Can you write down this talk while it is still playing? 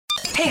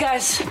Hey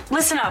guys,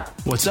 listen up.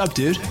 What's up,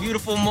 dude?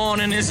 Beautiful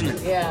morning, isn't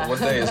it? Yeah. What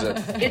day is it?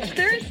 It's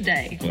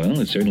Thursday. Well,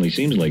 it certainly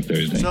seems like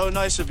Thursday. So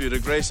nice of you to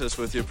grace us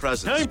with your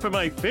presence. Time for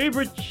my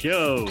favorite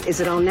show. Is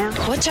it on now?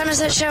 What time is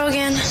that show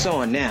again? It's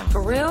on now.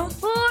 For real?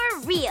 For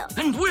real.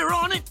 And we're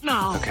on it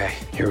now. Okay,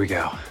 here we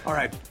go. All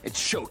right, it's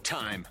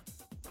showtime.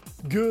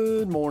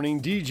 Good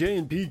morning, DJ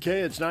and PK.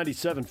 It's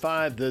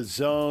 97.5 The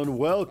Zone.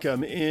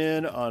 Welcome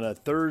in on a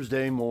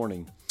Thursday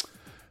morning.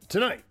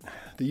 Tonight,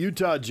 the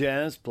Utah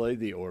Jazz play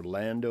the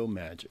Orlando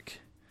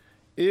Magic.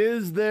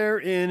 Is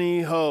there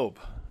any hope?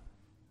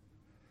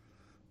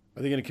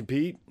 Are they going to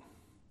compete?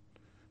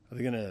 Are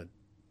they going to,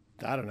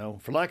 I don't know,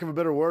 for lack of a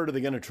better word, are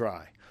they going to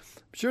try?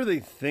 I'm sure they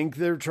think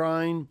they're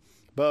trying,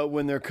 but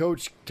when their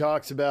coach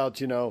talks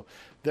about,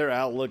 their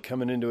outlook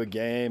coming into a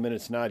game and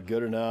it's not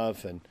good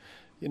enough and,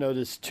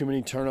 just too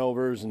many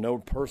turnovers and no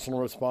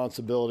personal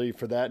responsibility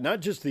for that.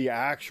 Not just the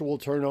actual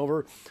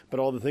turnover, but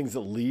all the things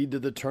that lead to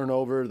the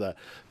turnover,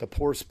 the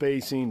poor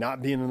spacing,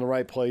 not being in the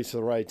right place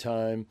at the right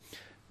time.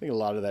 I think a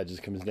lot of that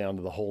just comes down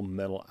to the whole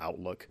mental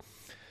outlook.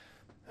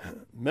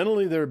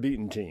 Mentally, they're a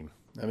beaten team.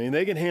 I mean,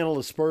 they can handle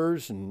the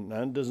Spurs, and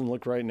it doesn't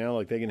look right now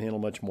like they can handle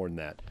much more than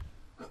that.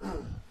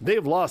 They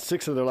have lost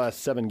 6 of their last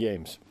 7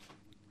 games,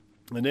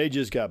 and they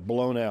just got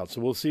blown out.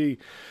 So we'll see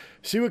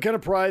what kind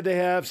of pride they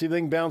have, see if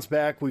they can bounce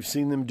back. We've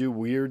seen them do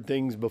weird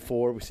things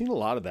before. We've seen a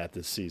lot of that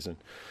this season.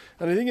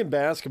 And I think in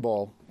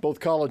basketball,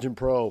 both college and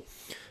pro,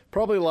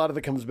 probably a lot of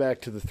it comes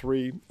back to the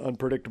 3.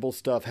 Unpredictable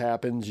stuff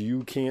happens.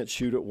 You can't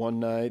shoot it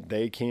one night.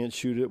 They can't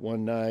shoot it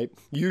one night.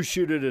 You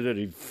shoot it at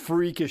a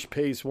freakish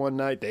pace one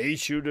night. They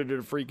shoot it at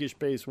a freakish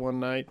pace one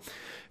night.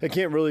 I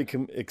can't really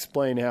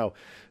explain how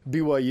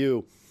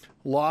BYU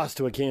lost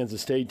to a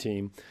Kansas State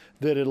team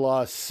that had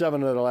lost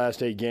 7 of the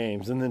last 8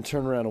 games and then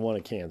turned around and won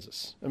at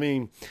Kansas. I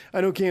mean, I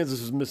know Kansas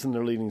was missing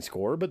their leading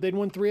scorer, but they'd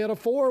won 3 out of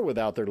 4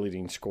 without their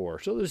leading scorer.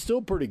 So they're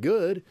still pretty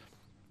good.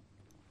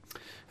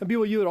 And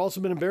BYU had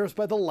also been embarrassed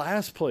by the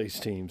last place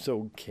team.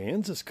 So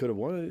Kansas could have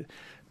won it.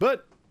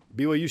 But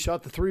BYU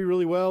shot the 3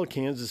 really well.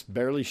 Kansas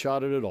barely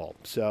shot it at all.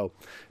 So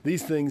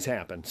these things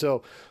happen.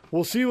 So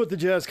we'll see what the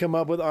Jazz come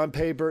up with. On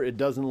paper, it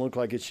doesn't look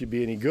like it should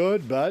be any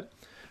good, but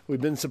we've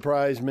been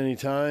surprised many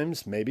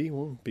times. Maybe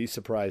we'll be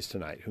surprised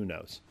tonight. Who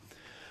knows?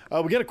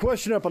 We got a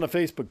question up on the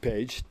Facebook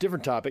page.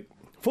 Different topic.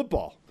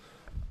 Football.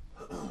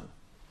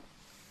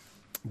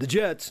 The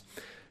Jets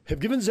have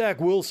given Zach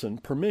Wilson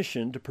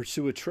permission to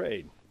pursue a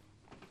trade.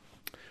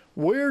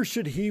 Where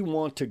should he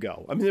want to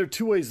go? I mean, there are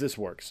 2 ways this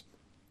works.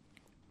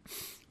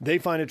 They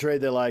find a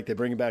trade they like. They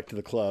bring it back to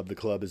the club. The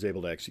club is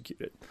able to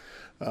execute it.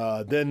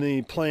 Then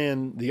the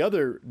plan, the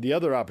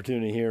other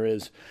opportunity here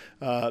is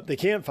they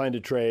can't find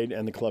a trade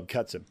and the club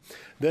cuts him.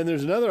 Then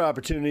there's another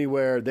opportunity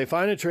where they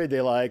find a trade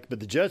they like, but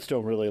the Jets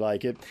don't really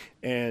like it,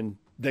 and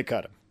they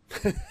cut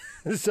him.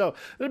 So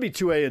that'd be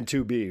 2A and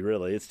 2B,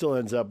 really. It still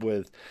ends up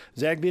with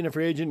Zach being a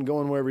free agent and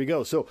going wherever he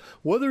goes. So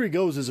whether he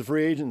goes as a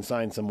free agent and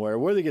signs somewhere,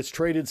 whether he gets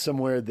traded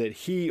somewhere that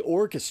he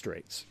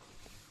orchestrates,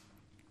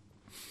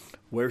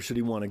 where should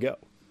he want to go?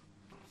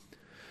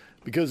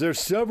 Because there's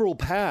several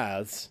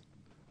paths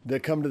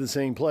that come to the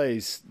same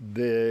place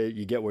that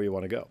you get where you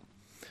want to go.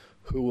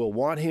 Who will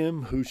want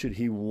him? Who should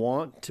he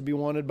want to be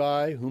wanted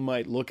by? Who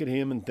might look at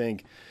him and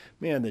think,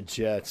 man, the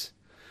Jets.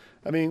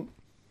 I mean,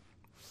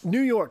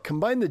 New York,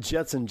 combine the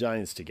Jets and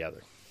Giants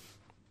together.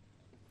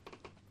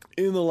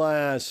 In the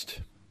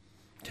last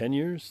 10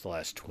 years, the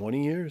last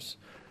 20 years,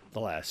 the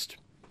last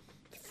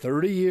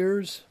 30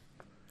 years,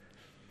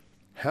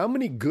 how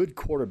many good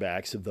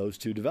quarterbacks have those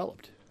two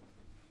developed?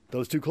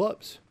 Those 2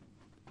 clubs.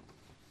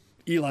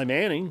 Eli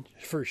Manning,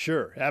 for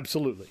sure,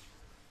 absolutely.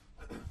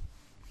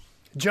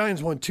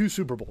 Giants won 2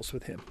 Super Bowls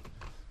with him.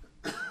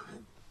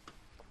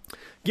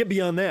 Get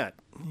beyond that,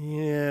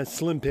 yeah,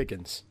 slim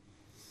pickings.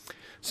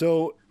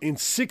 So in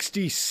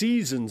 60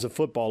 seasons of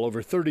football,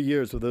 over 30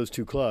 years with those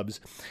 2 clubs,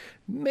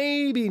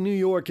 maybe New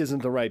York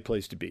isn't the right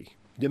place to be.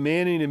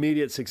 Demanding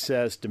immediate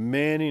success,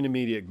 demanding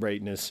immediate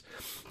greatness,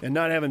 and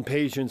not having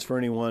patience for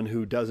anyone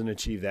who doesn't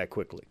achieve that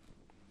quickly.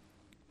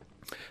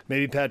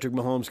 Maybe Patrick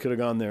Mahomes could have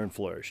gone there and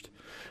flourished.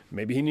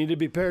 Maybe he needed to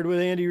be paired with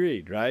Andy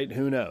Reid, right?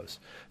 Who knows?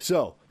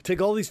 So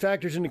take all these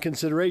factors into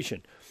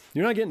consideration.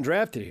 You're not getting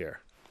drafted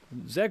here.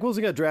 Zach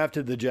Wilson got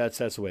drafted to the Jets.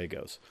 That's the way it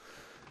goes.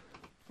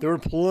 There were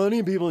plenty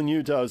of people in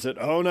Utah who said,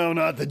 oh, no,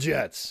 not the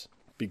Jets,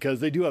 because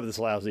they do have this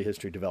lousy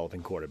history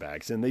developing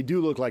quarterbacks, and they do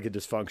look like a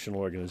dysfunctional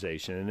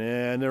organization,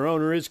 and their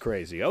owner is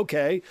crazy.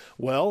 Okay,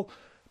 well,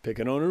 pick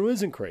an owner who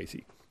isn't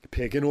crazy.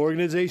 Pick an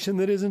organization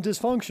that isn't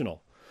dysfunctional.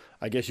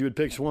 I guess you would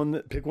pick one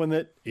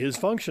that is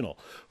functional.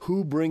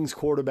 Who brings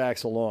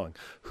quarterbacks along?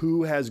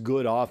 Who has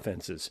good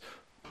offenses?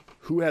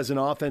 Who has an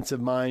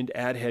offensive mind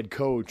at head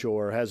coach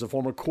or has a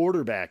former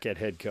quarterback at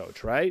head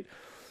coach, right?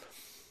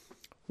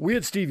 We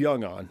had Steve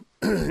Young on,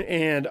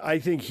 and I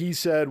think he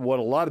said what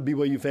a lot of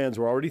BYU fans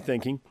were already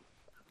thinking.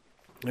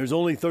 There's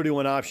only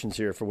 31 options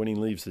here for when he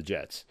leaves the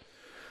Jets.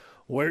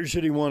 Where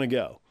should he want to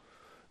go?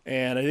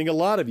 And I think a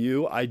lot of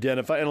you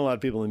identify, and a lot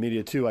of people in the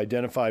media too,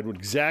 identified with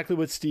exactly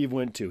what Steve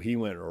went to. He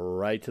went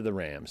right to the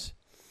Rams.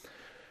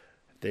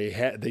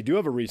 They do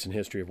have a recent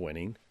history of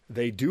winning.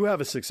 They do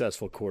have a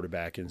successful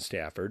quarterback in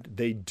Stafford.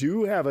 They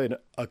do have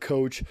a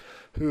coach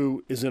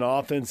who is an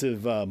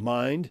offensive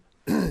mind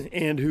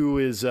and who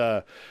is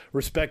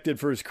respected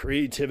for his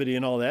creativity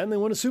and all that, and they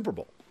won a Super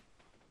Bowl.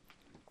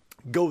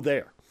 Go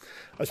there,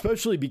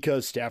 especially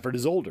because Stafford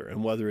is older,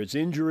 and whether it's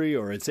injury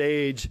or it's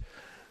age,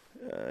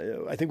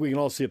 I think we can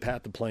all see a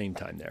path to playing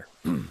time there.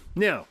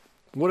 Now,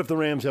 what if the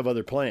Rams have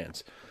other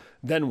plans?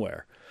 Then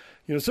where?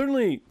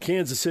 Certainly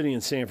Kansas City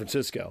and San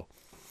Francisco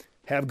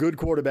have good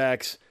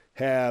quarterbacks,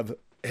 have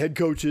head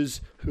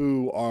coaches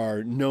who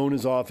are known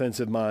as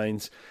offensive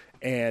minds,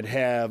 and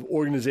have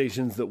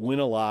organizations that win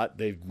a lot.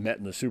 They've met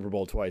in the Super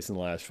Bowl twice in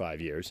the last 5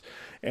 years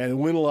and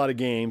win a lot of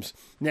games.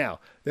 Now,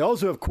 they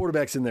also have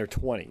quarterbacks in their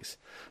 20s.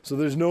 So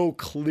there's no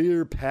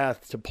clear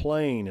path to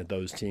playing at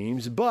those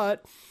teams,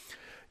 but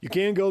you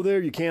can go there.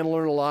 You can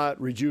learn a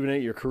lot,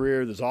 rejuvenate your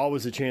career. There's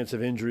always a chance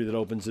of injury that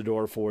opens the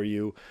door for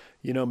you.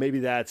 Maybe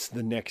that's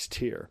the next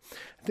tier.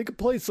 I think a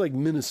place like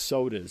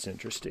Minnesota is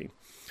interesting.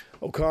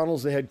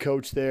 O'Connell's the head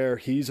coach there.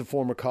 He's a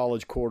former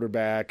college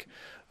quarterback.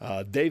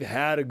 They've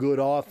had a good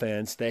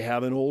offense. They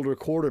have an older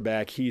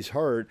quarterback. He's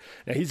hurt.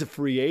 Now, he's a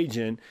free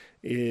agent.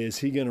 Is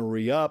he going to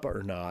re-up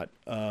or not?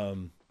 Are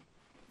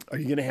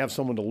you going to have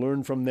someone to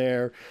learn from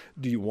there?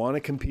 Do you want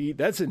to compete?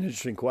 That's an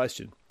interesting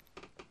question.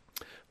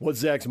 What's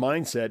Zach's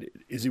mindset?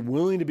 Is he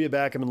willing to be a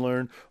backup and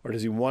learn, or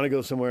does he want to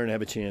go somewhere and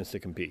have a chance to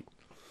compete?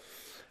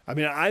 I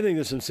mean, I think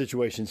there's some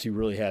situations he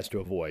really has to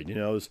avoid.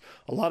 There's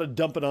a lot of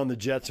dumping on the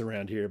Jets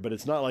around here, but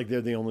it's not like they're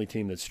the only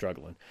team that's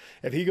struggling.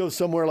 If he goes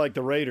somewhere like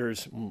the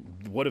Raiders,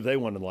 what have they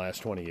won in the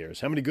last 20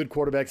 years? How many good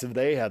quarterbacks have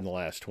they had in the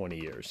last 20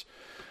 years?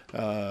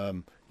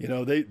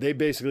 They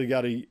basically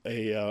got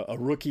a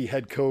rookie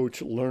head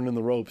coach learning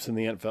the ropes in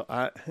the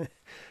NFL.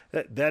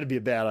 That'd be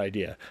a bad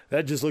idea.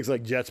 That just looks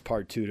like Jets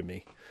Part 2 to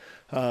me.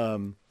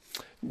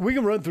 We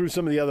can run through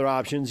some of the other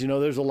options.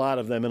 There's a lot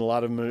of them, and a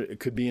lot of them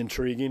could be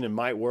intriguing and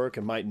might work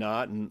and might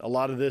not. And a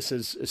lot of this,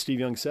 as Steve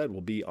Young said, will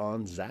be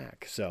on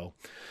Zach. So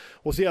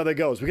we'll see how that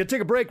goes. We're going to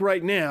take a break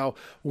right now.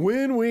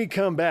 When we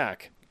come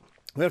back,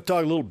 we have to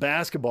talk a little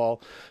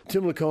basketball.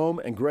 Tim LaComb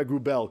and Greg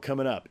Wrubell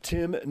coming up.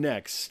 Tim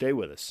next. Stay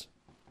with us.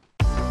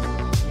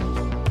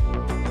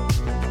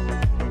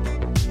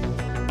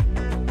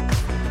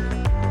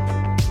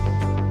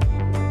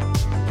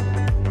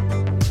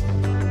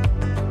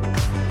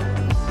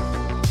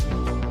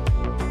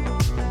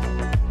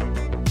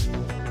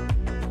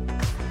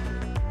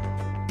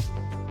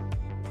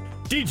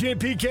 DJ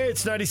PK,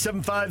 it's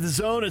 97.5 The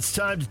Zone. It's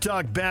time to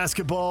talk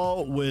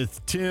basketball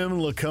with Tim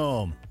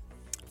LaComb,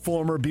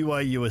 former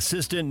BYU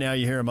assistant. Now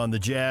you hear him on the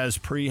Jazz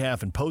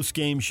pre-half and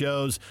post-game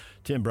shows.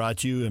 Tim, brought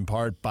to you in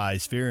part by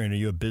Spherian. Are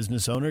you a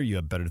business owner? You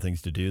have better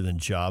things to do than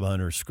job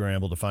hunt or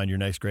scramble to find your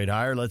next great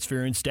hire. Let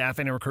Spherian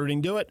Staffing and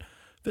Recruiting do it.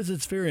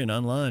 Visit Spherian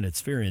online at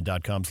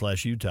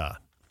spherian.com/Utah.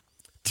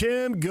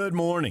 Tim, good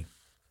morning.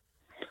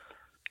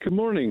 Good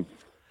morning.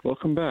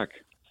 Welcome back.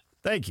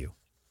 Thank you.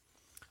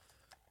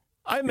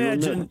 I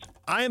imagine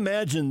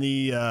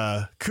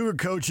the Cougar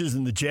coaches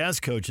and the Jazz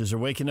coaches are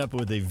waking up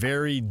with a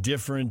very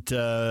different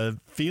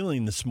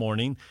feeling this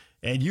morning,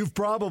 and you've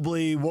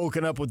probably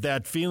woken up with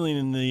that feeling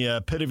in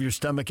the pit of your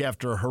stomach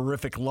after a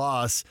horrific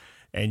loss,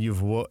 and you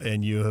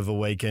have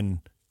awakened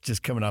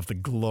just coming off the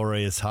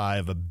glorious high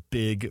of a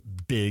big,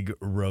 big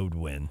road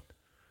win.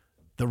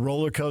 The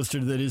roller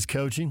coaster that is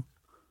coaching.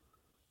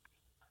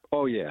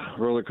 Oh yeah,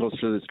 roller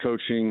coaster that's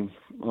coaching.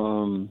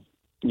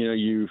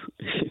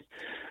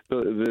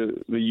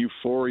 The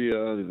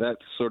euphoria, that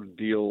sort of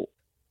deal,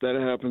 that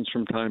happens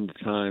from time to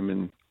time,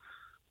 and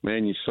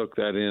man, you soak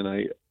that in.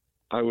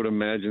 I would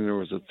imagine there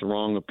was a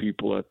throng of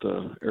people at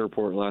the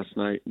airport last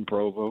night in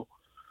Provo.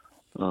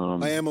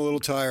 I am a little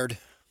tired.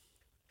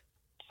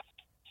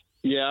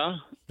 Yeah?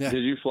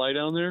 Did you fly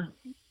down there?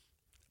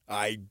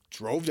 I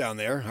drove down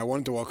there. I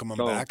wanted to welcome them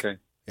back. Okay.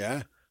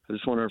 Yeah. I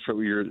just wonder if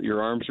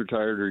your arms are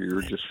tired or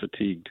you're just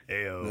fatigued.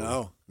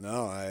 No.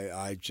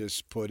 I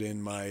just put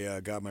in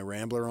got my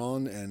Rambler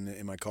on and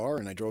in my car,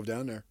 and I drove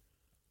down there.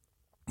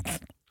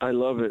 I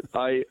love it.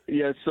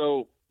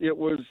 So it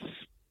was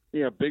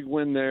big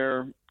win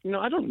there.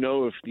 I don't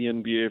know if the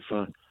NBA, if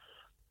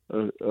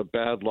a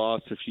bad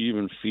loss, if you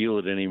even feel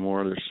it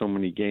anymore. There's so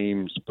many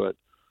games, but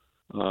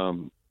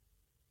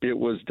it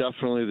was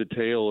definitely the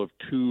tale of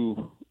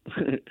two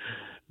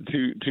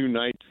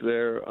nights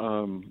there.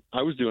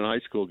 I was doing high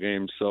school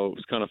games, so it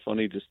was kind of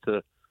funny just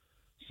to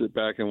sit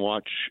back and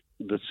watch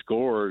the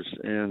scores.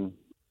 And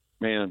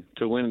man,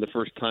 to win the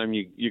first time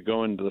you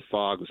go into the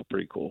fog was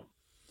pretty cool.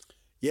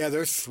 Yeah,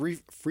 their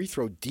free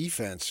throw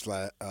defense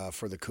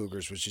for the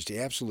Cougars was just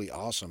absolutely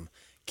awesome.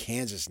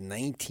 Kansas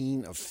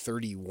 19 of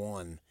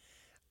 31,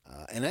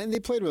 and they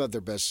played without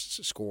their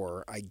best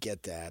scorer. I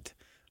get that,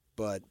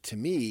 but to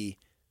me,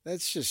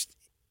 that's just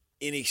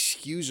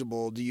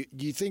inexcusable. Do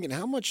you think, and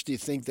how much do you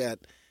think that,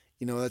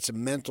 that's a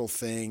mental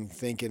thing,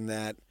 thinking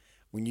that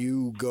when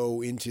you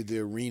go into the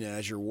arena,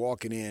 as you're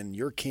walking in,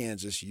 you're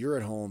Kansas, you're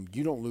at home,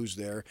 you don't lose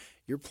there,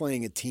 you're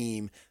playing a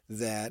team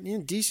that,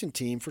 decent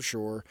team for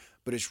sure,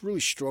 but it's really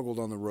struggled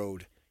on the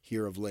road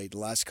here of late. The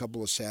last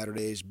couple of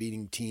Saturdays,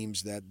 beating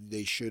teams that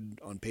they should,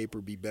 on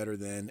paper, be better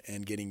than,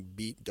 and getting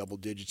beat double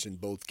digits in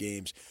both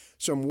games.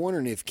 So I'm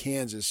wondering if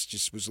Kansas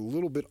just was a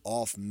little bit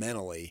off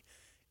mentally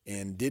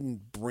and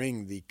didn't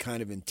bring the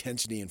kind of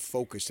intensity and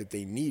focus that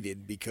they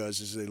needed,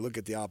 because as they look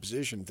at the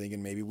opposition,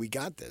 thinking maybe we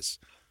got this.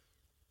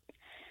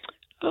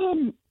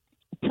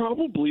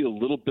 Probably a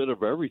little bit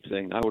of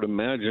everything, I would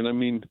imagine. I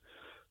mean,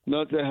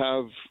 not to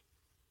have,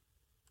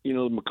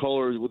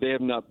 McCullough, they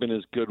have not been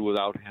as good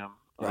without him.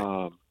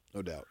 Right.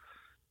 No doubt.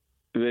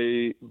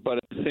 But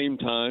at the same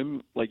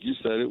time, like you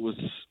said, it was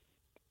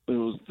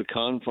the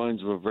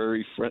confines of a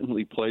very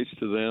friendly place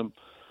to them.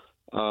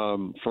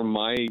 From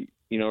my,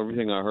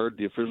 everything I heard,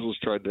 the officials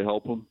tried to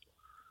help them.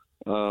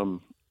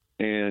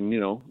 And,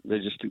 they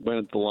just went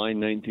at the line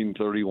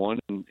 1931,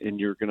 and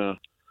you're gonna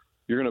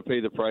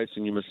pay the price,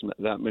 and you miss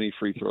that many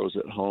free throws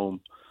at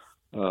home.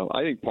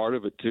 I think part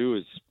of it too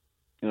is,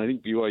 and I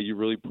think BYU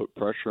really put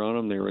pressure on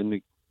them. They were in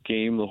the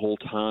game the whole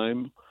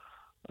time.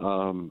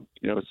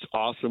 It's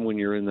awesome when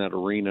you're in that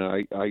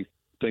arena. I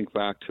think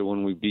back to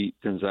when we beat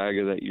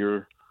Gonzaga that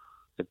year.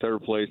 At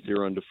third place, they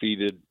were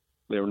undefeated.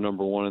 They were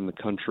number one in the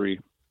country.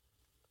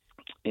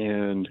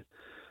 And,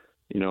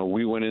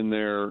 we went in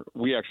there.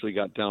 We actually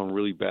got down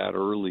really bad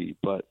early,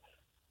 but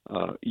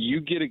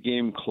you get a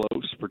game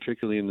close,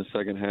 particularly in the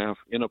second half,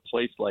 in a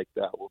place like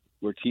that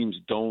where teams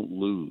don't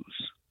lose.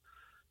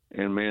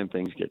 And, man,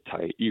 things get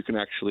tight. You can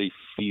actually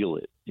feel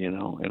it,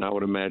 and I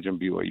would imagine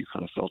BYU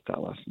kind of felt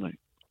that last night.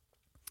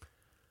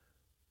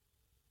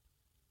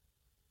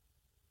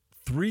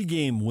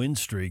 3-game win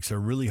streaks are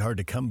really hard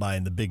to come by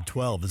in the Big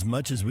 12. As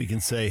much as we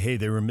can say, hey,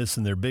 they were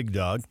missing their big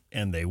dog,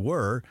 and they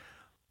were,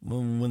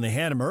 when they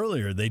had him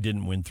earlier, they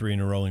didn't win 3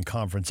 in a row in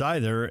conference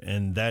either,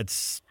 and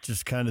that's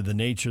just kind of the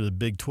nature of the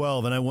Big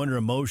 12. And I wonder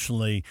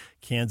emotionally,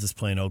 Kansas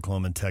playing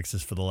Oklahoma and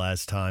Texas for the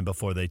last time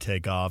before they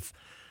take off.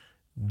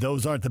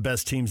 Those aren't the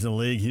best teams in the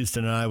league.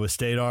 Houston and Iowa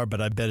State are,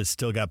 but I bet it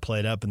still got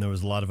played up, and there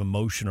was a lot of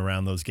emotion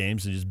around those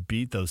games and just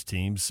beat those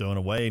teams. So in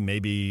a way,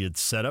 maybe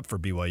it's set up for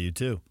BYU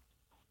too.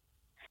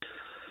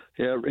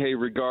 Yeah, hey,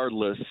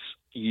 regardless,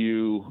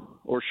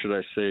 or should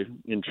I say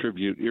in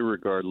tribute,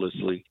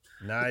 irregardlessly.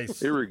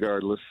 Nice.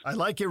 Irregardless. I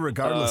like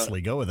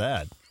irregardlessly. Go with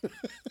that.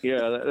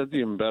 Yeah, that's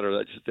even better.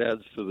 That just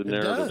adds to the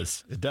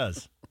narrative. It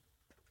does.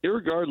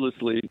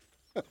 Irregardlessly,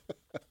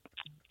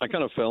 I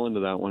kind of fell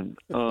into that one.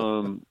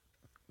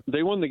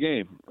 They won the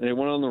game. They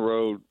went on the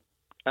road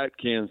at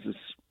Kansas,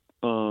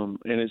 and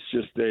it's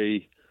just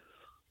it's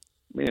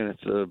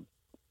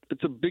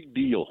a big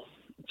deal.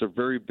 It's a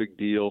very big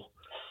deal.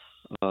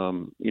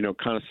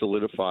 Kind of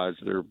solidifies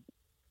their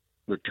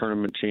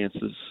tournament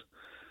chances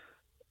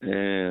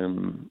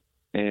and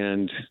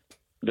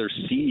their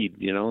seed.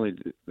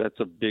 That's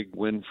a big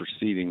win for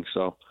seeding.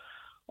 So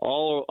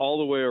all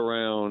the way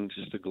around,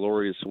 just a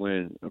glorious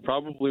win.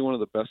 Probably one of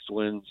the best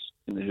wins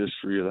in the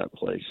history of that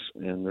place,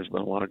 and there's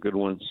been a lot of good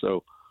ones.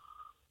 So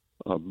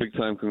big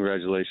time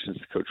congratulations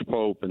to Coach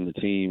Pope and the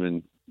team,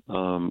 and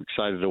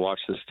excited to watch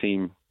this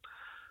team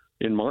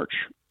in March.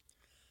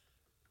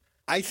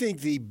 I think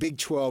the Big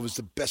 12 is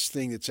the best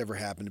thing that's ever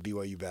happened to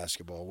BYU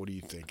basketball. What do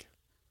you think?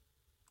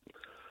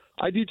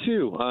 I do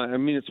too. I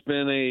mean, it's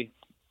been a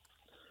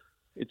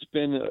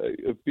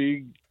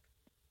big,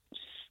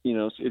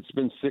 it's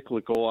been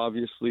cyclical.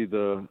 Obviously,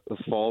 the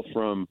fall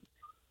from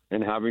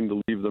and having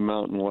to leave the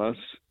Mountain West,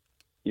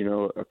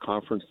 a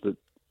conference that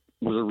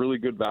was a really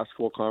good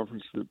basketball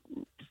conference that,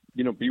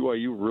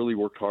 BYU really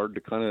worked hard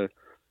to kind of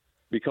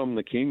become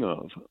the king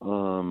of.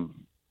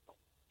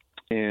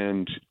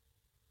 And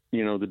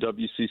the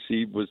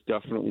WCC was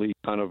definitely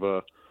kind of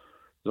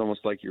it's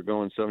almost like you're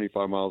going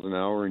 75 miles an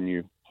hour and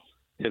you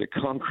hit a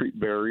concrete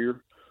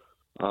barrier.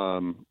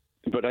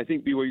 But I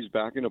think BYU's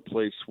back in a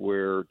place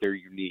where they're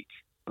unique.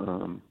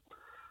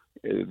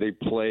 They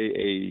play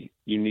a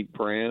unique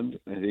brand.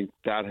 I think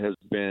that has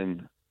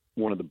been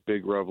one of the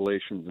big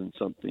revelations, and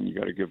something you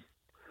got to give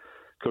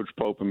Coach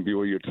Pope and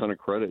BYU a ton of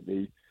credit.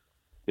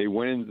 They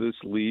went into this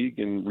league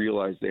and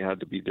realized they had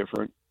to be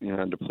different and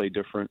had to play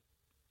different.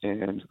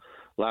 And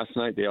last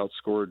night they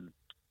outscored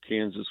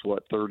Kansas,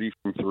 30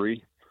 from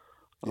 3.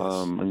 Yes.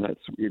 And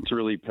it's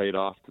really paid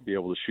off to be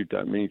able to shoot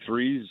that many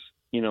threes,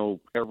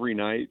 every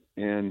night,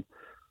 and,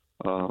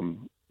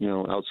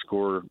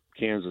 outscore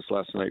Kansas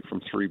last night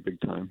from 3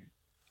 big time.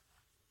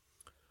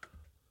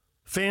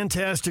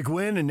 Fantastic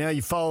win, and now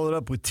you follow it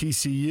up with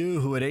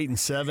TCU, who at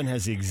 8-7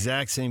 has the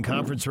exact same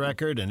conference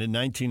record, and at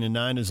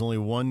 19-9 is only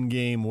 1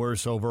 game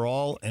worse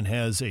overall, and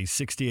has a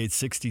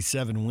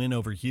 68-67 win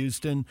over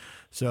Houston.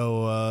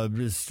 So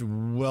just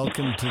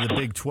welcome to the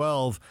Big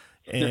 12,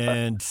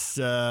 and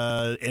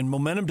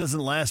momentum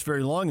doesn't last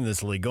very long in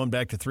this league, going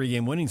back to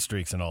 3-game winning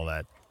streaks and all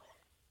that.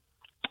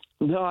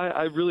 No,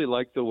 I really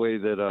like the way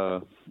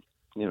that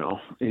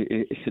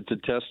it's a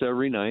test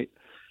every night.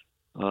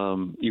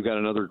 You've got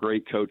another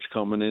great coach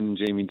coming in,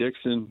 Jamie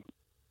Dixon,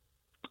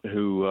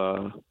 who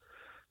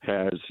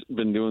has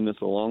been doing this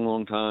a long,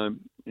 long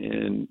time,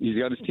 and he's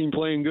got his team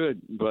playing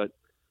good. But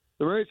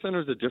the Marriott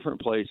Center is a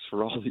different place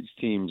for all these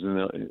teams, and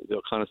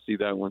they'll kind of see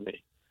that when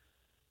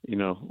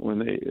when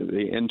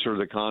they enter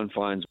the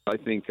confines. I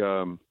think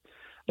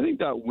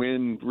that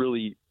win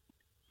really,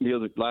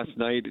 last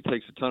night, it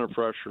takes a ton of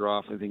pressure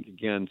off. I think,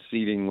 again,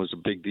 seeding was a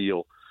big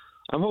deal.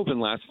 I'm hoping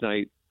last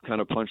night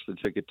kind of punched the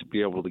ticket to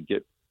be able to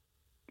get,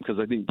 because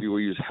I think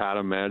BYU's had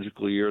a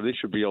magical year. They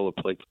should be able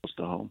to play close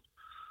to home.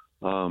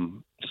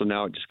 So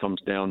now it just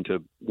comes down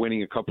to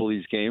winning a couple of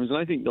these games, and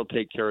I think they'll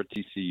take care of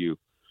TCU.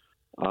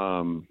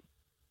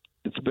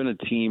 It's been a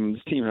team.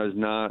 This team has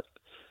not.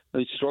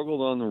 They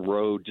struggled on the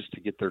road just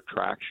to get their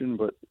traction,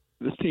 but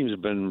this team's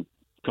been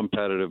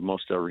competitive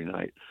most every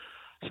night.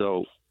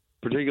 So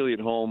particularly at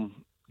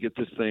home, get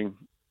this thing.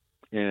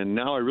 And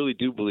now I really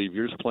do believe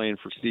you're just playing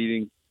for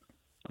seeding.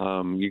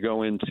 You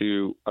go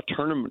into a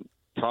tournament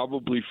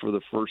probably for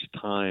the first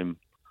time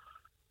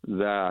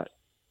that,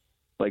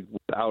 like,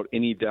 without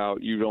any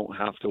doubt, you don't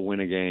have to win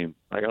a game.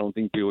 Like, I don't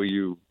think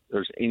BYU,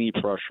 there's any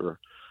pressure.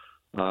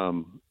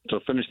 So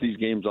finish these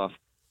games off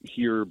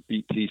here,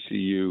 beat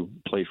TCU,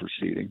 play for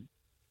seeding.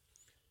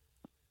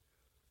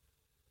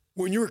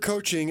 When you were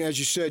coaching, as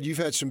you said, you've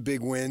had some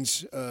big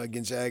wins.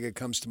 Gonzaga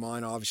comes to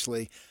mind,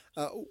 obviously.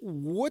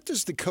 What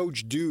does the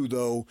coach do,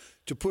 though,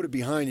 to put it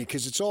behind you?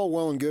 Because it's all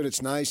well and good.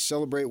 It's nice,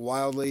 celebrate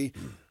wildly,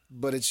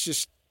 but it's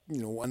just,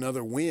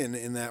 another win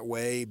in that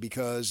way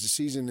because the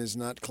season is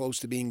not close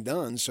to being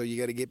done. So you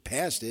got to get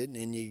past it,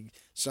 and you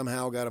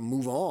somehow got to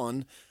move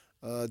on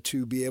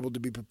to be able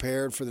to be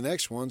prepared for the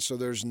next one. So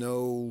there's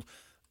no,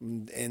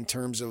 in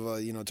terms of,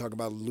 talk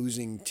about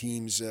losing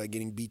teams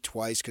getting beat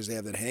twice because they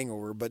have that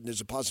hangover, but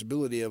there's a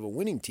possibility of a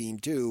winning team,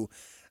 too,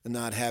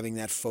 not having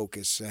that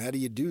focus. How do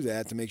you do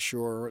that to make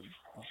sure,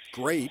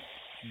 great,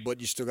 but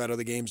you still got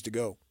other games to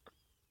go?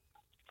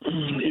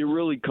 It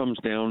really comes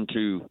down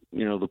to,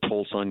 the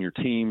pulse on your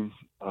team,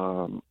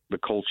 the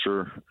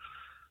culture,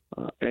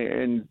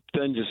 and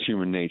then just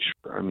human nature.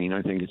 I mean,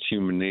 I think it's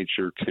human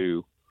nature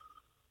to,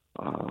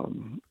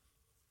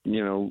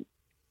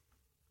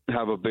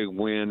 have a big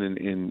win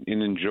and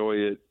enjoy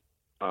it.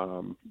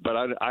 But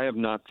I have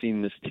not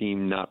seen this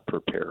team not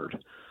prepared.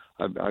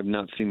 I've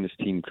not seen this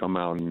team come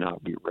out and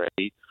not be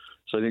ready.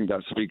 So I think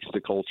that speaks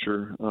to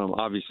culture.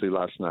 Obviously,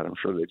 last night, I'm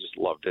sure they just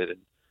loved it. And,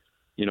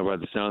 by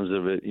the sounds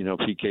of it,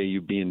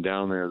 PKU being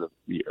down there,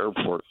 the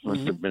airport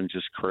must have been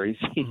just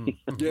crazy.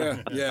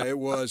 Yeah, it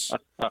was.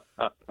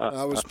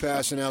 I was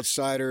passing out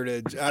cider.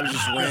 I was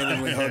just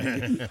randomly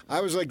hugging. I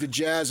was like the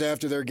Jazz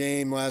after their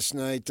game last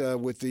night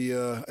with the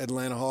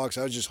Atlanta Hawks.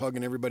 I was just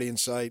hugging everybody in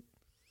sight.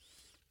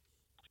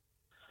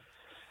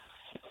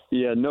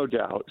 Yeah, no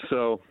doubt.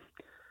 So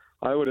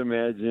I would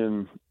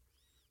imagine,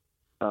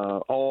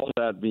 all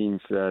that being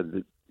said,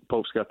 that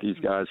Pope's got these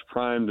guys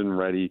primed and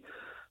ready.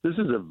 This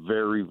is a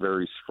very,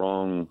 very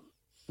strong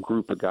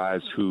group of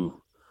guys who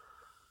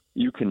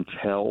you can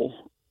tell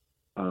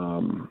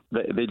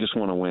they just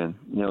want to win.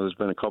 There's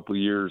been a couple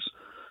of years,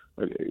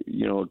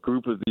 a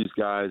group of these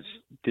guys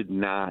did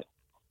not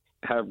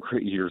have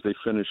great years. They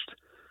finished,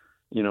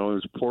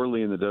 as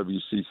poorly in the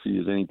WCC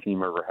as any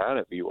team ever had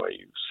at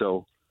BYU.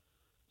 So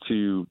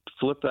to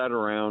flip that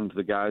around,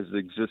 the guys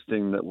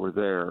existing that were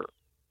there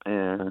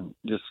and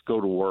just go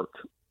to work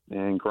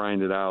and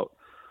grind it out,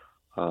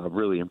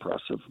 really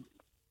impressive.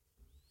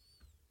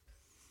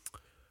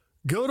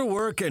 Go to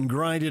work and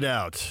grind it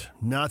out.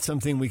 Not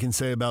something we can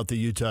say about the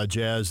Utah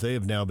Jazz. They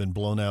have now been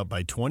blown out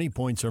by 20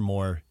 points or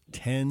more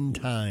 10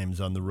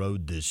 times on the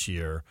road this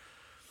year.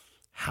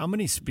 How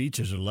many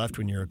speeches are left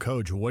when you're a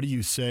coach? What do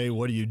you say?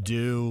 What do you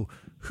do?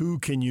 Who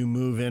can you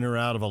move in or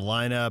out of a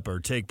lineup or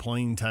take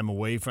playing time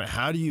away from?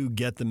 How do you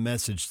get the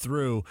message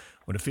through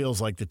when it feels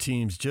like the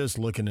team's just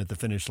looking at the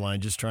finish line,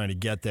 just trying to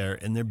get there?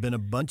 And there have been a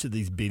bunch of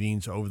these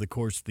beatings over the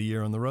course of the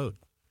year on the road.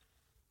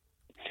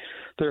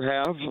 There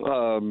have.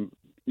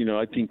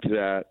 I think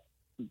that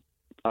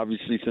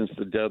obviously since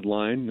the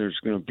deadline, there's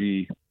going to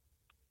be,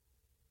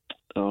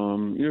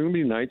 going to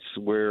be nights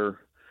where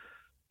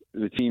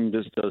the team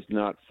just does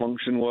not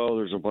function well.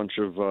 There's a bunch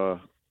of,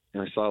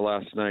 I saw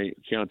last night,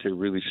 Keontae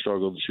really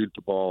struggled to shoot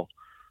the ball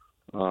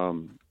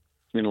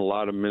in a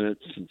lot of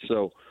minutes. And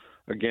so,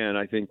 again,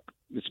 I think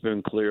it's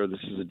been clear this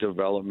is a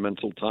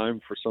developmental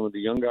time for some of the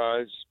young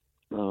guys.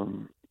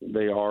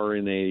 They are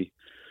in a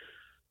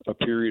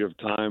period of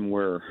time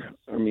where,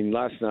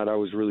 last night I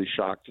was really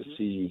shocked to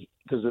see,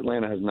 because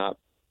Atlanta has not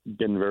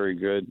been very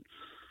good.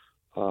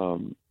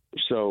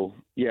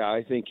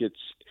 I think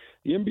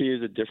the NBA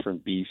is a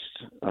different beast.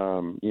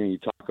 You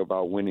talk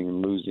about winning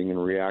and losing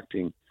and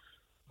reacting.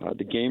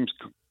 The games,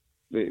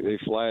 they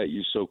fly at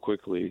you so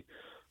quickly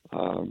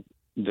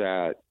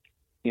that,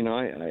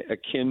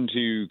 akin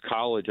to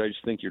college, I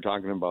just think you're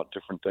talking about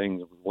different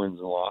things, wins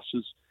and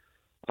losses.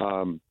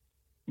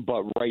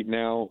 But right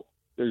now,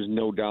 there's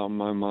no doubt in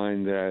my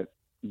mind that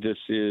this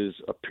is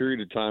a period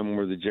of time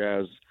where the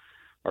Jazz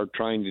are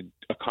trying to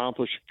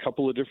accomplish a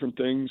couple of different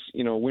things.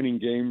 Winning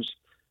games,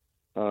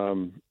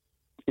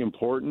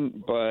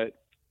 important,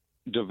 but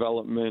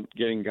development,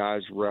 getting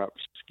guys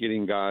reps,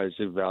 getting guys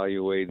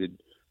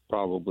evaluated,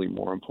 probably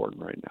more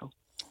important right now.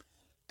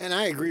 And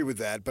I agree with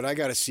that, but I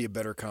got to see a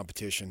better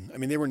competition.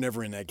 They were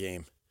never in that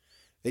game.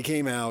 They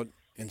came out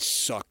and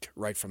sucked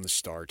right from the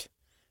start.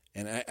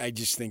 And I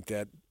just think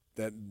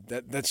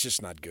that's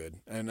just not good.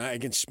 And I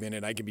can spin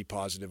it. I can be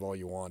positive all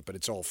you want, but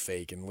it's all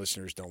fake, and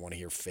listeners don't want to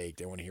hear fake.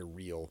 They want to hear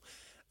real.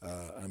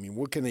 I mean,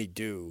 what can they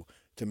do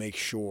to make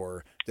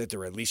sure that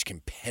they're at least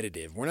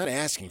competitive? We're not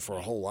asking for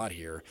a whole lot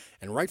here.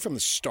 And right from the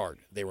start,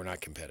 they were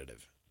not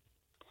competitive.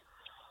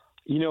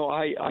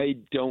 I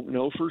don't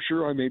know for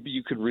sure. Maybe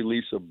you could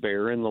release a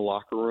bear in the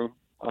locker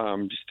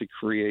room just to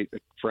create a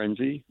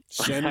frenzy.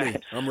 Send me.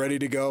 I'm ready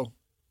to go.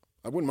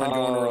 I wouldn't mind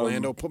going to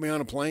Orlando. Put me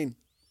on a plane.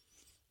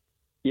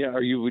 Yeah,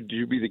 would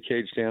you be the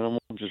caged animal?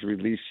 Just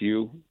release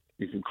you.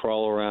 You can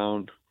crawl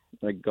around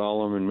like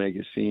Gollum and make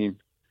a scene.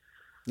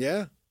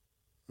 Yeah.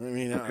 I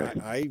mean, okay.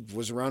 I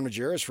was around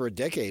Majerus for a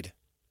decade.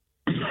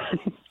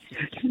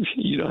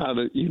 You know how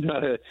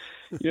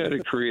to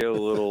create a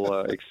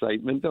little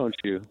excitement, don't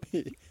you?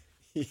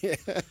 Yeah.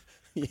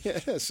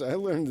 Yes, I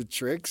learned the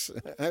tricks.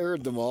 I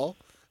heard them all.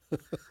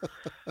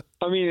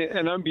 I mean,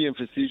 and I'm being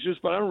facetious,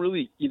 but I don't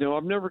really,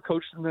 I've never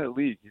coached in that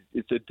league.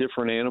 It's a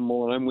different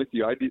animal, and I'm with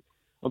you.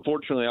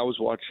 Unfortunately, I was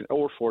watching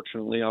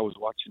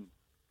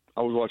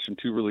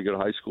two really good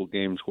high school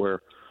games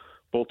where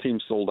both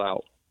teams sold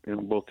out.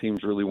 Both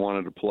teams really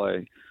wanted to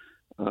play.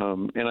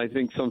 And I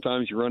think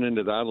sometimes you run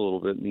into that a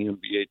little bit in the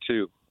NBA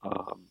too.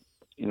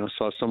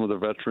 Saw some of the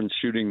veterans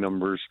shooting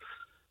numbers.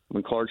 I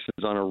mean,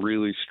 Clarkson's on a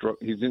really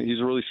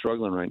he's really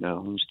struggling right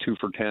now. He was 2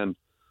 for 10.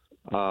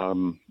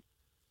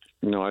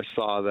 I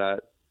saw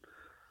that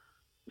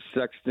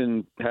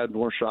Sexton had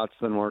more shots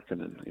than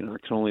Markkanen. I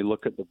can only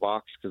look at the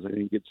box because I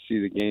didn't get to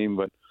see the game,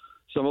 but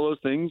some of those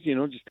things,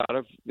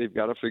 they've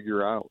got to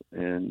figure out.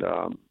 And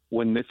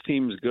when this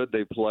team's good,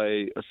 they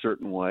play a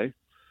certain way.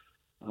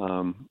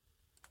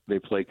 They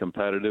play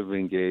competitive,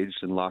 engaged,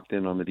 and locked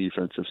in on the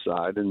defensive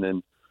side. And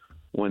then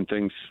when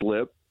things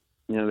slip,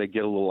 they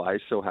get a little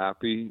ISO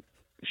happy.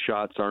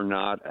 Shots are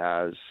not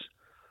as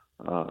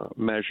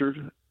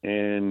measured,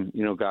 and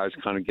guys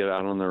kind of get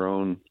out on their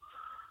own.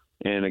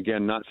 And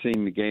again, not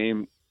seeing the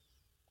game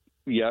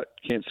yet,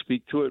 can't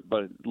speak to it,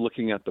 but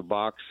looking at the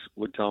box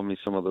would tell me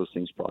some of those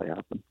things probably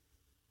happen.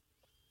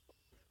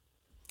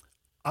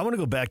 I want to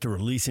go back to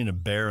releasing a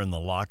bear in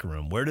the locker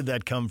room. Where did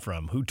that come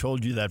from? Who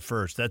told you that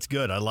first? That's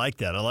good. I like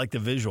that. I like the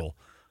visual.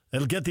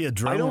 It'll get the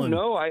adrenaline. I don't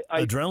know.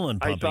 Adrenaline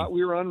pumping. I thought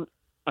we were on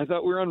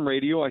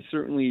radio. I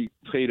certainly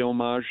paid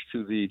homage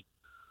to the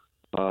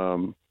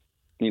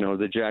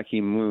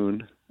Jackie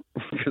Moon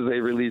because they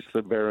released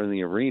the bear in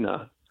the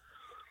arena.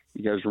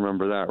 You guys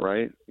remember that,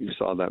 right? You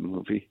saw that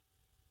movie.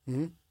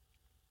 Mm-hmm.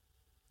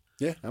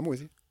 Yeah, I'm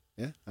with you.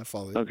 Yeah, I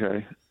follow you.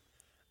 Okay.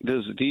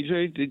 Did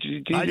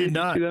you I did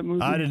not see that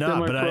movie? I did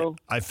not, but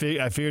I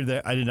figured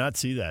that I did not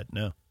see that.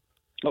 No.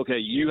 Okay,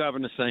 you have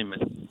an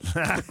assignment.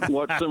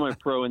 Watch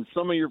semi-pro in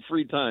some of your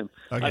free time.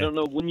 Okay. I don't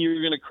know when you're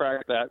going to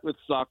crack that with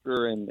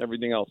soccer and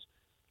everything else,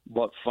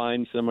 but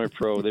find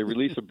semi-pro. They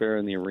release a bear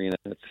in the arena.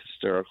 It's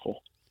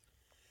hysterical.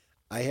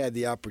 I had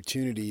the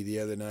opportunity the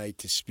other night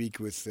to speak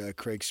with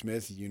Craig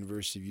Smith, the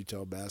University of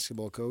Utah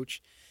basketball coach,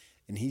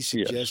 and he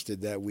suggested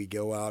that we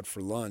go out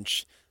for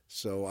lunch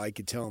so I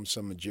could tell him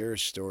some of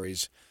Jair's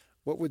stories.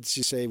 What would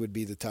you say would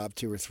be the top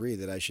 2 or 3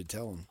 that I should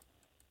tell him?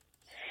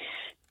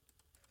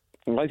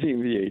 Well, I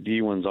think the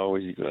AD one's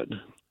always good.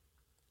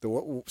 The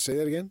what? Say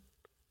that again?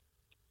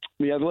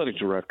 The athletic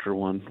director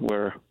one,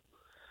 where,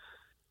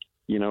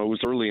 it was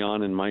early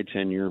on in my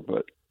tenure,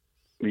 but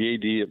the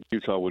AD at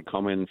Utah would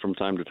come in from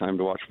time to time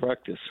to watch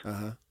practice.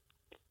 Uh-huh.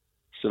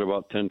 Sit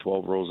about 10,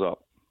 12 rows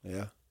up.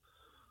 Yeah.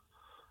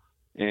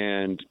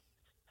 And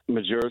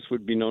Majerus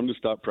would be known to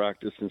stop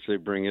practice and say,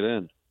 bring it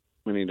in.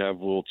 And he'd have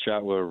a little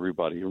chat with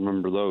everybody. You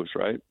remember those,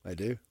 right? I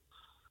do.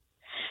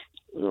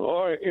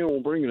 All right,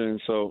 we'll bring it in.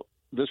 So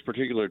this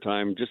particular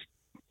time, just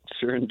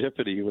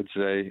serendipity would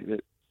say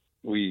that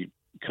we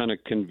kind of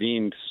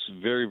convened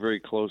very, very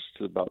close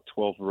to about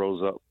 12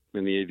 rows up,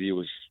 and the AD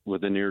was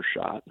within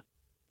earshot.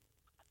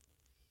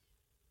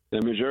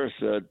 Then Majerus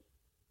said,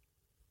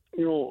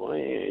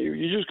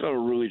 you just got to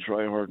really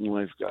try hard in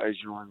life, guys.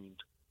 You know what I mean?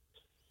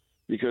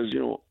 Because,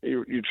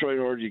 you try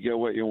hard, you get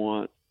what you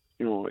want.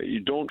 You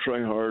don't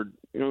try hard.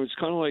 It's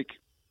kind of like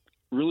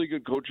really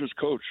good coaches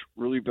coach.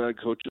 Really bad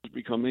coaches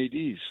become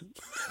ADs.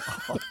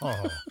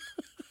 Oh.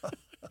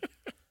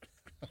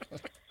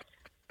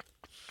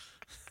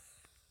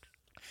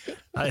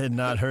 I had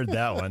not heard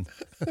that one.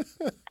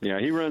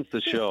 Yeah, he runs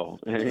the show,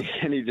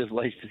 and he just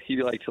likes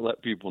to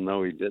let people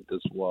know he did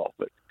this well.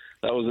 But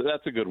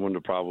that's a good one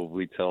to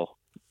probably tell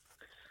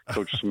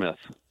Coach Smith.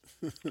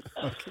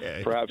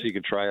 Okay. Perhaps he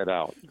could try it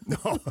out.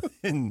 No,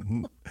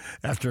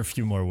 after a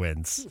few more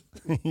wins,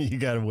 you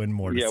got to win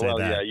more to say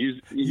that. Yeah,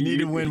 you need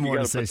to win more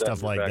to say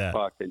stuff like that.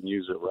 And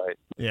use it right.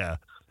 Yeah,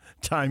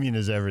 timing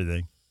is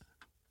everything.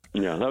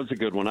 Yeah, that was a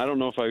good one. I don't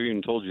know if I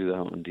even told you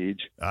that one, Deej.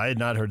 I had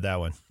not heard that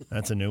one.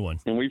 That's a new one.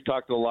 And we've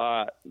talked a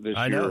lot this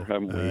year,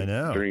 haven't we? I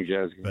know. During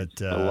Jazz games.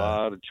 But, a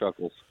lot of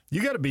chuckles.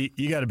 You got to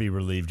be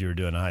relieved you were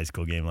doing a high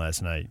school game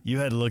last night. You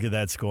had to look at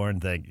that score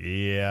and think,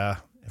 yeah,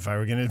 if I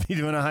were going to be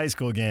doing a high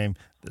school game,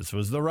 this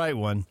was the right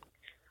one.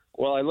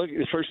 Well,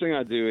 the first thing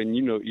I do, and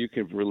you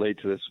can relate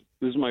to this,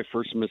 this is my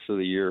first miss of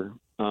the year.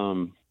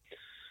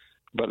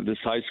 But this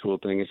high school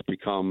thing has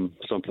become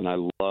something I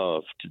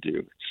love to do.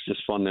 It's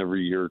just fun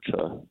every year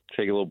to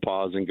take a little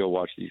pause and go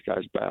watch these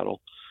guys battle.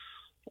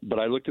 But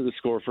I looked at the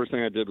score. First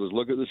thing I did was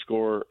look at the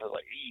score. I was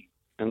like,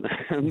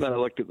 and then I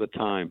looked at the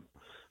time,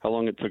 how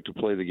long it took to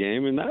play the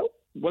game, and that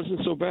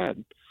wasn't so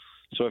bad.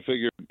 So I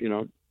figured,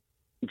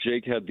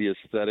 Jake had the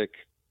aesthetic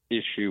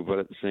issue, but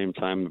at the same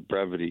time, the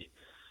brevity.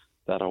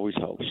 That always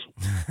helps.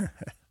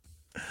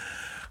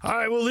 All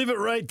right, we'll leave it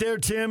right there,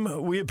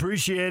 Tim. We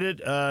appreciate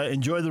it.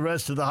 Enjoy the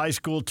rest of the high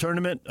school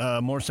tournament.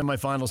 More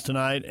semifinals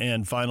tonight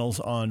and finals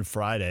on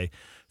Friday.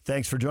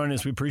 Thanks for joining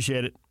us. We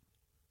appreciate it.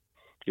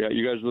 Yeah,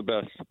 you guys are the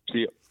best. See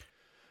you.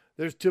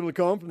 There's Tim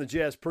LaComb from the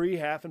Jazz pre,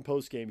 half, and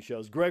post-game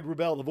shows. Greg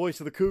Wrubell, the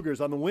voice of the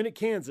Cougars, on the win at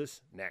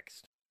Kansas,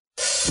 next.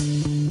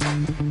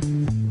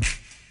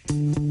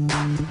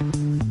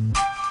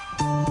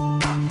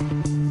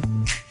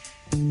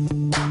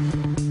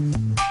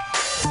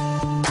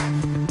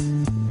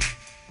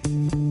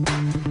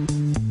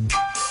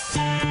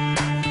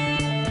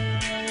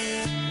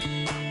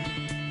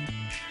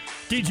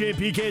 DJ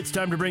PK, it's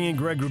time to bring in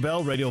Greg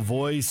Wrubell, radio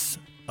voice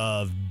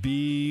of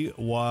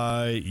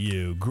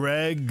BYU.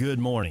 Greg, good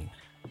morning.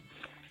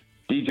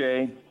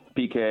 DJ,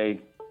 PK,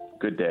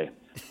 good day.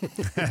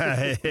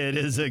 It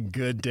is a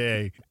good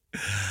day.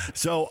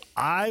 So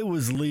I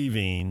was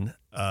leaving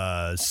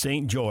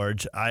St.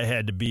 George. I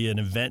had to be at an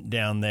event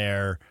down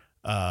there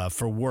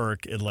for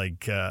work.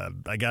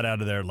 I got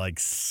out of there at like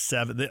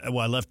 7. Well,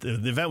 I left. The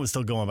event was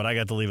still going, but I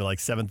got to leave at like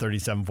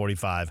 7:30,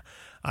 7:45.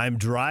 I'm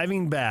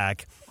driving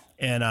back,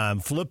 and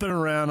I'm flipping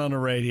around on the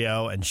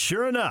radio, and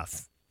sure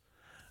enough,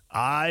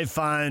 I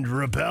find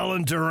Wrubell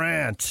and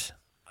Durant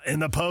in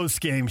the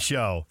post-game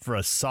show for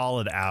a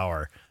solid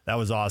hour. That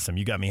was awesome.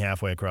 You got me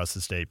halfway across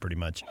the state pretty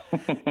much.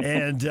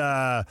 And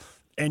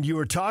you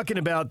were talking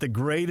about the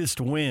greatest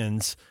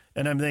wins,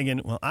 and I'm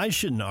thinking, well, I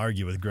shouldn't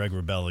argue with Greg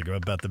Wrubell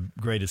about the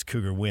greatest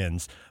Cougar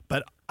wins,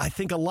 but I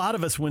think a lot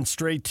of us went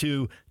straight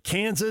to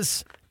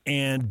Kansas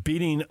and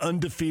beating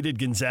undefeated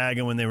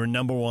Gonzaga when they were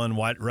number one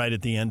right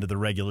at the end of the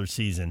regular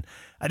season.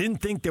 I didn't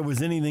think there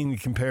was anything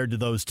compared to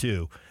those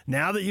two.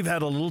 Now that you've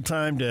had a little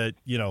time to,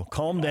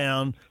 calm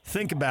down,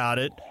 think about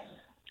it,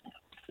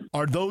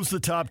 are those the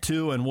top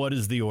two, and what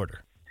is the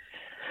order?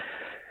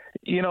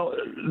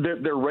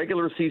 They're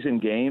regular season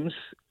games,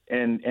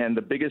 and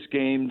the biggest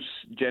games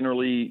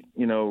generally,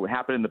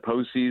 happen in the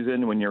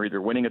postseason when you're either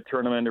winning a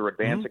tournament or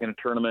advancing in a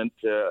tournament.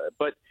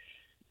 But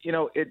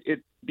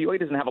BYU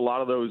doesn't have a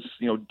lot of those,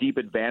 deep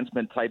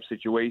advancement type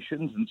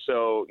situations. And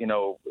so,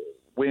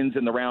 wins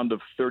in the round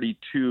of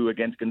 32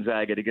 against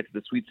Gonzaga to get to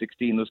the Sweet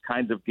 16, those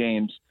kinds of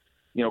games,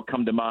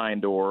 come to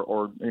mind,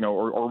 or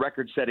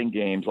record setting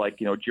games like,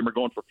 Jimmer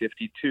going for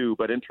 52.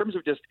 But in terms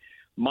of just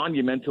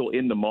monumental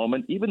in the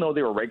moment, even though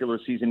they were regular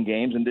season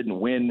games and didn't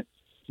win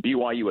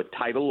BYU a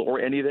title or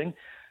anything,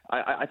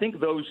 I think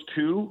those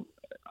two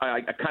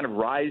I kind of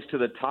rise to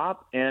the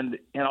top, and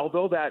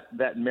although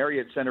that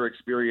Marriott Center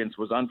experience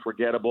was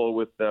unforgettable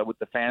with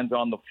the fans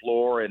on the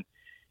floor, and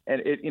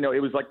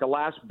it was like the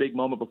last big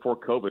moment before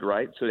COVID,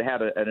 right? So it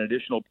had an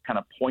additional kind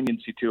of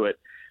poignancy to it,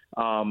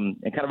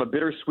 and kind of a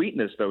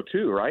bittersweetness though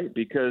too, right?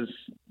 Because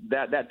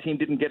that team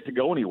didn't get to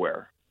go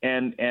anywhere,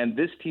 and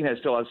this team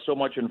still has so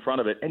much in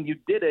front of it, and you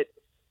did it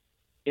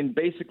in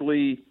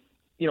basically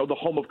the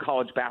home of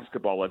college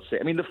basketball, let's say.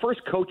 I mean, the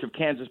first coach of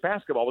Kansas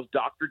basketball was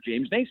Dr.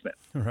 James Naismith.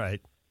 Right.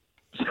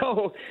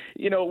 So,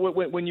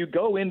 when you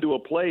go into a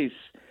place,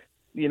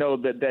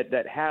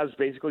 that has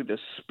basically the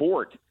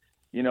sport,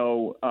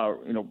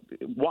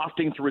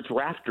 wafting through its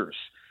rafters,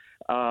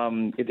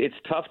 it's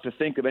tough to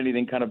think of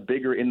anything kind of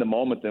bigger in the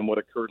moment than what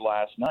occurred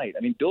last night.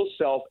 I mean, Bill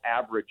Self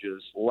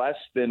averages less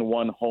than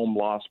one home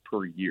loss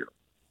per year.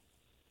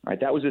 Right?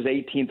 That was his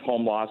 18th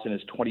home loss in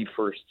his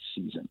 21st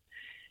season.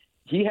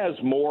 He has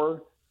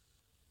more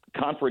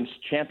conference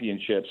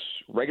championships,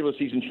 regular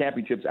season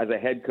championships as a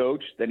head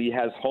coach than he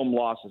has home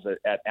losses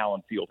at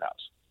Allen Fieldhouse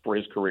for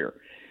his career.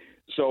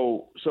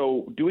 So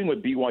doing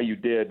what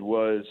BYU did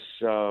was,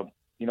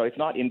 it's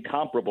not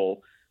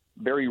incomparable,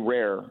 very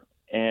rare.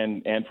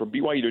 And for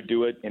BYU to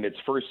do it in its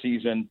first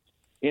season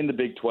in the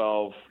Big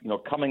 12,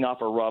 coming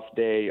off a rough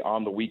day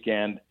on the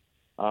weekend,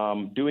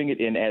 doing it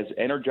in as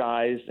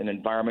energized an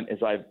environment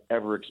as I've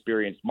ever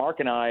experienced. Mark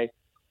and I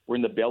were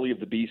in the belly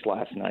of the beast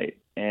last night,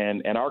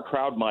 and our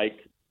crowd mic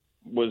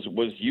was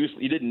used.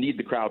 You didn't need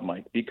the crowd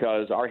mic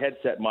because our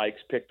headset mics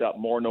picked up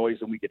more noise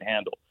than we could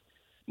handle.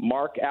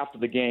 Mark, after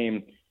the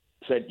game,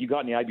 said, "You got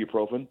any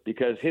ibuprofen?"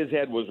 Because his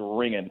head was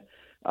ringing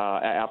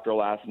after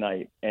last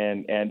night,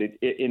 and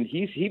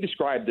he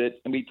described it,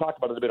 and we talked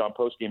about it a bit on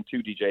postgame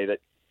too, DJ, that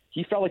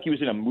he felt like he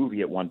was in a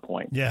movie at one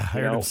point. Yeah,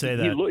 I heard him say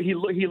that.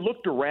 He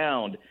looked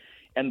around,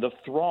 and the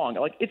throng,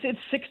 like it's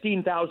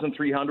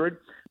 16,300.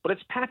 But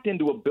it's packed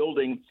into a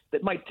building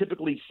that might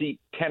typically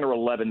seat 10 or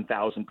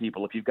 11,000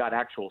 people if you've got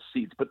actual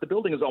seats. But the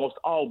building is almost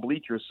all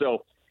bleachers,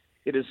 so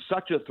it is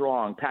such a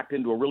throng packed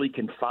into a really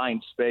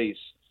confined space.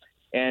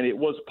 And it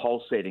was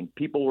pulsating.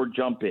 People were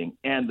jumping,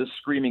 and the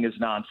screaming is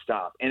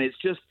nonstop. And it's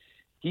just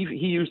he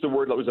used the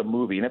word that was a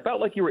movie, and it felt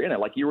like you were in it,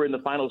 like you were in the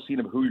final scene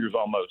of Hoosiers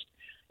almost.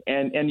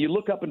 And you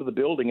look up into the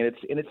building, and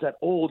it's that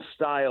old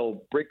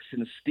style bricks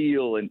and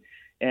steel, and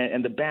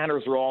the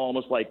banners are all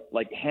almost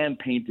like hand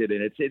painted,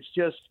 and it's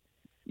just,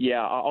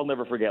 yeah, I'll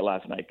never forget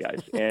last night,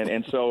 guys.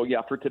 And so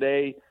yeah, for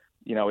today,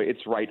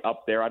 it's right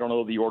up there. I don't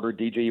know the order,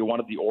 DJ. You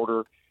wanted the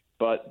order,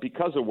 but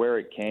because of where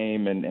it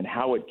came and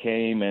how it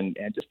came, and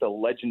just a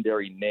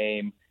legendary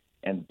name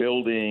and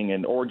building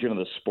and origin of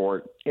the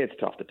sport, it's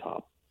tough to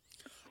top.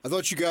 I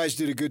thought you guys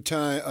did a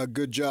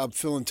good job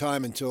filling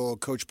time until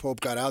Coach Pope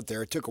got out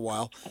there. It took a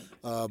while.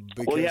 Well,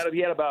 he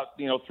had about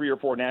 3 or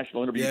 4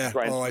 national interviews to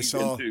try and I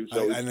saw. Into,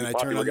 so and then I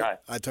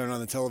turned on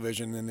the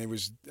television,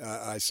 and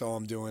I saw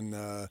him doing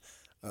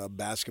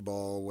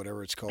basketball,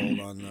 whatever it's called,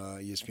 on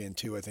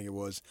ESPN2, I think it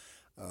was.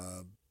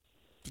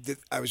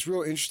 I was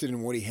real interested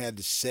in what he had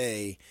to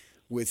say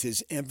with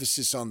his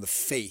emphasis on the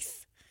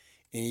faith.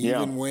 And he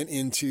even went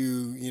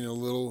into,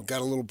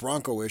 got a little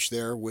Bronco-ish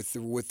there with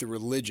the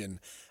religion.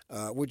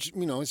 Which,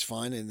 is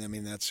fine. And I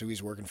mean, that's who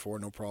he's working for.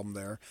 No problem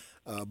there.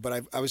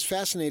 But I was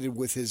fascinated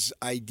with his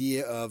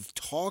idea of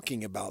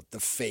talking about the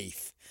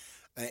faith.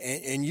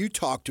 And you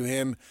talk to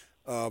him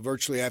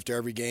virtually after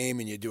every game,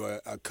 and you do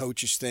a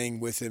coach's thing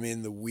with him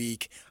in the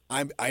week.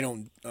 I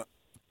don't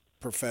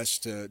profess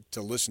to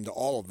listen to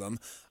all of them.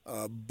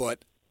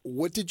 But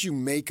what did you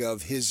make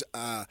of his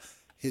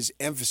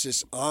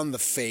emphasis on the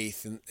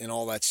faith and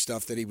all that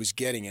stuff that he was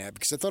getting at?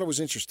 Because I thought it was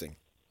interesting.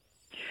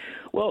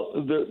 Well,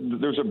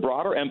 there's a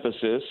broader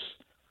emphasis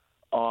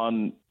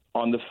on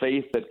the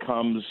faith that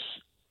comes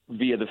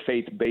via the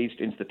faith-based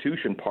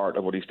institution part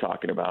of what he's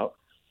talking about.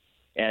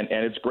 And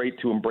it's great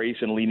to embrace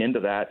and lean into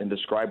that and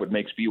describe what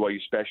makes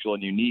BYU special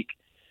and unique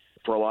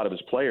for a lot of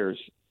his players.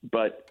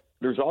 But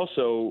there's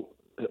also,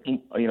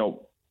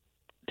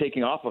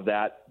 taking off of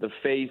that, the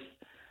faith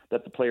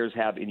that the players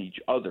have in each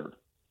other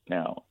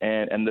now,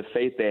 and the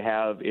faith they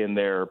have in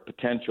their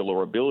potential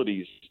or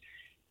abilities.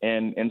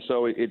 And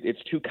so it's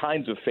two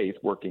kinds of faith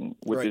working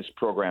with this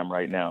program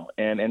right now.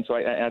 And so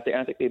I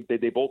think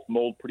they both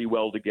mold pretty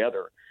well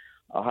together.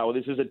 How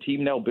this is a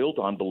team now built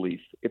on belief.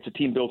 It's a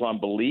team built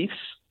on beliefs,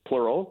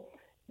 plural,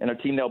 and a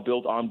team now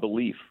built on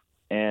belief.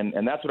 And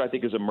that's what I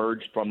think has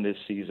emerged from this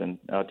season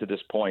to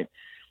this point.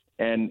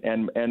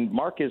 And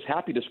Mark is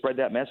happy to spread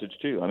that message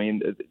too. I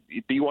mean,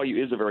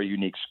 BYU is a very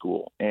unique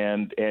school,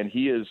 and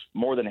he is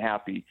more than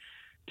happy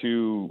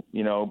to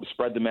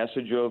spread the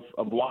message of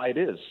why it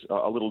is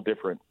a little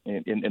different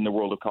in the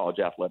world of college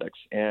athletics,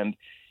 and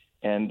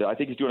I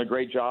think he's doing a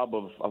great job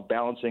of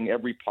balancing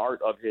every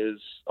part of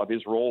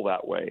his role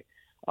that way.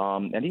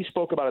 And he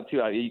spoke about it too.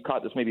 You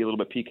caught this maybe a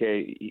little bit,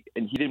 PK,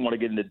 and he didn't want to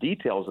get into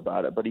details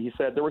about it, but he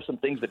said there were some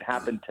things that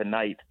happened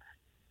tonight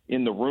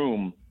in the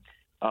room.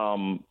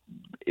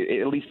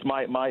 At least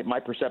my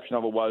perception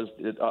of it was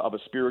of a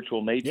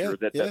spiritual nature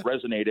that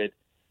resonated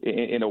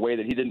in a way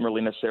that he didn't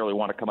really necessarily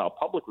want to come out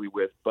publicly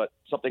with, but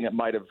something that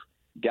might have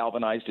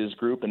galvanized his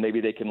group and maybe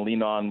they can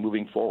lean on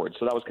moving forward.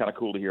 So that was kind of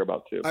cool to hear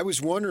about too. I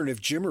was wondering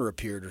if Jimmer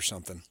appeared or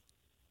something.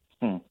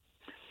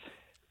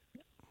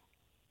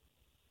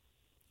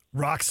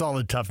 Rock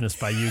solid toughness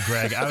by you,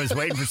 Greg. I was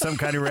waiting for some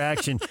kind of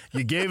reaction.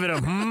 You gave it a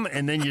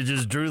and then you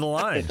just drew the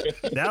line.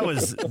 That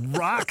was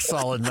rock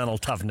solid mental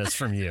toughness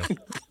from you.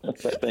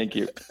 Thank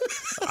you.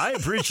 I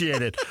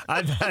appreciate it.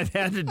 I've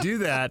had to do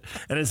that,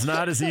 and it's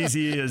not as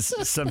easy as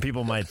some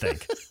people might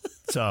think.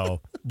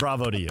 So,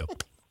 bravo to you.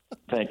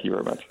 Thank you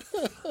very much.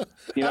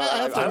 I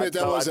have to admit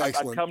that was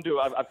excellent.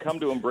 I've come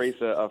to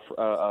embrace a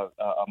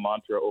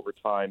mantra over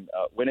time.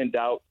 When in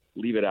doubt,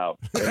 leave it out.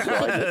 So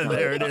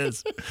there it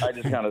is. I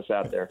just kind of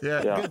sat there.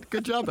 Yeah.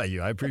 Good job by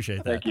you. I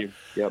appreciate that. Thank you.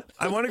 Yep.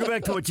 I want to go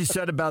back to what you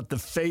said about the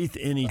faith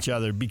in each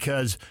other,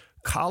 because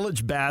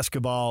college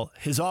basketball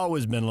has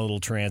always been a little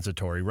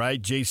transitory,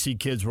 right? JC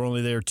kids were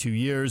only there 2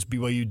 years.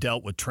 BYU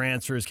dealt with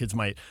transfers. Kids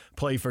might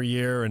play for a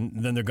year, and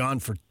then they're gone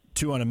for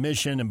 2 on a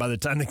mission, and by the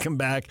time they come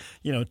back,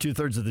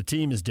 2/3 of the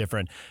team is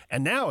different.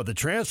 And now at the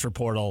transfer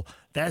portal,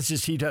 that's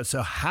just heat up.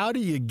 So how do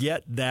you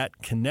get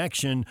that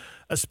connection,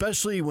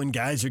 especially when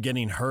guys are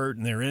getting hurt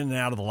and they're in and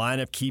out of the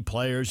lineup, key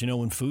players?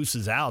 When Foose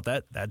is out,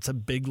 that's a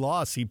big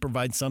loss. He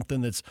provides something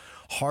that's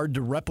hard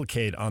to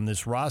replicate on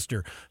this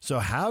roster. So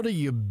how do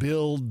you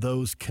build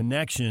those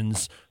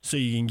connections so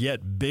you can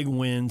get big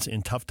wins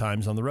in tough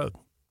times on the road?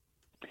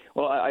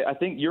 Well, I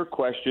think your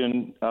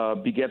question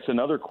begets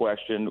another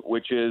question,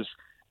 which is,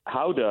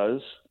 how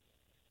does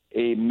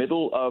a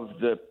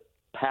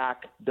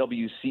middle-of-the-pack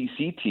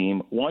WCC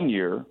team one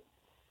year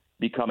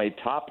become a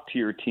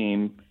top-tier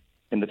team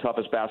in the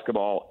toughest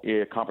basketball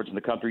conference in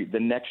the country the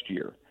next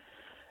year?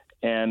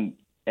 And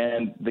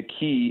the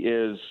key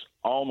is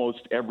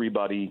almost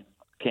everybody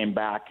came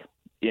back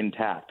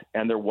intact,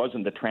 and there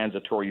wasn't the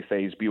transitory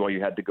phase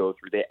BYU had to go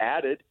through. They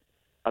added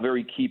a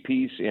very key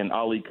piece in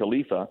Ali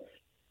Khalifa.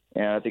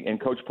 And I think, and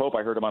Coach Pope,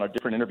 I heard him on a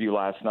different interview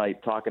last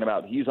night talking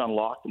about he's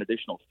unlocked an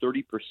additional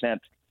 30%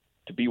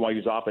 to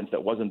BYU's offense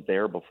that wasn't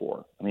there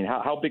before. I mean,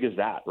 how big is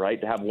that,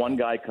 right? To have one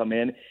guy come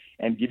in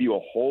and give you a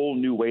whole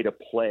new way to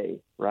play,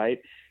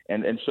 right?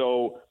 And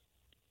so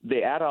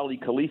they add Ali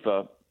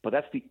Khalifa, but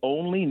that's the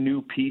only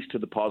new piece to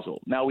the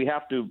puzzle. Now, we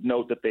have to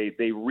note that they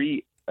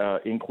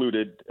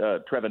included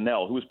Trevin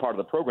Nell, who was part of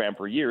the program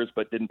for years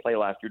but didn't play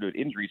last year due to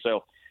injury.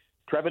 So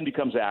Trevin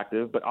becomes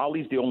active, but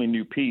Ali's the only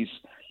new piece.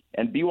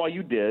 And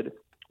BYU did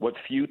what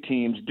few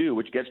teams do,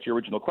 which gets to your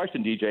original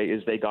question, DJ,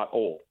 is they got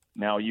old.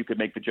 Now, you could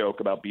make the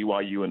joke about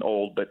BYU and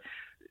old, but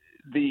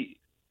the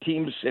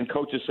teams and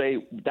coaches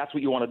say that's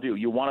what you want to do.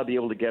 You want to be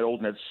able to get old,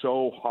 and it's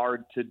so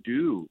hard to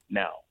do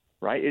now,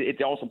 right?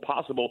 It's also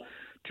possible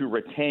to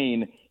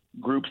retain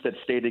groups that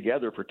stay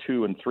together for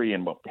 2 and 3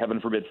 and, well,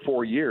 heaven forbid,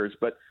 4 years.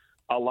 But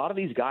a lot of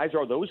these guys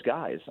are those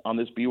guys on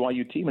this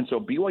BYU team. And so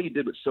BYU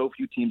did what so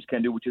few teams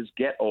can do, which is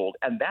get old.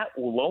 And that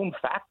lone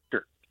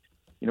factor,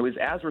 is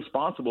as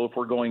responsible if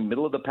we're going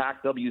middle of the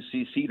pack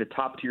WCC to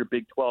top tier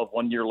Big 12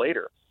 1 year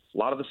later. A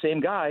lot of the same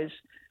guys,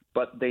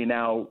 but they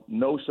now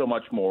know so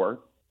much more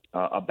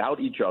about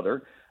each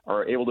other,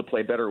 are able to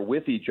play better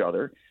with each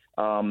other.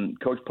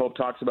 Coach Pope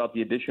talks about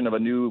the addition of a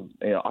new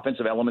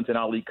offensive element in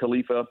Ali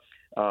Khalifa,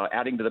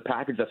 adding to the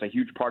package. That's a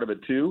huge part of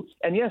it, too.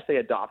 And, yes, they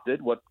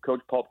adopted what Coach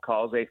Pope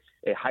calls a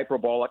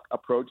hyperbolic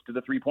approach to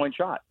the three-point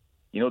shot.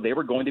 They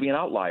were going to be an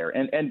outlier.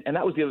 And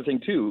that was the other thing,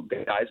 too,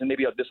 guys, and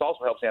maybe this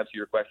also helps answer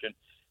your question,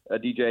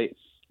 DJ.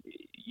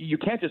 You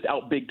can't just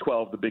out Big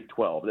 12 the Big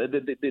 12.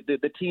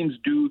 The teams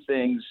do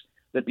things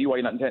that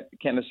BYU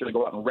can't necessarily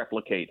go out and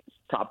replicate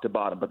top to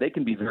bottom, but they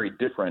can be very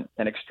different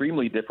and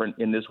extremely different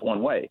in this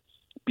one way.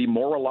 Be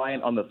more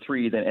reliant on the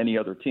three than any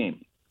other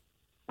team.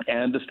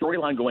 And the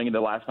storyline going into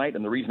last night,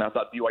 and the reason I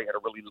thought BYU had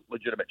a really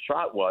legitimate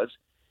shot was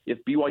if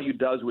BYU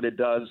does what it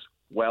does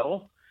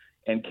well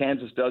and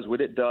Kansas does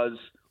what it does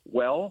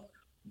well,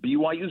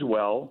 BYU's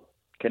well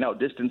can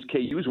outdistance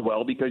KU's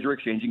well because you're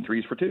exchanging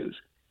threes for twos.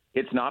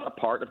 It's not a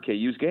part of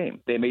KU's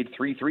game. They made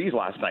 3 threes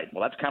last night.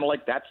 Well, that's kind of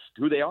like that's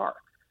who they are.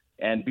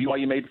 And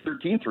BYU made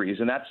 13 threes,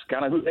 and that's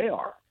kind of who they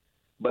are.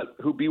 But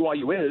who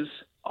BYU is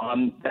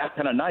on that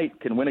kind of night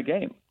can win a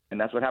game, and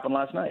that's what happened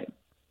last night.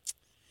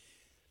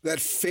 That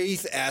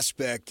faith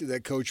aspect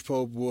that Coach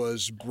Pope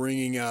was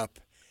bringing up,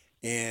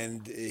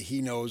 and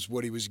he knows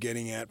what he was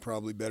getting at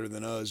probably better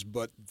than us,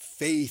 but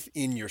faith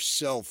in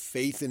yourself,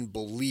 faith in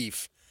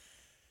belief.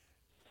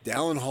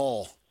 Dallin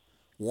Hall,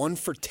 1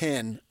 for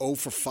 10, 0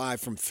 for 5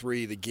 from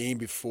 3 the game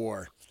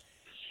before.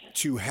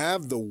 To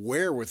have the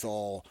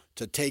wherewithal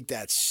to take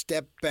that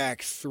step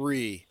back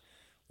 3,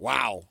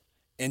 wow,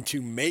 and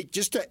to make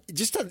just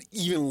to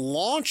even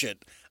launch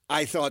it,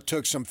 I thought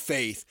took some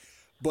faith.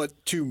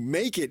 But to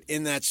make it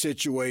in that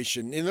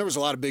situation, and there was a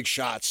lot of big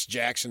shots,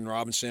 Jackson,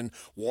 Robinson,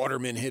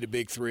 Waterman hit a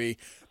big 3.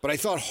 But I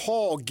thought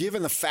Hall,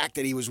 given the fact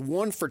that he was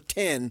 1 for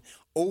 10,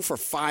 0 for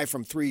 5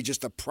 from 3 just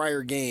the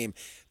prior game,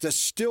 to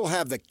still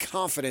have the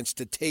confidence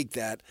to take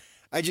that,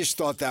 I just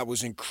thought that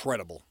was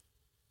incredible.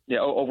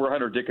 Yeah, over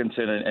Hunter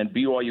Dickinson, and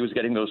BYU was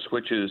getting those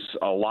switches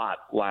a lot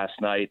last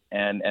night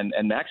and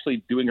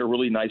actually doing a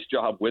really nice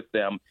job with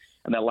them.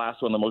 And that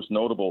last one, the most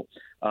notable.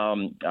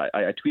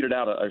 I tweeted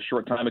out a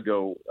short time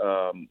ago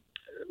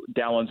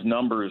Dallin's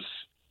numbers,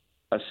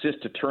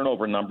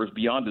 assist-to-turnover numbers,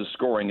 beyond his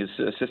scoring, his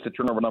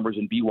assist-to-turnover numbers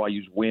in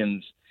BYU's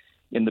wins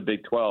in the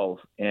Big 12,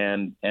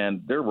 and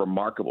they're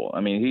remarkable.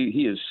 I mean,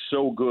 he is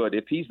so good.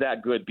 If he's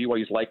that good,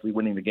 BYU's likely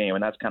winning the game,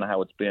 and that's kind of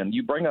how it's been.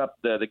 You bring up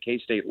the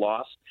K-State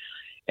loss,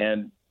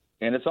 and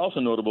it's also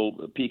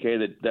notable,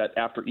 PK, that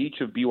after each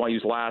of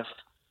BYU's last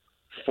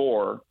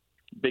 4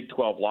 Big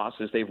 12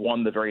 losses, they've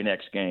won the very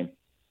next game.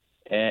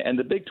 And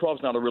the Big 12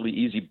 is not a really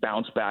easy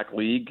bounce-back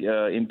league.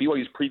 In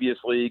BYU's previous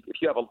league, if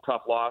you have a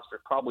tough loss,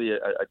 there's probably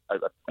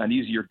an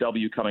easier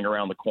W coming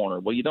around the corner.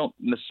 Well, you don't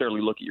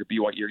necessarily look at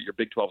your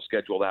Big 12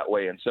 schedule that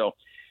way. And so,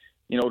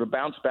 to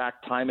bounce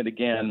back time and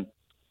again,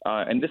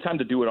 and this time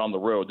to do it on the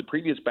road. The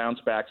previous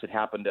bounce-backs had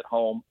happened at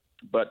home,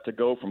 but to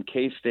go from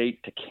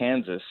K-State to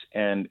Kansas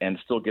and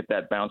still get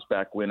that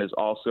bounce-back win is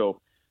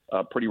also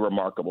pretty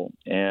remarkable.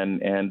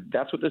 And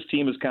that's what this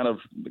team is kind of,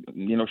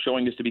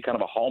 showing us to be kind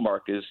of a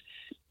hallmark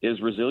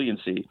is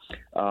resiliency.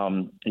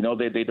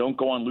 They don't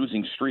go on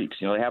losing streaks.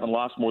 They haven't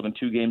lost more than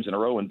 2 games in a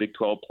row in Big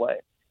 12 play.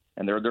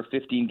 And they're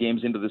 15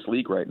 games into this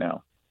league right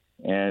now.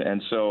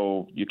 And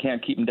so you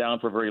can't keep them down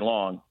for very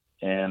long.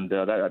 And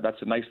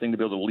that's a nice thing to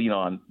be able to lean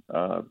on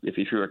if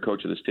you're a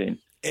coach of this team.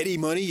 Eddie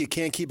Money, you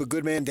can't keep a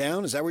good man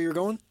down? Is that where you're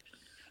going?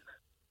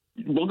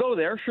 We'll go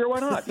there. Sure, why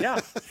not? Yeah,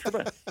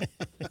 sure.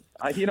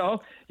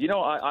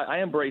 I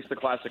embrace the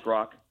classic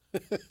rock.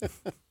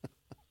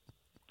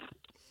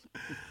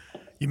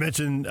 You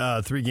mentioned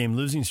 3-game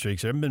losing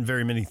streaks. There haven't been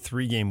very many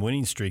 3-game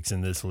winning streaks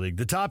in this league.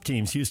 The top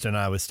teams, Houston,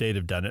 Iowa State,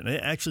 have done it. And I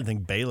actually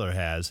think Baylor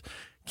has.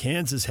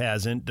 Kansas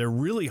hasn't. They're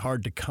really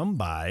hard to come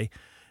by.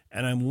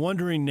 And I'm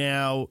wondering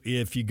now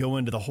if you go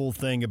into the whole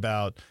thing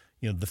about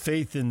the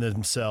faith in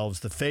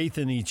themselves, the faith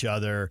in each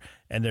other,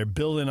 and they're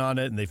building on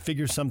it, and they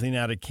figure something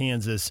out at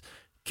Kansas.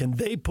 Can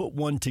they put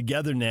one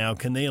together now?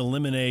 Can they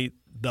eliminate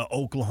the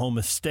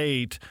Oklahoma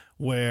State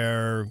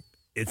where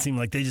it seemed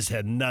like they just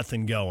had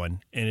nothing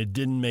going, and it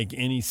didn't make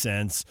any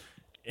sense,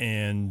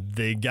 and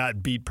they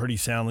got beat pretty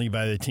soundly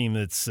by the team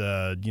that's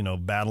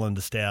battling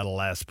to stay out of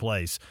last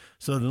place?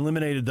 So they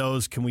eliminated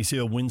those. Can we see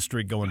a win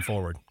streak going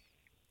forward?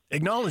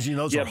 Acknowledging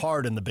those are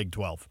hard in the Big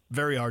 12.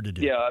 Very hard to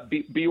do. Yeah,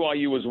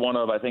 BYU was one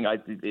of, I think,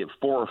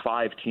 4 or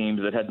 5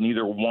 teams that had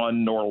neither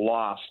won nor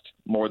lost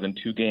more than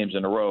 2 games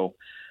in a row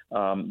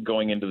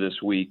going into this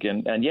week.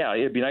 And yeah,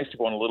 it'd be nice to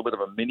go on a little bit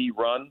of a mini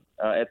run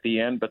at the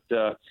end,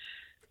 but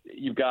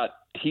you've got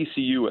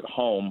TCU at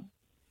home,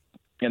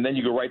 and then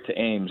you go right to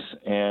Ames.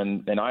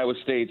 And Iowa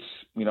State's,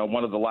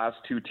 one of the last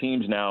 2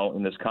 teams now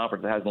in this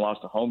conference that hasn't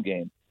lost a home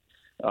game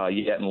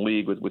yet in the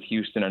league with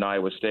Houston and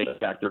Iowa State. In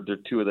fact, they're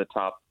 2 of the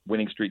top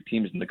winning streak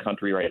teams in the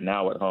country right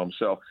now at home.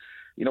 So,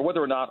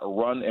 whether or not a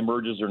run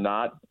emerges or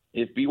not,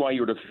 if BYU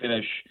were to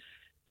finish,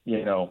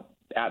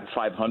 at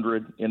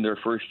 500 in their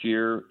first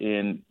year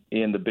in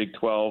the Big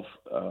 12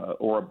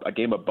 or a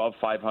game above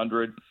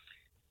 500,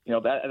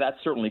 that's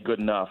certainly good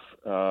enough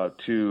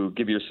to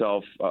give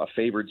yourself a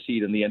favored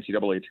seed in the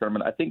NCAA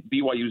tournament. I think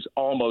BYU's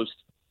almost,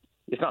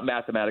 it's not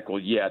mathematical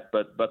yet,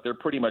 but they're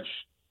pretty much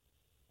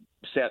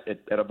set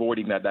at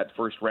avoiding that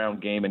first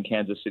round game in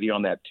Kansas City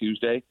on that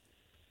Tuesday.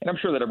 And I'm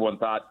sure that everyone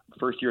thought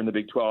first year in the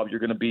Big 12, you're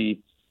going to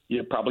be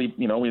probably,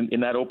 in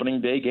that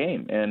opening day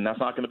game. And that's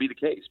not going to be the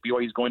case.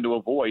 BYU is going to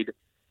avoid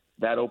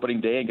that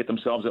opening day and get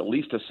themselves at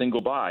least a single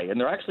bye. And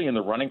they're actually in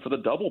the running for the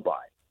double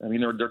bye. I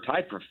mean, they're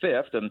tied for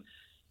 5th,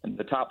 and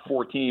the top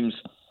 4 teams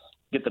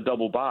get the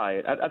double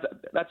bye.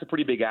 That's a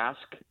pretty big ask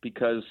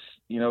because,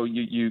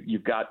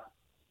 you've got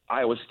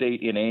Iowa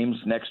State in Ames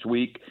next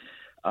week.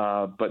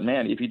 But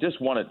man, if you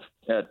just won it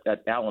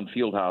at Allen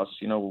Fieldhouse,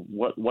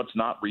 what's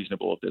not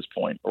reasonable at this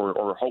point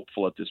or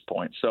hopeful at this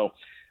point. So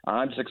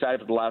I'm just excited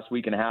for the last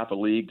week and a half of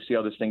league to see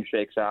how this thing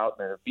shakes out.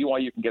 And if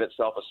BYU can get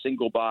itself a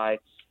single bye,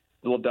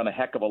 they'll have done a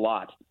heck of a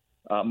lot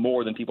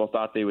more than people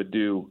thought they would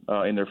do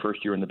in their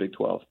first year in the Big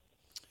 12.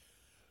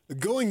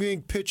 Going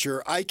big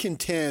picture, I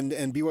contend,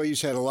 and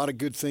BYU's had a lot of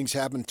good things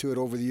happen to it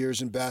over the years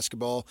in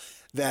basketball,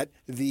 that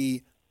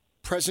the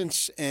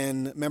presence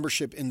and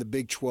membership in the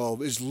Big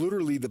 12 is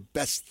literally the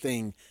best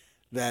thing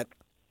that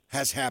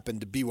has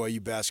happened to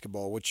BYU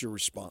basketball. What's your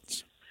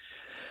response?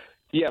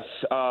 Yes.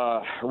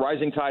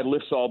 Rising tide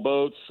lifts all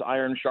boats,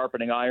 iron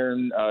sharpening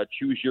iron,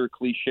 choose your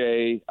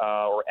cliche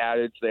or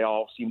adage, they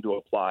all seem to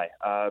apply.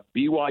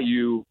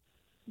 BYU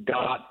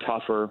got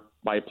tougher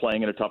by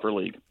playing in a tougher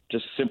league,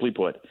 just simply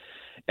put.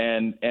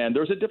 And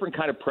there's a different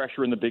kind of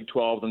pressure in the Big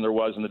 12 than there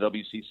was in the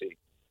WCC.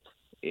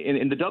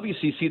 In the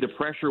WCC, the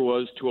pressure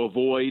was to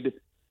avoid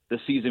the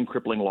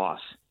season-crippling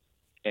loss.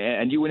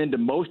 And you went into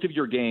most of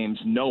your games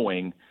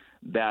knowing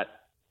that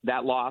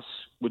loss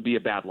would be a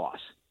bad loss.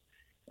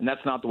 And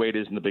that's not the way it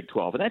is in the Big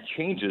 12. And that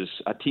changes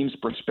a team's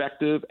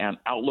perspective and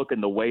outlook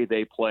and the way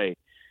they play.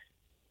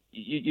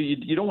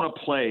 You don't want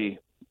to play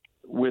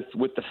with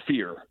the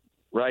fear,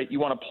 right? You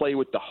want to play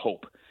with the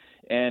hope.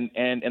 And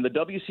the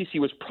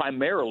WCC was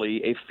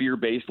primarily a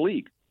fear-based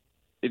league.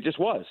 It just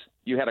was.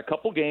 You had a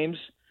couple games,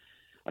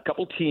 a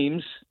couple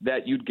teams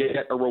that you'd get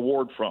a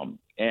reward from,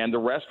 and the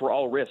rest were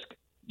all risk.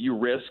 You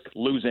risk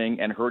losing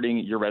and hurting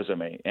your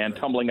resume and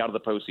tumbling out of the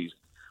postseason.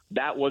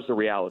 That was the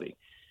reality.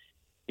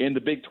 In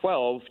the Big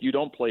 12, you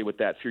don't play with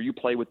that fear. You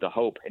play with the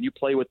hope, and you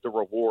play with the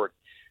reward.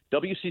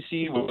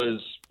 WCC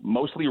was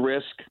mostly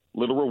risk,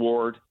 little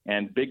reward,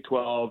 and Big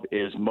 12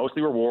 is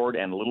mostly reward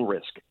and little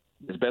risk.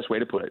 Is the best way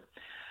to put it.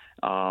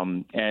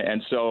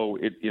 And so,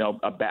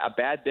 a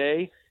bad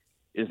day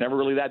is never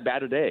really that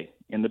bad a day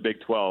in the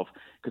Big 12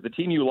 because the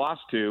team you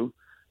lost to,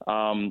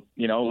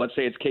 let's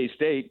say it's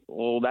K-State,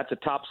 well, that's a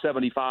top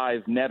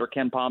 75 net or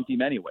Ken Pom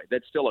team anyway.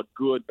 That's still a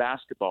good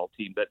basketball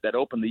team that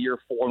opened the year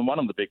 4-1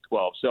 in the Big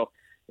 12. So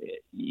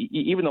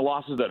even the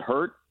losses that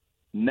hurt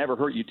never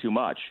hurt you too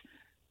much.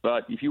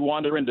 But if you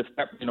wander into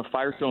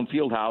Firestone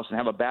Fieldhouse and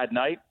have a bad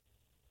night,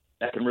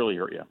 that can really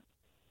hurt you.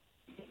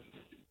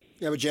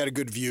 Yeah, but you had a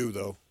good view,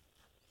 though.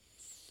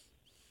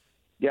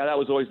 Yeah, that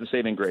was always the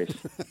saving grace.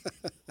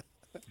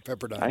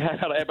 Pepperdine. I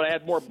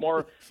had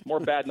more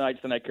bad nights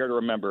than I care to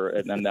remember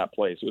in that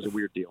place. It was a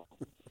weird deal.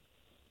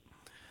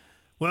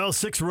 Well,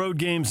 6 road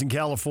games in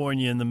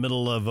California in the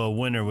middle of a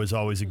winter was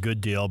always a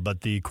good deal,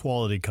 but the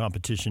quality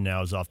competition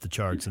now is off the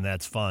charts, and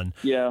that's fun.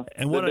 Yeah,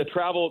 and the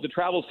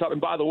travel's tough.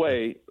 And by the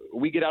way,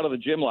 we get out of the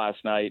gym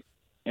last night,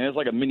 and it's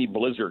like a mini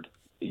blizzard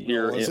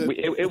here.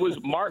 It was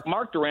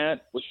Mark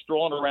Durant was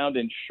strolling around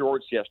in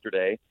shorts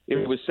yesterday.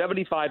 It was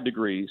 75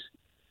 degrees.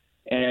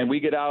 And we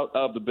get out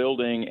of the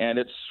building, and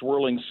it's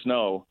swirling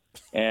snow,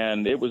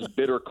 and it was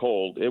bitter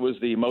cold. It was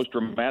the most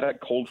dramatic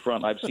cold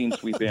front I've seen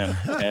sweep in,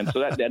 and so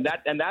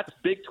that's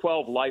Big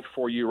 12 life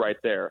for you right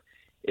there.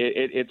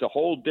 It's a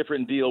whole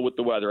different deal with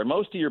the weather. And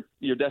most of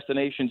your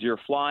destinations,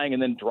 you're flying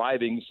and then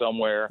driving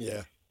somewhere.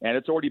 Yeah. And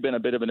it's already been a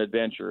bit of an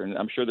adventure, and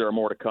I'm sure there are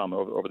more to come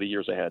over the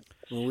years ahead.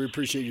 Well, we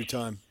appreciate your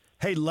time.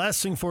 Hey,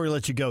 last thing before we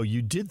let you go,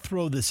 you did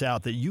throw this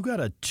out that you got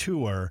a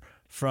tour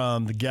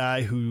from the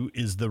guy who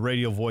is the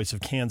radio voice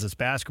of Kansas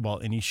basketball,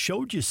 and he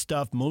showed you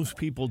stuff most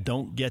people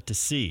don't get to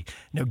see.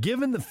 Now,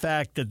 given the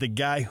fact that the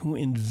guy who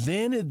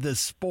invented the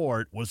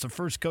sport was the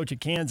first coach at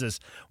Kansas,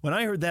 when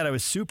I heard that, I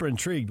was super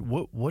intrigued.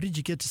 What did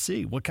you get to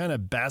see? What kind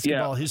of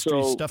basketball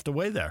history is stuffed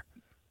away there?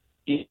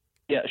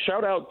 Yeah, Yeah,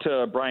 shout out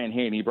to Brian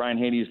Haney. Brian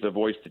Haney is the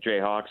voice to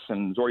Jayhawks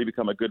and has already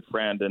become a good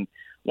friend. And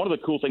one of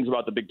the cool things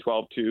about the Big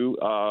 12, too,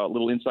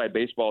 little inside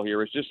baseball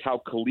here, is just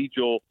how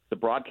collegial the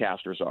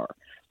broadcasters are.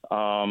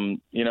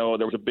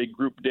 There was a big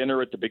group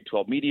dinner at the Big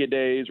 12 Media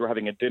Days. We're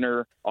having a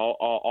dinner,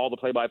 all the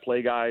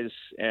play-by-play guys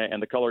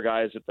and the color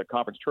guys at the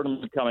conference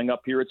tournament coming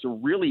up here. It's a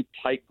really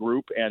tight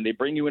group, and they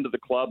bring you into the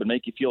club and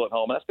make you feel at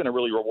home. That's been a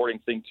really rewarding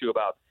thing, too,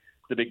 about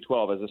the Big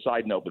 12 as a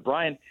side note. But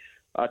Brian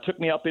took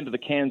me up into the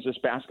Kansas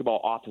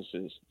basketball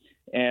offices,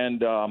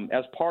 and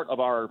as part of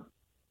our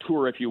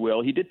tour, if you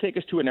will, he did take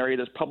us to an area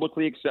that's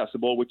publicly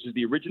accessible, which is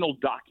the original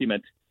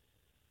document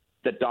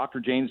that Dr.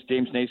 James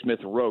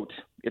Naismith wrote.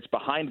 It's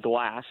behind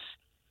glass.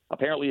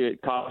 Apparently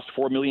it cost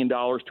 $4 million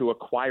to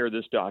acquire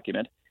this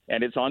document,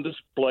 and it's on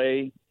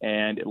display,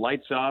 and it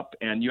lights up,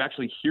 and you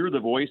actually hear the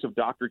voice of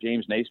Dr.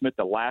 James Naismith,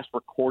 the last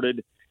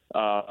recording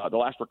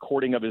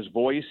of his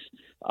voice,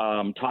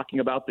 talking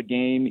about the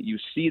game. You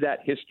see that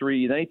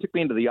history. Then he took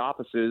me into the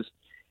offices,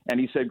 and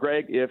he said,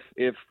 Greg,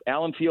 if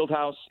Allen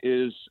Fieldhouse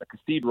is a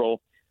cathedral,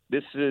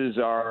 this is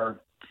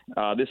our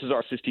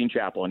Sistine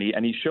Chapel.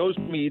 And he shows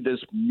me this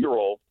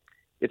mural.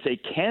 It's a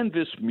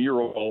canvas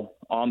mural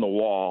on the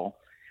wall.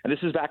 And this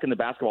is back in the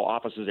basketball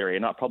offices area,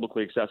 not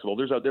publicly accessible.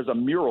 There's a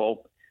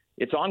mural.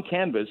 It's on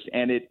canvas,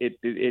 and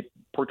it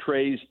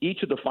portrays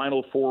each of the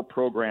Final Four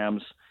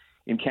programs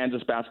in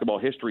Kansas basketball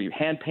history,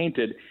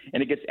 hand-painted,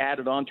 and it gets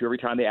added on to every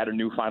time they add a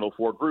new Final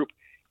Four group.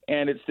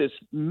 And it's this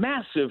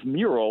massive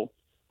mural,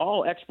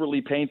 all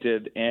expertly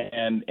painted,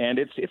 and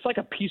it's like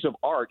a piece of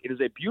art. It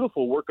is a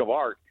beautiful work of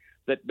art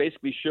that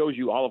basically shows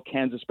you all of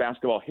Kansas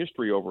basketball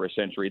history over a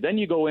century. Then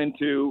you go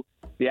into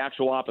the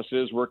actual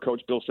offices where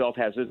Coach Bill Self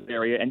has his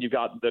area, and you've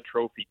got the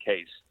trophy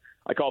case.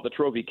 I call it the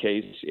trophy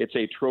case. It's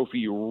a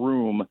trophy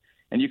room,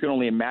 and you can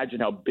only imagine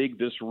how big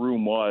this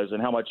room was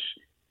and how much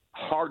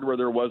hardware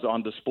there was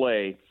on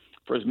display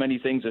for as many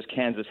things as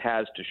Kansas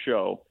has to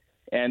show.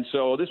 And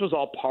so this was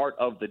all part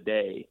of the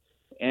day.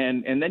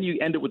 And then you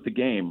end it with the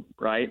game,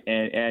 right?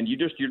 And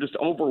you're just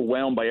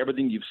overwhelmed by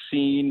everything you've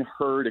seen,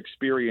 heard,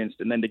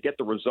 experienced, and then to get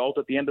the result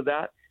at the end of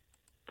that,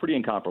 pretty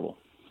incomparable.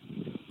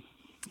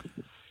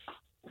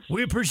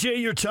 We appreciate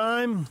your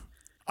time.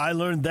 I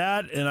learned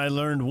that, and I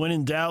learned when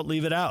in doubt,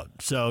 leave it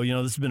out. So, this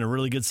has been a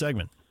really good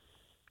segment.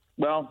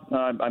 Well,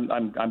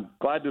 I'm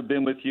glad to have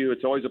been with you.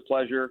 It's always a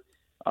pleasure.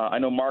 I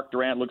know Mark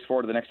Durant looks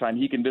forward to the next time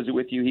he can visit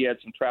with you. He had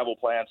some travel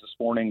plans this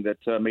morning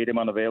that made him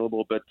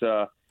unavailable, but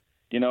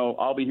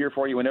I'll be here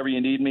for you whenever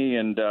you need me,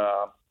 and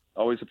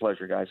always a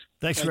pleasure, guys.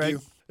 Thanks, Thank Greg.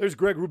 you. There's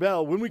Greg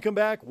Wrubell. When we come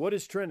back, what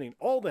is trending?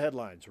 All the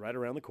headlines right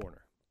around the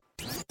corner.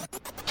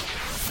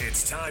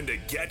 It's time to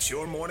get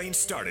your morning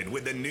started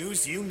with the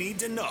news you need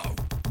to know.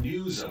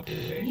 News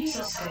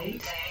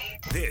update.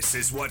 This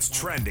is what's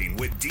trending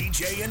with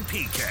DJ and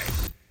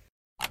PK.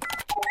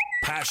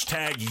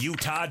 Hashtag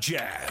Utah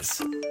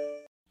Jazz.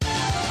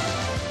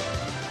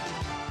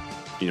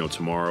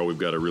 Tomorrow we've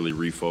got to really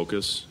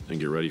refocus and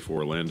get ready for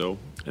Orlando.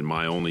 And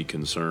my only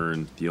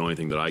concern, the only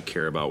thing that I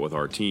care about with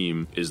our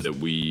team is that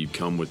we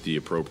come with the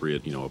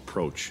appropriate,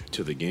 approach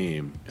to the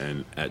game.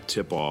 And at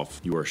tip-off,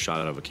 you are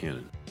shot out of a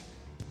cannon.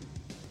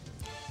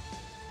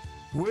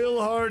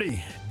 Will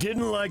Hardy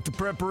didn't like the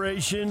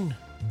preparation,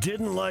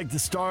 didn't like the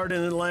start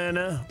in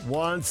Atlanta,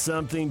 wants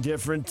something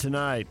different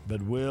tonight.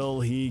 But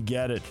will he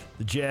get it?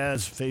 The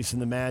Jazz facing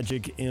the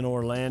Magic in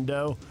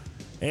Orlando.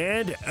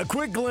 And a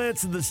quick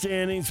glance at the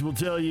standings will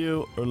tell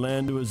you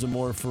Orlando is a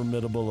more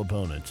formidable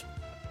opponent.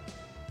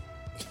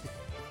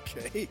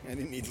 Okay, I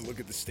didn't need to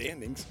look at the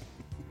standings.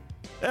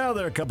 Well,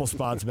 there are a couple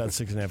spots about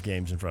 6.5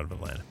 games in front of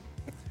Atlanta.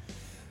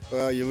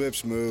 Well, your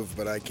lips move,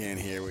 but I can't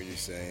hear what you're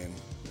saying.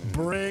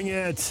 Bring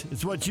it.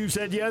 It's what you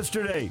said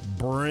yesterday.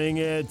 Bring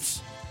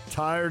it.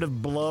 Tired of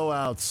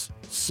blowouts.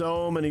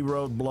 So many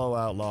road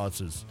blowout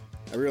losses.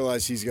 I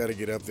realize he's got to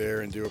get up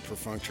there and do a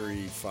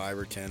perfunctory 5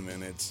 or 10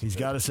 minutes. He's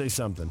got to say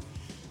something.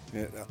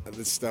 Yeah,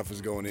 this stuff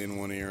is going in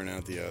one ear and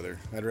out the other.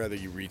 I'd rather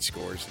you read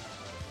scores.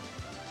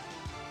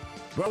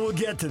 Well, we'll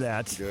get to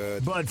that.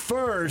 Good. But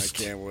first,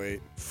 I can't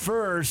wait.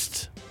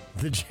 First,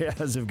 the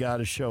Jazz have got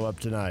to show up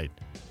tonight.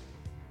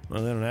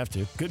 Well, they don't have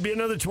to. Could be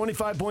another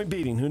 25-point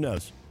beating. Who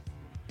knows?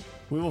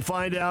 We will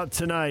find out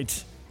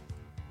tonight.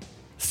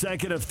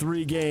 Second of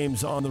 3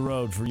 games on the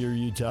road for your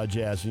Utah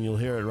Jazz, and you'll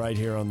hear it right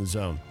here on The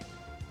Zone.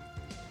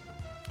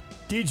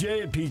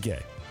 DJ and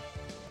PK.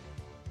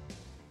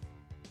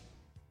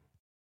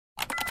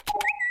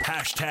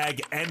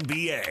 Hashtag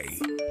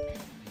NBA.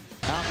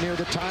 Out near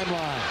the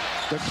timeline.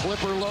 The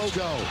Clipper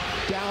logo.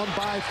 Down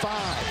by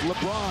 5.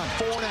 LeBron,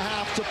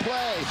 4.5 to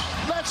play.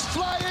 Let's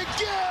fly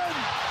again.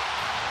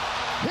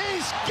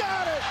 He's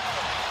got it.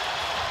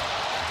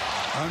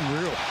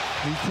 Unreal.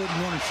 He's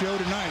putting on a show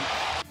tonight.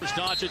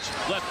 Doncic,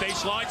 left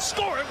baseline,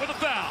 score it with a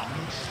foul.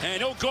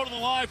 And he'll go to the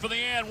line for the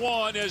and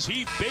one as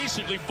he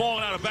basically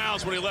fallen out of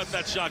bounds when he let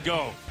that shot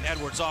go.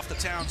 Edwards off the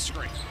town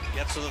screen.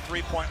 Gets to the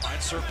three-point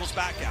line, circles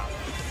back out.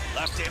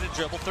 Left-handed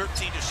dribble,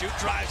 13 to shoot,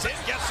 drives in,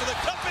 gets to the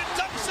cup and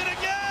dunks it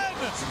again!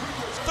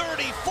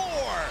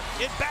 34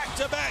 in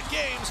back-to-back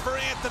games for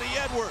Anthony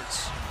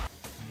Edwards.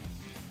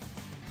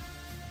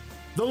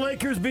 The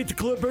Lakers beat the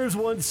Clippers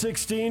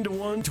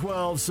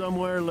 116-112.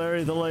 Somewhere,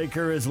 Larry the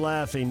Laker is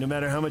laughing. No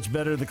matter how much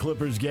better the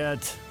Clippers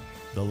get,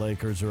 the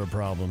Lakers are a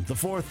problem. The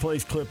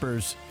fourth-place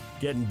Clippers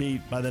getting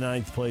beat by the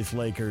ninth-place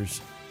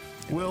Lakers.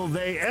 Will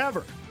they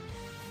ever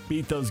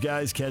beat those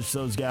guys, catch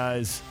those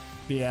guys,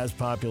 be as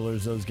popular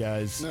as those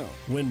guys, No.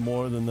 win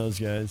more than those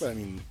guys? But, I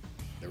mean,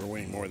 they were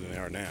winning more than they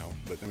are now.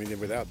 But, I mean, they're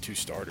without two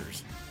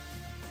starters.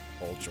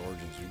 Paul George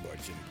and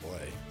Zubac didn't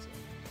play. So.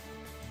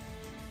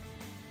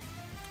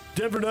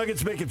 Denver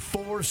Nuggets make it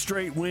 4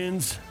 straight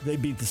wins. They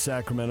beat the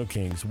Sacramento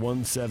Kings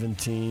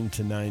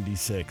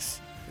 117-96.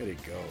 There you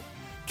go.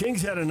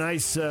 Kings had a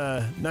nice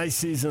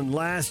season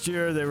last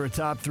year. They were a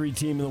top 3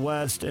 team in the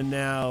West, and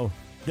now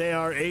they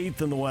are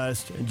 8th in the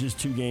West and just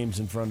 2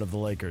 games in front of the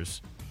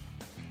Lakers.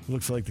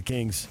 Looks like the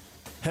Kings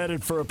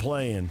headed for a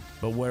play-in,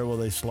 but where will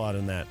they slot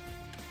in that?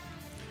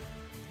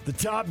 The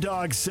top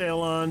dogs sail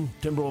on.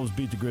 Timberwolves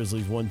beat the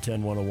Grizzlies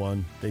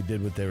 110-101. They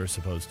did what they were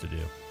supposed to do.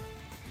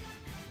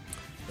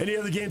 Any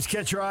other games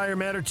catch your eye or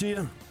matter to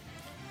you?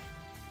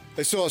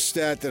 I saw a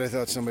stat that I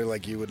thought somebody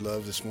like you would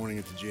love this morning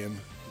at the gym,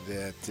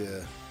 that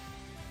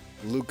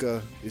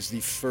Luka is the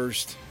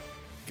first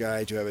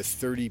guy to have a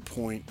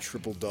 30-point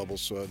triple-double,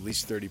 so at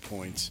least 30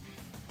 points.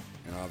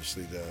 And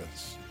obviously the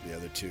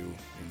other 2 in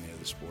the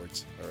other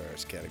sports, or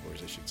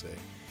categories, I should say.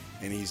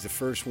 And he's the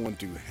first one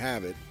to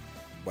have it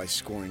by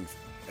scoring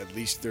at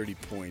least 30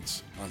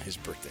 points on his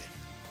birthday.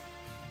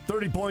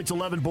 30 points,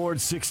 11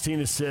 boards,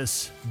 16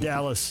 assists.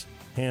 Dallas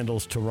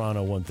handles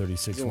Toronto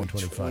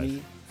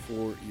 136-125.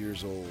 24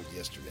 years old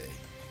yesterday.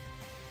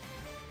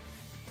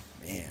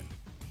 Man,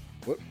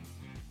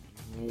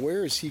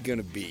 where is he going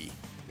to be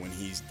when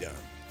he's done?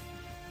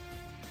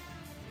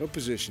 What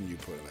position do you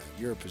put him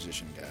at? You're a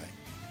position guy.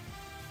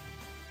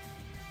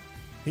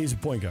 He's a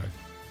point guard.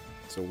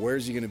 So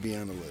where's he going to be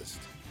on the list?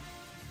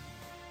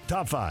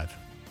 Top 5.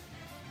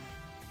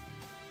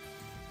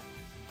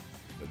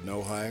 But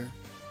no higher?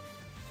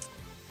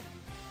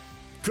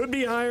 Could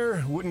be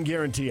higher, wouldn't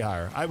guarantee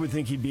higher. I would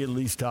think he'd be at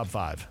least top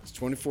 5. He's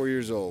 24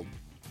 years old.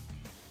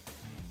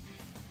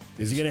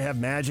 Is he going to have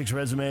Magic's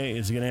resume?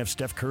 Is he going to have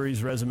Steph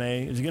Curry's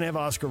resume? Is he going to have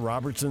Oscar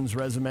Robertson's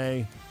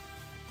resume?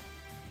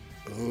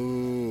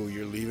 Ooh,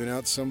 you're leaving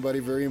out somebody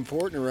very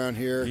important around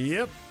here.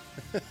 Yep.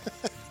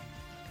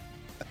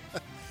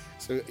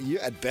 So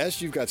at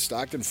best, you've got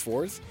Stockton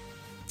 4th?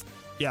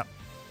 Yeah.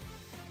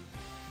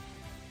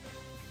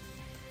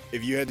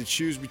 If you had to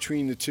choose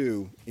between the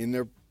two in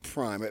their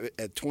prime,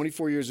 at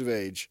 24 years of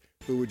age,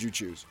 who would you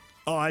choose?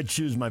 Oh, I'd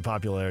choose my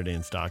popularity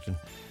in Stockton.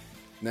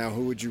 Now,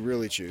 who would you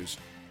really choose?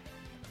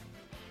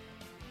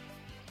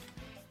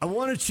 I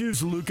want to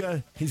choose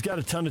Luka. He's got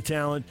a ton of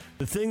talent.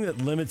 The thing that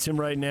limits him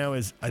right now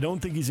is I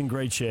don't think he's in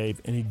great shape,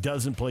 and he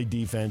doesn't play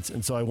defense,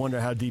 and so I wonder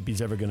how deep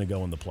he's ever going to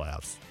go in the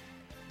playoffs.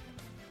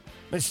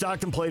 And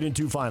Stockton played in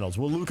 2 finals.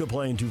 Will Luka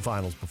play in 2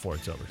 finals before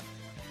it's over?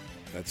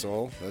 That's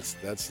all?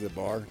 That's the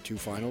bar? 2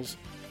 finals?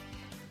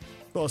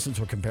 Well, since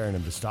we're comparing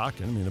him to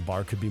Stockton, I mean, the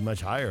bar could be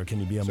much higher. Can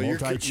he be a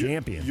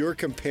multi-champion? You're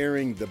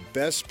comparing the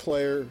best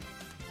player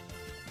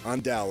on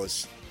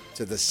Dallas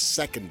to the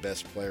second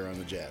best player on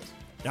the Jazz.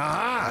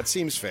 Ah! That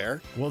seems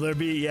fair. Will there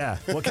be, yeah.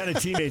 What kind of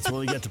teammates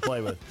will he get to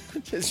play with?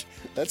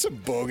 That's a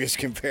bogus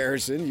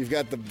comparison. You've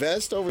got the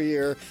best over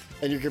here,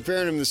 and you're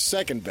comparing him to the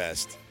second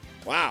best.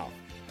 Wow.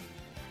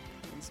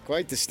 It's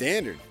quite the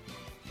standard.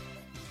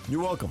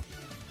 You're welcome.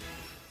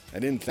 I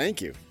didn't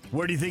thank you.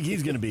 Where do you think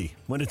he's going to be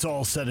when it's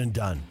all said and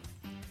done?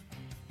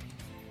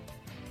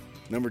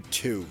 Number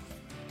 2.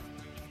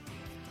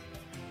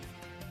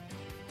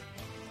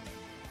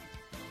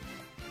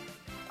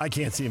 I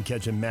can't see him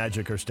catching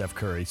Magic or Steph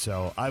Curry,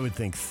 so I would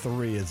think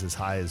 3 is as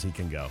high as he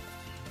can go.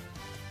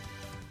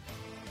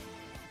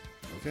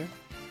 Okay.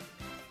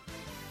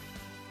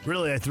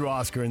 Really, I threw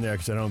Oscar in there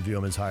because I don't view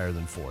him as higher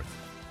than 4th.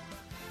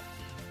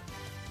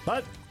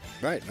 But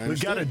right, we've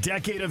got a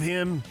decade of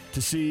him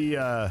to see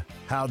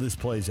how this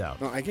plays out.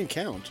 No, I can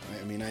count.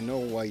 I mean, I know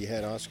why you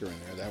had Oscar in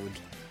there. That would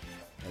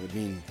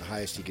mean the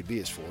highest he could be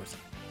is 4th.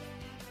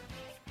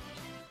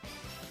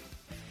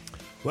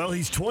 Well,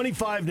 he's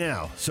 25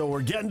 now, so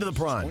we're getting to the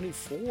prime.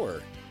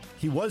 24.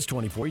 He was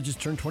 24. He just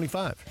turned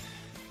 25.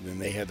 And then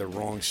they had the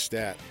wrong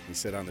stat. He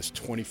said on his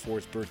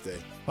 24th birthday.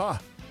 Ah.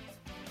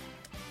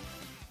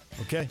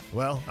 Okay.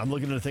 Well, I'm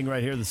looking at a thing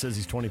right here that says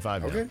he's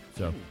 25 now. Okay.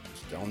 So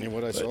just telling you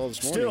what I saw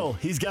this morning. Still,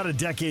 he's got a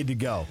decade to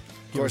go.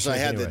 Of course, I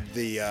had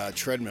the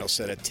treadmill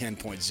set at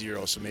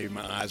 10.0, so maybe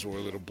my eyes were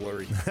a little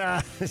blurry. What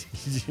are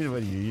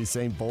you,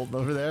 Usain Bolt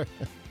over there?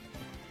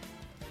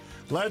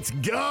 Let's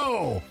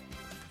go!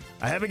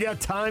 I haven't got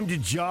time to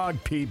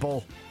jog,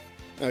 people.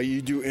 No,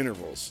 you do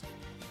intervals.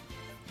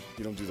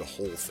 You don't do the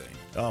whole thing.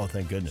 Oh,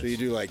 thank goodness. So you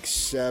do like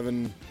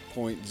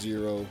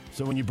 7.0.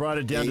 So when you brought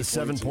it down to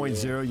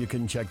 7.0, you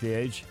couldn't check the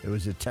age? It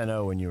was at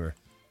 10.0 when you were...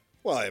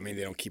 Well, I mean,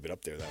 they don't keep it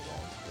up there that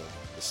long,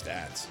 the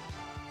stats.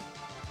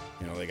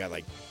 You know, they got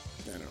like,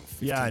 I don't know,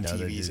 15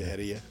 TVs ahead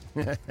of you,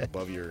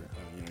 above your,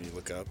 you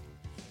look up.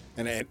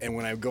 And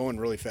when I'm going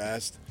really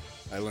fast,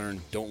 I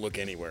learn don't look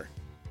anywhere.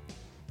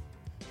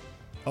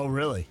 Oh,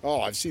 really?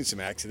 Oh, I've seen some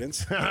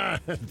accidents.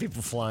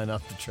 People flying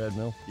off the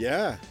treadmill.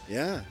 Yeah.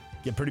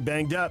 Get pretty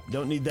banged up.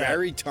 Don't need that.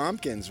 Barry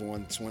Tompkins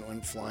once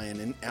went flying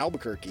in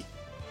Albuquerque.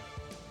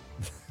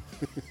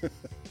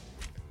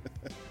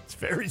 It's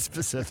very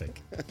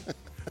specific,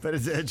 but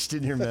it's etched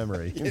in your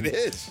memory. It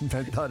is. I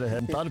hadn't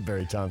thought of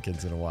Barry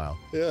Tompkins in a while.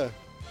 Yeah.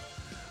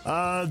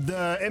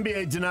 The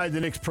NBA denied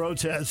the Knicks'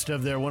 protest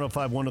of their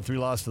 105-103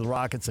 loss to the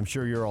Rockets. I'm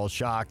sure you're all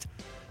shocked.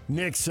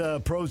 Knicks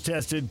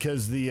protested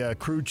because the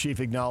crew chief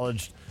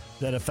acknowledged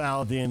that a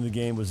foul at the end of the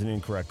game was an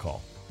incorrect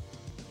call.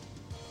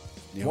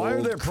 Why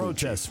are there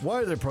protests?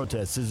 Why are there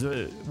protests?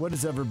 What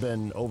has ever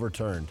been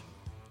overturned?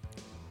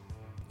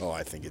 Oh,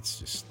 I think it's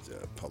just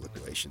public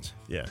relations.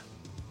 Yeah.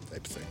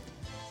 Type of thing.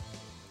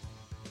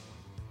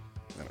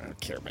 I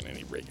don't care about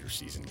any regular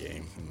season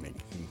game.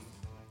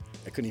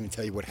 I couldn't even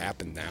tell you what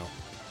happened now.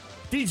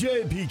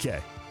 DJ and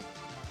PK.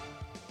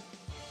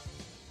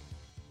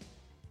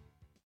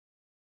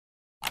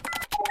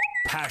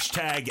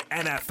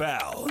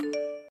 #NFL.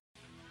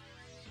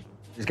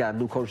 Just got a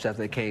new coach staff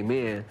that came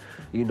in,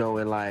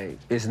 and like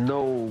it's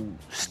no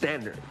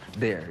standard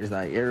there. It's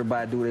like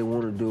everybody do what they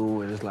want to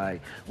do, and it's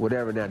like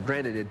whatever. Now,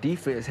 granted, the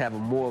defense have a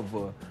more of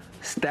a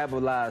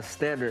stabilized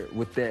standard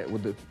with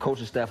the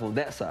coaching staff on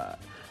that side.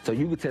 So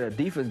you could tell the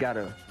defense got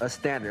a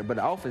standard, but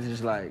the offense is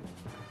just like,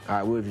 all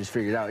right, we'll just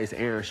figure it out. It's an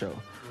Aaron show.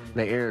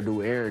 Let Aaron do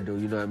what Aaron do,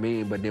 you know what I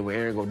mean? But then when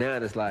Aaron go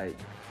down, it's like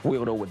we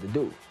don't know what to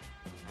do.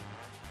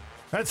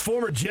 That's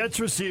former Jets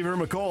receiver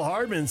McCole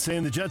Hardman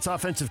saying the Jets'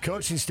 offensive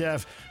coaching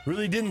staff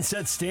really didn't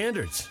set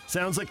standards.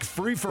 Sounds like a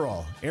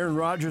free-for-all. Aaron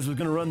Rodgers was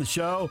going to run the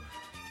show,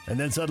 and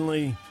then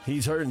suddenly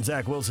he's hurt and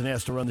Zach Wilson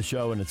has to run the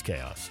show, and it's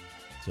chaos.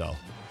 So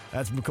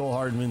that's McCole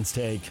Hardman's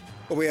take.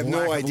 Well, we have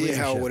no idea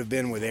how it would have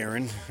been with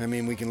Aaron. I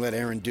mean, we can let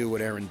Aaron do what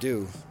Aaron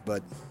do,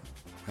 but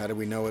how do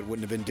we know it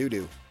wouldn't have been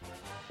doo-doo?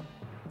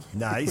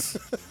 Nice.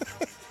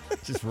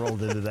 Just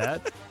rolled into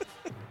that.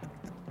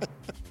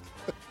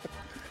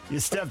 You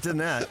stepped in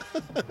that.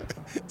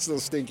 It's a little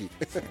stinky.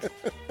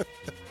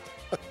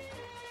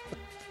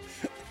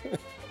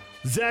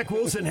 Zach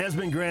Wilson has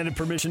been granted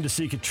permission to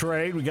seek a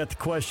trade. We got the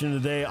question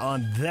today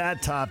on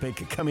that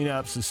topic coming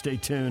up, so stay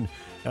tuned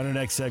on our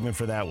next segment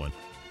for that one.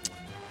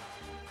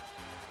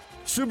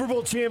 Super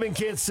Bowl champion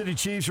Kansas City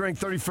Chiefs ranked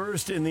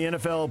 31st in the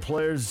NFL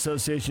Players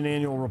Association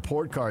annual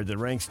report card that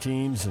ranks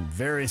teams in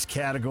various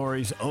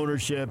categories: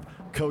 ownership,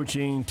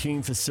 coaching,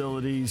 team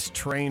facilities,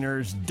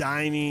 trainers,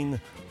 dining,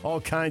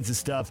 all kinds of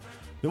stuff.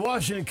 The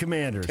Washington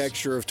Commanders.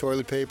 Texture of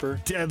toilet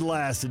paper. Dead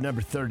last at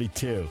number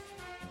 32.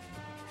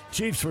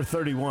 Chiefs were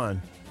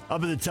 31.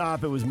 Up at the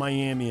top, it was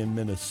Miami and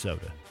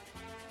Minnesota.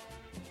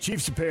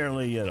 Chiefs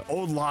apparently had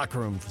old locker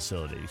room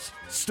facilities.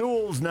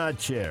 Stools, not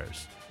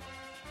chairs.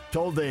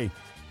 Told they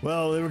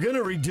were going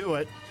to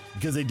redo it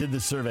because they did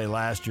this survey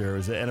last year. It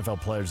was the NFL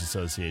Players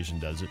Association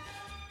does it.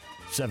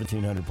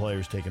 1,700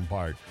 players taking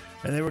part.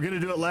 And they were going to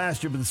do it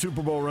last year, but the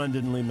Super Bowl run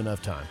didn't leave them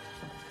enough time.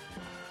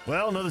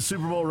 Well, another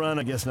Super Bowl run.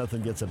 I guess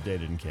nothing gets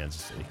updated in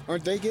Kansas City.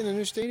 Aren't they getting a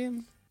new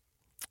stadium?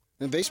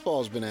 And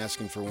baseball's been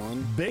asking for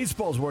one.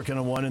 Baseball's working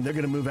on one, and they're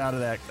going to move out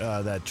of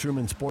that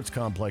Truman Sports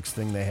Complex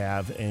thing they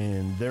have,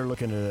 and they're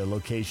looking at a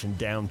location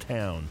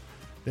downtown.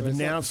 They've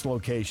announced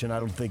location. I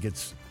don't think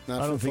it's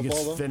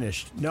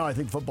finished. No, I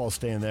think football's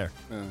staying there.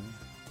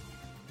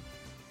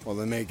 Well,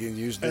 then they can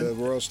use the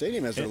Royal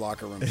Stadium as their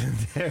locker room.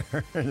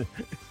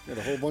 Got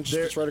a whole bunch of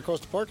stuff right across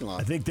the parking lot.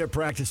 I think their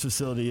practice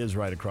facility is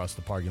right across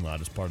the parking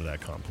lot as part of that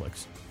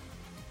complex.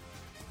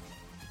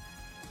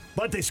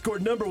 But they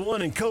scored number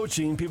one in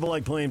coaching. People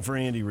like playing for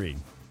Andy Reid.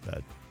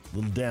 That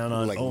little down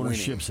on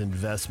ownership's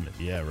investment.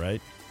 Yeah, right?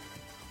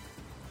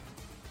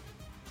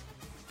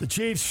 The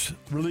Chiefs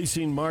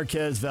releasing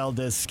Marquez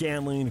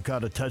Valdez-Scantling, who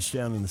caught a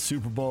touchdown in the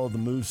Super Bowl. The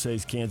move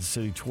saves Kansas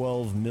City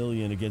 $12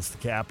 million against the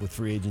cap with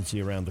free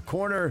agency around the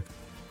corner.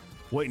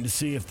 Waiting to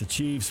see if the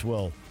Chiefs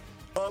will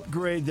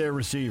upgrade their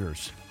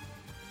receivers.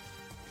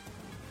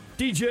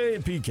 DJ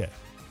and PK.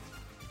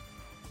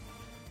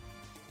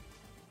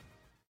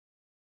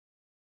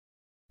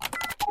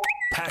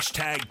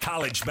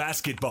 #college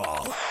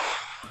basketball.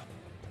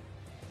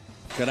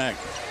 Connect.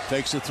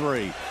 Takes a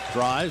three.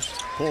 Drives.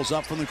 Pulls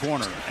up from the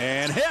corner.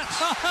 And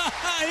hits.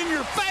 In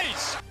your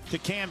face. To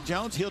Cam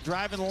Jones. He'll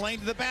drive in the lane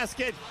to the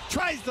basket.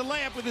 Tries to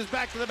lay up with his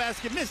back to the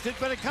basket. Missed it,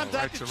 but it comes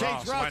out to Chase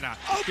Ross. Why not?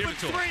 Open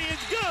three is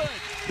good.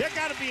 There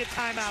got to be a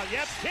timeout.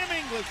 Yep. Tim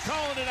Inglis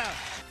calling it out.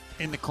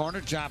 In the corner,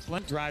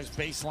 Joplin drives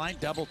baseline,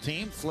 double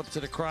team, flips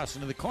it across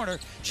into the corner.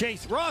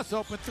 Chase Ross,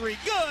 open three,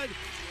 good.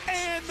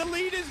 And the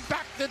lead is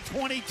back to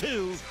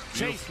 22.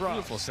 Chase Ross.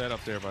 Beautiful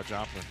setup there by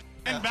Joplin.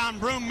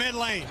 Inbound Broom mid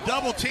lane.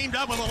 Double teamed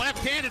up with the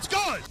left hand. It's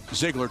good.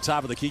 Ziegler,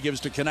 top of the key,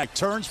 gives to Connect.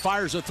 Turns,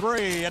 fires a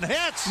three, and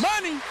hits.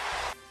 Money.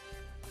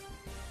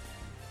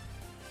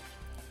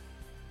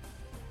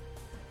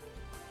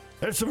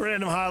 There's some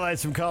random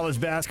highlights from college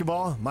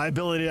basketball. My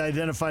ability to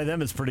identify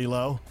them is pretty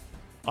low.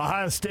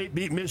 Ohio State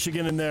beat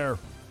Michigan in their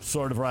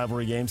sort of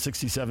rivalry game,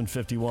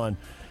 67-51.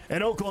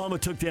 And Oklahoma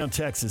took down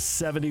Texas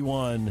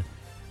 71-70,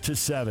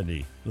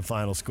 the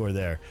final score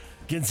there.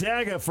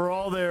 Gonzaga, for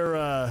all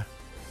their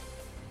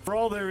For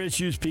all their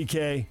issues,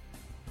 PK,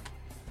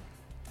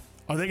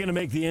 are they going to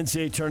make the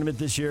NCAA tournament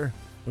this year?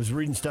 I was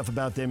reading stuff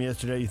about them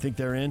yesterday. You think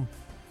they're in?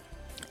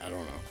 I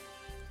don't know.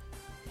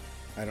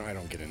 I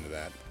don't get into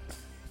that.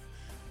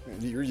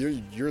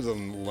 You're the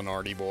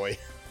Lenardi boy.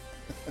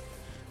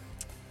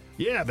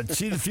 Yeah, but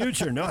see the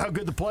future. Know how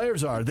good the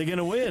players are. Are they going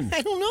to win?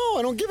 I don't know.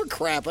 I don't give a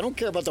crap. I don't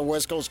care about the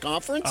West Coast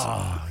Conference.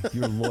 Ah,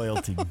 your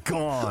loyalty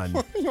gone.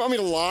 You want me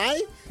to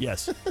lie?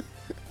 Yes.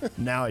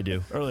 Now I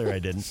do. Earlier I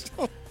didn't.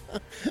 I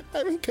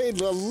haven't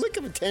paid a lick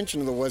of attention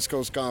to the West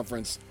Coast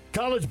Conference.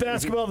 College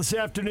basketball this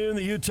afternoon.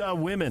 The Utah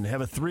women have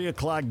a 3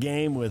 o'clock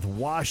game with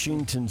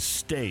Washington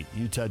State.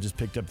 Utah just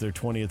picked up their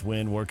 20th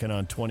win, working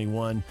on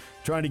 21,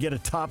 trying to get a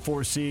top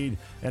 4 seed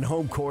and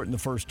home court in the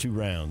first 2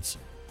 rounds.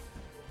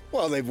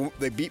 Well,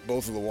 they beat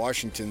both of the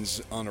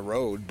Washingtons on the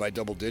road by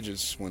double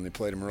digits when they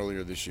played them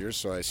earlier this year,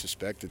 so I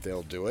suspect that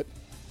they'll do it.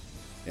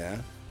 Yeah.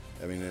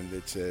 I mean,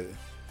 it's a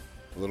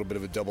little bit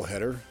of a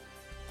doubleheader.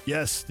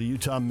 Yes, the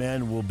Utah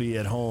men will be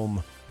at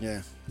home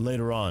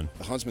later on.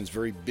 The Huntsman's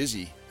very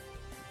busy.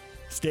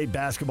 State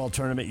basketball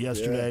tournament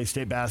yesterday,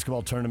 state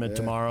basketball tournament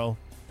tomorrow.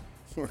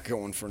 We're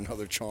going for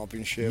another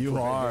championship. You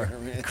are.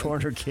 Here,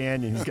 Corner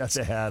Canyon, you've got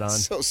the hat on.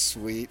 So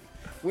sweet.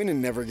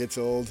 Winning never gets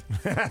old.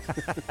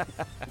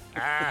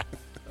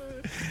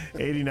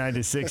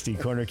 89-60,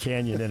 Corner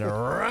Canyon in a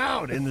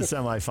rout in the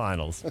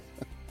semifinals.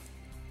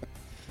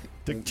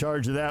 Took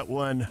charge of that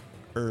one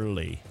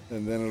early.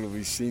 And then it'll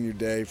be senior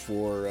day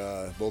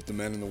for both the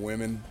men and the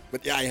women.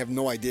 But, yeah, I have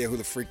no idea who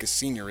the freak a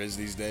senior is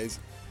these days.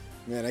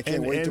 Man, I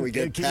can't wait till we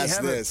get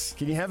past this.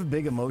 Can you have a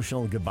big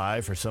emotional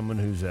goodbye for someone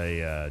who's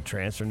a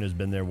transfer and has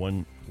been there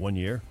one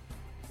year?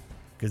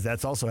 Because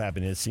that's also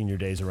happening at senior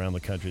days around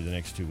the country the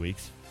next 2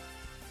 weeks.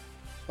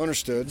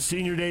 Understood.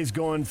 Senior days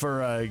going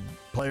for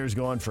players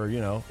going for,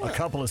 a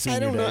couple of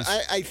senior days.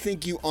 I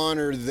think you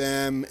honor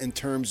them in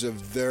terms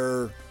of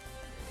their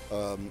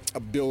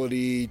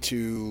ability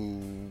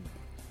to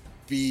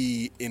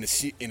be in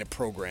a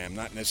program,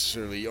 not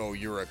necessarily,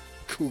 you're a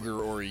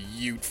Cougar or a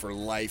Ute for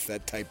life,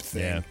 that type of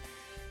thing. Yeah.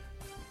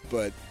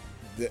 But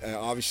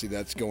obviously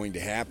that's going to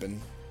happen.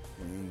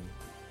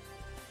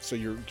 So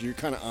you're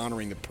kind of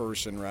honoring the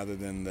person rather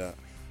than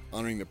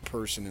honoring the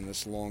person in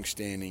this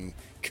long-standing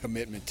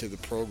commitment to the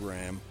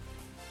program.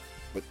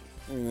 But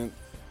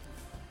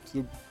it's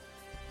the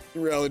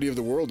reality of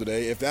the world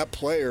today. If that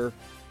player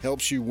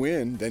helps you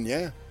win, then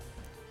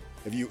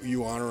if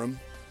you honor him.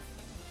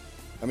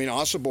 I mean,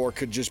 Osobor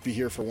could just be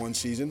here for one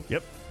season.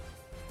 Yep.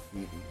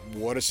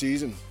 What a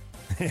season.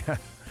 Yeah.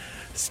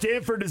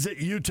 Stanford is at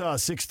Utah,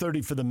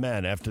 6:30 for the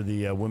men after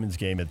the women's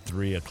game at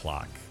 3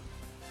 o'clock.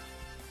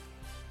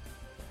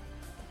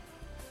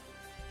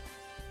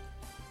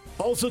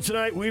 Also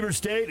tonight, Weber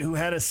State, who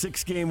had a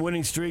 6-game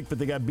winning streak, but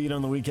they got beat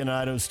on the weekend at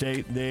Idaho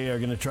State. They are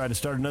going to try to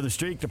start another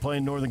streak. They're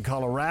playing Northern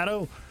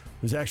Colorado,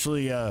 who's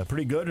actually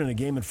pretty good in a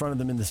game in front of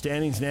them in the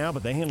standings now,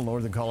 but they handle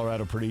Northern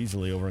Colorado pretty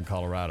easily over in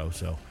Colorado.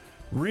 So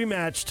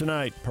rematch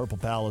tonight, Purple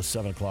Palace,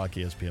 7 o'clock,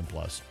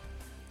 ESPN+.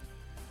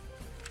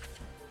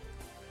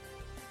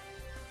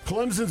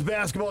 Clemson's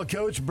basketball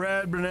coach,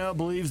 Brad Brownell,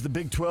 believes the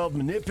Big 12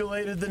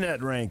 manipulated the net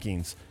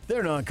rankings.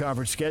 Their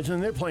non-conference scheduling,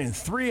 they're playing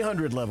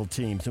 300-level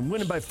teams and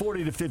winning by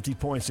 40 to 50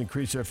 points to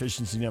increase their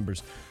efficiency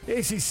numbers. The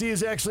ACC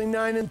is actually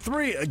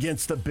 9-3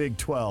 against the Big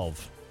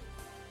 12.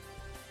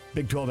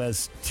 Big 12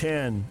 has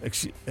 10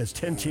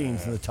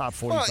 teams in the top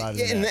 45.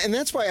 And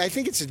that's why I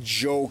think it's a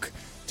joke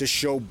to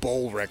show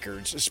bowl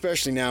records,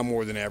 especially now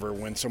more than ever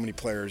when so many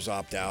players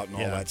opt out and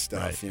all that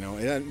stuff.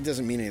 Right. It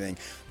doesn't mean anything.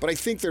 But I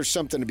think there's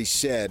something to be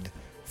said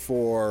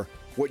for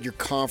what your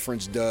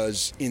conference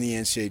does in the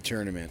NCAA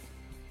tournament.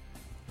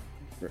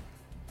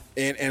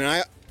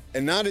 And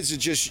not is it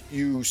just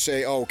you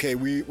say,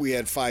 we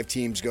had 5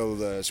 teams go to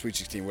the Sweet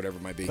 16, whatever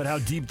it might be. But how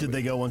deep did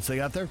they go once they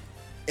got there?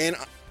 And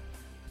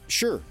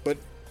sure, but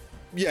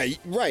yeah,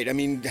 right. I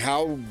mean,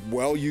 how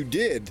well you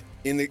did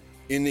in the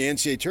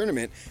NCAA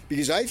tournament,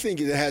 because I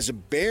think it has a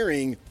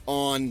bearing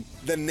on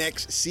the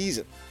next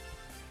season.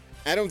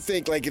 I don't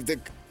think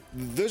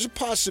there's a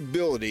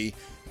possibility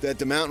that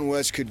the Mountain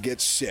West could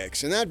get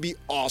 6, and that'd be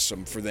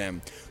awesome for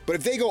them. But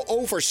if they go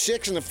 0 for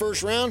 6 in the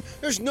first round,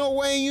 there's no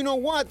way,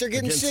 they're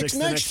getting 6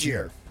 next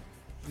year.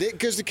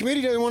 Because the committee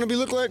doesn't want to be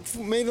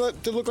made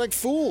to look like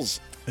fools.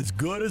 As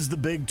good as the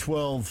Big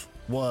 12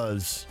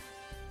 was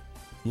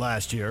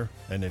last year,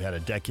 and they've had a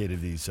decade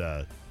of these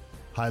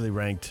highly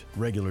ranked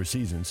regular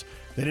seasons,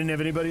 they didn't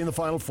have anybody in the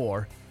Final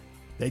Four.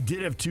 They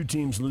did have 2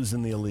 teams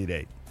losing the Elite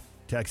Eight.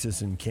 Texas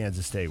and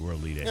Kansas State were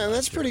Elite Eight. Yeah,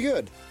 that's pretty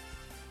good.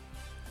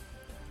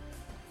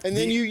 And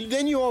then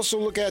you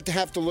also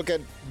have to look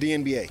at the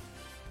NBA.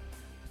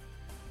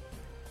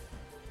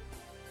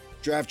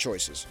 Draft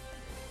choices.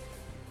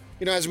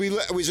 As we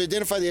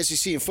identify the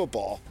SEC in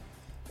football,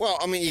 well,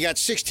 I mean, you got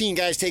 16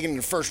 guys taken in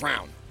the first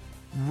round.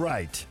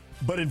 Right.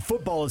 But in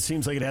football, it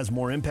seems like it has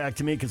more impact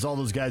to me because all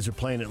those guys are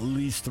playing at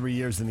least 3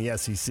 years in the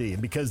SEC.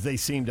 And because they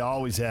seem to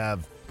always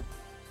have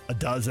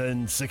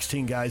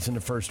 16 guys in the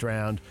first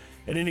round,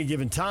 at any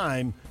given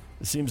time,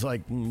 it seems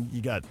like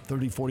you got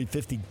 30, 40,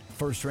 50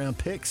 first-round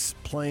picks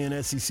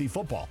playing SEC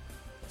football.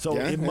 So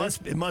it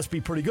must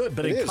be pretty good.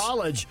 But in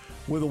college,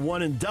 with a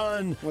one and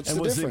done, what's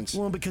the difference?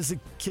 Because the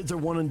kids are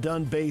one and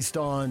done based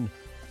on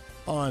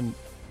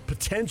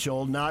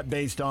potential, not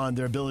based on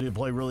their ability to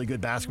play really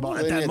good basketball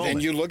at that moment.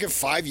 And you look at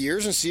 5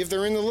 years and see if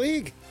they're in the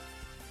league.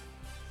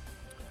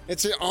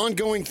 It's an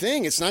ongoing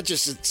thing. It's not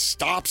just it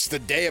stops the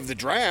day of the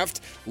draft.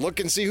 Look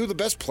and see who the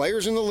best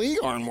players in the league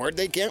are and where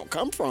they can't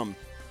come from.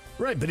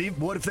 Right, but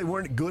what if they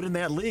weren't good in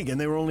that league and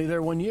they were only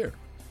there 1 year?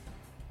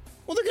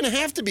 Well, they're going to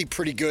have to be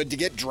pretty good to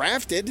get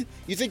drafted.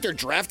 You think they're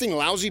drafting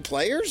lousy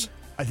players?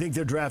 I think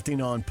they're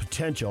drafting on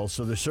potential,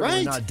 so they're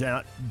certainly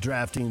not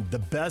drafting the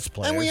best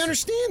players. And we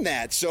understand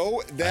that.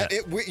 So that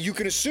you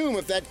can assume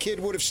if that kid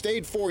would have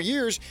stayed 4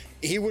 years,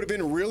 he would have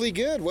been really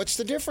good. What's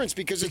the difference?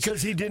 Because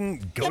he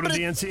didn't go to the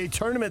NCAA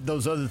tournament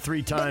those other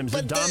 3 times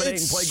and dominate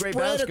and play great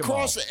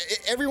basketball.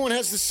 Everyone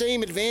has the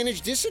same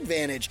advantage,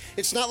 disadvantage.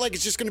 It's not like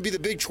it's just going to be the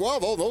Big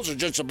 12. Oh, those are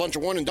just a bunch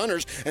of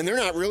one-and-doners, and they're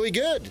not really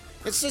good.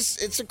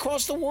 It's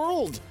across the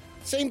world.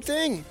 Same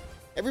thing.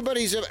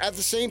 Everybody's at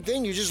the same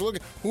thing. You just look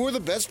at who are the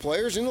best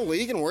players in the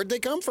league and where'd they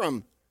come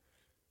from.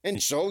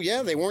 And so,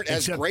 they weren't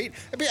as great.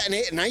 I mean,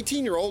 a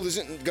 19-year-old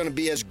isn't going to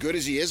be as good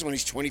as he is when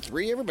he's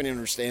 23. Everybody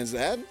understands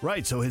that.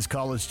 Right, so his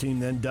college team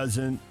then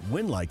doesn't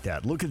win like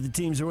that. Look at the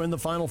teams who are in the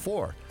Final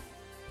Four.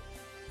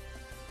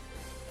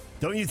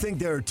 Don't you think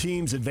there are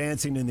teams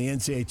advancing in the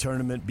NCAA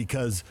tournament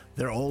because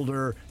they're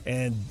older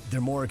and they're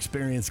more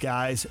experienced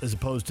guys as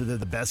opposed to they're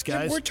the best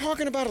guys? Yeah, we're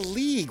talking about a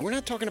league. We're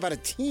not talking about a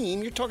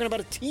team. You're talking about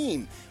a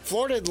team.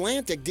 Florida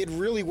Atlantic did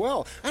really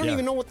well. I don't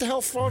even know what the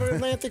hell Florida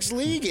Atlantic's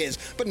league is,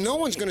 but no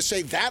one's going to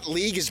say that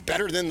league is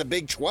better than the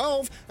Big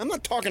 12. I'm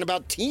not talking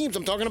about teams.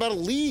 I'm talking about a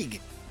league.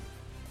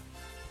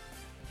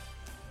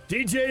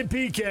 DJ and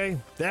PK,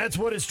 that's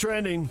what is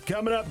trending.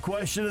 Coming up,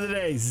 question of the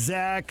day,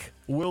 Zach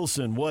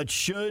Wilson. What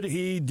should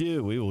he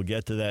do? We will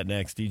get to that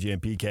next. DJ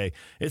and PK.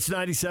 It's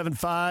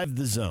 97.5,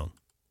 The Zone.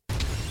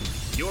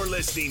 You're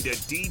listening to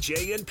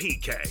DJ and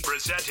PK,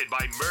 presented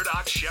by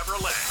Murdoch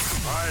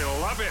Chevrolet.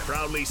 I love it.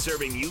 Proudly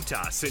serving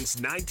Utah since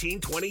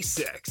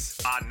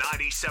 1926 on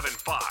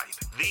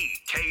 97.5, the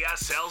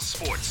KSL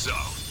Sports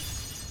Zone.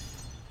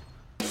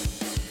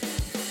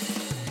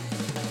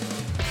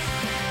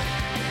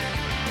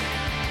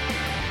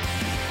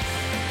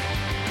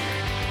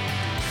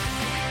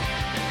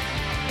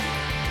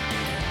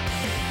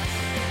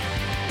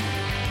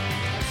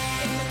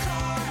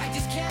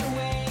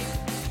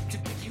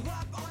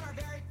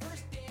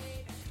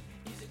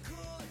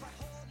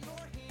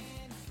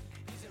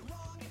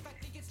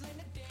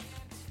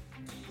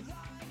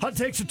 Hot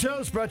Takes or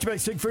Toast, brought to you by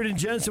Siegfried and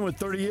Jensen with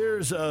 30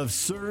 years of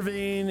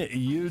serving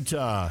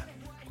Utah.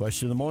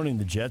 Question of the morning,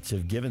 the Jets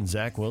have given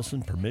Zach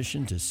Wilson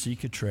permission to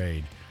seek a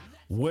trade.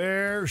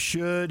 Where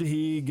should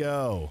he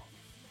go?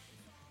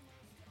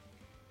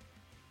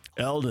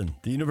 Eldon,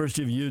 the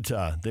University of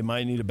Utah, they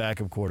might need a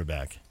backup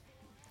quarterback.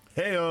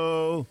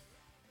 Hey-o.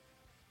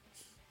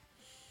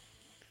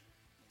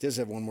 Does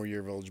have one more year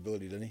of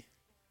eligibility, doesn't he?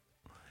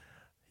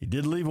 He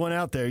did leave one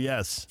out there,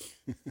 yes.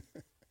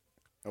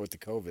 With the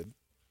COVID.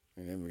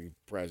 And then we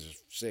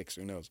prizes 6.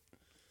 Who knows?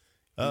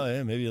 Oh,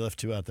 yeah. Maybe you left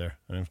 2 out there.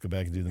 I have to go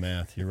back and do the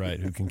math. You're right.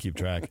 Who can keep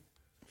track?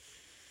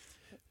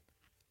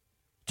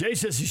 Jay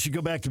says he should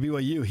go back to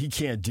BYU. He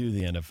can't do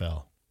the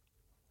NFL.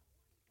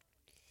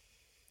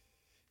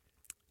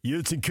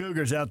 Utes and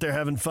Cougars out there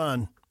having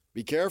fun.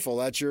 Be careful.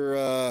 That's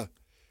your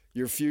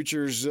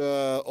future's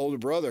older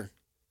brother.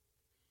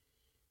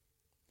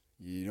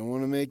 You don't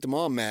want to make the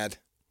mom mad.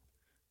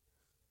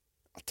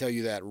 I'll tell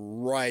you that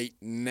right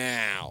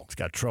now. It's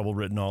got trouble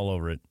written all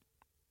over it.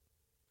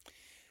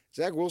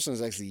 Zach Wilson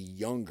is actually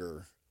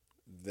younger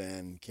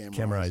than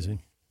Cam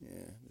Rising.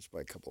 Yeah, just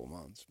by a couple of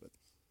months, but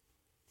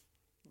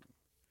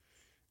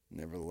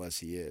nevertheless,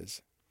 he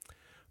is.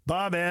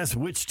 Bob asks,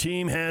 which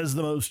team has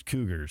the most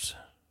Cougars?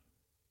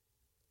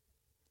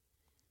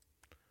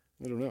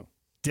 I don't know.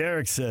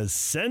 Derek says,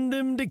 send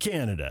him to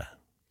Canada.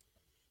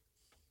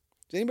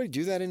 Does anybody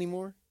do that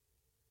anymore?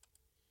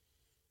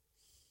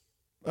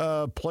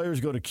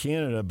 Players go to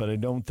Canada, but I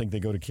don't think they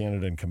go to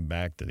Canada and come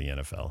back to the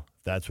NFL.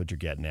 That's what you're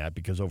getting at,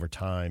 because over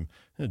time,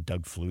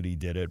 Doug Flutie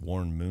did it,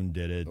 Warren Moon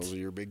did it. Those are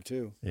your big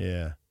 2.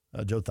 Yeah.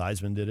 Joe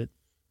Theismann did it.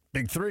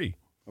 Big 3.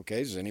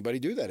 Okay, does anybody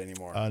do that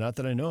anymore? Not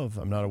that I know of.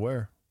 I'm not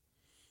aware.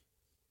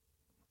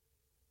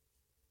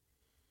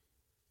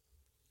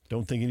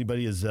 Don't think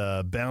anybody has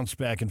bounced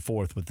back and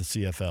forth with the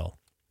CFL.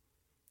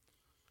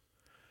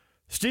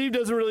 Steve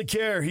doesn't really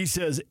care. He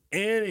says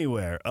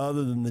anywhere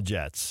other than the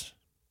Jets.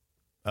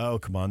 Oh,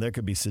 come on. There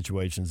could be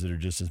situations that are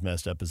just as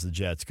messed up as the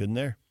Jets, couldn't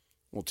there?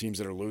 Well, teams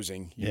that are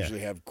losing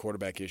usually have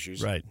quarterback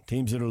issues. Right.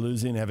 Teams that are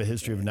losing have a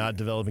history of not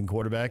developing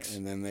quarterbacks.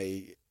 And then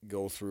they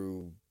go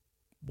through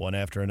one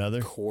after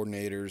another.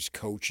 Coordinators,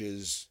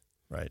 coaches.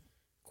 Right.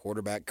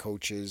 Quarterback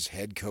coaches,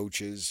 head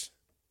coaches.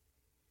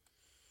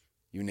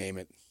 You name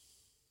it.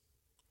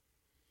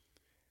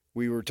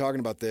 We were talking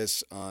about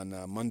this on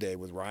Tuesday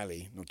with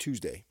Riley.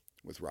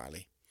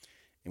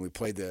 And we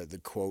played the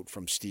quote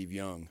from Steve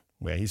Young.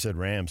 Yeah, he said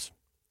Rams.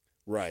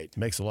 Right.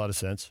 Makes a lot of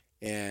sense.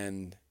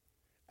 And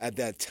at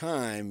that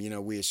time,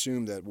 we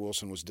assumed that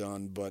Wilson was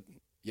done, but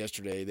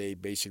yesterday they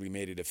basically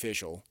made it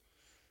official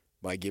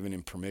by giving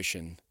him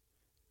permission.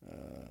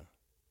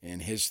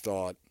 And his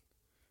thought,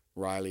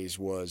 Riley's,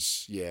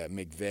 was,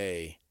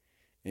 McVay.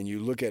 And you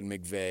look at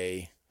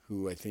McVay,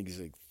 who I think is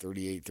like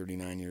 38,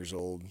 39 years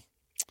old.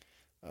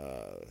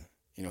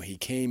 He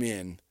came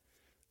in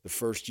the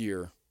first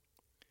year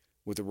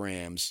with the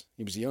Rams.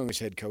 He was the youngest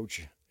head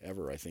coach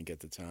ever, I think, at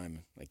the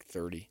time, like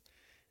 30.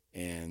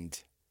 And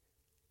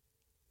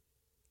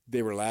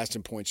they were last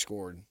in points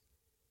scored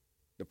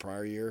the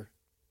prior year,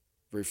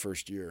 very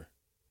first year.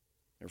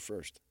 They're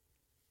first,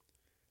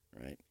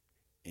 right?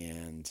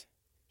 And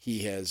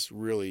he has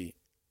really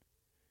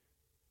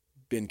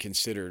been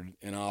considered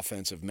an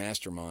offensive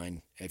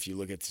mastermind if you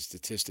look at the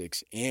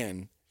statistics.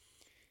 And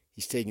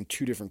he's taken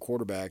 2 different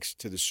quarterbacks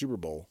to the Super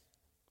Bowl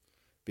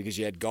because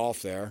you had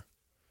Goff there,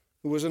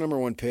 who was a number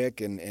 1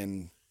 pick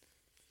and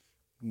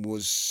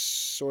was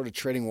sort of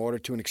treading water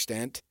to an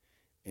extent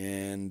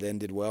and then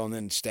did well. And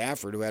then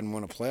Stafford, who hadn't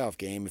won a playoff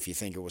game. If you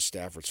think it was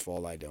Stafford's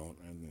fault, I don't.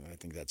 I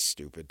think that's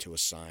stupid to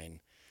assign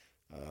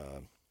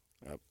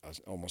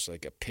almost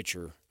like a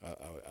pitcher,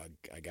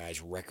 a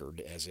guy's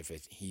record as if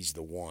he's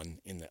the one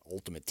in the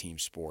ultimate team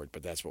sport,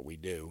 but that's what we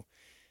do.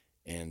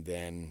 And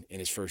then in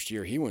his first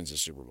year, he wins the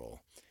Super Bowl.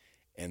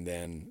 And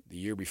then the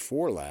year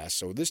before last,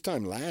 so this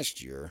time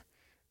last year,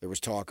 there was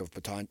talk of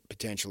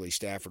potentially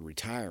Stafford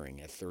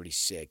retiring at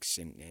 36,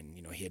 and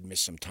he had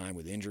missed some time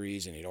with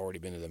injuries, and he'd already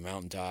been to the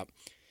mountaintop.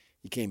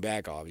 He came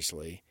back,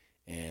 obviously,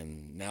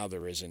 and now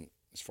there isn't,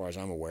 as far as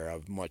I'm aware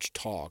of, much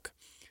talk,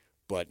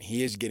 but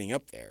he is getting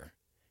up there.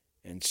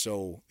 And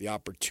so the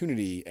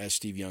opportunity, as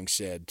Steve Young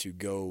said, to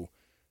go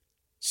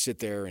sit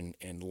there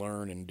and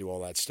learn and do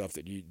all that stuff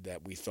that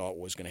we thought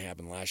was going to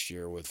happen last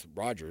year with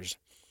Rodgers,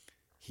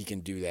 he can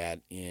do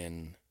that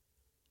in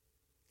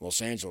Los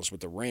Angeles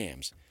with the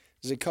Rams.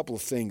 There's a couple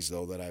of things,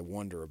 though, that I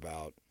wonder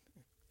about,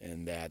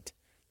 and that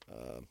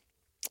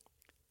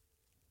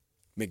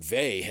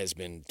McVay has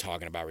been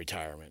talking about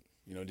retirement.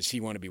 Does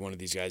he want to be one of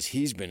these guys?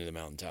 He's been to the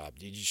mountaintop.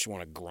 Do you just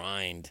want to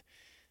grind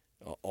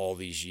all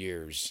these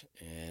years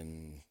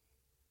and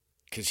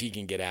because he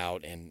can get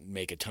out and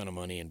make a ton of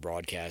money in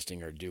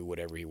broadcasting or do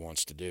whatever he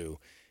wants to do,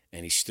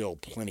 and he's still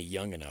plenty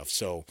young enough.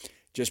 So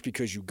just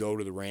because you go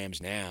to the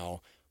Rams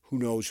now, who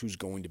knows who's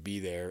going to be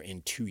there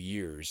in 2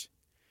 years,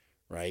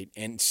 right?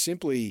 And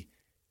simply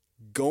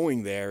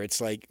going there, it's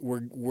like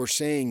we're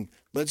saying,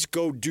 let's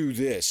go do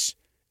this.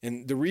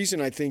 And the reason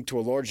I think to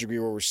a large degree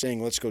where we're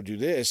saying let's go do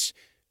this,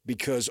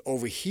 because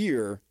over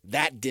here,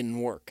 that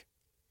didn't work.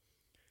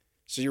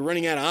 So you're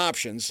running out of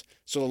options.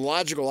 So the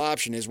logical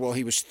option is, well,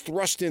 he was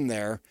thrust in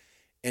there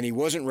and he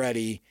wasn't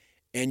ready.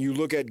 And you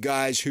look at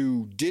guys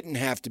who didn't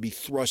have to be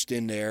thrust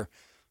in there.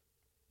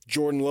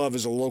 Jordan Love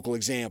is a local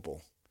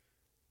example.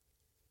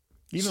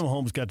 Even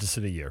Mahomes got to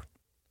sit a year.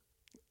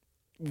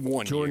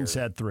 1 Jordan's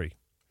year. had 3.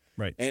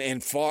 Right.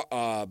 And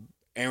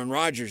Aaron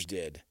Rodgers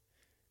did.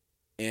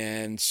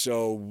 And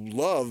so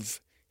Love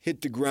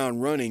hit the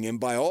ground running and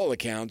by all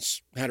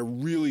accounts had a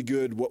really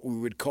good, what we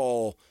would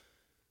call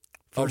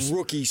a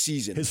rookie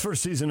season. His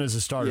first season as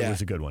a starter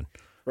was a good one.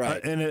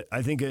 Right.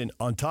 I think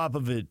on top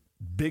of it,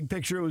 big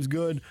picture, it was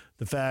good.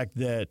 The fact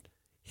that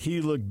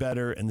he looked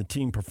better and the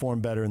team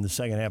performed better in the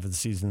second half of the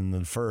season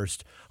than the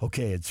first.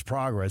 Okay, it's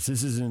progress.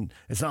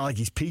 It's not like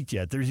he's peaked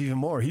yet. There's even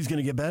more. He's going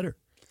to get better.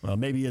 Well,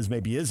 maybe he is,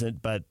 maybe he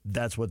isn't, but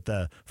that's what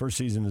the first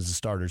season as a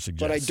starter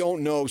suggests. But I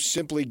don't know,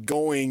 simply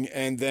going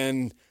and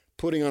then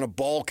putting on a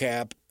ball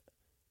cap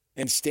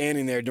and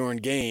standing there during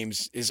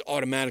games is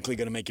automatically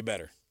going to make you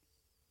better.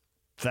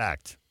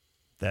 Fact.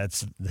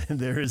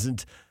 There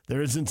isn't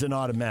an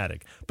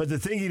automatic. But the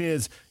thinking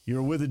is,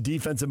 you're with a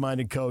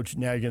defensive-minded coach,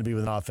 now you're going to be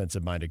with an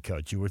offensive-minded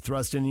coach. You were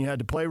thrust in, you had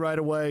to play right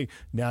away,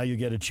 now you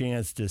get a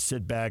chance to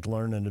sit back,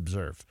 learn, and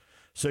observe.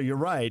 So you're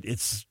right,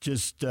 it's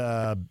just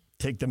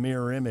take the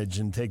mirror image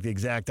and take the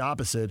exact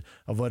opposite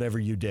of whatever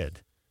you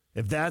did.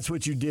 If that's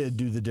what you did,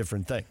 do the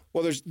different thing.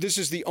 Well, this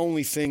is the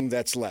only thing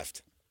that's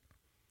left.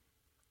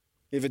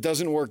 If it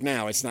doesn't work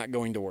now, it's not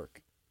going to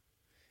work.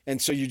 And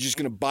so you're just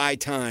going to buy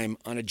time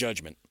on a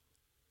judgment.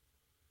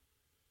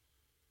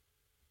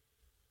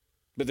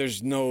 But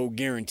there's no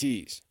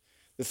guarantees.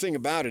 The thing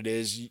about it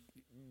is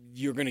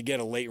you're going to get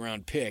a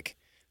late-round pick,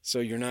 so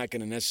you're not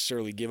going to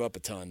necessarily give up a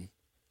ton.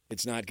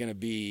 It's not going to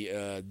be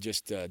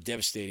just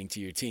devastating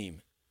to your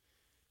team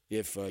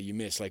if you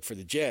miss. Like for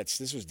the Jets,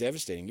 this was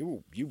devastating.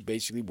 You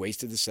basically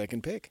wasted the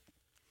second pick.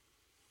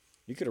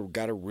 You could have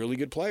got a really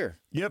good player.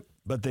 Yep,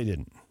 but they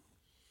didn't.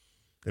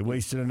 They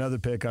wasted another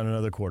pick on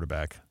another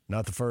quarterback.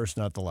 Not the first,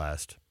 not the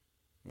last.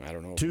 I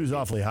don't know. 2's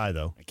awfully high,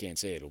 though. I can't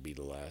say it'll be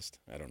the last.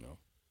 I don't know.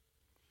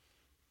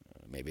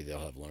 Maybe they'll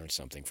have learned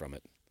something from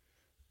it.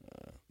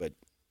 But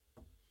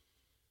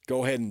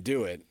go ahead and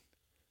do it.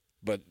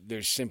 But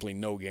there's simply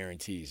no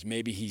guarantees.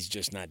 Maybe he's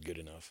just not good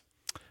enough.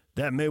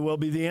 That may well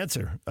be the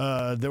answer.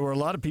 There were a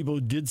lot of people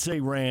who did say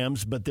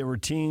Rams, but there were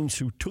teams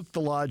who took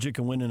the logic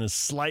and went in a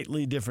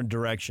slightly different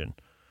direction.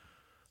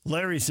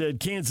 Larry said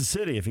Kansas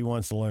City if he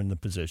wants to learn the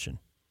position.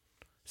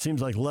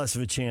 seems like less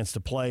of a chance to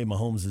play.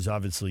 Mahomes is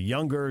obviously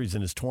younger. He's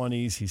in his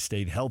 20s. He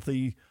stayed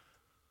healthy.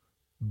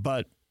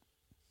 But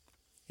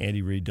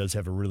Andy Reid does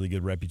have a really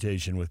good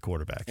reputation with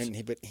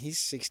quarterbacks. But he's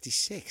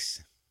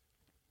 66.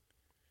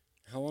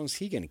 How long is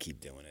he going to keep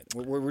doing it?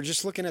 We're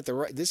just looking at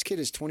this kid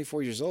is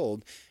 24 years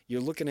old.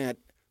 You're looking at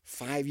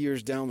 5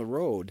 years down the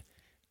road.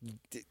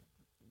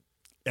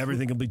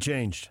 Everything will be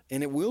changed.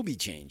 And it will be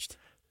changed.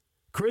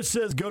 Chris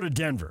says go to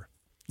Denver.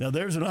 Now,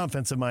 there's an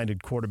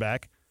offensive-minded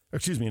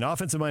an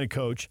offensive-minded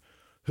coach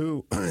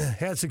who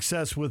had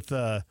success with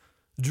Drew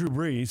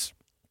Brees,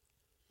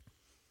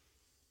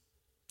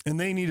 and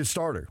they need a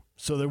starter.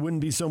 So there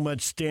wouldn't be so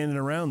much standing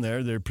around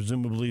there. There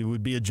presumably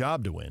would be a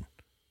job to win.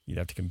 You'd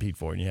have to compete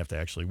for it, and you have to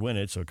actually win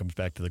it. So it comes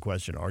back to the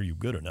question, are you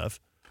good enough?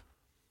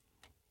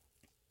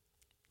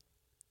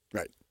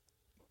 Right.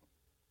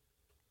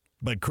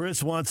 But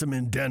Chris wants him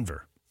in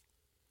Denver.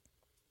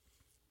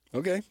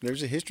 Okay,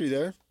 there's a history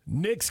there.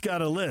 Nick's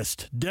got a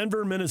list.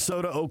 Denver,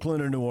 Minnesota,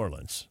 Oakland, or New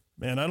Orleans.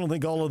 Man, I don't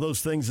think all of those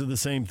things are the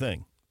same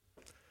thing.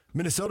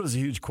 Minnesota's a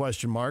huge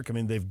question mark. I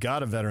mean, they've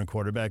got a veteran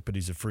quarterback, but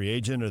he's a free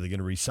agent. Are they going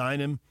to re-sign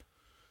him?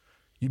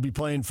 You'd be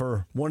playing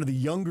for one of the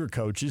younger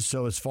coaches.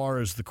 So as far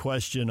as the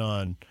question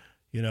on,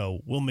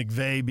 will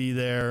McVay be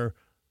there?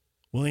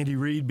 Will Andy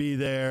Reid be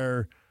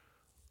there?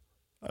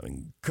 I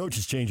mean,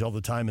 coaches change all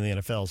the time in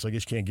the NFL, so I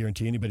guess you can't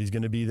guarantee anybody's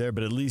going to be there,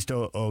 but at least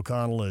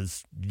O'Connell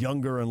is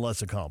younger and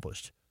less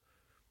accomplished.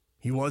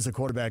 He was a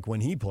quarterback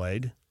when he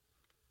played.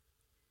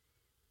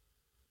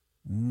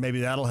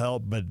 Maybe that'll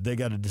help, but they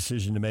got a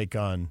decision to make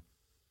on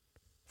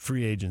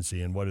free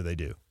agency, and what do they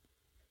do?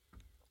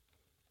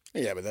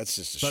 Yeah, but that's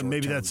just a short-term deal.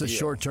 But maybe that's a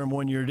short-term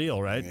one-year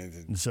deal, right?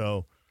 And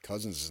so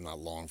Cousins is not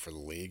long for the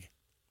league.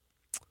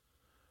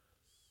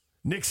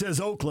 Nick says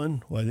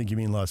Oakland. Well, I think you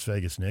mean Las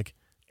Vegas, Nick.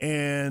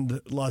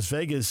 And Las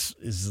Vegas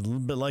is a little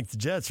bit like the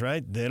Jets,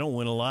 right? They don't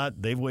win a lot.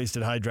 They've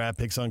wasted high draft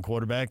picks on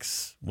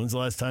quarterbacks. When's the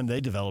last time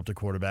they developed a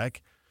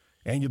quarterback?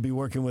 And you'll be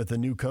working with a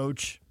new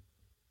coach.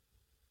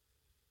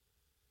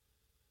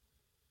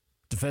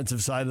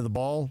 Defensive side of the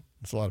ball,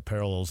 there's a lot of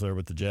parallels there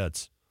with the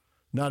Jets.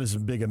 Not as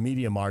big a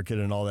media market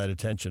and all that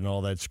attention and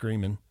all that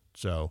screaming.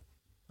 So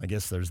I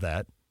guess there's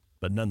that.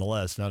 But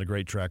nonetheless, not a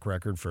great track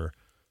record for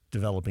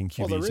developing QBs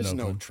in Oakland. Well, there is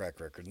no track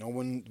record. No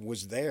one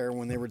was there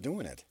when they were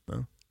doing it.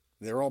 No.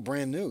 They're all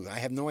brand new. I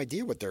have no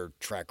idea what their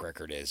track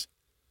record is.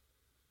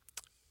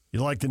 You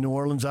like the New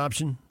Orleans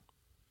option?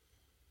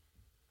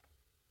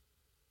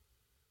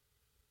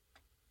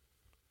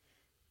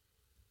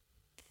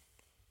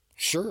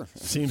 Sure.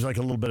 Seems like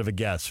a little bit of a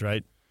guess,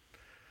 right?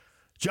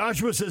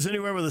 Joshua says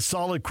anywhere with a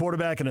solid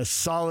quarterback and a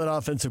solid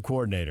offensive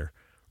coordinator.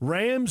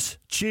 Rams,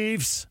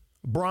 Chiefs,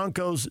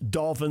 Broncos,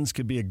 Dolphins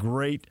could be a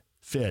great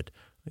fit.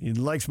 He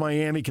likes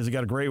Miami because they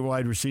got a great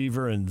wide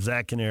receiver and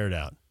Zach can air it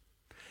out.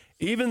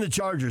 Even the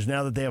Chargers,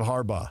 now that they have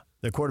Harbaugh,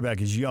 their quarterback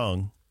is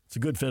young. It's a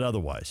good fit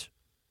otherwise.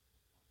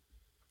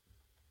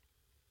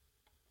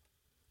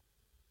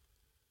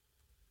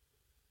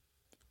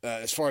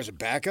 As far as a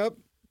backup?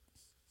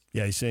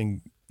 Yeah, he's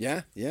saying...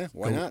 Yeah,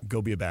 why not?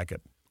 Go be a backup.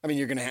 I mean,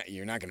 you're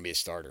not going to be a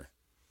starter.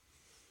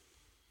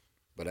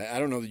 But I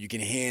don't know that you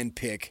can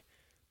handpick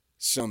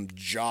some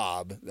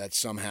job that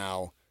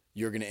somehow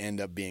you're going to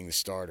end up being the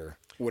starter.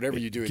 Whatever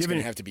you do, it's going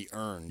to have to be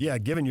earned. Yeah,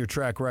 given your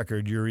track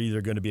record, you're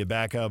either going to be a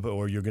backup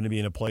or you're going to be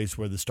in a place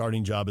where the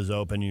starting job is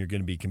open and you're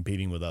going to be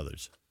competing with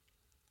others.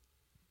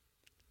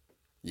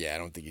 Yeah, I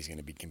don't think he's going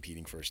to be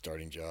competing for a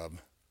starting job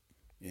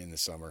in the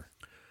summer.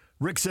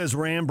 Rick says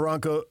Ram,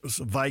 Broncos,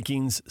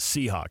 Vikings,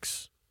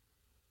 Seahawks.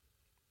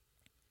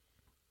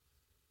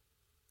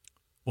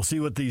 We'll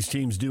see what these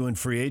teams do in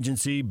free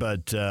agency,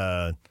 but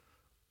the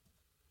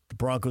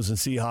Broncos and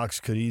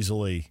Seahawks could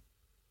easily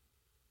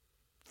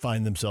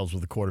find themselves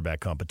with a quarterback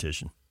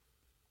competition.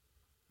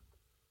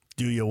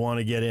 Do you want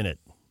to get in it?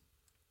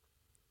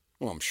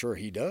 Well, I'm sure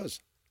he does.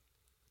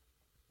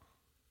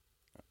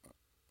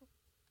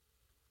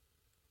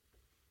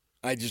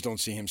 I just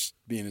don't see him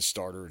being a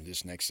starter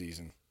this next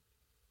season.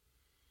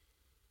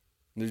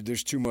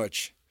 There's too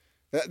much.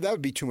 That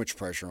would be too much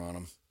pressure on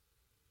him.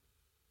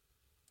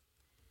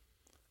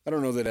 I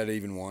don't know that I'd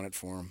even want it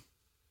for him.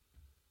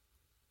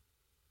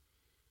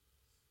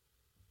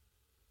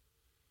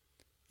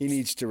 He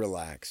needs to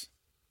relax.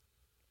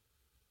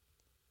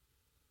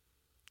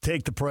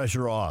 Take the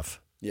pressure off.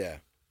 Yeah.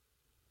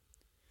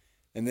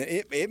 And then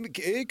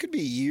it could be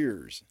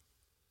years.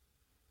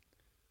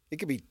 It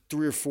could be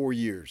 3 or 4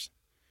 years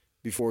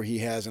before he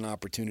has an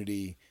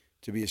opportunity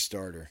to be a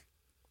starter.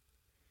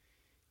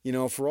 You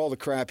know, for all the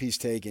crap he's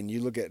taken, you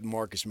look at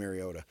Marcus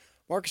Mariota.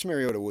 Marcus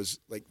Mariota was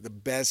like the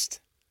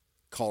best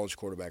college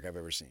quarterback I've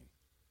ever seen.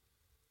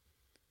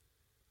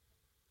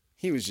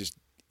 He was just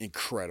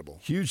incredible.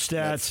 Huge stats.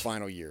 That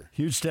final year.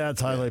 Huge stats,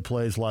 highlight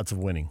plays, lots of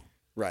winning.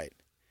 Right.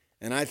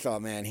 And I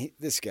thought, man,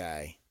 this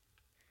guy,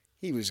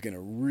 he was going to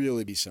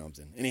really be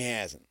something. And he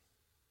hasn't.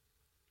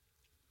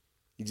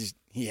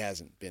 He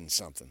hasn't been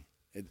something.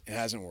 It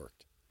hasn't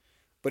worked.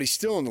 But he's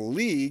still in the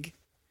league.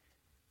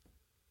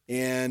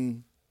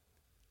 And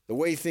the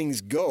way things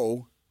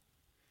go,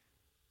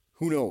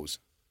 who knows?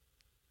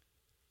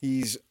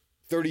 He's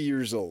 30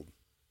 years old.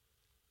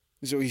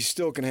 So he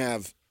still can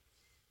have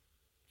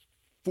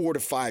 4 to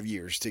 5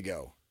 years to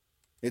go.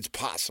 It's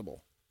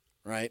possible,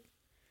 right?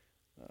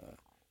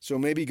 So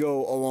maybe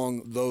go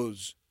along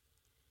those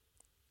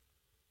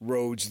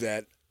roads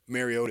that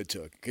Mariota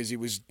took, because he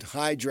was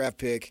high draft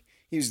pick.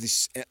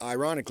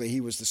 Ironically,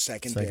 he was the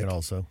second pick.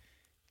 Also.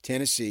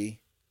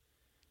 Tennessee.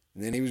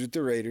 And then he was with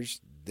the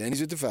Raiders. Then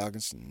he's with the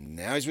Falcons.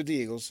 Now he's with the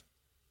Eagles.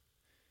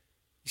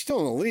 He's still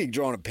in the league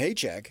drawing a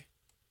paycheck,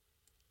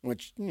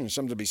 which,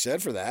 something to be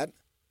said for that.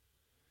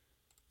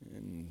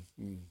 And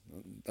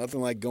nothing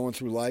like going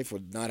through life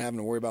with not having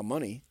to worry about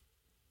money.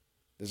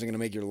 Isn't going to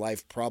make your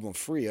life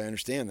problem-free. I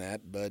understand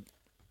that, but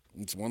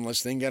it's one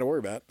less thing you got to worry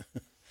about.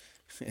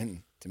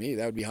 And to me,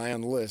 that would be high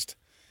on the list.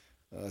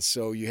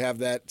 So you have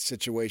that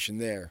situation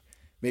there.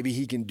 Maybe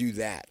he can do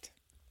that.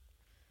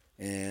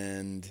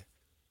 And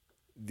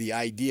the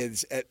idea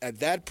is at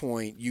that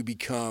point, you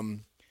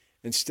become,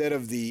 instead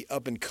of the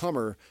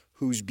up-and-comer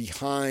who's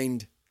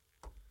behind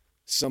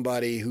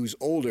somebody who's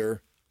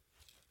older,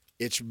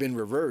 it's been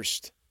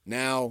reversed.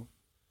 Now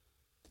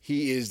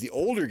he is the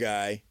older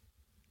guy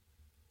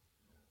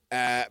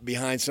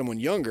behind someone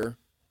younger.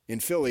 In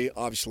Philly,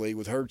 obviously,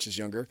 with Hurts is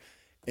younger,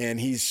 and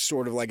he's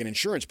sort of like an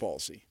insurance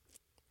policy.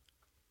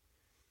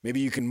 Maybe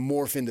you can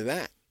morph into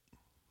that.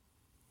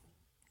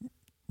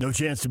 No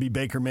chance to be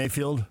Baker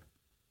Mayfield?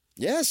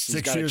 Yes,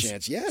 he's got a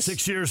chance, yes.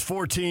 6 years,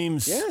 4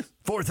 teams,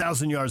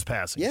 4,000 yards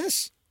passing.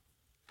 Yes.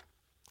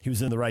 He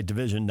was in the right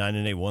division,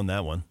 9-8, won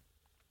that one.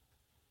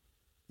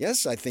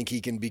 Yes, I think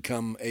he can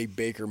become a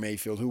Baker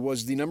Mayfield, who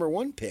was the number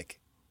 1 pick.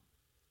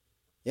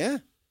 Yeah.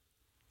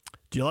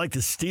 Do you like the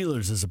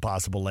Steelers as a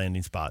possible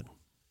landing spot?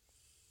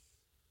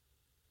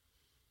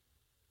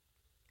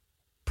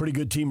 Pretty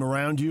good team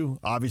around you.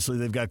 Obviously,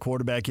 they've got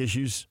quarterback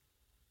issues.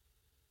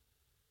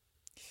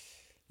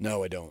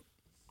 No, I don't.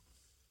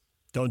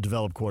 Don't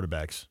develop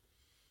quarterbacks.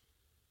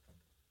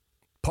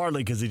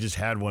 Partly because he just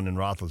had one in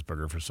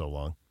Roethlisberger for so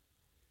long.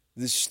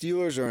 The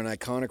Steelers are an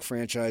iconic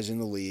franchise in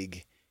the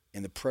league,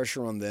 and the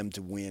pressure on them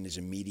to win is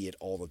immediate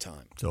all the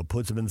time. So it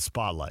puts them in the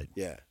spotlight.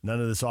 Yeah. None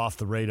of this off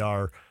the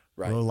radar,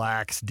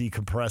 relax,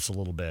 decompress a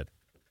little bit.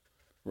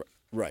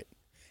 Right.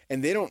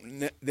 And they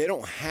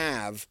don't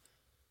have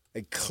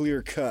a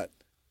clear cut.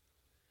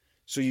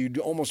 So you'd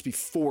almost be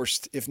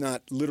forced, if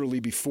not literally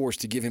be forced,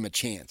 to give him a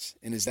chance.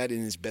 And is that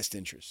in his best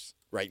interest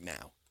right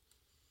now?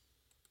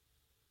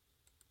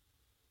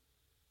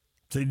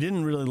 So he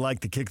didn't really like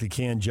the kick the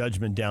can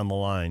judgment down the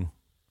line.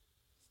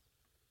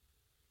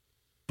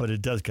 But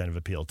it does kind of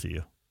appeal to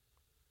you.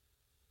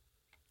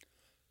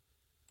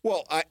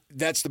 Well,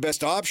 that's the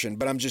best option,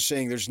 but I'm just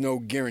saying there's no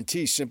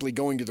guarantee. Simply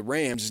going to the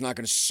Rams is not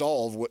going to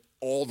solve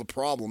all the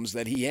problems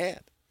that he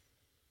had.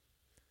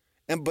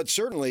 But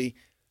certainly,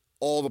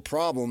 all the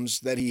problems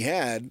that he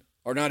had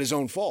are not his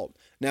own fault.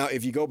 Now,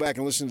 if you go back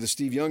and listen to the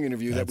Steve Young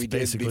interview that we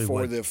did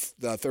before the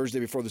Thursday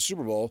before the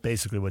Super Bowl,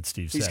 basically what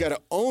Steve said. He's got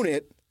to own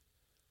it,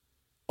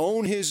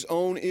 own his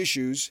own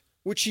issues,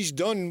 which he's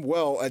done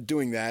well at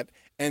doing that,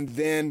 and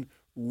then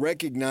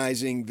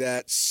recognizing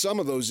that some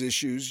of those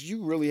issues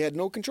you really had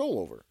no control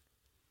over.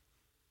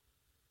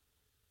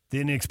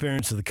 The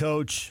inexperience of the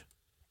coach,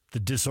 the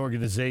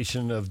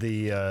disorganization of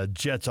the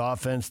Jets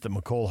offense that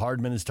McCole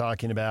Hardman is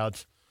talking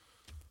about,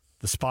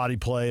 the spotty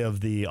play of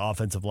the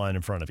offensive line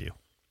in front of you.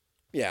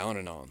 Yeah, on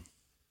and on.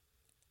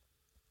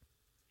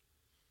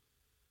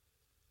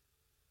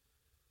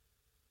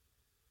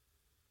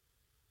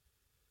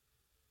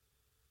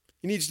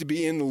 He needs to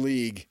be in the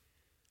league,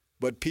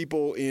 but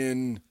people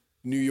in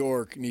New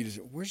York need to.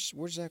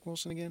 Where's Zach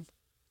Wilson again?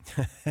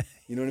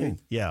 You know what I mean?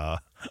 Yeah,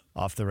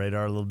 off the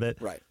radar a little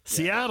bit. Right.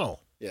 Seattle.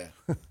 Yeah.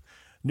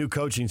 New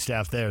coaching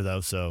staff there,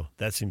 though, so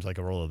that seems like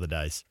a roll of the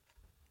dice.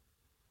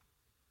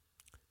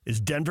 Is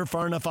Denver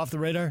far enough off the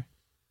radar?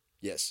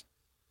 Yes.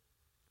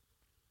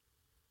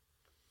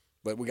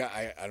 But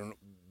I don't know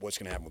what's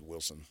going to happen with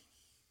Wilson.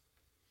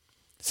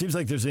 Seems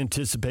like there's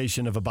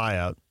anticipation of a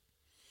buyout.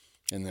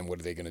 And then what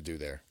are they going to do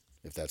there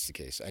if that's the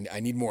case? I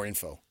need more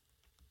info.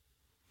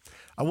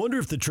 I wonder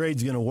if the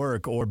trade's going to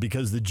work, or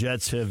because the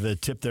Jets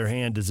have tipped their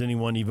hand, does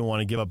anyone even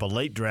want to give up a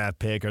late draft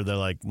pick, or they're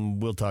like,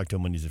 we'll talk to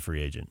him when he's a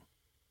free agent?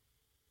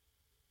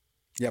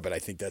 Yeah, but I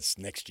think that's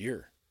next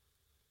year.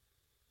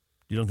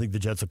 You don't think the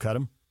Jets will cut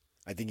him?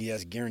 I think he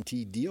has a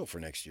guaranteed deal for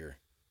next year.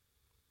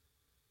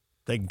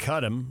 They can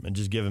cut him and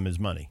just give him his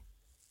money.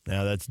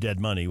 Now, that's dead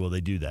money. Will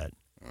they do that?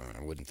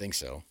 I wouldn't think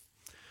so.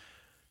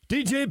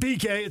 DJ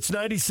PK, it's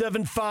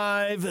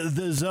 97.5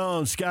 The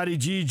Zone. Scotty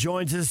G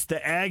joins us. The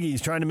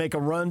Aggies trying to make a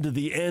run to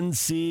the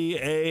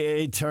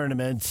NCAA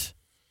Tournament.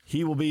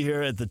 He will be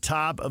here at the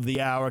top of the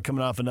hour,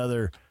 coming off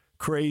another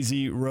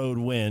crazy road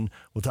win.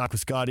 We'll talk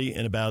with Scotty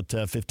in about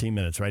 15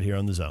 minutes right here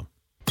on The Zone.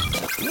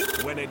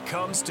 When it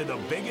comes to the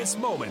biggest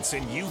moments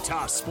in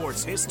Utah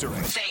sports history,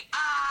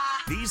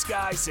 these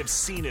guys have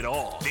seen it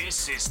all.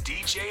 This is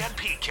DJ and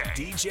PK.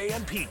 DJ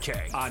and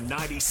PK on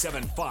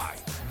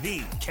 97.5, the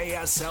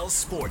KSL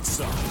Sports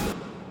Zone.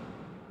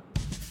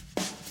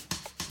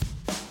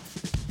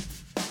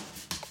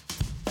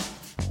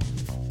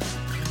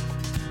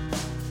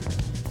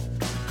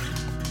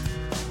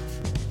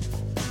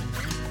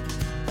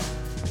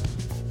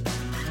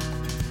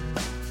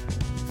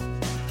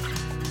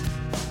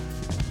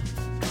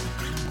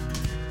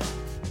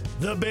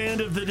 The band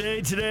of the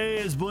day today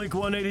is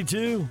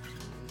Blink-182.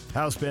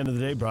 House Band of the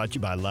Day brought to you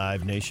by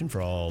Live Nation.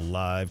 For all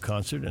live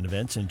concert and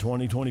events in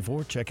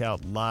 2024, check out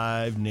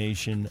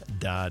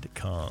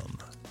livenation.com.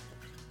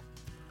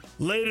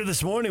 Later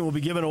this morning, we'll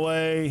be giving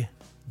away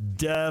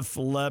Def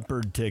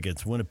Leppard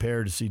tickets. Win a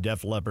pair to see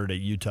Def Leppard at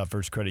Utah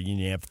First Credit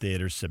Union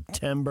Amphitheater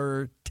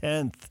September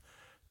 10th.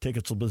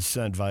 Tickets will be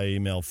sent via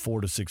email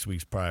 4 to 6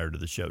 weeks prior to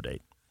the show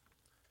date.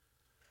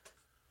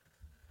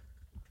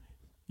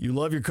 You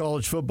love your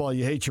college football.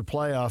 You hate your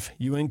playoff.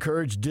 You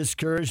encourage,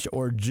 discouraged,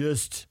 or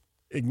just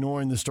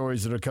ignoring the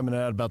stories that are coming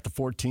out about the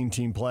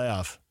 14-team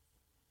playoff.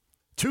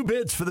 2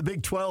 bids for the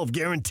Big 12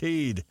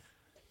 guaranteed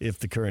if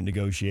the current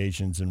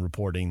negotiations and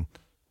reporting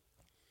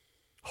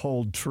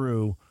hold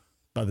true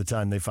by the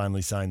time they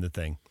finally sign the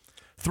thing.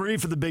 3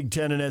 for the Big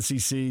 10 and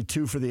SEC,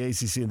 2 for the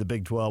ACC and the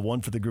Big 12, 1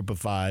 for the Group of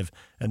 5,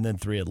 and then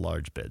 3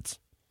 at-large bids.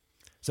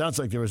 Sounds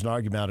like there was an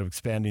argument of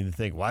expanding the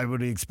thing. Why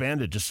would he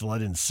expand it just to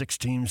let in 6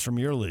 teams from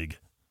your league?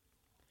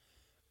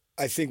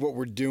 I think what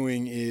we're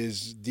doing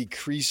is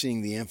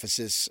decreasing the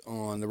emphasis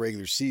on the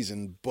regular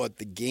season, but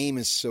the game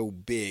is so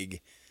big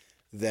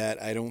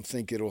that I don't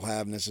think it'll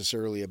have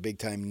necessarily a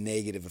big-time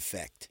negative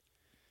effect.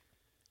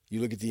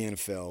 You look at the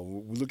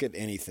NFL, we look at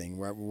anything.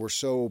 We're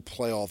so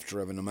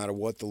playoff-driven, no matter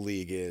what the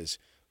league is.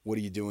 What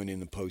are you doing in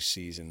the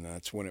postseason?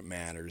 That's when it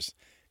matters.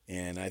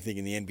 And I think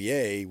in the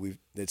NBA,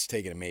 it's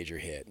taken a major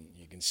hit.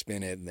 You can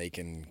spin it, and they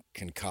can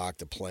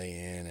concoct a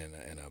play-in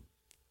and a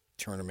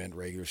tournament,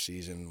 regular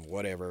season,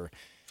 whatever.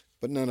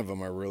 But none of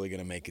them are really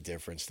going to make a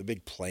difference. The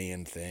big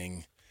play-in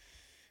thing,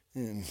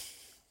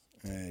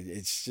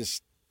 it's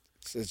just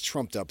a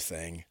trumped-up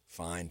thing.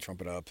 Fine, trump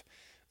it up.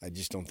 I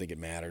just don't think it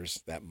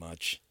matters that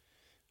much.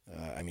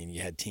 I mean, you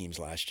had teams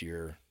last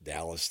year,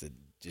 Dallas, that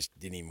just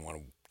didn't even want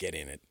to get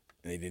in it.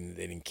 They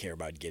didn't care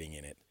about getting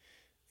in it,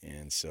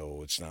 and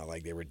so it's not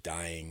like they were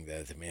dying.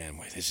 That man,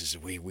 this is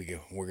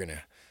we're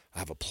gonna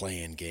have a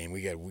play-in game.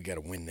 We got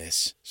to win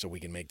this so we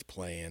can make the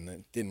play-in.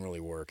 That didn't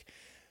really work.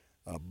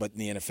 But in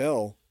the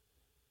NFL,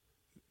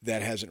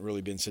 that hasn't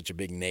really been such a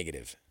big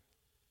negative.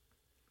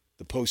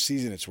 The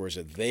postseason, it's worse.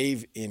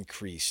 They've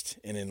increased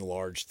and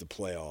enlarged the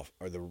playoff,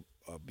 or the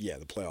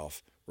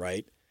playoff,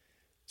 right?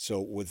 So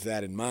with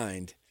that in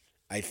mind,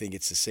 I think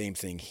it's the same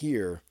thing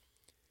here,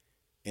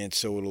 and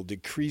so it'll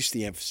decrease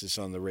the emphasis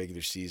on the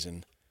regular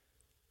season.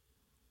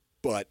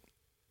 But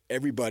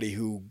everybody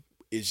who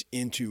is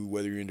into,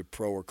 whether you're into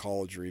pro or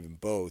college or even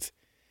both,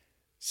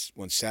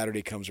 when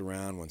Saturday comes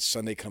around, when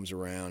Sunday comes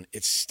around,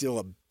 it's still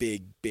a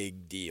big,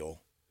 big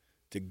deal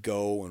to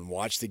go and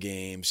watch the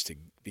games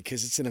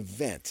because it's an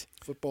event.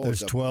 Football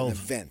is an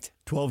event.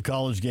 12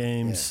 college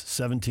games,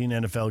 17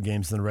 NFL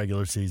games in the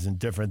regular season,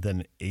 different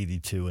than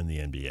 82 in the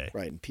NBA.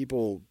 Right, and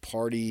people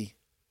party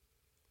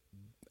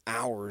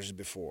hours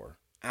before.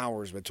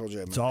 Hours, but I told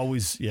you. It's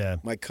always,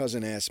 My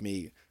cousin asked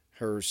me,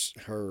 her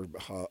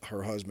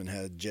husband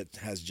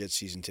has jet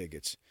season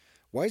tickets.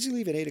 Why does he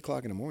leave at 8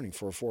 o'clock in the morning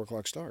for a 4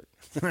 o'clock start?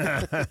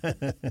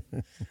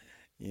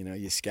 You know,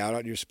 you scout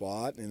out your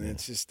spot, and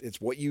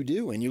it's what you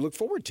do, and you look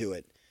forward to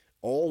it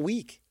all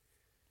week.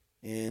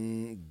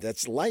 And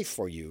that's life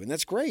for you, and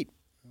that's great.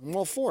 I'm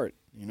all for it.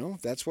 You know,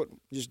 that's what,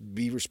 just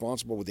be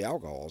responsible with the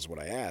alcohol is what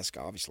I ask,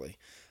 obviously.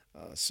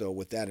 So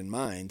with that in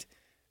mind,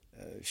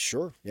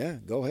 sure,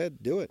 go ahead,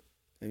 do it.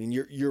 I mean,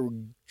 you're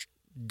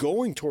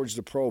going towards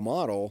the pro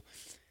model.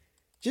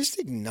 Just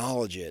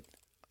acknowledge it.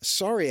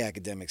 Sorry,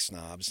 academic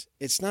snobs.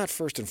 It's not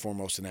first and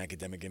foremost an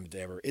academic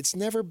endeavor. It's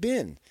never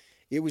been.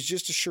 It was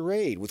just a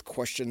charade with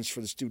questions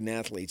for the student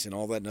athletes and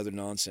all that and other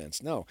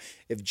nonsense. No,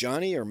 if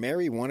Johnny or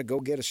Mary want to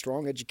go get a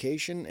strong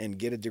education and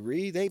get a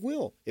degree, they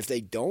will. If they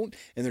don't,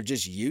 and they're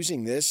just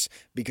using this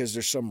because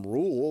there's some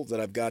rule that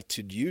I've got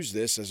to use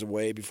this as a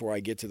way before I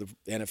get to the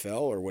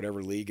NFL or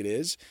whatever league it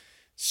is,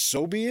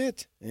 so be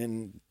it.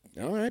 And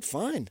all right,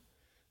 fine.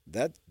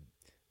 That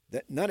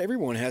not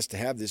everyone has to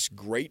have this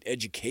great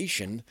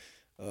education.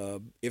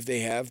 If they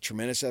have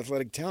tremendous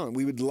athletic talent.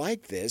 We would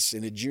like this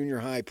in a junior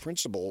high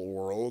principal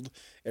world.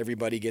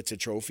 Everybody gets a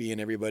trophy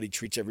and everybody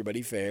treats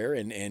everybody fair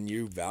and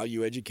you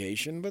value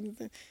education, but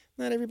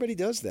not everybody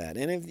does that.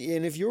 And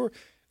if you're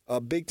a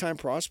big-time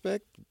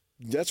prospect,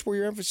 that's where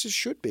your emphasis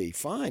should be.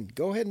 Fine,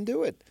 go ahead and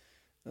do it.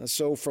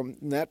 So from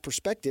that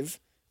perspective,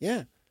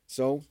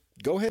 so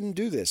go ahead and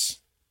do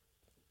this.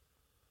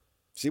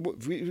 See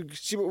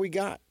what we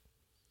got.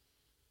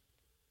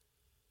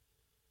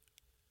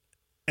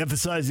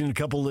 Emphasizing a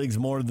couple leagues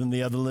more than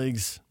the other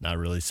leagues, not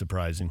really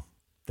surprising.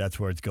 That's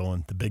where it's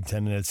going. The Big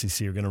Ten and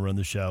SEC are going to run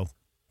the show,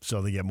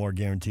 so they get more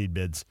guaranteed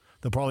bids.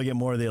 They'll probably get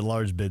more of the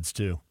at-large bids,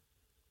 too.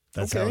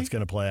 That's how it's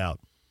going to play out.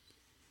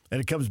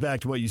 And it comes back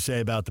to what you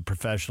say about the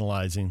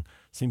professionalizing.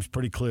 Seems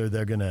pretty clear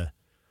they're going to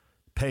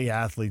pay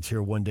athletes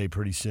here one day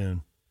pretty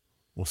soon.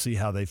 We'll see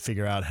how they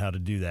figure out how to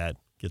do that,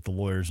 get the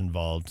lawyers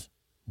involved,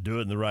 do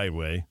it in the right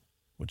way,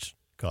 which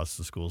costs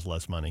the schools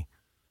less money,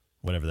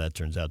 whatever that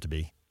turns out to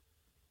be.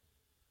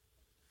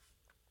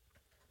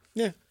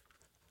 Yeah.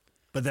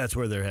 But that's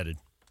where they're headed.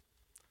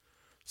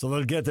 So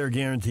they'll get their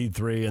guaranteed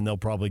 3, and they'll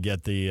probably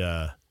get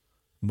the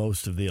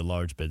most of the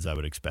at-large bids, I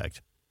would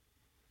expect.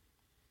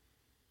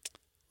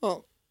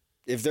 Well,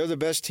 if they're the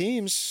best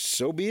teams,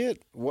 so be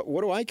it.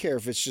 What do I care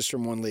if it's just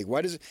from one league?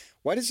 Why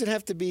does it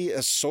have to be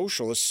a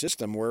socialist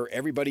system where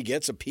everybody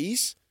gets a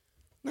piece?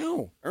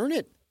 No, earn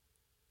it.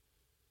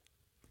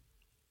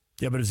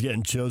 Yeah, but it's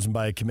getting chosen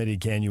by a committee.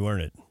 Can you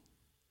earn it?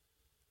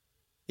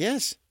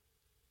 Yes.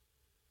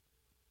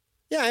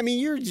 Yeah, I mean,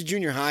 you're the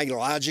junior high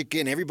logic,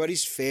 and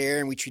everybody's fair,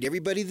 and we treat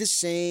everybody the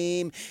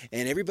same,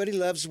 and everybody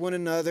loves one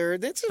another.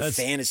 That's a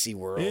fantasy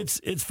world.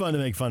 It's fun to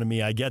make fun of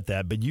me. I get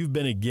that, but you've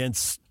been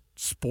against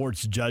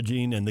sports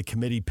judging and the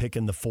committee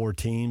picking the 4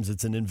 teams.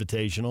 It's an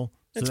invitational,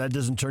 so that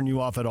doesn't turn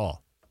you off at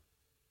all.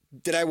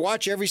 Did I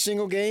watch every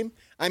single game?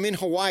 I'm in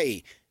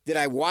Hawaii. Did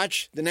I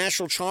watch the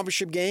national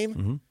championship game?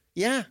 Mm-hmm.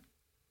 Yeah.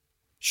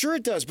 Sure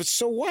it does, but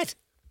so what?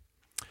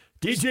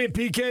 DJ and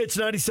PK, it's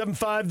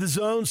 97.5 The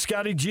Zone.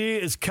 Scotty G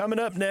is coming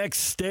up next.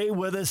 Stay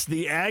with us.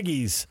 The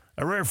Aggies,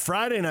 a rare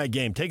Friday night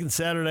game, taking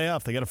Saturday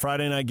off. They got a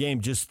Friday night game,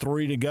 just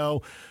 3 to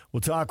go.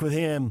 We'll talk with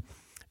him.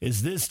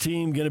 Is this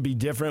team going to be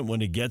different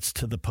when it gets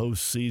to the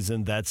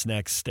postseason? That's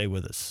next. Stay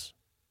with us.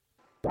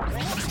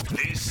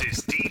 This is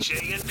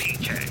DJ and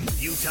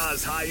PK,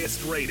 Utah's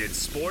highest-rated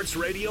sports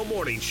radio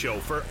morning show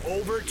for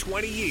over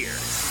 20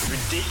 years.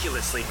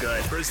 Ridiculously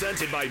good.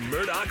 Presented by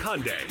Murdoch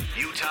Hyundai,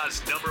 Utah's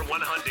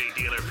 #1 Hyundai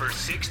dealer for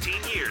 16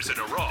 years in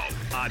a row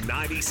on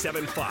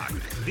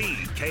 97.5, the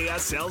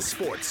KSL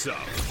Sports Zone.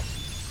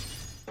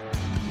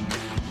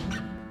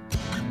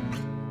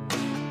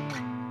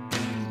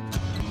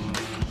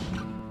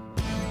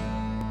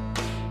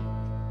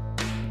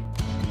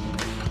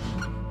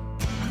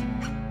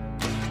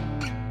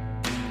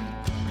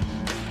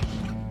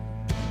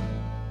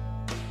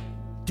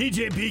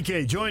 DJ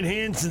PK, join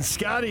Hans and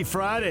Scotty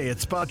Friday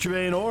at Spot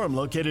Trevay in Orem,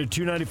 located at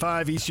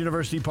 295 East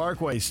University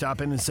Parkway.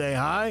 Stop in and say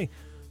hi.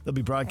 They'll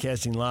be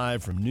broadcasting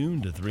live from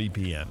noon to 3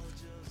 p.m.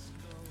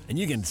 And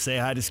you can say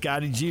hi to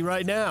Scotty G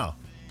right now.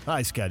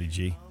 Hi, Scotty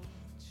G.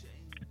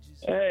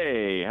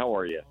 Hey, how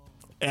are you?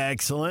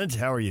 Excellent.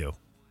 How are you?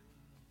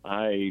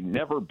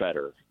 Never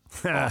better.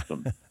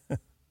 Awesome.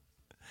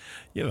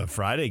 You have a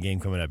Friday game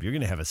coming up. You're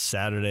going to have a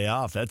Saturday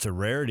off. That's a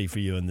rarity for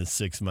you in this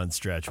 6-month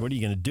stretch. What are you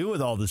going to do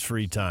with all this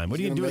free time? What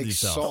are you going to do with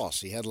yourself?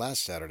 Sauce. He had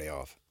last Saturday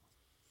off.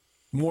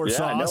 More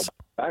sauce?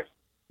 No,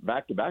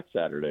 back-to-back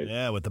Saturdays.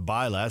 Yeah, with the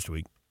bye last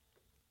week.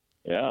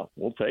 Yeah,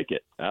 we'll take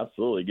it.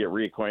 Absolutely. Get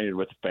reacquainted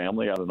with the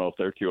family. I don't know if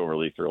they're too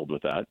overly thrilled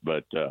with that.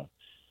 But yeah,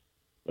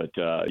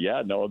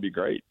 no, it'd be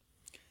great.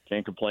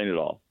 Can't complain at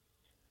all.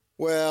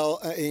 Well,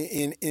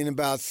 in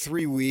about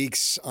 3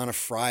 weeks on a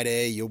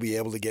Friday, you'll be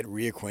able to get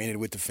reacquainted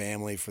with the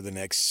family for the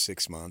next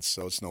 6 months,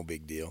 so it's no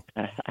big deal.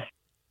 I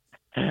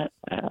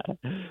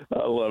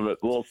love it.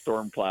 Little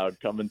storm cloud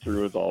coming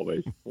through as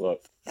always.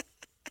 Look.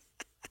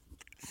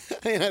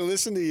 And I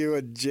listened to you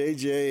and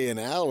JJ and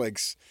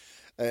Alex.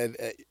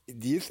 Do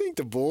you think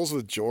the Bulls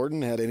with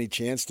Jordan had any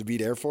chance to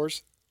beat Air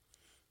Force?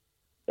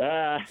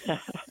 Well,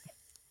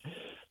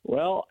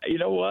 you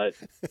know what?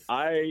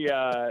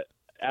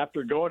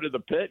 After going to the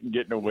pit and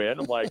getting a win,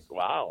 I'm like,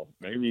 wow,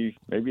 maybe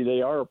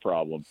they are a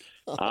problem.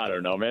 I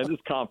don't know, man. This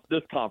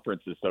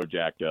conference is so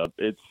jacked up.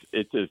 It's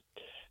just,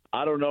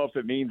 I don't know if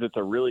it means it's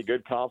a really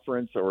good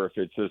conference or if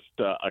it's just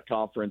a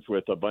conference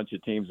with a bunch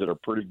of teams that are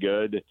pretty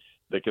good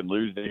that can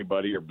lose to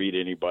anybody or beat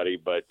anybody.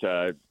 But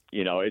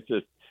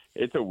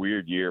it's a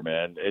weird year,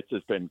 man. It's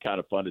just been kind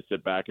of fun to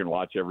sit back and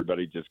watch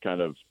everybody just kind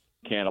of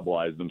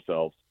cannibalize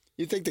themselves.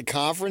 You think the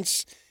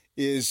conference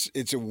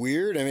it's a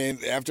weird? I mean,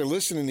 after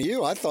listening to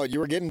you, I thought you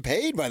were getting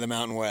paid by the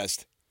Mountain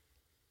West.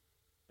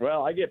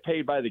 Well, I get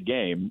paid by the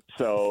game,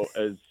 so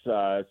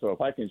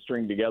if I can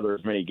string together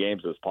as many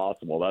games as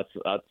possible,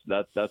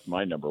 that's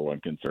my number one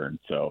concern.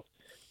 So,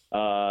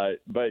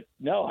 but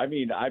no, I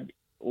mean, I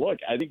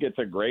think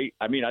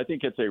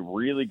it's a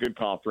really good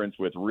conference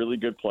with really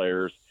good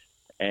players,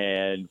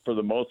 and for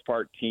the most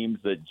part, teams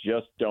that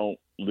just don't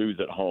lose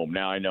at home.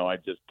 Now, I know I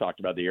just talked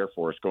about the Air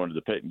Force going to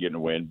the pit and getting a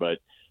win, but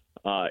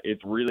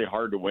it's really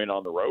hard to win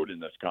on the road in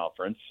this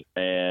conference,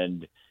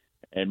 and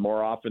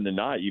more often than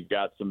not, you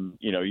got some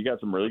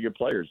really good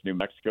players. New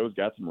Mexico's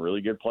got some really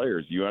good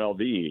players.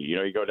 UNLV,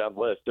 you go down the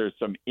list. There's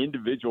some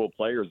individual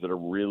players that are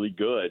really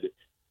good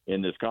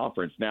in this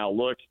conference. Now,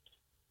 look,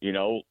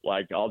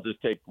 I'll just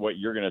take what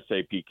you're going to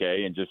say,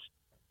 PK, and just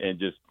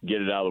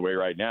get it out of the way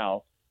right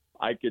now.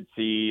 I could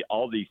see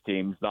all these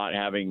teams not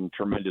having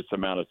tremendous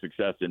amount of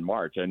success in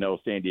March. I know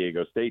San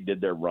Diego State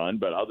did their run,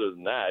 but other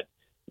than that,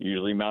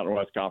 usually Mountain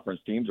West Conference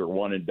teams are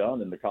one and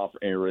done in the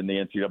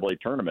NCAA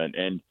tournament,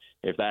 and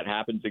if that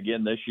happens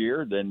again this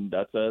year, then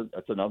that's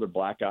another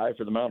black eye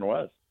for the Mountain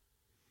West.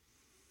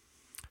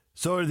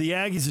 So are the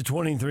Aggies at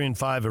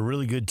 23-5 a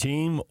really good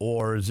team,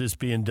 or is this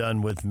being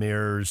done with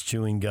mirrors,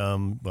 chewing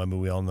gum? I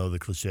mean, we all know the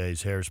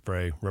cliches: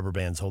 hairspray, rubber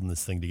bands holding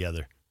this thing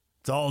together.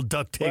 It's all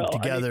duct taped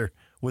together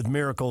with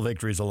miracle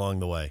victories along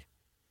the way.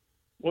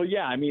 Well,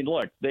 yeah, I mean,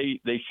 look, they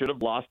should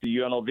have lost to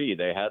UNLV.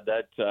 They had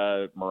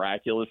that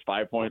miraculous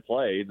 5-point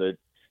play that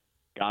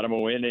got them a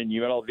win in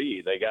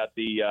UNLV. They got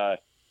the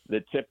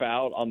tip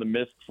out on the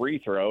missed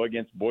free throw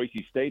against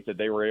Boise State that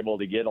they were able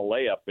to get a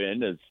layup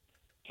in as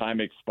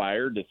time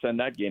expired to send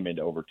that game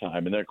into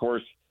overtime. And then, of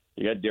course,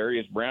 You got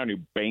Darius Brown, who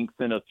banks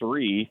in a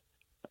three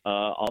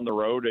on the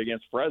road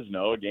against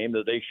Fresno, a game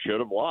that they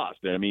should have lost.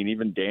 I mean,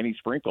 even Danny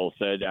Sprinkle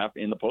said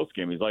in the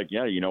postgame, he's like,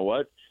 yeah, you know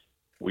what?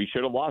 We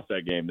should have lost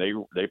that game.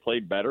 They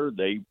played better.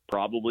 They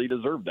probably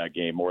deserved that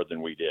game more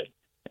than we did.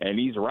 And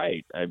he's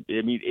right. I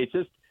mean, it's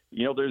just,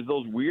 there's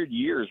those weird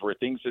years where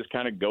things just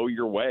kind of go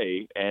your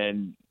way,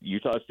 and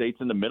Utah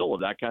State's in the middle of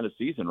that kind of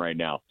season right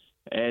now.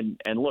 And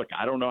look,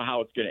 I don't know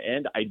how it's going to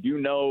end. I do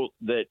know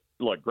that,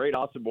 look, Great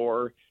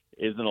Osobor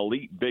is an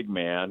elite big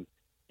man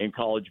in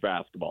college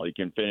basketball. He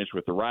can finish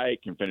with the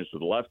right, can finish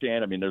with the left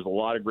hand. I mean, there's a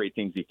lot of great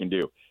things he can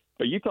do.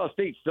 But Utah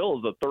State still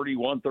is a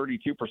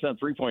 32%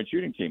 three-point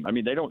shooting team. I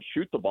mean, they don't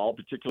shoot the ball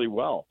particularly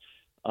well.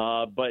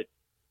 But,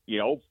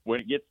 when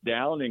it gets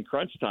down in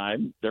crunch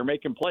time, they're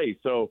making plays.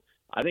 So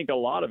I think a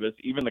lot of us,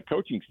 even the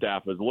coaching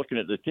staff, is looking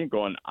at this team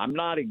going, I'm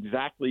not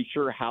exactly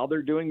sure how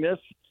they're doing this,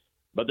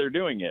 but they're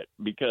doing it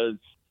because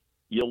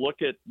you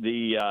look at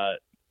the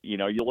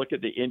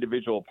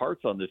individual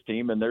parts on this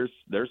team, and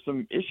there's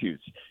some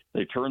issues.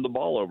 They turn the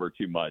ball over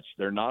too much.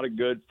 They're not a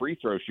good free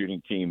throw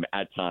shooting team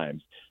at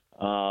times.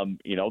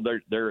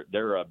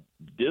 They're a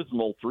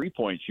dismal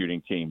 3-point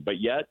shooting team, but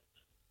yet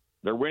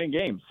they're winning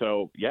games.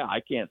 So yeah, I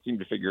can't seem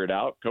to figure it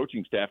out.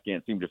 Coaching staff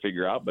can't seem to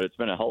figure out, but it's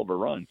been a hell of a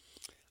run.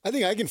 I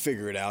think I can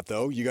figure it out,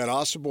 though. You got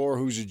Osobor,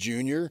 who's a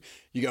junior.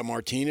 You got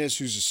Martinez,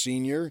 who's a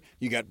senior.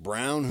 You got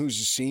Brown, who's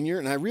a senior.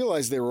 And I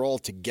realized they were all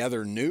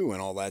together new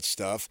and all that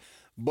stuff,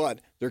 but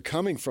they're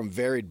coming from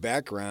varied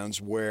backgrounds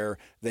where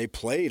they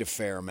played a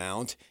fair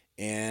amount,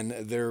 and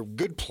they're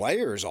good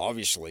players,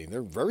 obviously.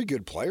 They're very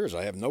good players.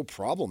 I have no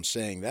problem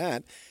saying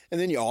that. And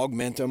then you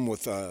augment them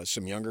with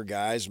some younger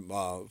guys,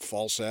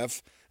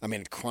 Falsef. I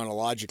mean,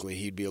 chronologically,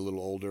 he'd be a little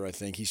older, I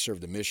think. He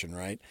served a mission,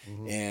 right?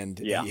 Mm-hmm. And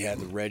he had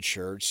the red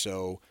shirt,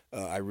 so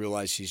I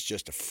realize he's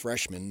just a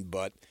freshman,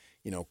 but,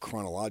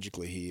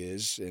 chronologically he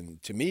is.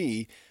 And to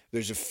me,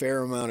 there's a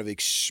fair amount of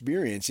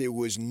experience. It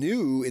was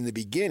new in the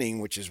beginning,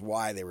 which is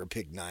why they were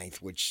picked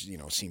 9th, which,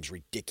 seems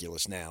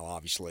ridiculous now,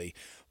 obviously.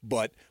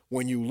 But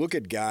when you look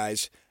at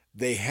guys,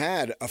 they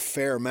had a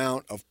fair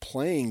amount of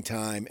playing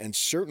time and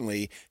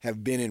certainly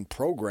have been in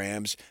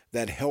programs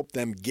that helped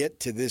them get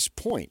to this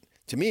point.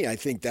 To me, I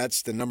think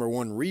that's the number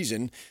one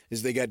reason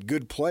is they got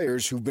good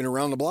players who've been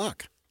around the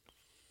block.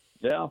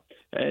 Yeah,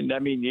 and I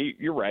mean,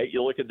 you're right.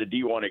 You look at the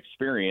D1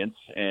 experience,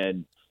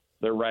 and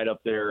they're right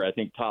up there, I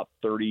think, top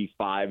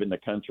 35 in the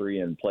country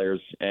in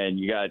players. And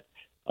you got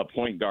a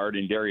point guard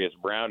in Darius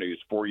Brown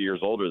who's 4 years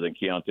older than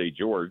Keontae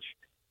George.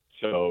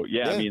 So,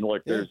 I mean,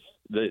 look, there's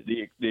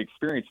the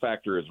experience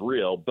factor is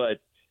real, but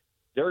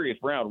Darius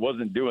Brown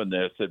wasn't doing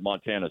this at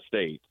Montana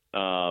State.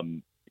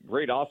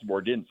 Great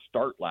Osobor didn't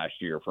start last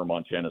year for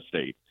Montana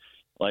State.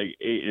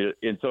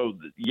 And so,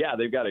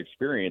 they've got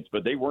experience,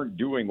 but they weren't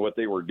doing what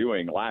they were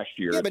doing last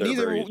year. Yeah, but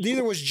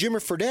neither was Jimmer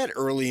Fredette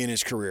early in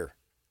his career.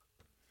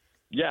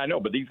 Yeah, I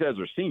know, but these guys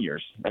are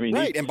seniors. I mean,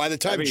 right, and by the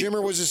time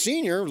Jimmer was a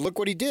senior, look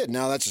what he did.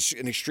 Now, that's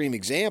an extreme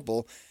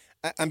example.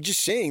 I'm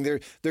just saying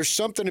there's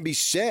something to be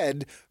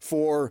said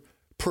for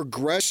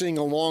progressing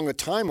along a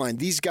timeline.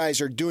 These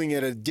guys are doing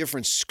it at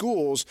different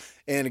schools,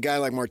 and a guy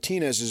like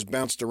Martinez has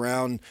bounced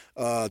around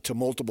to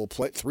multiple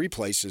 3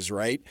 places,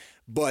 right?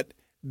 But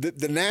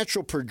the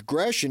natural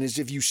progression is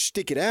if you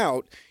stick it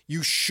out,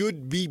 you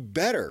should be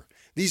better.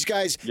 These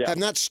guys have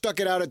not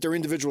stuck it out at their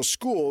individual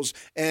schools,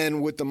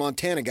 and with the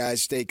Montana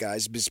guys, state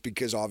guys, just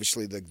because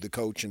obviously the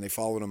coach and they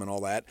followed him and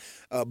all that.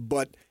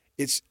 But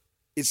it's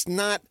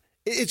not.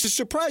 It's a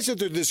surprise that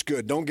they're this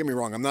good. Don't get me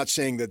wrong. I'm not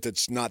saying that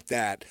it's not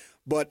that.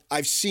 But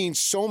I've seen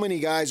so many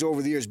guys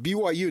over the years.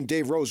 BYU and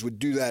Dave Rose would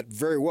do that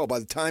very well. By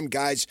the time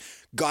guys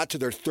got to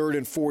their 3rd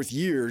and 4th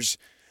years,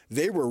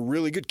 they were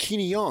really good.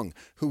 Keeney Young,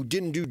 who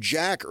didn't do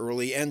jack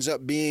early, ends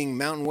up being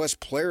Mountain West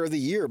Player of the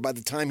Year by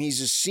the time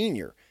he's a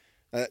senior,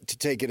 to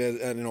take it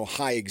as a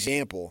high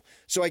example.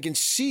 So I can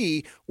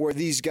see where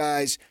these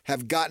guys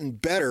have gotten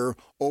better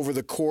over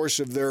the course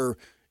of their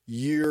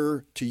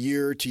year to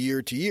year to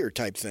year to year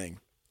type thing.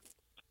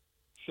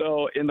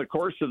 So in the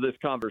course of this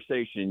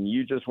conversation,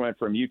 you just went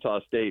from Utah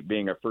State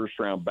being a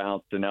first-round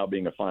bounce to now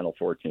being a Final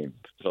Four team.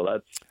 So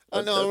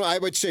that's no, I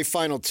would say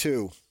Final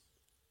 2.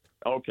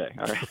 Okay,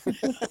 all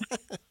right.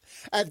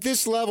 At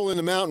this level in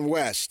the Mountain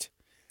West.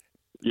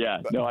 Yeah,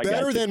 no, I got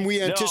better you. than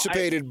we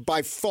anticipated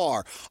by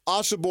far.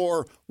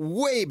 Osobor,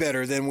 way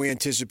better than we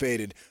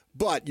anticipated.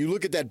 But you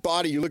look at that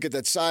body, you look at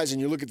that size,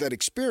 and you look at that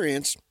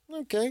experience,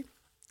 okay,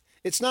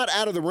 it's not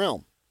out of the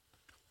realm.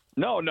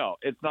 No,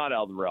 it's not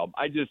out of the realm.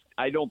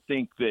 I don't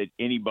think that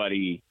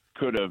anybody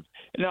could have.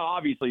 Now,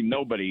 obviously,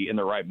 nobody in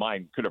their right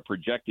mind could have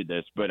projected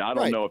this, but I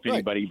don't know if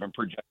anybody even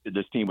projected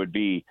this team would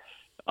be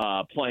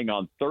playing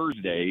on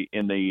Thursday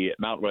in the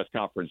Mountain West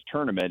Conference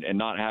tournament and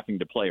not having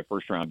to play a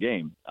first-round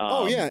game.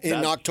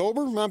 In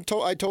October?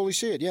 I totally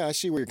see it. Yeah, I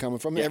see where you're coming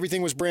from. Yeah.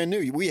 Everything was brand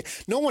new.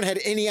 No one had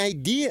any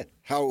idea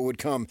how it would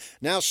come.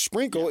 Now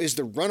Sprinkle is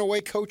the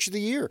runaway coach of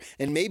the year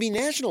and maybe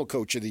national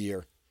coach of the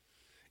year.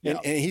 And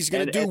he's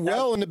going to do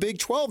well in the Big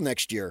 12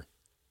 next year.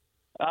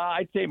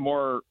 I'd say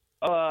more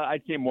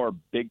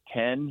Big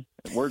 10.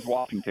 Where's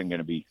Washington going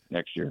to be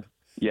next year?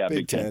 Yeah,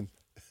 Big Ten.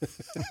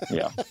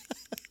 Yeah.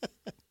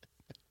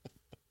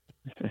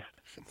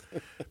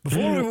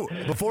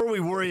 Before we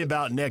worry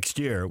about next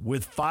year,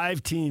 with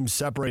 5 teams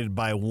separated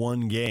by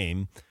 1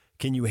 game,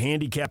 can you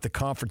handicap the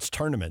conference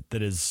tournament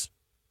that is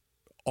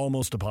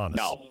almost upon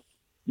us?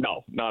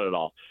 No, not at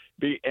all.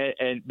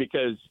 And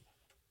because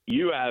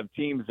you have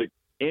teams that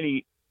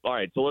all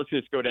right, so let's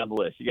just go down the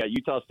list. You got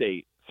Utah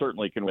State,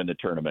 certainly can win the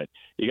tournament.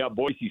 You got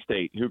Boise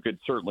State, who could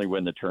certainly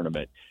win the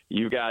tournament.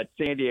 You got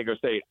San Diego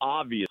State,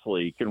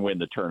 obviously can win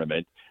the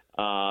tournament.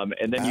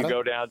 And then you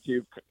go down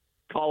to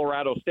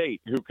Colorado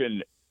State, who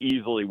can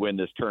easily win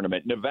this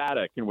tournament.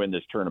 Nevada can win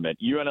this tournament.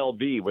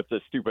 UNLV, with the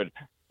stupid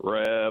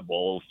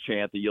Rebels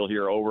chant that you'll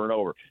hear over and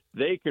over,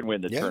 they can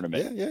win the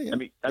tournament. Yeah.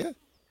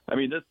 I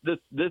mean,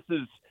 this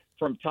is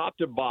from top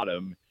to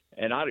bottom.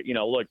 And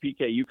look,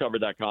 PK, you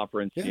covered that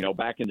conference,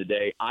 back in the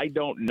day. I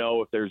don't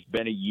know if there's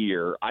been a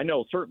year. I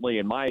know certainly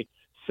in my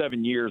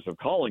 7 years of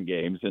calling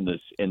games in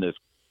this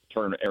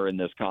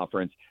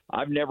conference,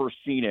 I've never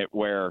seen it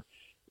where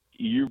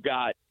you've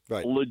got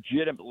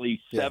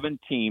legitimately 7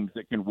 teams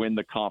that can win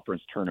the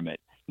conference tournament.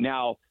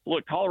 Now,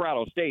 look,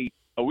 Colorado State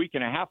a week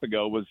and a half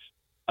ago was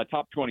a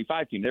top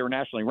 25 team. They were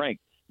nationally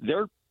ranked.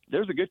 There's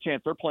a good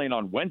chance they're playing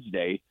on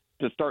Wednesday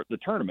to start the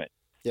tournament.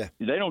 Yeah,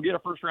 they don't get a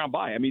first round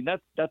bye. I mean,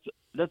 that's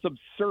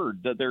absurd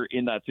that they're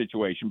in that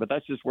situation, but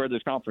that's just where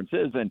this conference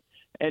is. And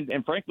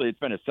frankly, it's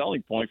been a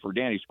selling point for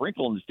Danny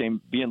Sprinkle and his team,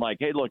 being like,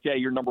 hey, look,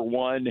 you're number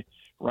 1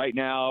 right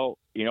now.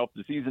 If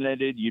the season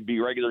ended, you'd be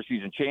regular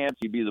season champs.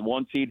 You'd be the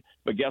 1 seed.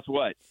 But guess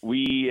what?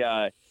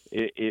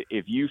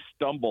 If you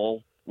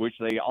stumble, which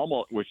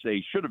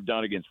they should have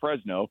done against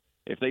Fresno,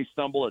 if they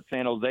stumble at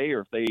San Jose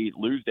or if they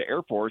lose to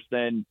Air Force,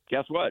 then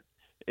guess what?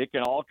 It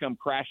can all come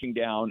crashing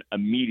down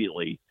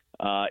immediately.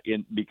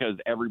 Because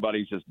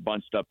everybody's just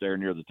bunched up there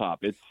near the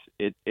top.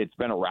 It's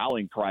been a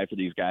rallying cry for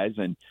these guys,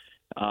 and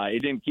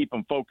it didn't keep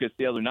them focused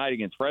the other night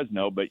against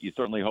Fresno, but you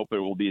certainly hope it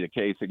will be the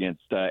case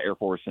against Air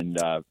Force and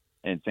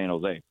San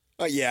Jose.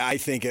 I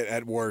think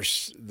at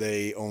worst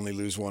they only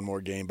lose 1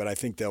 more game, but I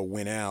think they'll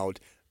win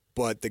out.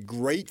 But the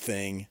great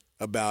thing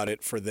about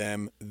it for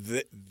them,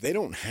 they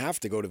don't have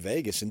to go to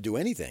Vegas and do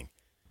anything.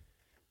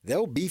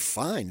 They'll be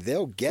fine.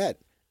 They'll get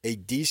a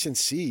decent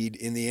seed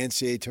in the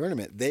NCAA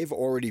tournament. They've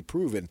already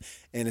proven.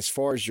 And as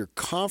far as your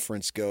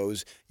conference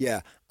goes,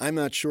 I'm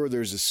not sure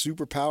there's a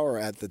superpower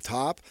at the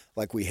top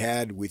like we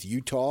had with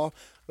Utah,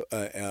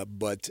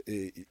 but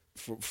in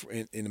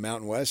the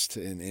Mountain West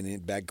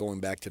and going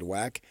back to the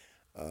WAC,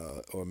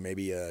 or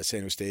maybe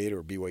San Jose State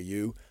or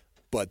BYU.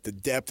 But the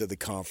depth of the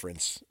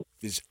conference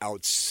is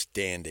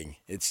outstanding.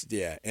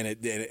 And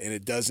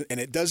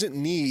it doesn't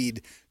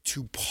need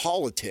to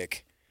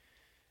politic.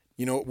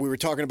 We were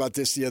talking about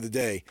this the other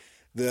day.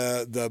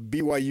 The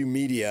BYU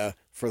media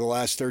for the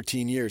last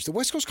 13 years, the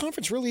West Coast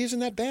Conference really isn't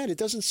that bad. It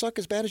doesn't suck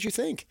as bad as you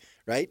think,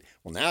 right?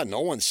 Well, now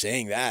no one's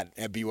saying that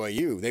at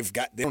BYU.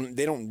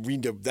 They don't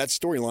read that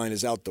storyline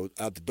is out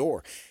the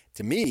door.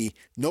 To me,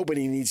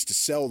 nobody needs to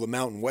sell the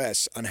Mountain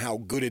West on how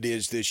good it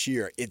is this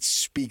year. It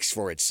speaks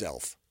for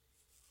itself.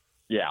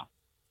 Yeah,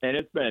 and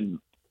it's been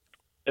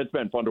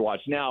fun to watch.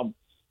 Now,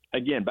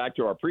 again, back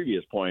to our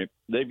previous point,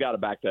 they've got to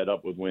back that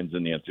up with wins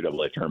in the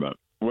NCAA tournament.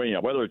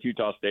 Whether it's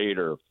Utah State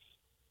or,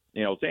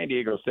 San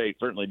Diego State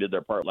certainly did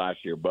their part last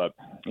year, but,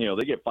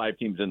 they get 5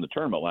 teams in the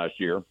tournament last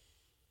year,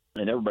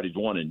 and everybody's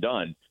one and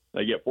done.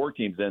 They get 4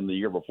 teams in the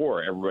year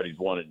before, everybody's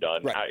one and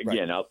done.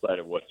 Outside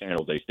of what San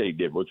Jose State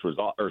did,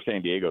 or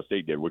San Diego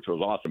State did, which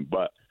was awesome.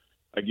 But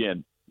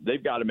again,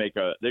 they've got to make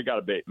a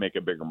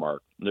bigger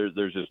mark.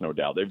 There's just no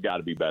doubt. They've got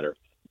to be better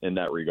in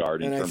that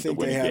regard. And I think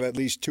they have at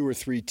least 2 or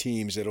 3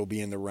 teams that'll be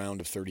in the round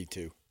of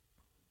 32.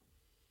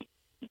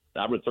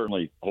 I would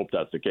certainly hope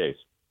that's the case.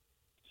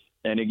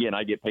 And again,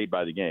 I get paid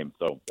by the game,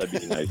 so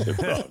that'd be nice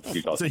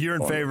if So you're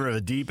in favor of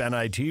a deep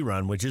NIT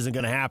run, which isn't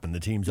going to happen. The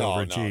team's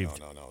overachieved.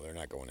 No, they're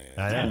not going in.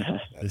 I know.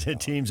 The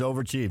team's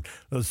overachieved.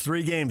 Those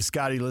 3 games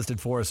Scotty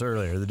listed for us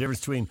earlier, the difference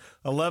between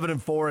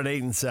 11-4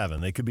 and 8-7,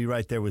 they could be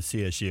right there with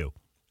CSU.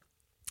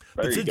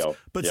 There you go.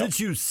 But since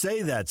you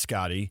say that,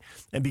 Scotty,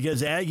 and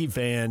because Aggie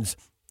fans,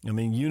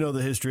 you know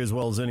the history as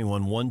well as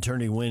anyone, 1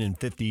 tourney win in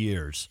 50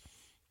 years.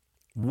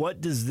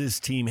 What does this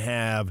team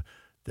have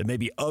that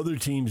maybe other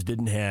teams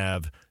didn't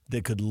have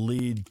that could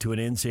lead to an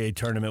NCAA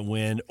tournament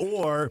win?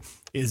 Or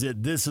is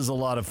it this is a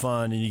lot of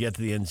fun and you get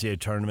to the NCAA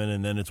tournament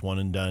and then it's one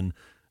and done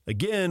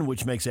again,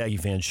 which makes Aggie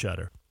fans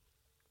shudder?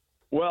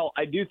 Well,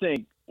 I do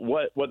think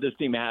what this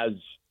team has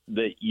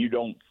that you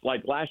don't –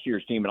 like last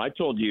year's team, and I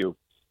told you,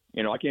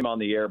 I came on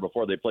the air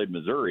before they played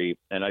Missouri,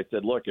 and I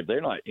said, look, if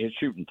they're not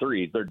shooting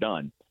threes, they're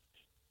done.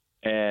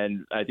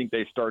 And I think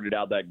they started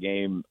out that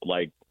game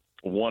like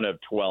 1 of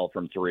 12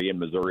 from 3, and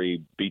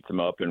Missouri beats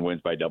them up and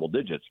wins by double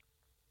digits.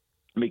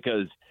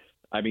 Because,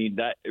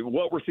 that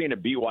what we're seeing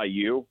at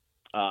BYU,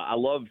 I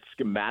love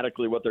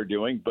schematically what they're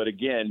doing. But,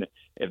 again,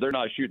 if they're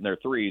not shooting their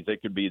threes, they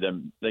could be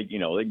them. They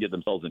can get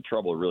themselves in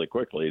trouble really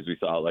quickly, as we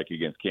saw like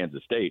against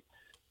Kansas State.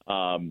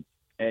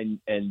 And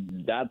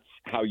that's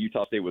how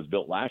Utah State was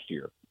built last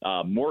year,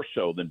 more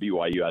so than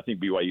BYU. I think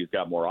BYU's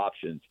got more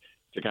options.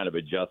 to kind of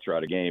adjust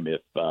throughout a game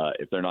if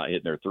they're not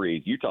hitting their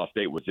threes. Utah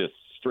State was just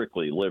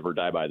strictly live or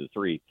die by the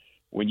three.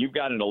 When you've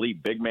got an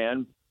elite big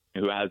man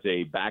who has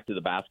a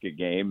back-to-the-basket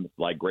game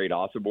like Great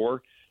Osobor,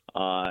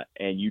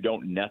 and you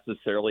don't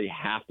necessarily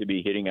have to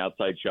be hitting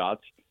outside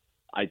shots,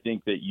 I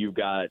think that you've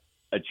got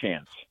a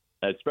chance,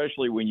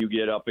 especially when you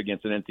get up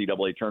against an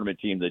NCAA tournament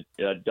team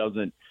that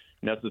doesn't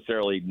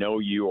necessarily know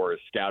you or has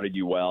scouted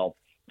you well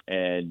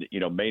and,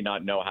 may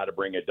not know how to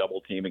bring a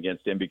double team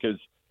against him. Because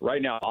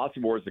right now,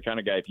 Osobor is the kind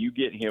of guy, if you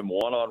get him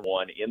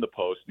one-on-one in the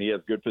post and he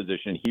has good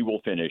position, he will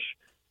finish,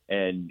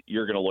 and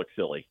you're going to look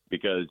silly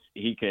because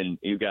he's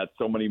got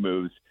so many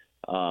moves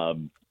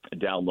down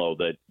low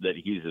that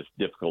he's just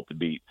difficult to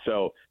beat.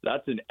 So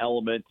that's an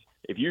element.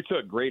 If you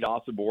took Great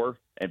Osobor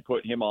and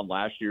put him on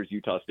last year's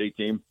Utah State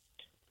team,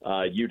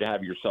 you'd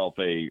have yourself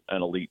an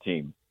elite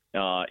team.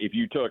 If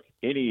you took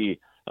any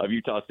of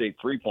Utah State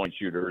three-point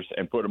shooters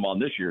and put them on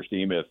this year's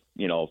team, if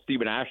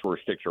Stephen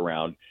Ashworth sticks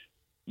around,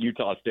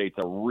 Utah State's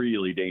a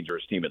really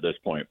dangerous team at this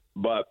point.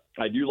 But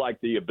I do like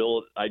the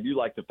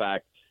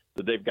fact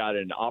that they've got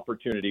an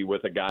opportunity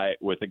with a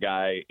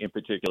guy in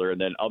particular,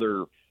 and then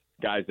other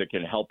guys that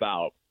can help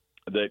out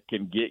that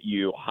can get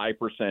you high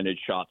percentage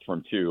shots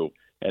from two,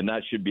 and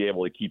that should be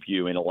able to keep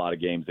you in a lot of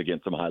games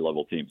against some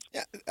high-level teams.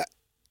 Yeah,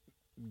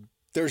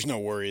 there's no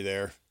worry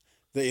there.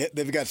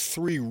 They've got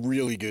three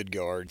really good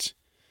guards.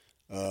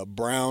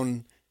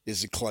 Brown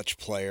is a clutch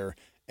player,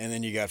 and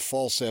then you got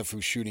Falseff,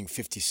 who's shooting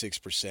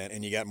 56%,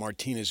 and you got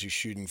Martinez, who's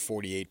shooting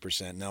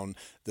 48%. Now,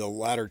 the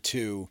latter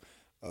two,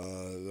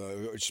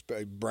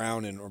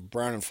 Brown and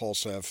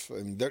Falseff,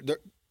 and they're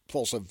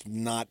Falseff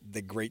not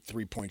the great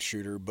three-point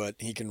shooter, but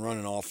he can run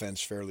an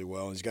offense fairly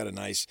well. He's got a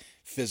nice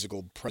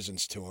physical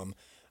presence to him.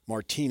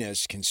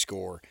 Martinez can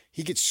score.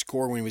 He could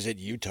score when he was at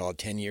Utah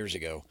 10 years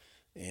ago.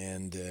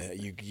 And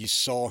you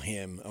saw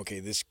him, okay,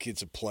 this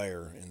kid's a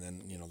player, and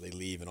then, they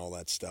leave and all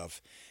that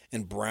stuff.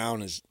 And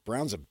Brown's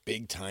a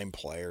big-time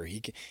player.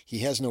 He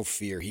has no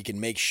fear. He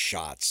can make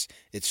shots.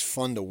 It's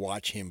fun to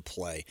watch him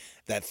play.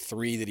 That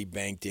three that he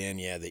banked in,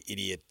 the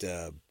idiot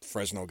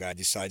Fresno guy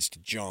decides to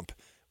jump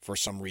for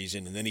some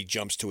reason, and then he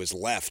jumps to his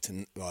left,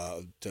 and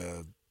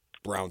to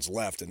Brown's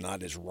left and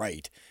not his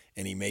right,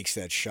 and he makes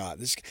that shot.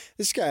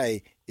 This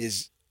guy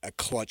is a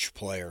clutch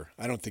player.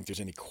 I don't think there's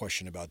any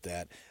question about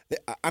that.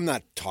 I'm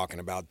not talking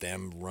about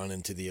them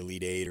running to the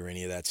Elite Eight or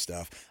any of that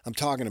stuff. I'm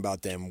talking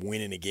about them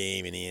winning a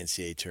game in the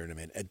NCAA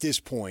tournament. At this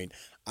point,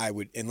 I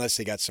would, unless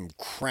they got some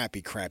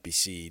crappy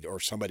seed or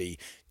somebody,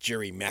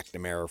 Jerry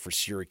McNamara for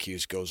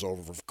Syracuse goes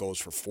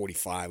for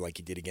 45 like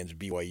he did against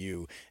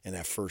BYU in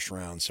that first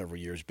round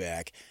several years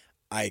back.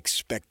 I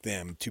expect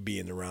them to be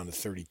in the round of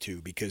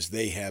 32 because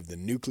they have the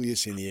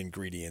nucleus and the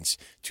ingredients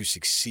to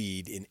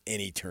succeed in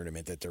any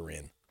tournament that they're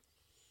in.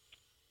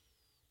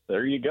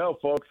 There you go,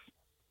 folks.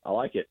 I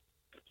like it.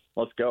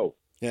 Let's go.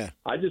 Yeah.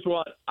 I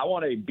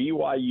want a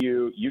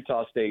BYU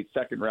Utah State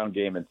second round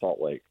game in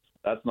Salt Lake.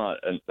 That's not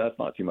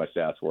too much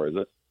to ask for, is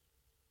it?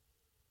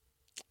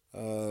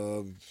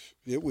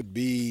 It would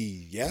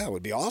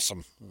be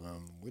awesome.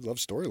 We love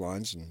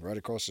storylines and right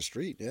across the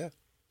street. Yeah.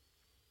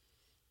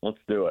 Let's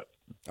do it.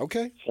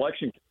 Okay.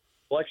 Selection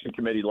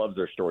committee loves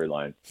their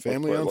storyline.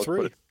 Family on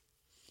three.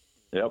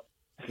 Yep.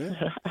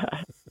 Yeah.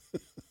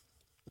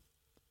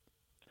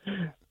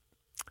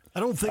 I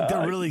don't think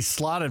they're really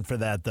slotted for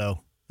that, though.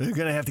 They're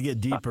going to have to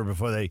get deeper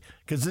before they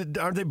 – because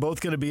aren't they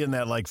both going to be in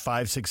that,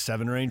 5, 6,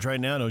 7 range right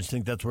now? Don't you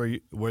think that's where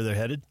they're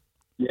headed?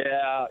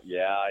 Yeah,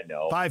 I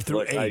know. 5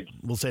 through 8.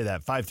 We'll say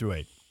that, 5 through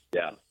 8.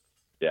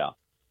 Yeah.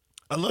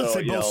 Unless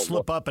they both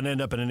slip up and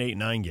end up in an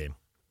 8-9 game.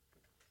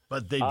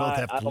 But they both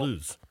have to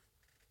lose.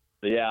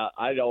 Yeah,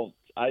 I don't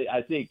 –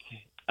 I think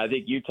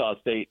Utah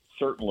State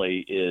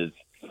certainly is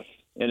 –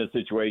 in a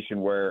situation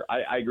where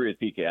I agree with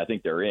PK. I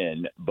think they're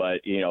in, but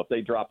if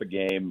they drop a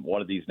game,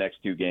 one of these next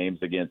two games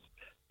against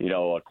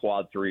a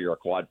quad 3 or a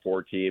quad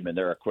 4 team, and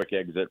they're a quick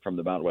exit from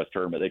the Mountain West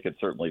tournament, they could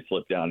certainly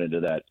slip down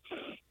into that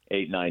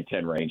 8, 9,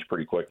 10 range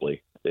pretty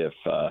quickly. But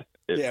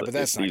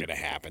that's not going to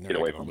happen. They're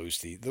not going to lose.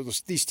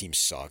 These teams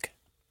suck.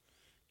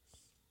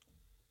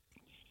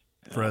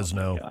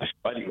 Fresno. Oh,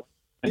 why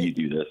do you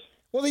do this?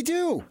 Well, they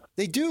do.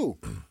 They do.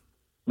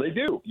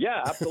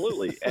 Yeah,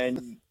 absolutely.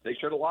 And they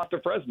should have lost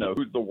to Fresno,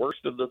 who's the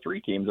worst of the three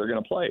teams they're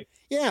going to play.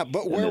 Yeah,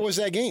 but where was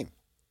that game?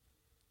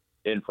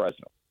 In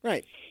Fresno.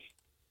 Right.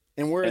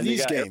 And where are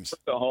these games?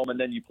 Go home, and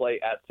then you play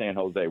at San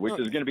Jose, which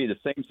is going to be the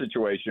same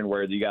situation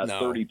where you got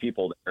 30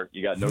 people there.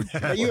 You got no.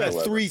 You had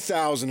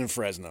 3,000 in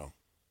Fresno.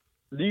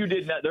 You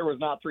did not. There was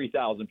not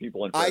 3,000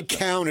 people in Fresno. I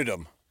counted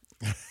them.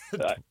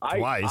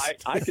 Twice.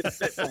 I could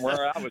sit from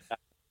where I was at,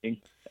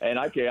 and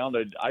I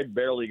counted. I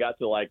barely got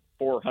to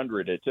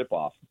 400 at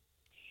tip-off.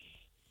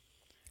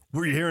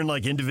 Were you hearing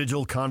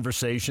individual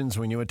conversations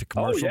when you went to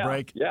commercial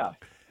break? Yeah.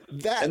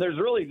 And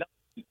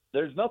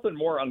there's nothing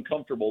more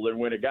uncomfortable than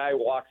when a guy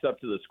walks up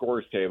to the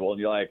scores table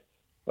and you're like,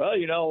 well,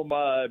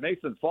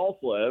 Mason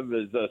Falslev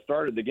has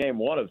started the game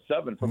 1 of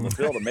 7 from the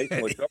field, and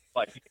Mason was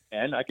like,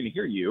 and I can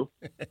hear you.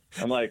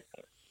 I'm like,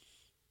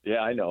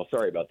 Yeah, I know.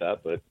 Sorry about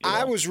that, but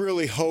I was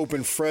really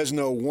hoping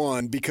Fresno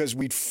won because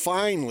we'd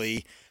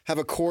finally have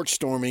a court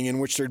storming in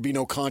which there'd be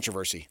no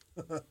controversy.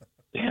 I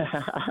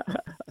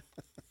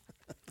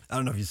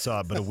don't know if you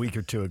saw it, but a week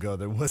or two ago,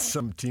 there was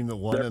some team that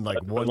won, and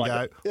one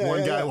guy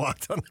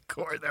walked on the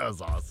court. That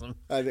was awesome.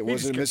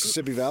 Was it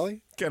Mississippi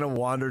Valley? Kind of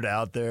wandered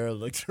out there,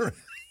 looked around,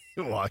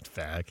 walked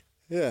back.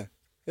 Yeah.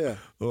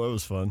 Well, it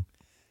was fun.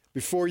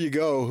 Before you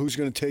go, who's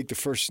going to take the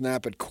first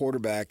snap at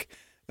quarterback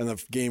in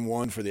the game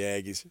one for the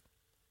Aggies?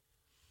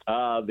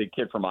 The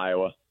kid from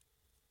Iowa.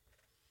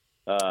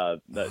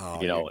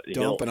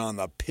 Dumping on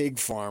the pig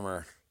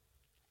farmer.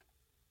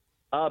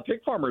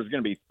 Pig farmer is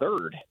going to be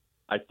third.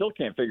 I still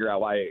can't figure out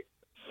why.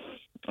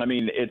 I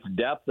mean, it's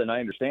depth, and I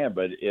understand,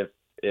 but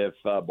if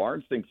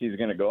Barnes thinks he's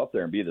going to go up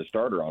there and be the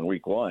starter on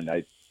week one,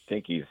 I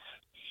think he's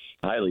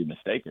highly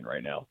mistaken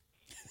right now.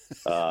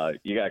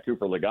 You got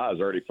Cooper Legas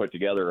already put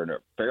together a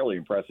fairly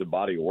impressive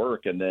body of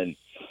work, and then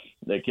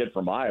the kid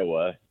from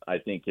Iowa, I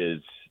think,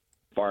 is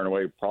far and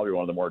away probably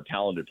one of the more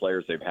talented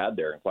players they've had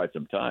there in quite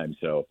some time.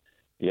 So,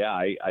 yeah,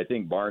 I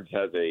think Barnes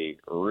has a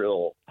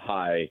real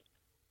high,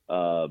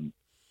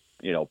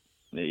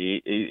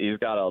 he's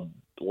got a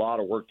lot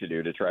of work to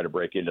do to try to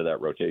break into that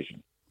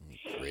rotation.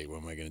 Great.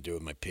 What am I going to do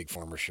with my pig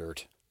farmer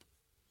shirt?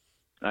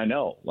 I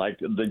know. Like,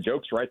 the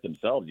jokes write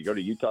themselves. You go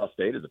to Utah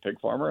State as a pig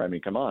farmer. I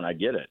mean, come on. I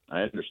get it.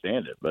 I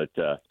understand it. But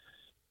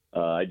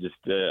I just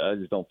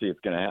don't see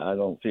I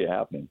don't see it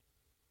happening.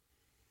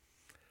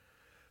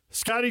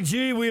 Scotty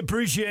G, we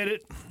appreciate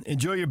it.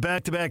 Enjoy your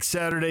back-to-back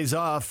Saturdays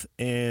off,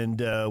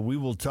 and we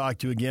will talk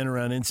to you again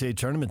around NCAA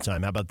Tournament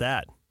time. How about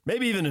that?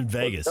 Maybe even in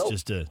Vegas,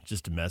 just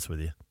to mess with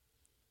you.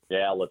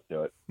 Yeah, let's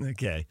do it.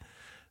 Okay.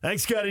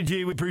 Thanks, Scotty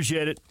G. We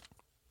appreciate it.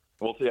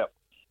 We'll see you.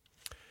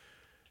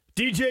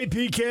 DJ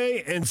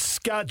PK and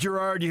Scott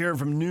Garrard, you hear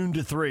from noon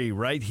to 3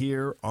 right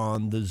here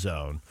on The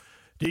Zone.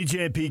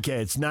 DJ PK,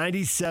 it's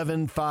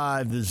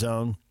 97.5 The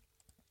Zone.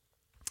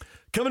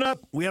 Coming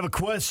up, we have a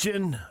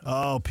question.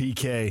 Oh,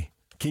 PK,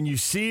 can you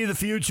see the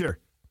future?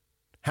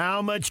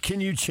 How much can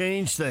you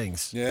change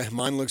things? Yeah,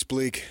 mine looks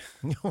bleak.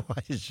 Why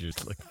does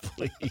yours look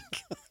bleak?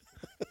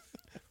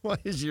 Why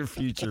is your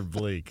future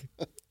bleak?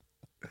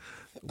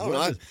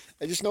 I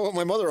just know what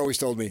my mother always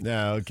told me.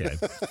 No, okay.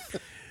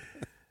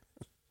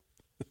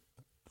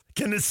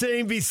 Can the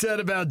same be said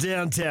about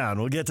downtown?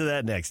 We'll get to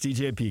that next.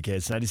 DJ PK,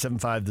 it's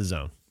 97.5 The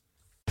Zone.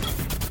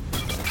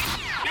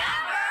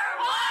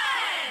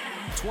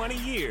 20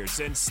 years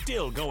and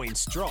still going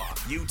strong.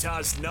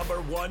 Utah's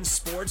 #1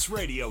 sports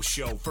radio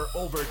show for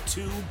over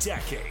 2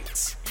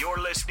 decades. You're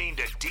listening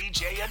to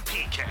DJ and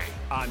PK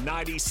on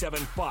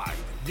 97.5,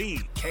 the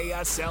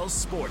KSL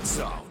Sports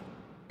Zone.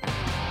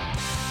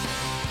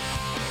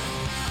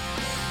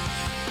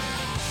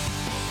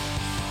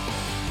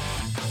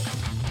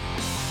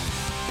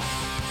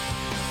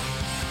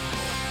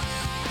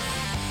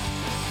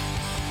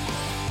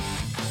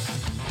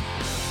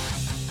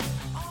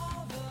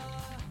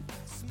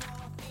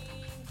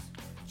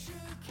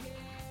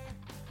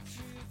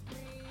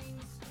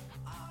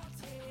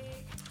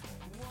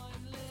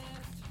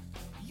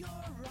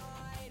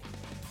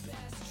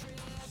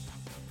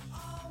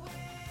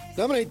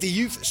 Nominate the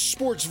youth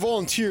sports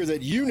volunteer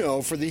that you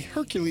know for the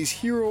Hercules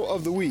Hero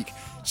of the Week.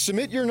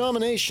 Submit your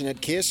nomination at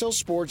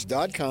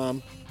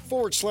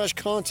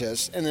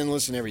kslsports.com/contest and then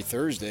listen every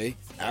Thursday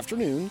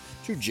afternoon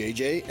to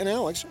JJ and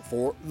Alex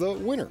for the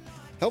winner.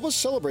 Help us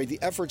celebrate the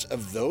efforts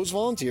of those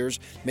volunteers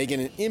making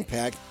an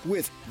impact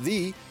with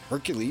the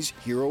Hercules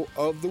Hero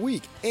of the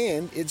Week.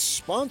 And it's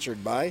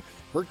sponsored by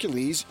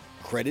Hercules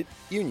Credit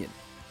Union.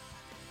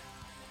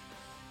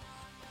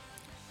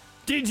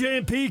 DJ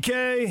and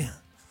PK.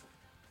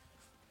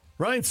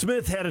 Ryan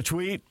Smith had a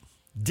tweet.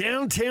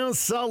 Downtown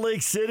Salt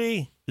Lake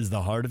City is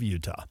the heart of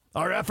Utah.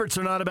 Our efforts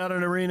are not about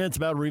an arena. It's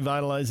about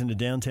revitalizing a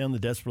downtown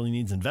that desperately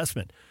needs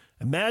investment.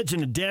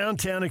 Imagine a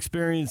downtown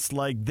experience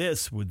like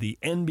this with the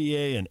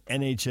NBA and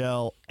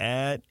NHL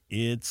at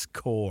its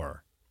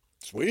core.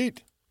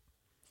 Sweet.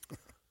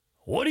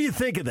 What do you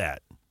think of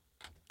that?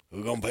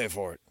 Who's going to pay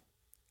for it?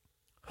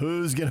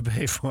 Who's going to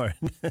pay for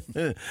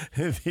it?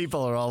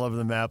 People are all over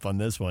the map on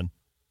this one.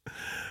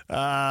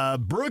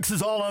 Brooks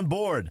is all on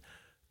board.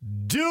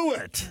 Do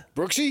it.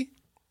 Brooksy?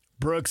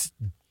 Brooks,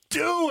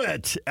 do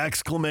it!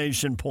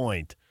 Exclamation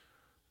point.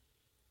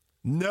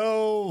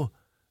 No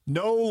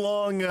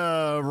long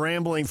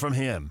rambling from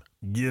him.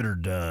 Get her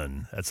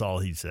done. That's all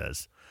he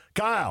says.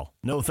 Kyle,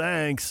 no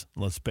thanks,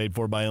 unless paid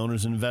for by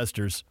owners and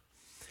investors.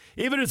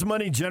 Even if it's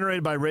money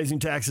generated by raising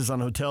taxes on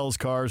hotels,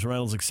 cars,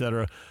 rentals,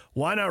 etc.,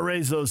 why not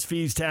raise those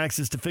fees,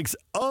 taxes to fix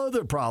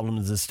other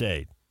problems in the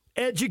state?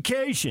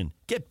 Education.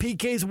 Get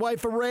PK's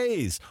wife a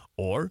raise.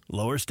 Or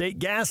lower state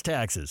gas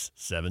taxes.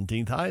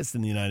 17th highest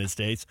in the United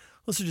States.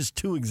 Those are just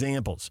 2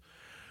 examples.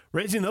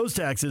 Raising those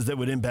taxes that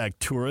would impact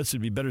tourists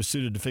would be better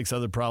suited to fix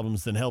other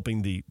problems than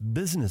helping the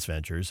business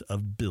ventures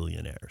of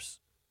billionaires.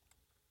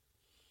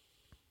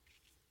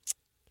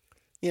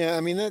 Yeah,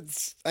 I mean,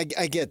 I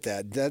get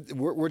that. That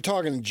we're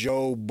talking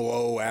Joe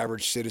Blow,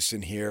 average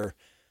citizen here,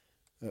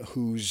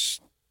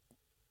 who's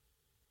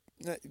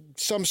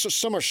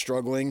some are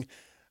struggling,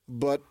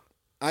 but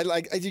I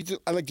like to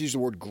use the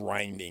word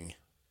grinding.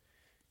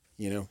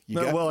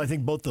 I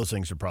think both those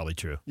things are probably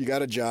true. You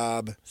got a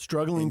job.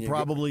 Struggling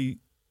probably,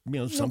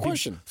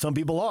 some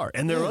people are.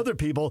 And there are other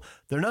people,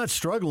 they're not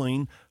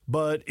struggling,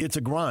 but it's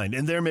a grind.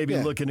 And they're maybe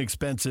looking at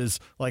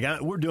expenses. Like,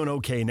 we're doing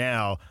okay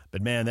now,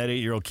 but, man, that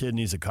 8-year-old kid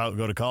needs to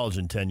go to college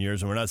in 10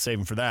 years, and we're not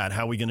saving for that.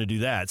 How are we going to do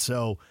that?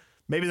 So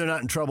maybe they're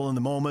not in trouble in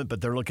the moment,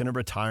 but they're looking at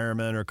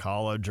retirement or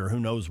college or who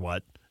knows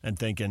what and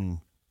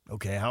thinking,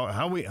 okay, how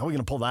are we going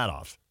to pull that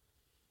off?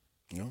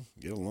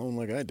 Get a loan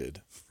like I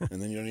did.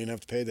 And then you don't even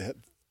have to pay the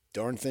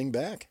darn thing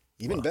back.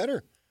 Even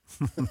better.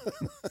 I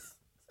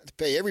have to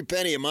pay every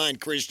penny of mine,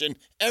 Christian.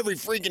 Every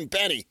freaking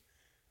penny.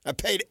 I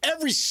paid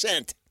every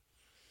cent.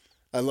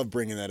 I love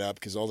bringing that up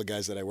because all the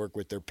guys that I work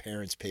with, their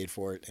parents paid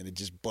for it, and it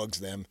just bugs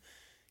them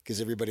because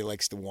everybody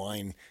likes to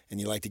whine, and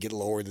you like to get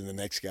lower than the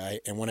next guy.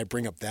 And when I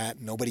bring up that,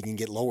 nobody can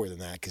get lower than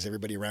that because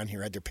everybody around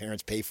here had their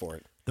parents pay for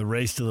it. The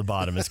race to the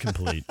bottom is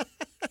complete.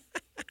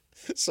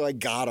 So I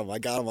got them. I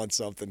got them on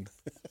something.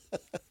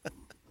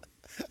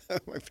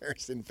 My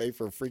parents didn't pay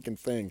for a freaking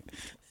thing.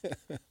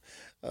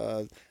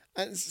 I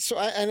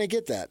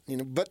get that,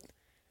 but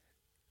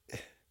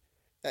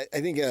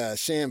I think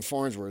Sam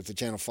Farnsworth at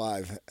Channel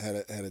 5 had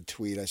a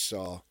tweet I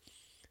saw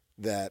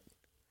that,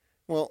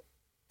 well,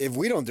 if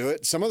we don't do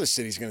it, some other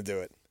city's going to do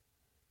it.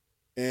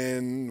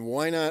 And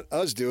why not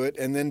us do it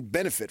and then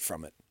benefit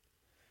from it?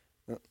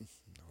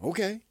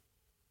 Okay.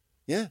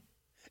 Yeah.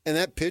 And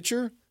that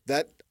picture,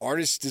 that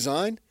artist's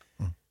design,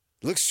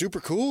 looks super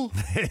cool.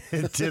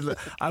 It did.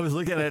 I was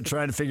looking at it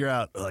trying to figure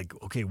out,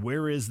 okay,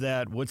 where is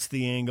that? What's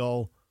the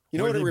angle? You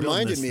know what it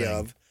reminded me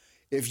of?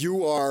 If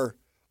you are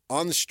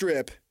on the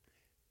Strip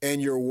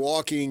and you're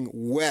walking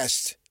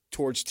west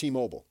towards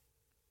T-Mobile.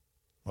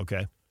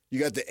 Okay. You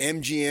got the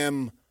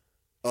MGM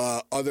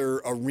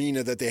other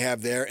arena that they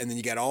have there, and then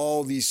you got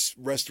all these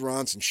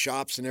restaurants and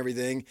shops and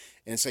everything,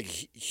 and it's like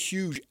a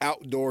huge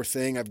outdoor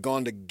thing. I've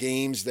gone to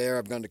games there.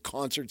 I've gone to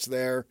concerts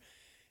there.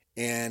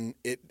 And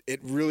it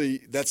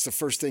really, that's the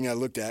first thing I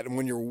looked at. And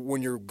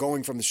when you're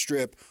going from the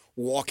Strip,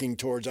 walking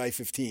towards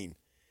I-15,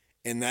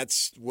 and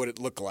that's what it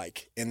looked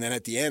like. And then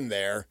at the end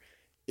there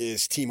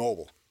is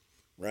T-Mobile,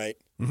 right?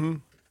 Mm-hmm.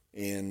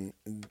 And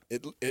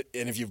and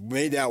if you've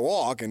made that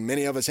walk, and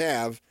many of us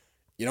have,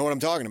 you know what I'm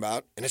talking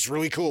about, and it's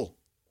really cool.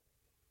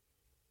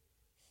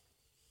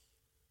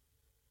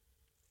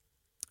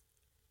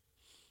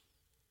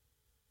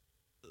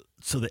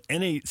 So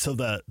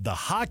the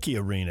hockey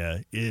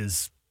arena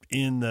is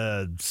in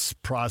the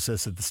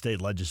process at the state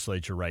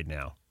legislature right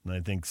now. And I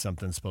think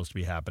something's supposed to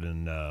be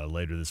happening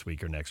later this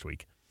week or next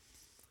week.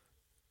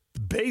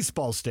 The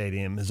baseball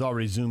stadium has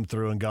already zoomed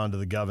through and gone to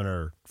the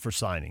governor for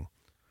signing.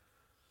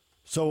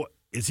 So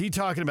is he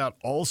talking about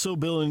also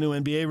building a new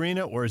NBA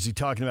arena, or is he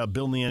talking about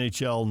building the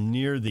NHL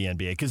near the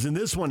NBA? Because in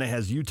this one, it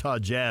has Utah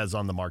Jazz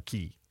on the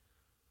marquee.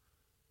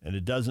 And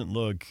it doesn't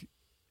look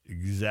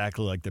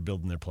exactly like they're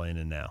building they're playing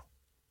in now.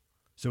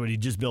 So would he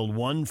just build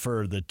one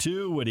for the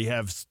two? Would he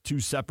have two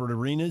separate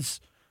arenas?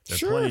 There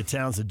are plenty of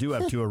towns that do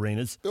have two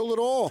arenas. Build it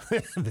all.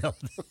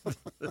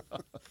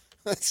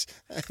 Let's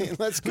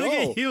go. Look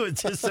at you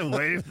with just a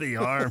wave of the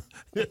arm.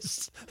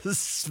 Just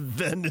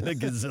spending $1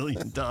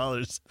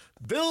 gazillion.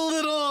 Build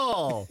it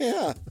all.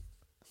 Yeah.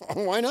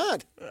 Why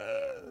not?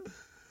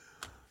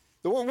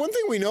 The one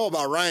thing we know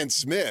about Ryan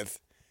Smith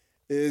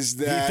is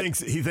that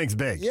he thinks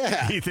big.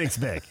 Yeah. He thinks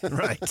big.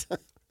 Right.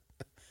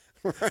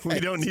 Right. We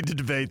don't need to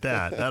debate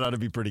that. That ought to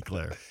be pretty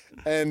clear.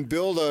 And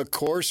build a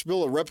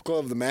replica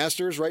of the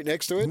Masters right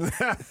next to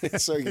it.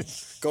 So you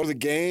go to the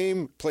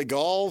game, play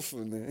golf.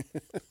 And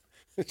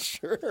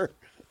sure.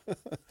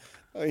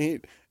 I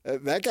mean,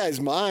 that guy's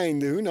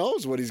mind, who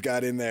knows what he's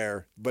got in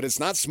there. But it's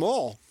not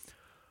small.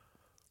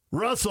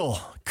 Russell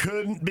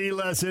couldn't be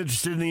less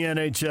interested in the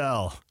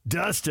NHL.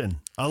 Dustin,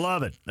 I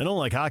love it. I don't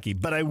like hockey,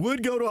 but I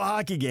would go to a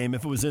hockey game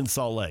if it was in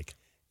Salt Lake.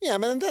 Yeah,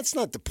 man, that's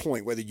not the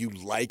point, whether you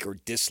like or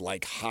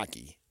dislike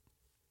hockey.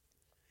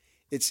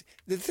 It's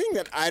the thing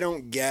that I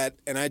don't get,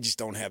 and I just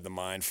don't have the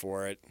mind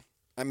for it.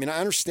 I mean, I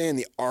understand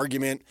the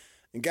argument.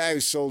 The guy who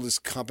sold his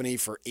company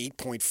for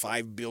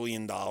 $8.5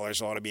 billion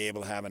ought to be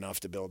able to have enough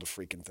to build a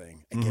freaking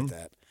thing. I get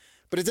that.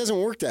 But it doesn't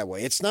work that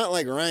way. It's not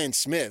like Ryan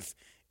Smith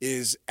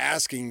is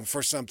asking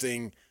for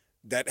something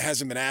that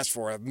hasn't been asked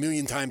for 1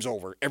 million times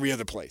over every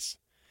other place.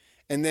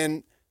 And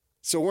then,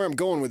 so where I'm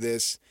going with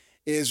this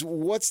is,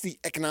 what's the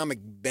economic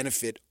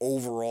benefit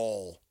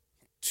overall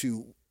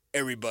to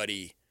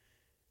everybody,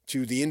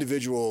 to the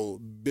individual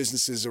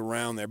businesses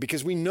around there?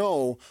 Because we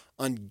know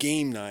on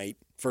game night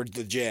for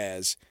the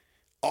Jazz,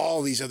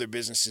 all these other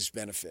businesses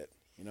benefit,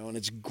 and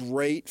it's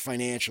great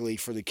financially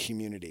for the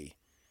community.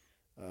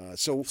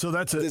 So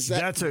that's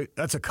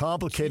a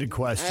complicated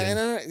question.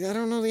 I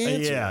don't know the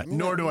answer. Yeah,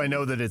 nor do I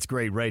know that it's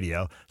great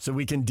radio. So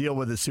we can deal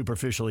with it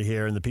superficially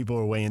here, and the people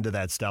who are way into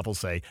that stuff will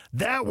say,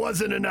 that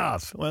wasn't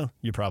enough. Well,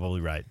 you're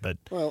probably right.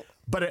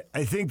 But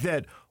I think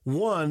that,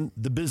 one,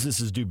 the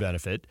businesses do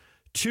benefit.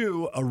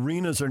 Two,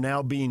 arenas are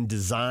now being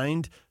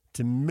designed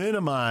to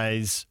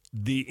minimize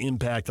the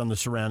impact on the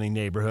surrounding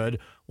neighborhood.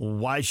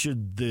 Why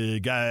should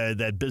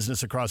that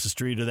business across the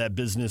street or that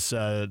business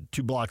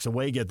 2 blocks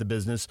away get the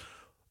business?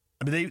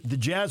 I mean, the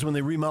Jazz, when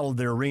they remodeled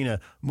their arena,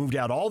 moved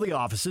out all the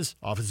offices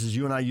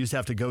you and I used to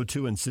have to go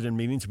to and sit in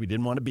meetings we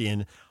didn't want to be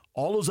in.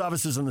 All those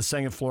offices on the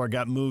second floor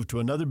got moved to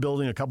another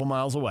building a couple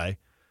miles away,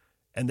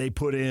 and they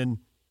put in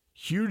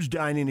huge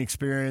dining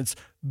experience,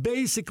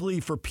 basically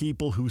for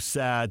people who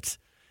sat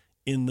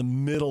in the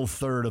middle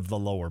third of the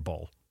lower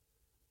bowl.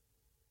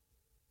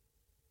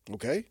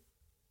 Okay.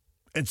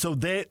 And so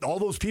all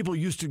those people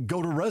used to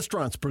go to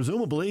restaurants,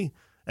 presumably,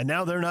 and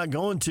now they're not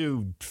going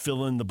to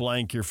fill in the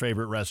blank your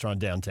favorite restaurant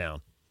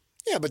downtown.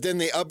 Yeah, but then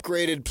they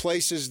upgraded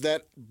places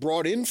that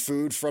brought in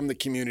food from the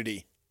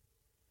community.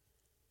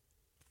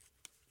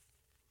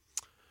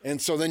 And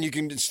so then you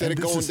can, instead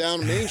of going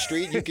down Main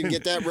Street, you can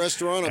get that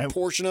restaurant, a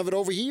portion of it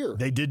over here.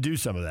 They did do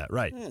some of that,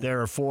 right.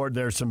 Yeah.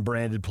 There's some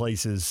branded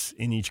places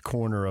in each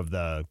corner of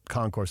the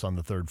concourse on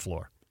the third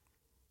floor.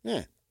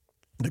 Yeah.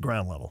 The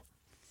ground level.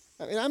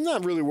 I mean, I'm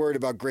not really worried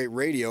about great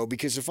radio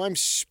because if I'm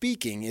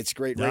speaking, it's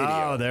great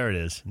radio. Oh, there it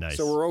is. Nice.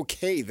 So we're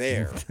okay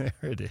there. There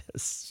it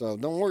is. So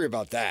don't worry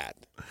about that.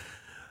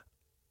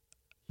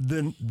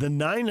 The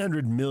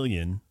 $900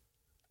 million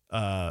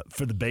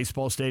for the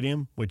baseball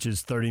stadium, which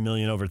is $30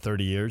 million over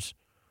 30 years,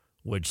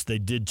 which they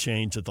did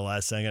change at the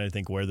last second. I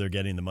think where they're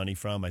getting the money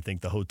from. I think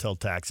the hotel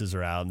taxes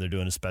are out and they're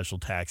doing a special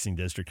taxing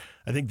district.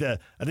 I think the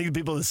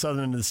people in the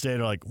southern end of the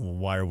state are like, well,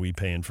 why are we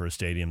paying for a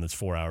stadium that's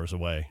 4 hours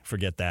away?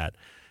 Forget that.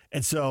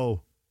 And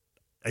so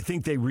I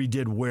think they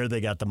redid where they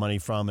got the money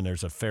from, and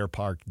there's a Fair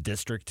Park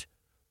district.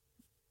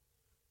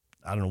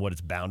 I don't know what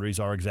its boundaries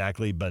are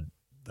exactly, but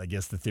I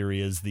guess the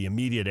theory is the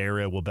immediate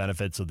area will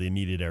benefit, so the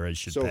immediate area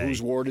should pay. So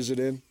whose ward is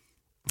it in?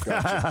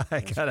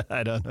 Gotcha.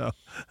 I don't know.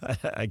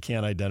 I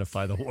can't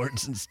identify the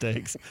wards and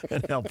stakes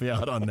and help you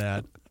out on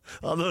that.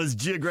 All those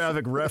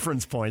geographic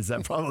reference points,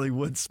 that probably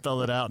would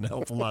spell it out and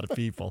help a lot of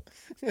people.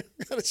 You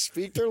got to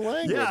speak their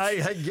language. Yeah,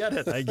 I get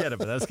it.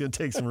 But that's going to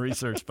take some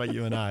research by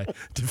you and I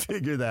to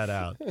figure that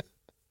out.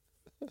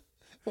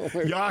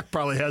 Yock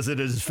probably has it at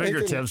his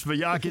fingertips, but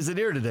Yock isn't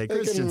here today.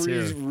 Christian's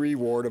here.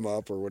 Reward them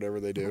up or whatever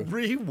they do.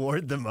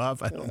 Reward them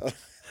up? I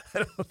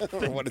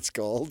don't know what it's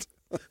called.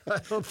 I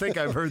don't think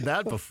I've heard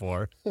that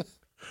before.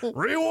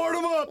 Reward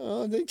them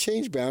up. They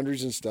change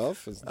boundaries and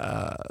stuff.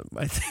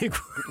 I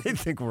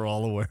think we're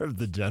all aware of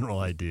the general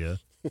idea.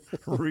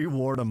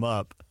 Reward them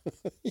up.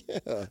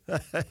 Yeah.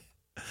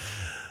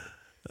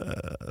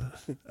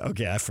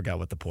 Okay, I forgot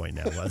what the point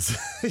now was.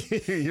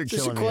 You're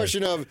just a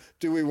question of,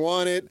 do we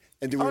want it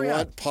and do we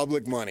want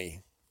public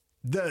money?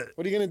 What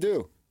are you going to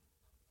do?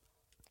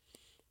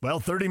 Well,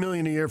 $30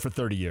 million a year for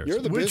 30 years. You're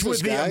the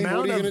business guy. What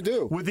are you going to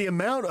do? With the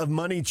amount of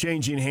money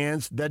changing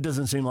hands, that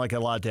doesn't seem like a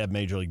lot to have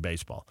Major League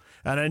Baseball.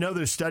 And I know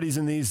there's studies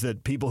in these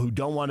that people who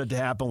don't want it to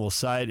happen will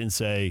cite and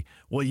say,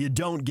 well, you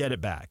don't get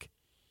it back.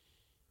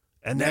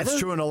 And that's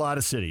true in a lot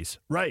of cities.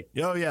 Right.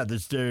 Oh, yeah,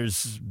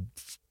 there's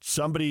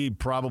somebody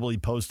probably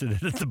posted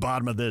it at the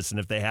bottom of this, and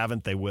if they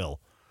haven't, they will.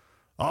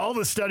 All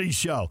the studies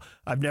show.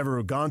 I've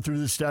never gone through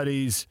the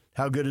studies.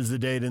 How good is the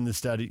data in the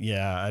study?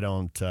 Yeah, I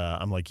don't.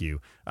 I'm like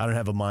you. I don't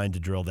have a mind to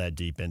drill that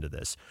deep into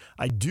this.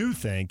 I do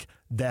think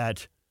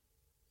that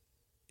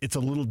it's a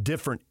little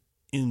different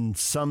in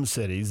some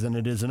cities than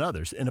it is in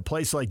others. In a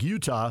place like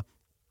Utah,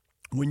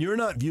 when you're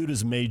not viewed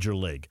as major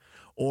league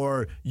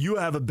or you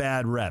have a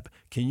bad rep,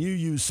 can you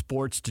use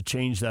sports to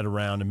change that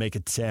around and make a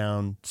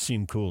town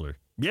seem cooler?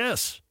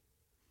 Yes,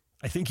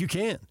 I think you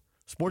can.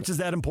 Sports is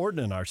that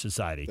important in our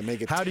society.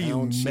 How do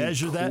you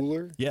measure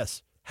that?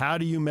 Yes. How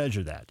do you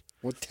measure that?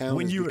 What town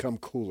has become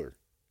cooler?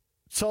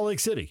 Salt Lake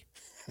City.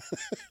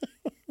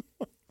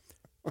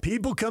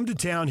 People come to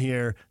town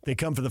here. They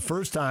come for the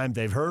first time.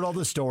 They've heard all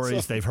the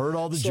stories. They've heard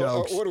all the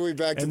jokes. What are we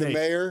back to the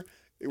mayor?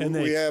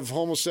 We have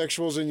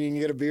homosexuals and you can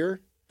get a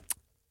beer?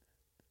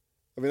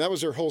 I mean, that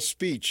was her whole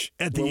speech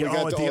at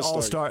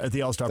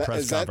the All-Star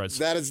press conference.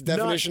 That is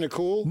definition of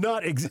cool?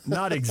 Not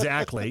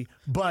exactly,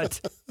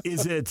 but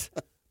is it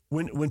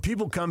when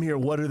people come here,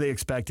 what are they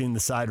expecting? The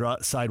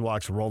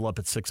sidewalks roll up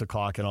at 6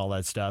 o'clock and all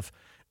that stuff.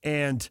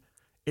 And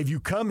if you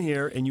come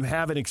here and you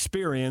have an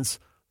experience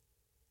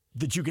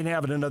that you can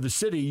have in another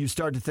city, you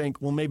start to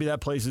think, well, maybe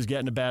that place is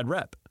getting a bad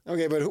rep.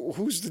 Okay, but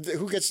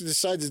who gets to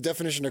decide the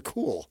definition of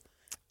cool?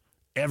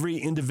 Every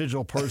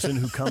individual person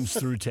who comes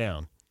through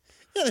town.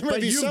 Yeah, there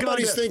might be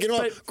somebody's thinking,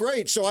 oh,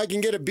 great, so I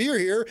can get a beer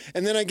here,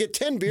 and then I get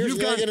 10 beers,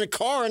 and then I get in a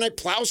car, and I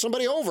plow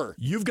somebody over.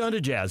 You've gone to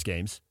Jazz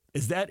games.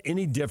 Is that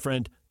any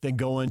different than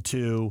going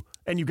to,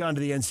 and you've gone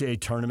to the NCAA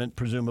Tournament,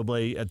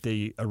 presumably, at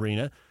the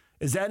arena.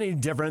 Is that any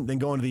different than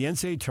going to the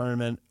NCAA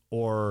Tournament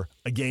or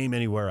a game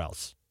anywhere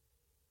else?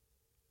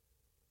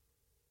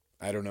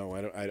 I don't know.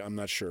 I'm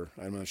not sure.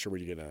 I'm not sure where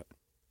you get at.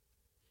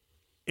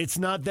 It's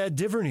not that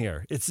different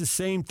here. It's the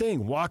same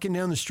thing. Walking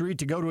down the street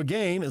to go to a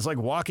game is like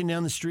walking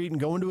down the street and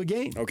going to a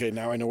game. Okay,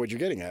 now I know what you're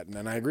getting at,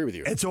 and I agree with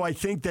you. And so I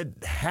think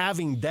that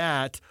having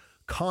that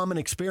common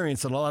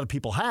experience that a lot of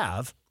people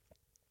have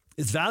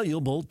is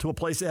valuable to a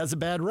place that has a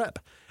bad rep.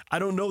 I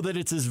don't know that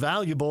it's as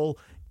valuable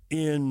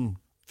in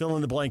fill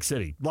in the blank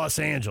city, Los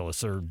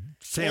Angeles or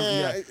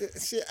San.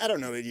 See, I don't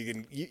know that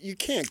you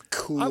can't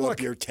cool up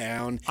your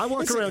town. I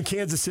walk around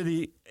Kansas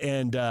City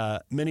and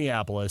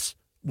Minneapolis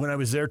when I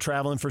was there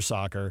traveling for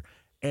soccer,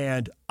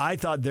 and I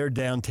thought their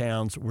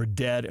downtowns were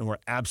dead and were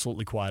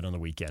absolutely quiet on the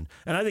weekend.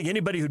 And I think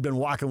anybody who'd been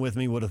walking with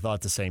me would have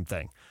thought the same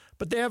thing.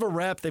 But they have a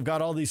rep. They've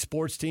got all these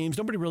sports teams.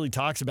 Nobody really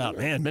talks about,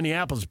 man,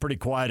 Minneapolis is pretty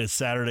quiet. It's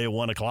Saturday at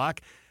 1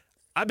 o'clock.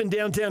 I've been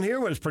downtown here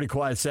when it's pretty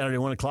quiet Saturday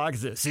at 1 o'clock.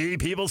 See,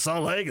 people,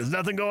 Salt Lake, there's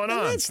nothing going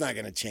on. That's not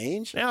going to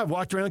change. Yeah, I've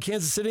walked around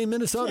Kansas City and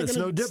Minnesota. It's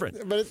no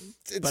different.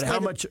 But how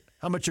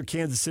much are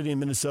Kansas City and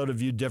Minnesota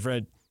viewed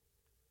different?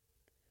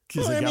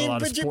 Because they got a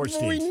lot of sports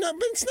teams.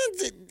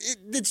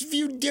 It's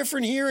viewed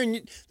different here,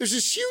 and there's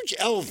this huge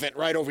elephant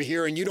right over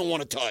here, and you don't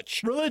want to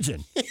touch.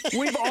 Religion.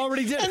 We've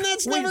already did. And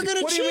that's never going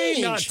to change. What do you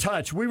mean not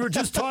touch? We were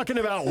just talking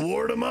about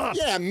ward them up.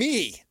 Yeah,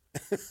 me.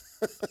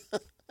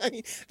 I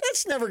mean,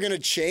 that's never going to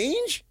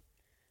change.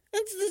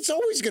 It's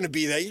always going to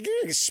be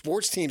that.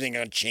 Sports teams ain't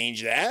going to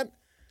change that.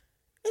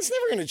 That's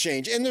never going to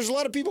change. And there's a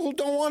lot of people who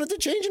don't want it to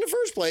change in the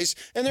first place,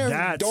 and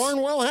they're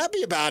darn well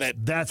happy about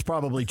it. That's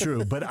probably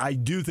true, but I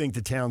do think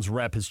the town's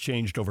rep has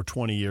changed over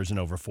 20 years and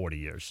over 40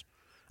 years.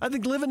 I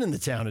think living in the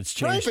town, it's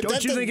changed. Right,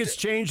 don't you think it's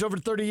changed over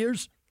 30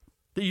 years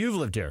that you've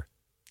lived here?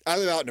 I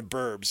live out in the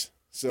burbs,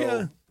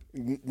 so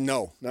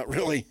no, not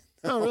really.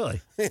 Oh,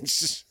 really?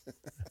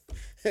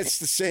 It's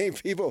the same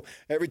people.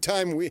 Every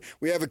time we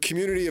have a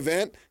community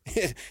event,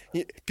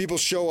 people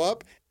show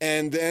up,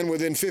 and then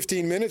within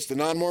 15 minutes, the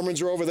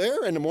non-Mormons are over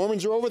there, and the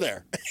Mormons are over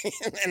there.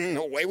 And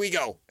away we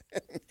go.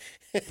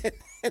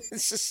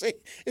 It's the same.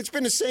 It's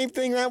been the same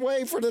thing that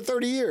way for the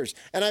 30 years.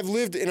 And I've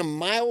lived in a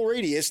mile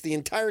radius the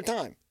entire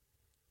time.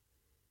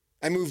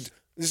 I moved,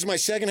 this is my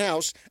second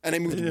house, and I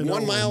moved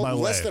 1 mile,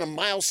 less than a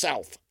mile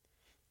south.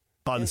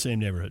 About in the same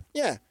neighborhood.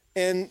 Yeah.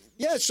 And,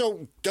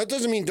 so that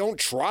doesn't mean don't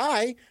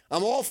try.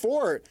 I'm all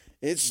for it.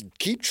 It's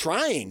keep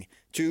trying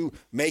to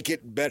make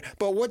it better.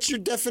 But what's your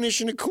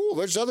definition of cool?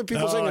 There's other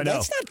people saying,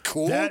 that's not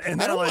cool. I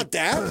don't want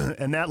that.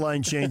 And that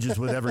line changes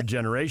with every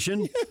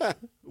generation. Yeah.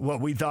 What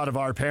we thought of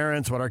our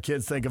parents, what our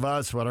kids think of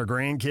us, what our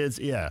grandkids,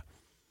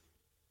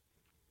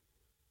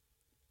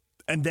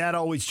 And that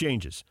always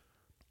changes.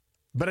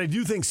 But I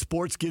do think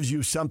sports gives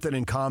you something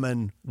in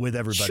common with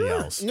everybody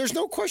else. And there's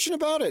no question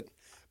about it.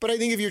 But I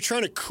think if you're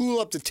trying to cool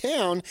up the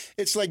town,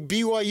 it's like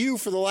BYU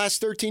for the last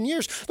 13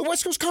 years. The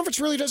West Coast Conference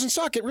really doesn't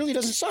suck. It really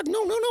doesn't suck.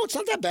 No, it's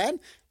not that bad.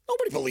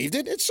 Nobody believed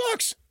it. It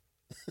sucks.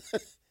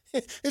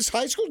 It's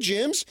high school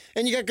gyms,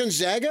 and you got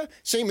Gonzaga,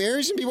 St.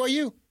 Mary's, and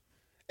BYU.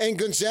 And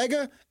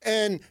Gonzaga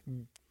and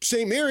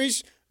St.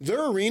 Mary's,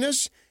 their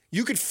arenas,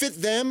 you could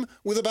fit them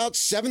with about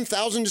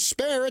 7,000 to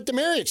spare at the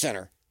Marriott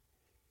Center.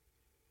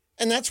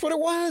 And that's what it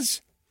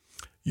was.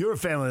 You're a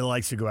family that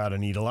likes to go out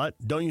and eat a lot.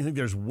 Don't you think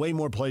there's way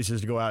more places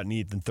to go out and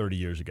eat than 30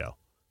 years ago?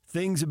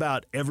 Things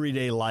about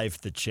everyday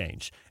life that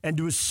change. And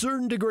to a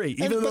certain degree,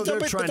 even though they're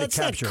trying to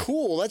capture. That's not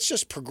cool. That's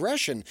just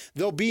progression.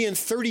 There'll be in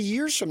 30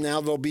 years from now,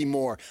 there'll be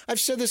more.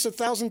 I've said this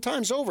 1,000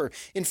 times over.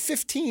 In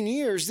 15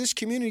 years, this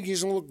community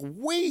is going to look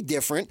way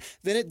different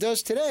than it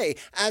does today,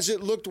 as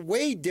it looked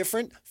way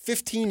different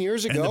 15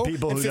 years ago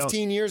and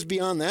 15 years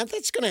beyond that.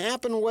 That's going to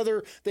happen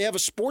whether they have a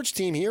sports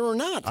team here or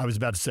not. I was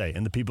about to say,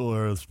 and the people who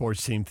are the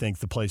sports team think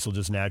the place will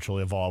just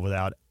naturally evolve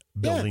without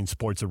building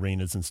sports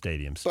arenas and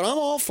stadiums. But I'm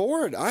all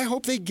for it. I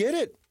hope they get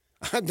it.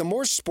 The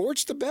more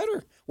sports, the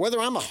better. Whether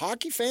I'm a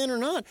hockey fan or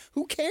not,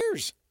 who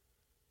cares?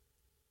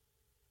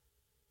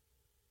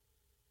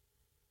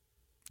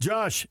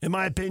 Josh, in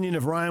my opinion,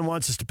 if Ryan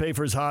wants us to pay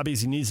for his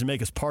hobbies, he needs to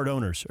make us part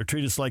owners or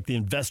treat us like the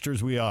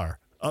investors we are.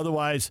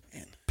 Otherwise,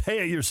 pay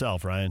it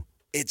yourself, Ryan.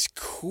 It's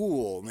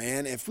cool,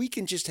 man. If we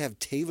can just have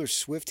Taylor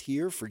Swift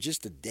here for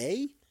just a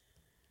day.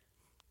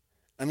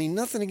 I mean,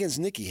 nothing against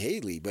Nikki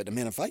Haley, but,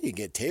 man, if I could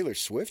get Taylor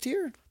Swift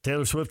here.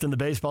 Taylor Swift in the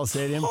baseball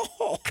stadium.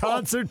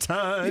 Concert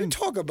time. You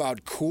talk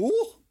about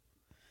cool.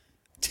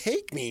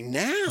 Take me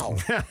now.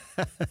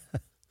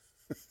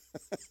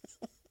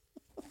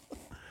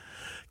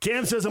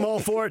 Cam says I'm all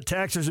for it.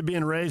 Taxes are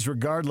being raised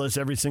regardless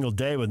every single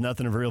day with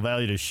nothing of real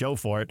value to show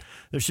for it.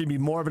 There should be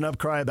more of an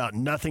upcry about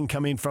nothing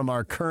coming from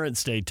our current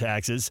state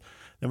taxes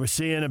than we're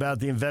seeing about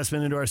the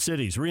investment into our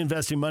cities.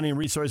 Reinvesting money and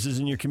resources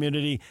in your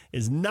community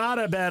is not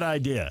a bad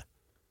idea.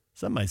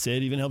 Some might say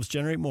it even helps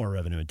generate more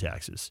revenue and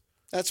taxes.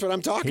 That's what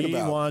I'm talking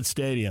about. He wants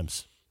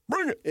stadiums.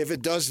 Bring it. If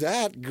it does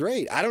that,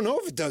 great. I don't know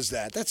if it does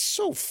that. That's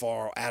so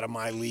far out of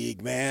my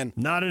league, man.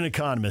 Not an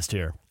economist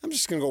here. I'm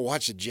just going to go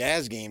watch a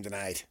Jazz game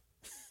tonight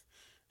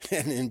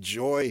and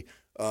enjoy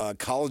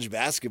college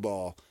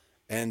basketball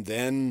and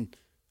then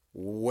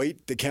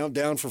wait the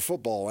countdown for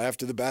football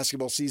after the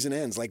basketball season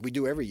ends like we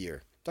do every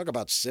year. Talk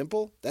about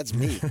simple. That's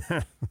me.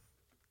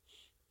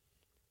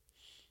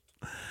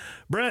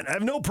 Brent, I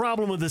have no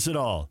problem with this at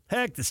all.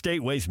 Heck, the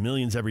state wastes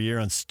millions every year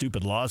on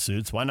stupid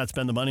lawsuits. Why not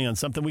spend the money on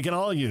something we can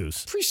all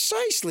use?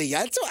 Precisely.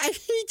 I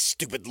hate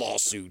stupid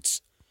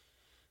lawsuits.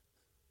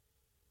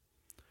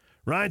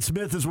 Ryan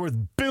Smith is worth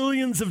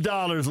billions of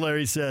dollars,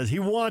 Larry says. He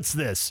wants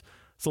this.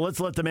 So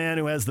let's let the man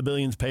who has the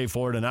billions pay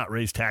for it and not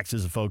raise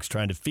taxes of folks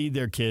trying to feed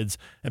their kids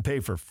and pay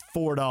for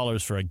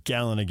 $4 for a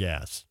gallon of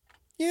gas.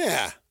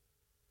 Yeah.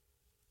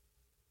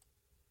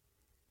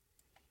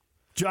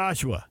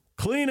 Joshua,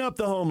 clean up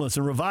the homeless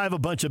and revive a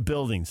bunch of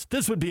buildings.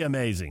 This would be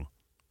amazing.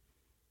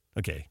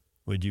 Okay,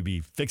 would you be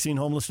fixing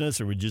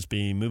homelessness or would you just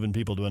be moving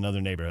people to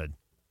another neighborhood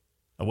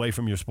away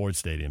from your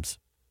sports stadiums?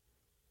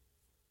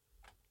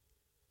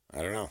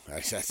 I don't know.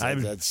 That's I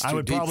would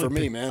too deep probably for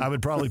me, pick, man. I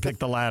would probably pick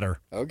the latter.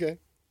 Okay.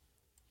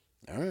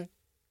 All right.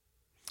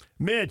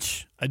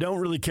 Mitch, I don't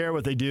really care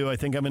what they do. I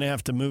think I'm going to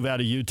have to move out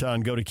of Utah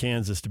and go to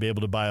Kansas to be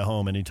able to buy a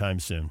home anytime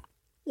soon.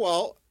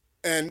 Well,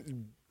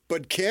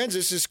 but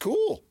Kansas is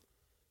cool.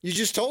 You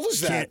just told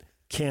us that.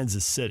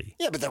 Kansas City.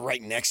 Yeah, but they're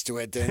right next to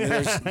it.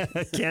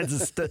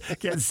 Kansas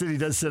City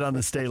does sit on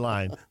the state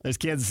line. There's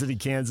Kansas City,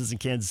 Kansas,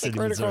 and Kansas City,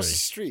 right Missouri. across the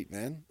street,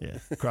 man. Yeah,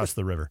 across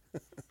the river.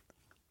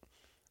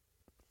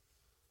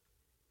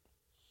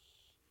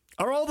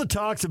 Are all the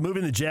talks of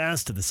moving the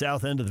Jazz to the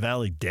south end of the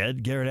valley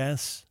dead, Garrett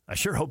asks? I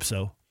sure hope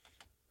so.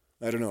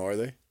 I don't know. Are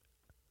they? I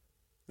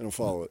don't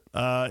follow it.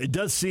 It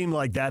does seem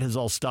like that has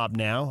all stopped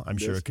now. I'm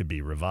sure it could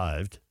be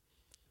revived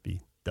if he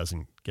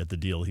doesn't get the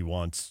deal he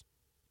wants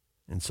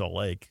in Salt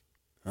Lake.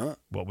 Huh?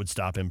 What would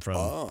stop him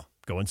from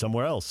going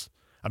somewhere else?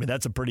 I mean,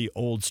 that's a pretty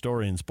old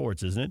story in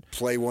sports, isn't it?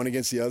 Play one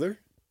against the other?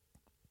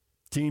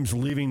 Teams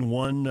leaving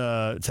one.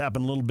 It's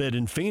happened a little bit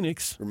in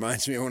Phoenix.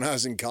 Reminds me of when I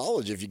was in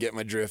college, if you get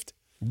my drift.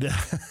 Not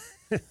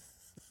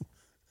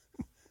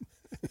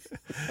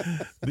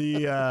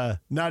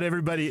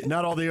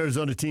all the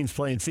Arizona teams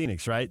play in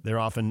Phoenix, right? They're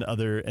often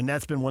and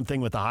that's been one thing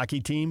with the hockey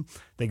team.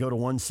 They go to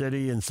one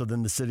city, and so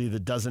then the city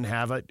that doesn't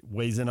have it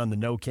weighs in on the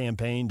no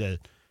campaign to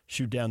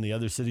shoot down the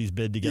other city's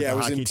bid to get the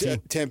hockey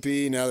team.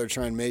 Tempe, now they're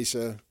trying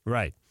Mesa.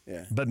 Right.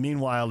 Yeah. But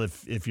meanwhile,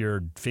 if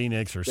you're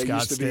Phoenix or They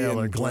used to be Scottsdale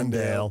or in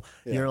Glendale,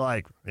 Yeah. you're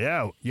like,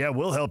 yeah,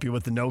 we'll help you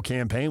with the no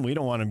campaign. We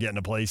don't want them getting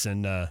a place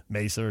in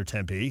Mesa or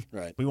Tempe.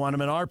 Right. We want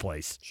them in our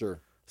place. Sure.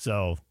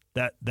 So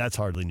that's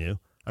hardly new.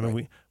 I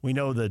mean, we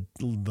know that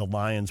the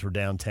Lions were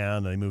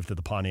downtown. They moved to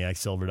the Pontiac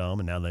Silverdome,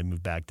 and now they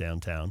moved back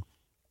downtown.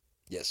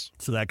 Yes.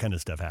 So that kind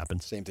of stuff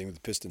happens. Same thing with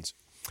the Pistons.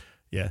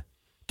 Yeah.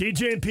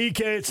 DJ and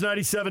PK, it's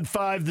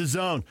 97.5 The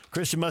Zone.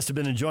 Christian must have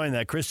been enjoying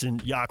that. Christian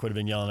Yock would have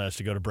been yelling at us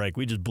to go to break.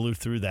 We just blew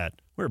through that.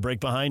 We're a break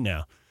behind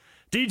now.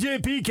 DJ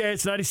and PK,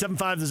 it's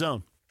 97.5 The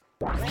Zone.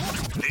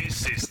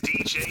 This is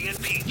DJ and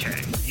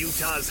PK,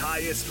 Utah's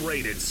highest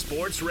rated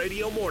sports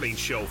radio morning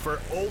show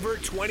for over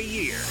 20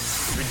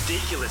 years.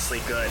 Ridiculously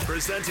good.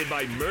 Presented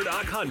by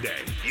Murdoch Hyundai,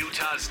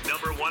 Utah's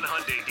 #1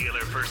 Hyundai dealer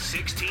for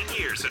 16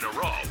 years in a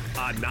row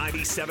on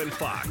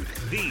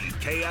 97.5, the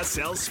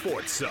KSL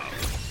Sports Zone.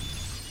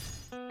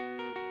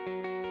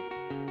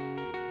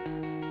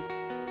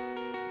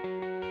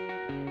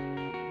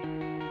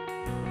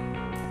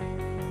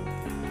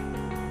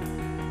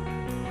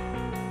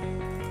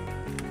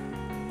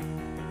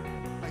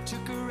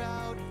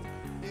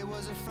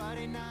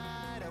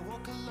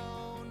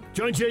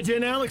 Join JJ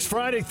and Alex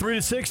Friday, 3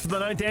 to 6 for the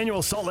 9th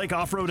annual Salt Lake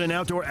Off-Road and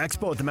Outdoor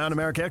Expo at the Mount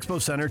America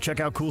Expo Center. Check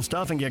out cool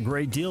stuff and get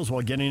great deals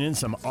while getting in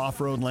some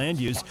off-road land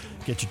use.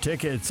 Get your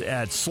tickets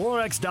at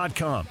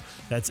slorex.com.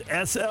 That's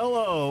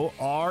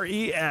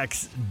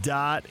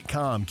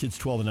SLOREX.com. Kids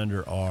 12 and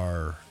under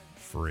are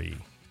free.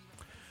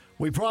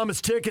 We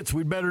promised tickets.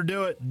 We'd better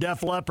do it.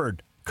 Def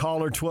Leppard.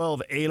 Caller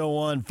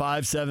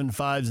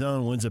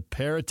 12-801-575-ZONE wins a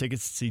pair of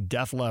tickets to see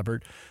Def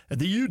Leppard at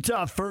the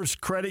Utah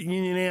First Credit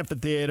Union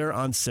Amphitheater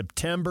on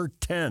September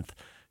 10th.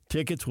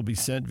 Tickets will be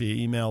sent via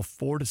email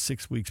 4 to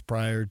 6 weeks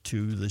prior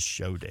to the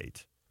show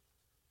date.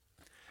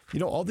 You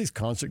know, all these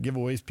concert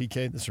giveaways,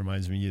 PK, this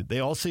reminds me of you, they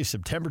all say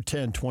September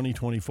 10,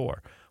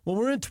 2024. Well,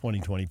 we're in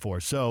 2024,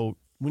 so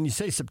when you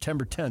say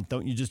September 10th,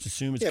 don't you just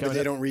assume it's coming but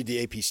they up? don't read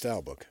the AP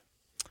style book.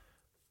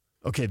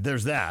 Okay,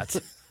 there's that.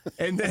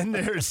 And then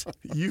there's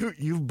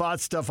you've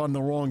bought stuff on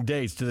the wrong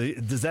dates.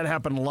 Does that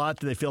happen a lot?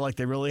 Do they feel like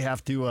they really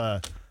have to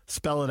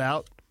spell it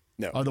out?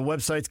 No. Are the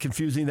websites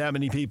confusing that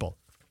many people?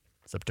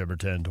 September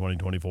 10,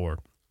 2024.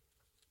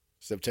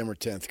 September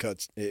 10th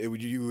cuts.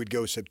 You would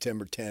go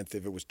September 10th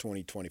if it was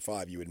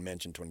 2025. You would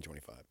mention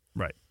 2025.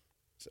 Right.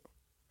 So,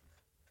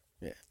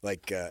 yeah,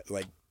 like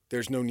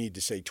there's no need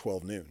to say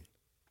 12 noon.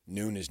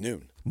 Noon is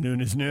noon.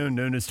 Noon is noon.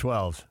 Noon is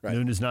 12. Right.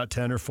 Noon is not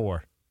 10 or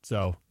 4.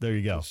 So there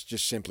you go. It's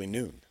just simply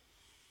noon.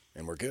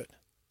 And we're good.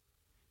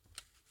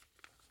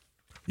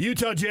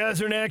 Utah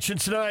Jazz are in action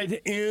tonight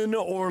in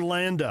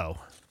Orlando.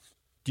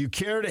 Do you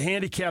care to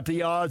handicap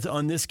the odds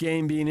on this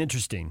game being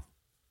interesting?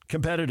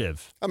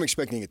 Competitive? I'm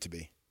expecting it to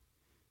be.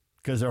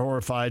 Because they're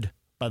horrified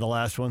by the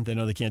last one? They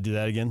know they can't do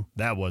that again?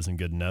 That wasn't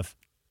good enough.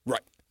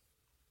 Right.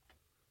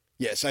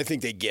 Yes, I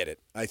think they get it.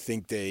 I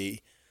think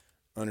they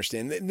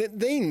understand.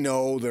 They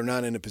know they're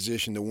not in a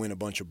position to win a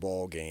bunch of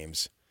ball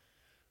games.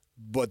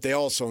 But they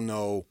also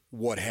know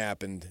what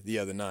happened the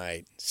other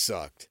night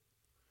sucked.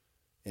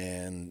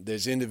 And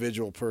there's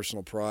individual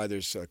personal pride.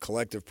 There's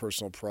collective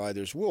personal pride.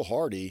 There's Will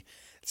Hardy.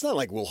 It's not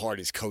like Will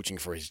Hardy's coaching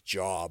for his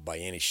job by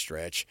any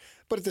stretch.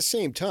 But at the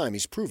same time,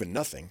 he's proven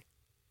nothing.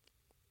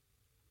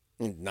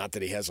 Not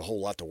that he has a whole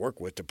lot to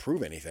work with to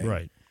prove anything.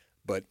 Right.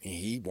 But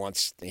he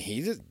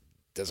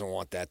doesn't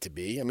want that to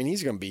be. I mean,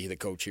 he's going to be the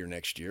coach here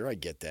next year. I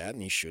get that,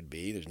 and he should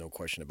be. There's no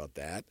question about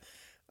that.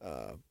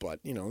 But,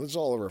 this is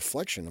all a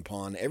reflection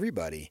upon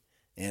everybody,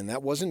 and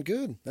that wasn't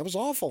good. That was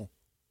awful.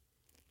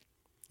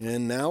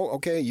 And now,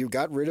 okay, you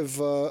got rid of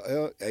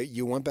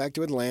you went back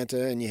to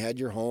Atlanta, and you had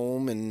your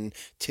home and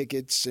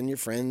tickets and your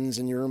friends,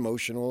 and you're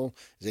emotional.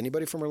 Is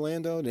anybody from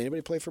Orlando? Did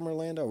anybody play from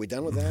Orlando? Are we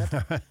done with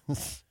that?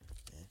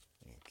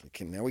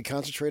 Now we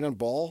concentrate on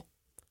ball?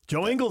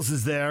 Joe Ingles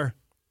is there.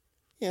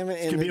 Yeah,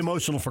 it's going to be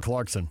emotional for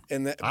Clarkson.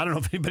 And I don't know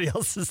if anybody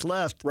else is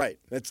left. Right.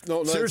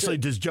 Seriously,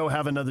 does Joe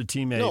have another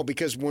teammate? No,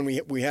 because when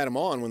we had him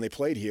on when they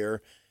played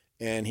here,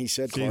 and he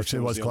said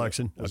Clarkson was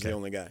the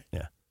only guy.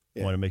 Yeah.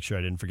 I want to make sure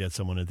I didn't forget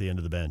someone at the end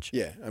of the bench.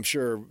 Yeah, I'm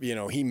sure,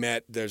 he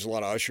met, there's a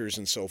lot of ushers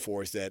and so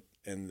forth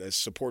and the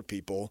support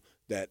people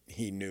that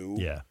he knew.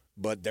 Yeah.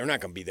 But they're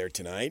not going to be there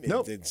tonight.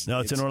 Nope. It's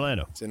in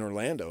Orlando. It's in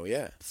Orlando,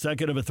 yeah.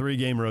 Second of a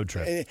 3-game road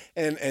trip.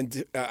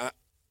 And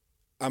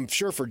I'm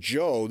sure for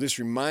Joe, this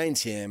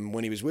reminds him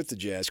when he was with the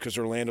Jazz because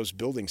Orlando's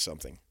building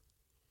something.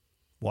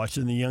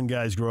 Watching the young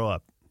guys grow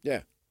up.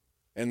 Yeah.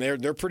 And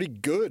they're pretty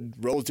good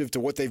relative to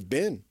what they've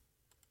been.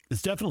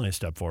 It's definitely a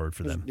step forward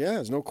for them. Yeah,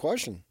 there's no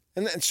question.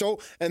 And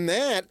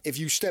that, if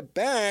you step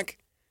back,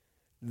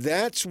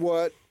 that's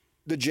what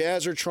the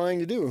Jazz are trying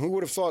to do. Who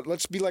would have thought,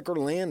 let's be like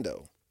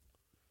Orlando?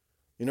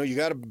 You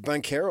got a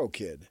Banchero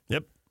kid.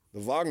 Yep.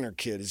 The Wagner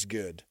kid is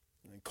good.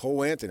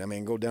 Cole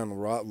Anthony, go down the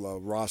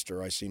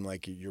roster. I seem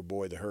like your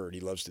boy, the Herd. He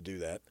loves to do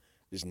that,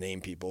 just name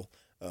people.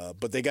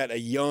 But they got a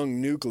young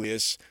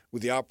nucleus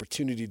with the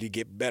opportunity to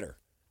get better.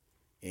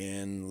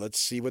 And let's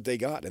see what they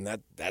got. And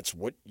that's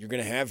what you're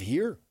going to have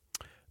here.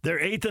 They're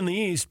 8th in the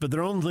East, but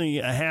they're only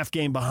a half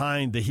game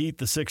behind the Heat,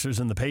 the Sixers,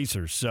 and the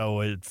Pacers. So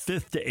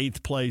 5th to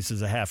 8th place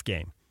is a half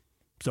game.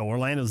 So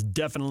Orlando's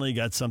definitely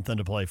got something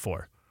to play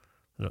for.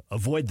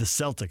 Avoid the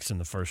Celtics in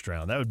the first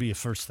round. That would be a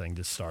first thing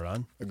to start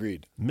on.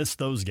 Agreed. Miss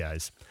those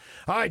guys.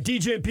 All right,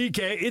 DJ and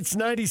PK, it's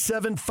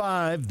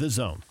 97.5 The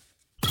Zone.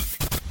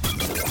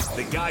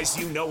 The guys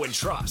you know and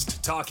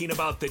trust, talking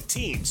about the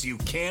teams you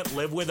can't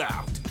live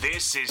without.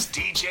 This is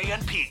DJ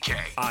and PK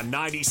on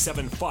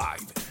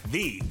 97.5,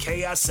 the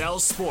KSL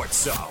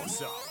Sports Zone.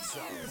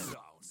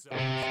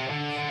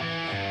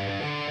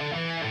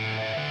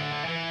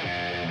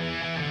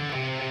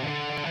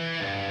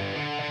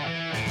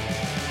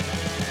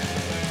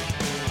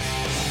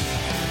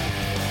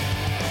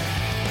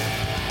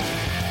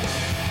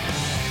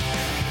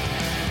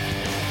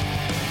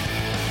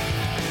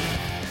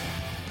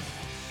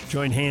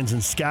 Join Hans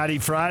and Scotty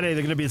Friday.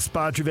 They're going to be at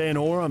Spa Trouvé in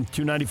Orem,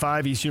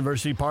 295 East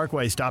University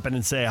Parkway. Stop in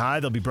and say hi.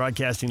 They'll be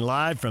broadcasting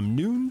live from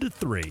noon to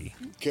 3.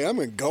 Okay, I'm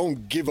going to go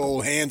and give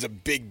old Hans a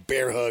big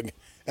bear hug.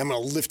 I'm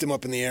going to lift him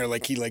up in the air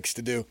like he likes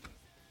to do.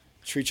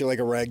 Treat you like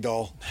a rag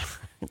doll.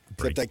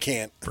 Except I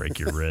can't. Break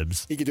your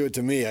ribs. He can do it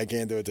to me. I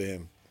can't do it to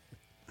him.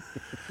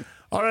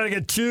 All right, I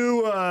got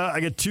two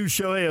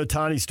Shohei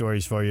Ohtani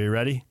stories for you. You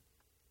ready?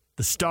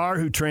 The star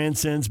who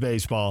transcends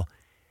baseball.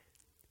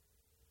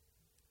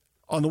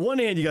 On the one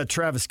hand, you got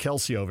Travis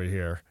Kelce over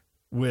here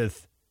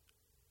with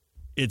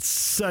it's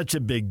such a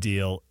big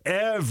deal.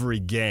 Every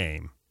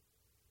game,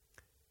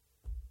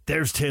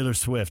 there's Taylor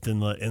Swift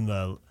in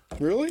the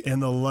really in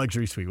the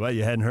luxury suite. What,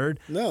 you hadn't heard?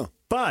 No.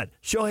 But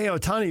Shohei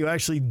Ohtani, you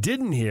actually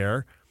didn't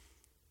hear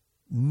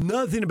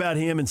nothing about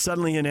him, and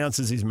suddenly he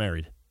announces he's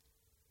married.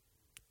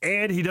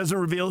 And he doesn't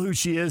reveal who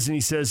she is, and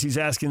he says he's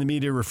asking the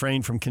media to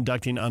refrain from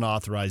conducting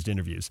unauthorized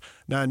interviews.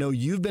 Now, I know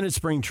you've been at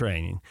spring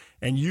training,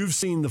 and you've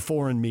seen the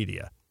foreign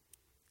media.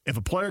 If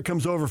a player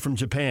comes over from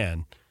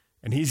Japan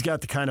and he's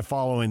got the kind of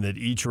following that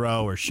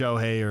Ichiro or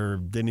Shohei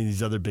or any of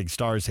these other big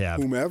stars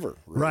have. Whomever.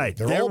 Really. Right.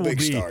 They're all big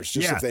stars,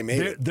 just if they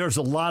made it. There's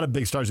a lot of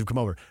big stars who've come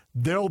over.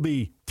 There'll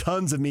be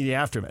tons of media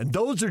after him. And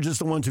those are just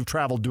the ones who've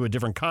traveled to a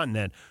different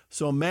continent.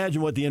 So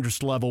imagine what the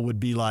interest level would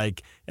be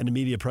like and the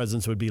media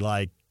presence would be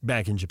like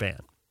back in Japan.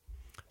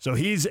 So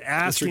he's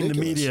asking the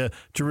media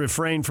to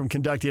refrain from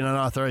conducting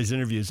unauthorized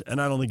interviews.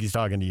 And I don't think he's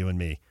talking to you and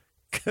me.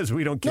 Because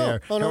we don't care,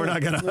 and we're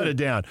not going to hunt it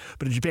down.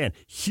 But in Japan,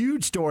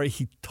 huge story.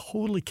 He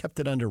totally kept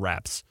it under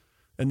wraps.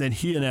 And then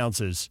he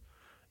announces,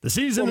 the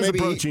season is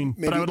approaching,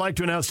 but I would like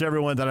to announce to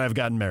everyone that I've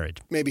gotten married.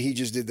 Maybe he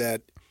just did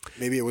that.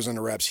 Maybe it was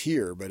under wraps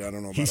here, but I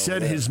don't know about He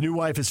said his new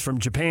wife is from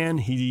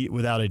Japan,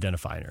 without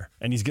identifying her.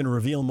 And he's going to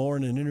reveal more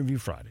in an interview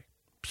Friday.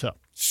 So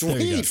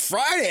sweet,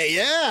 Friday,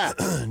 yeah.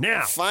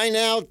 Now. Find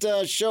out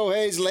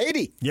Shohei's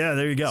lady. Yeah,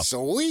 there you go.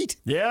 Sweet.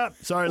 Yeah,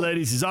 sorry,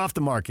 ladies. He's off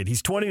the market.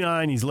 He's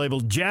 29. He's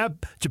labeled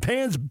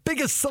Japan's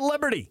biggest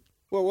celebrity.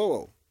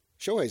 Whoa.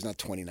 Shohei's not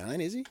 29,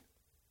 is he?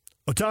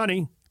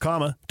 Ohtani,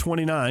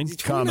 29, is he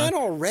 29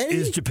 already?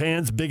 Is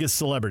Japan's biggest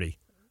celebrity.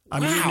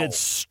 I'm reading it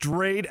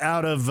straight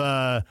out of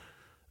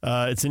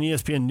it's an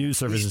ESPN news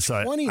service. He's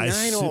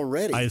 29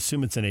 already. I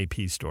assume it's an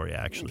AP story,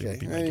 actually.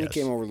 Okay. He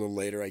came over a little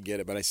later. I get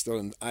it, but I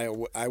still didn't. I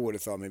would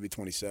have thought maybe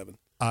 27.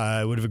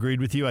 I would have agreed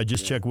with you. I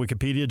just checked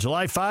Wikipedia.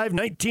 July 5,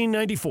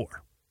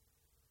 1994.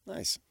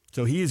 Nice.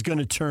 So he is going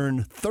to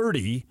turn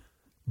 30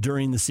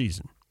 during the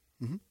season.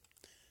 Mm-hmm.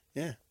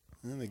 Yeah.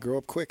 They grow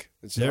up quick.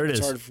 It's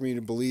hard for me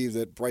to believe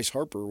that Bryce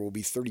Harper will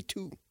be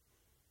 32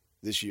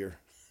 this year.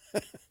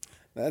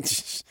 I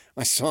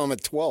saw him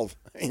at 12.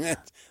 I mean,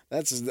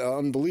 that's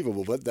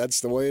unbelievable, but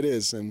that's the way it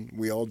is, and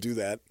we all do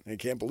that. I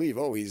can't believe,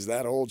 he's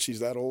that old,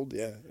 she's that old.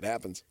 Yeah, it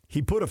happens.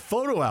 He put a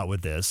photo out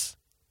with this,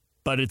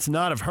 but it's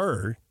not of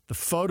her. The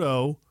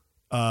photo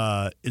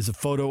is a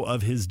photo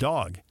of his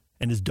dog,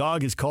 and his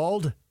dog is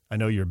called, I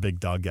know you're a big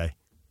dog guy,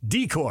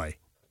 Decoy,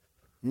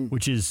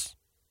 which is,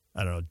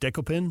 I don't know,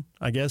 Decopin,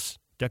 I guess.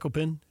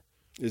 Decopin.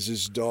 Is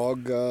his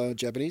dog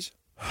Japanese?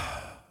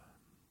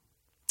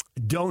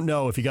 Don't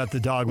know if he got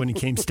the dog when he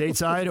came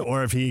stateside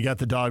or if he got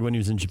the dog when he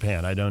was in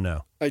Japan. I don't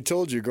know. I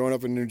told you, growing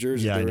up in New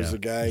Jersey, there was a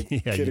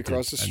kid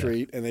across the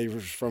street, and they were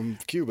from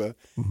Cuba.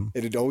 Mm-hmm.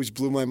 It always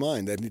blew my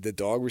mind that the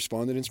dog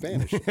responded in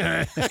Spanish.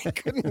 I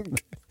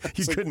couldn't.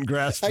 You couldn't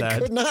grasp that. I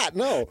could not,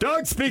 no.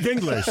 Dogs speak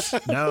English.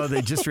 No,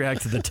 they just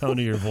react to the tone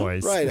of your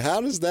voice. Right. How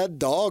does that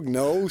dog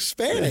know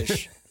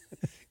Spanish?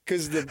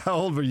 How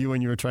old were you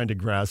when you were trying to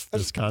grasp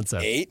this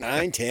concept? 8,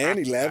 9, 10,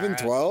 11,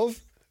 12.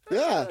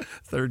 Yeah.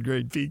 Third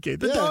grade PK.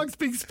 The dog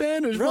speaks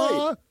Spanish,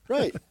 Ma.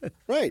 Right.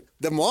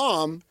 The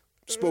mom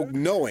spoke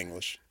no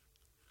English.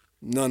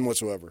 None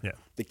whatsoever. Yeah.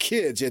 The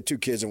kids, he had 2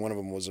 kids, and one of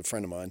them was a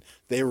friend of mine.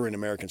 They were in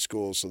American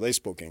schools, so they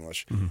spoke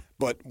English. Mm-hmm.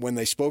 But when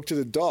they spoke to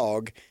the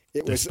dog,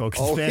 it was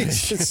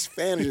always in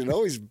Spanish. It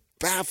always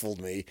baffled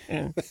me.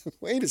 Yeah.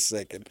 Wait a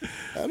second.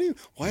 Why do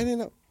they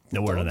know?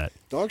 No word on that.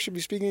 Dogs should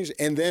be speaking English.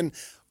 And then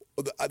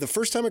the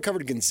first time I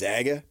covered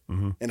Gonzaga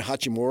and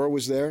Hachimura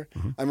was there,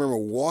 I remember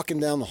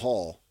walking down the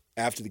hall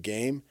after the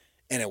game,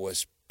 and it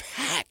was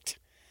packed.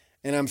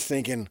 And I'm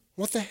thinking,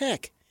 what the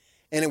heck?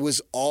 And it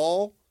was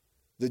all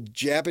the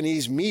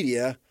Japanese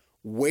media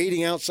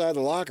waiting outside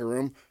the locker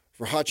room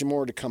for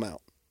Hachimura to come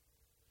out.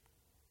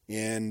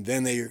 And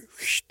then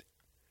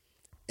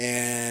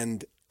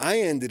and I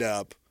ended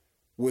up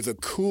with a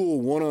cool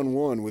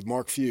one-on-one with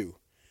Mark Few.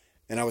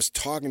 And I was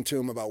talking to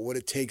him about what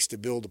it takes to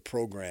build a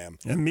program.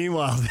 And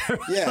meanwhile,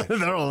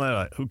 they're all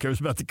like, who cares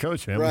about the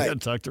coach, man? Right. We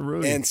got to talk to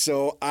Rudy. And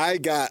so I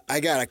got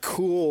a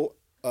cool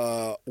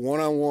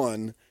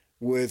one-on-one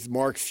with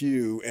Mark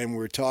Few, and we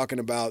were talking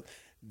about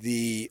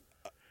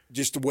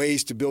just the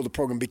ways to build a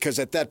program, because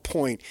at that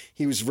point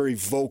he was very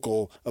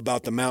vocal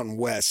about the Mountain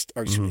West,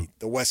 or excuse me,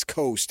 the West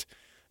Coast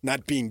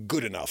not being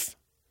good enough.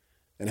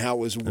 And how it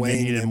was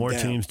weighing they needed more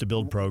down. Teams to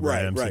build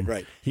programs.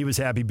 Right. He was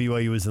happy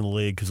BYU was in the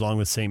league because along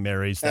with St.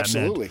 Mary's, that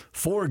meant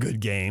 4 good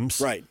games.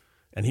 Right.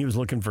 And he was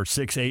looking for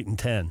 6, 8, and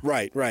 10.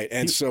 Right.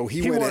 And so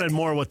he wanted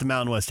more of what the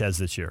Mountain West has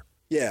this year.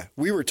 Yeah.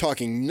 We were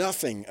talking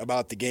nothing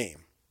about the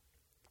game.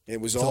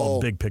 It's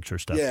all big picture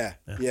stuff. Yeah.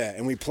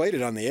 And we played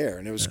it on the air,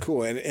 and it was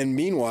cool. And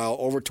meanwhile,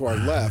 over to our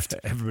left,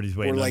 everybody's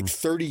waiting. We're like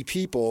 30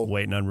 people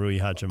waiting on Rui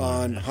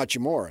Hachimura.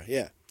 Hachimura,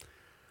 yeah.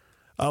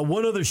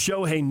 One other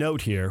Shohei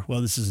note here. Well,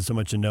 this isn't so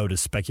much a note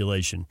as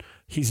speculation.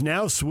 He's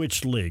now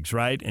switched leagues,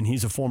 right? And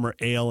he's a former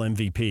AL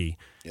MVP.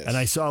 Yes. And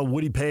I saw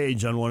Woody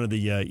Page on one of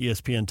the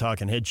ESPN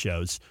Talking Head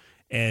shows,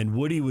 and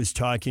Woody was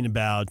talking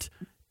about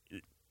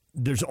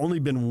there's only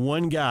been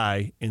one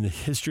guy in the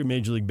history of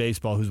Major League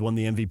Baseball who's won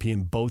the MVP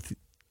in both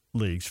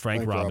leagues,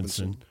 Frank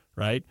Robinson,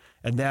 right?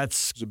 And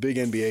that's... He's a big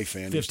NBA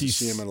fan. Used to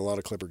see him in a lot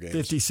of Clipper games.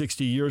 50,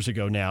 60 years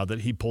ago now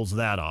that he pulls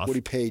that off.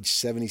 Woody Page,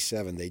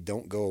 77. They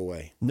don't go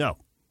away. No.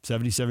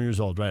 77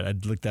 years old, right?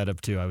 I'd looked that up,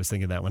 too. I was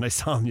thinking that when I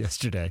saw him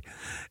yesterday.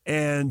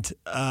 And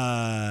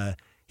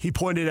he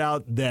pointed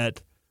out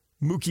that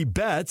Mookie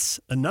Betts,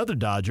 another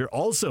Dodger,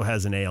 also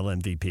has an AL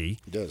MVP.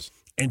 He does.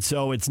 And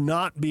so it's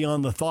not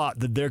beyond the thought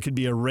that there could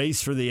be a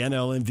race for the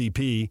NL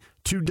MVP,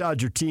 2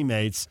 Dodger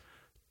teammates,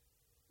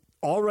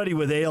 already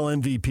with AL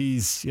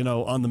MVPs,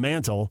 on the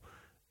mantle,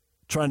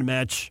 trying to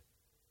match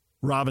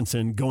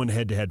Robinson, going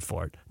head-to-head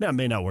for it. Now, it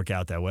may not work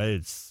out that way.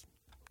 It's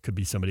could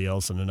be somebody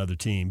else on another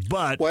team.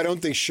 But I don't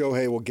think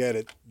Shohei will get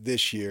it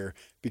this year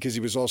because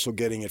he was also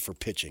getting it for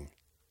pitching.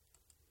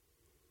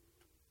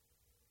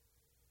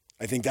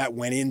 I think that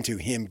went into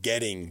him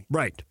getting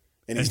right,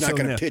 and he's not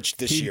going to pitch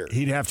this year.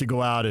 He'd have to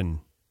go out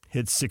and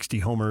hit 60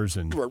 homers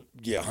and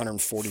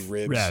 140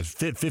 ribs. Yeah,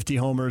 50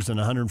 homers and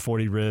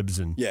 140 ribs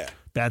and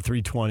bat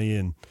 320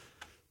 and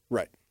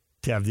right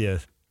to have the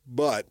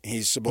but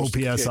he's supposed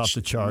OPS to pitch off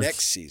the charts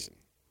next season.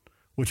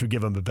 Which would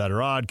give him a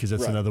better odd because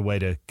that's another way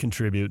to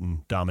contribute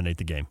and dominate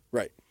the game.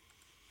 Right.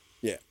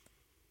 Yeah.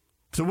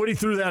 So Woody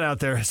threw that out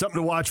there. Something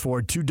to watch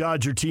for. 2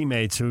 Dodger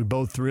teammates who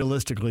both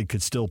realistically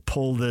could still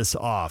pull this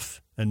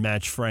off and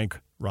match Frank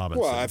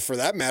Robinson. Well, for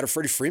that matter,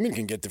 Freddie Freeman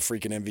can get the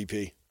freaking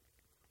MVP.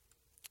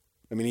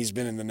 I mean, he's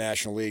been in the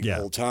National League the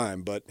whole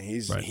time, but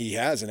he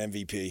has an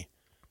MVP.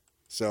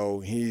 So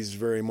he's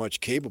very much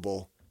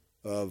capable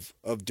of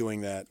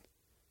doing that.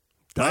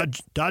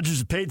 Dodgers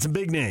have paid some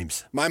big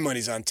names. My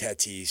money's on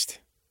Tatis.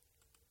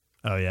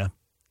 Oh, yeah?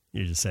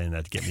 You're just saying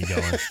that to get me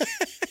going.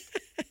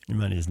 Your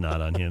money is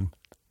not on him.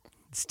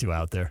 It's too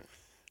out there.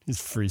 He's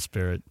a free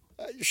spirit.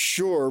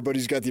 Sure, but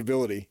he's got the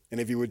ability.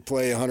 And if he would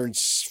play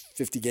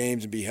 150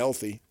 games and be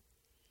healthy,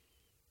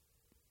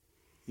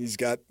 he's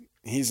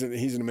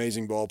an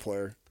amazing ball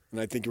player. And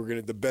I think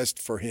the best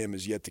for him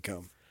is yet to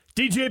come.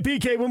 DJ and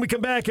PK, when we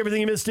come back,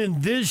 everything you missed in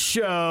this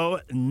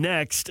show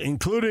next,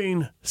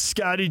 including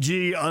Scotty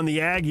G on the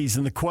Aggies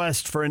in the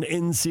quest for an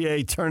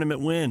NCAA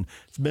tournament win.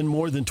 It's been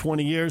more than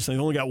 20 years, and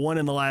they've only got one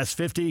in the last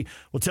 50.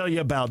 We'll tell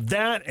you about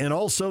that and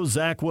also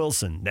Zach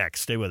Wilson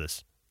next. Stay with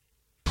us.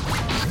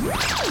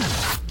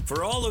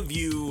 For all of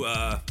you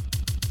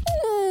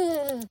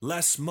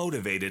less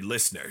motivated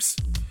listeners,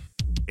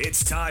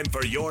 it's time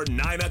for your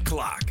 9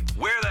 o'clock.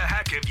 Where the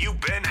heck have you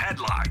been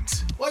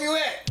headlines? Where you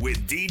at?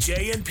 With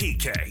DJ and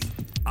PK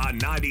on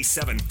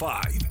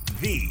 97.5,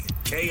 the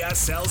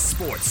KSL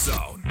Sports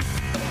Zone.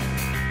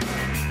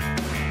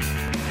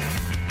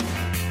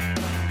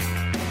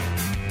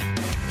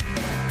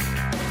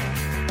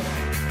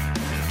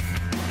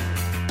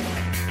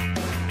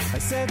 I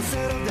said,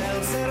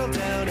 settle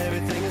down,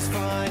 everything is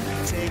fine.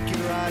 Take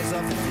your eyes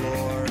off the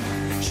floor.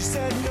 She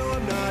said, no,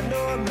 I'm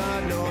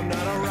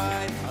not, all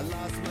right. I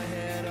lost my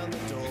head on the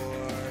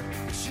door.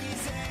 She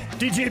said,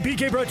 DJ and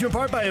PK brought to you in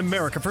part by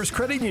America First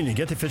Credit Union.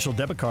 Get the official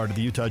debit card of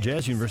the Utah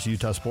Jazz, University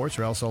of Utah Sports,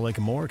 Real Salt Lake,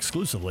 and more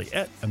exclusively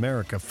at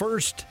America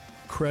First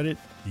Credit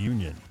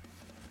Union.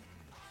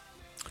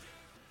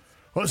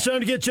 Well, it's time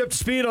to get you up to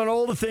speed on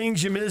all the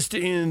things you missed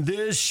in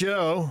this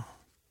show.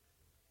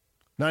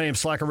 9 a.m.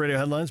 Slacker Radio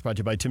Headlines brought to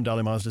you by Tim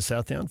Dolly Mazda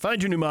Southtown.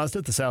 Find your new Mazda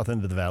at the south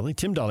end of the valley.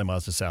 Tim Dolly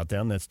Mazda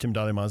Southtown. That's Tim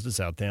Dolly Mazda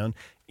Southtown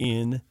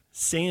in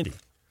Sandy.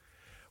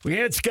 We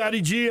had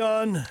Scotty G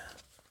on.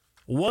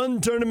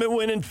 One tournament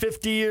win in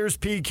 50 years,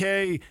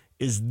 PK.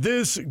 Is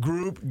this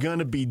group going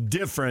to be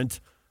different?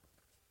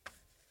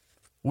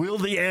 Will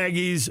the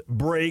Aggies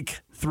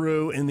break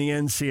through in the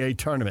NCAA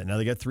tournament? Now,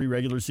 they got 3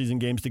 regular season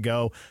games to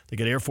go. They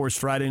got Air Force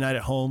Friday night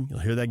at home. You'll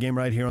hear that game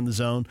right here on the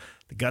Zone.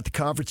 They got the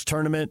conference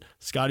tournament.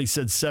 Scotty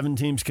said 7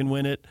 teams can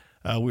win it.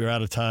 We were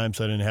out of time,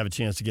 so I didn't have a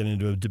chance to get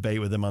into a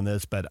debate with him on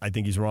this, but I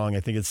think he's wrong.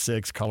 I think it's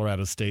 6.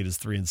 Colorado State is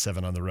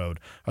 3-7 on the road.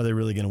 Are they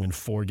really going to win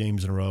 4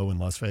 games in a row in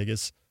Las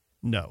Vegas?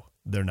 No,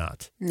 they're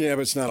not. Yeah,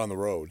 but it's not on the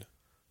road.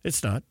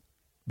 It's not,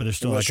 but they're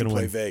still Unless not going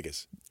to win. play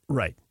Vegas.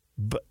 Right.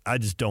 But I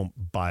just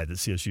don't buy that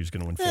CSU is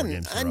going to win 4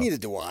 games in a row. Neither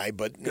do I,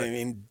 but I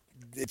mean,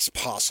 it's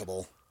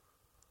possible.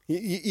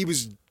 He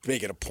was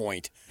making a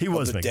point. He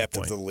was of the making depth a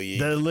point. of the league.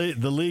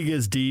 The league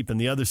is deep, and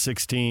the other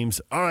 6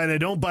 teams. All right, I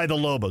don't buy the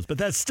Lobos, but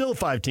that's still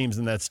 5 teams,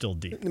 and that's still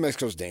deep. New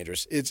Mexico's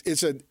dangerous. It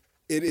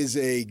is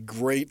a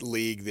great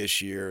league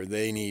this year.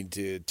 They need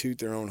to toot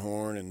their own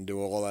horn and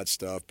do all that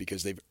stuff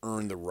because they've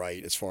earned the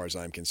right, as far as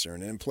I'm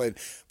concerned. And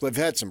they've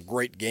had some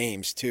great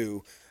games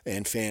too,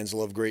 and fans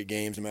love great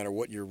games no matter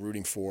what you're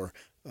rooting for.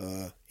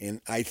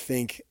 And I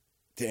think,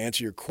 to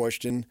answer your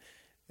question,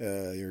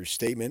 your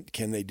statement,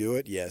 can they do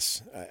it?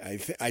 Yes, I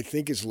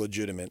think it's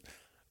legitimate.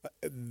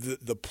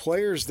 The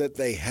players that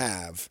they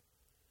have,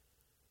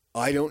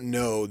 I don't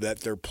know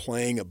that they're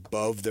playing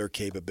above their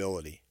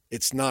capability.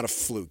 It's not a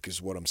fluke,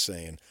 is what I'm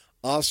saying.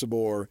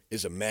 Osabor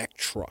is a Mack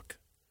truck.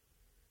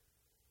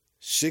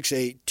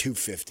 6'8",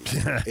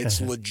 250.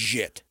 It's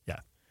legit.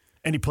 Yeah,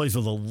 and he plays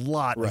with a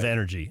lot of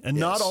energy, and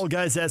not all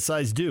guys that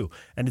size do.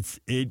 And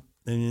it's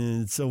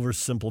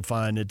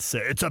oversimplifying it to say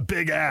it's a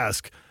big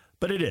ask.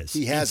 But it is.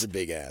 He has a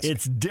big ass.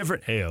 It's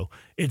different.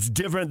 It's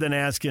different than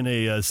asking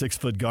a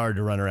 6-foot guard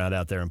to run around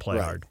out there and play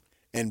hard.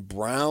 And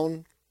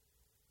Brown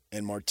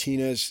and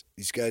Martinez,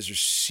 these guys are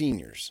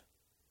seniors.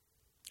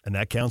 And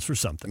that counts for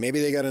something. Maybe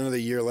they got another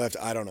year left.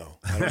 I don't know.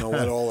 I don't know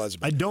what all that's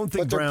about. I don't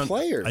think but Brown. They're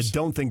players. I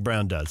don't think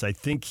Brown does. I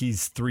think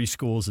he's 3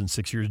 schools and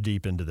 6 years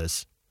deep into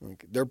this.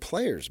 They're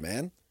players,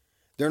 man.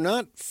 They're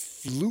not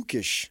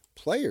flukish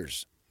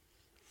players.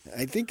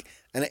 I think,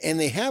 and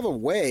they have a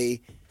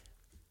way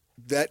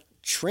that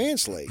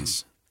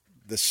translates.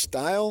 The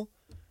style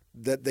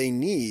that they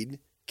need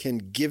can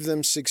give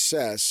them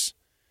success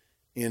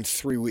in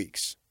 3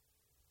 weeks.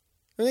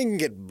 And they can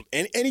get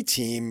any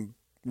team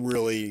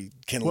really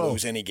can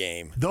lose any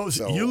game.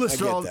 You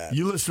listed all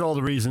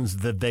the reasons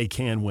that they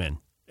can win.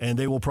 And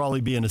they will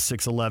probably be in a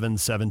 6-11,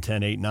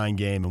 7-10, 8-9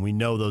 game, and we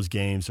know those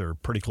games are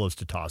pretty close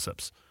to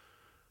toss-ups.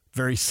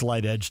 Very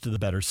slight edge to the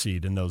better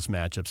seed in those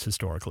matchups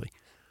historically.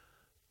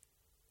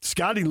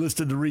 Scotty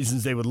listed the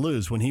reasons they would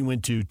lose when he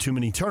went to too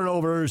many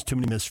turnovers, too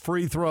many missed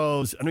free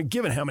throws. I mean,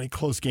 given how many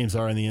close games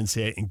are in the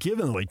NCAA and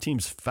given the way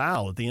teams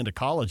foul at the end of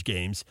college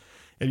games,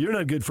 if you're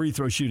not a good free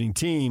throw shooting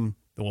team,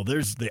 well,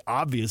 there's the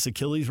obvious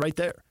Achilles right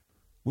there.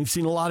 We've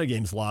seen a lot of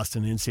games lost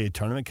in the NCAA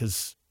tournament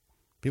because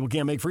people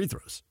can't make free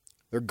throws.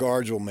 Their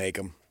guards will make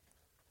them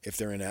if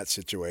they're in that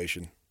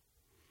situation.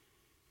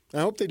 I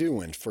hope they do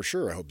win. For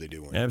sure, I hope they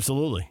do win.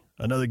 Absolutely.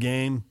 Another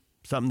game,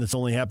 something that's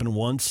only happened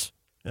once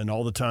in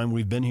all the time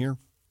we've been here.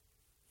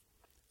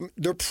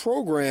 Their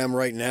program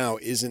right now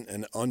isn't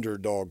an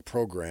underdog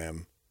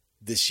program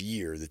this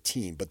year, the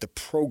team, but the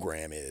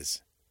program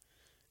is.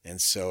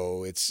 And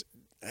so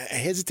I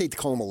hesitate to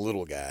call them a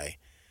little guy,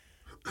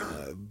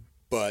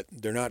 but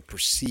they're not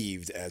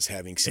perceived as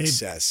having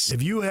success.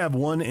 If you have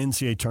one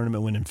NCAA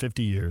tournament win in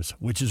 50 years,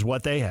 which is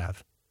what they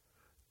have,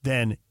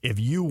 then if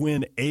you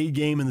win a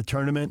game in the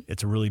tournament,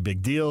 it's a really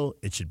big deal.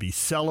 It should be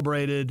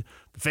celebrated.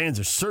 The fans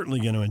are certainly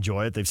going to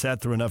enjoy it. They've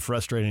sat through enough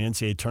frustrating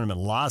NCAA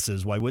tournament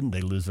losses. Why wouldn't they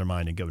lose their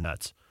mind and go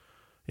nuts?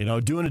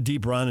 Doing a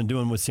deep run and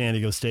doing what San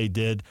Diego State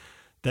did,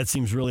 that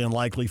seems really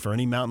unlikely for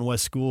any Mountain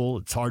West school.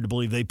 It's hard to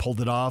believe they pulled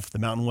it off. The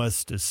Mountain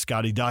West, as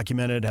Scotty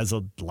documented, has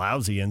a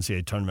lousy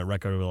NCAA tournament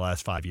record over the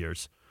last 5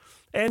 years.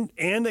 And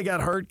they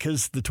got hurt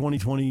because the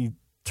 2020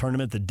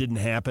 tournament that didn't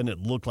happen, it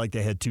looked like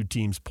they had two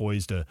teams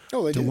poised to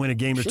win a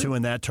game or two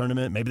in that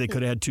tournament. Maybe they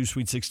could have had two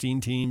Sweet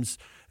 16 teams,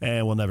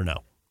 and we'll never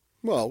know.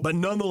 Well, but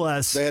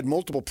nonetheless, they had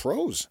multiple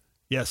pros.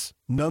 Yes.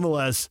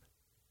 Nonetheless,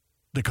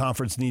 the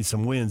conference needs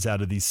some wins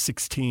out of these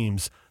 6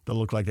 teams that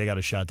look like they got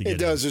a shot to get in. It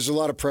does. There's a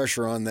lot of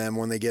pressure on them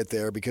when they get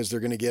there because they're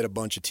going to get a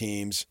bunch of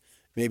teams,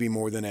 maybe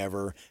more than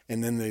ever,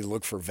 and then they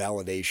look for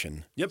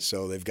validation. Yep.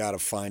 So they've got to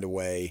find a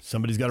way.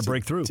 Somebody's got to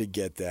break through to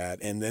get that,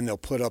 and then they'll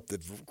put up the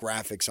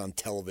graphics on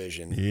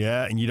television.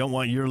 Yeah, and you don't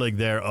want your league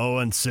there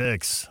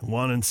 0-6,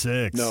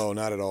 1-6. No,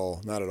 not at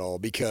all. Not at all,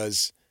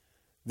 because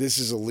this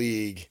is a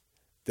league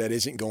that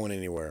isn't going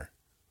anywhere.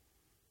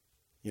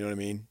 You know what I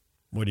mean?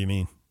 What do you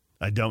mean?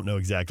 I don't know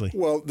exactly.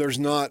 Well, there's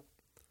not.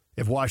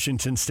 If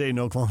Washington State and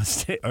Oklahoma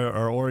State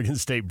or Oregon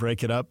State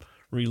break it up,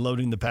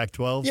 reloading the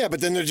Pac-12. Yeah,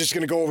 but then they're just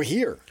going to go over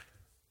here.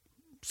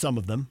 Some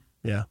of them,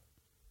 yeah.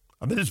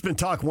 I mean, there's been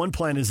talk. One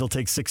plan is they'll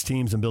take 6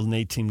 teams and build an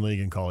 8-team league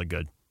and call it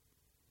good.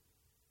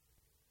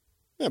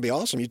 That'd be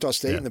awesome. Utah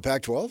State in the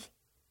Pac-12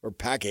 or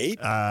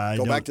Pac-8.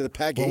 Go back to the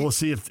Pac-8. Well, we'll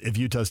see if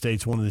Utah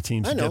State's one of the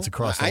teams that gets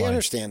across the line. I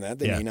understand that.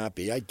 They may not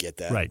be. I get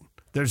that. Right.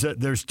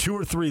 There's 2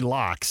 or 3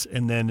 locks,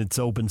 and then it's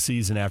open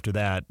season after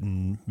that,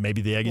 and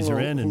maybe the Aggies are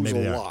in, and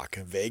maybe they're lock?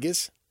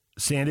 Vegas?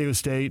 San Diego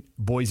State,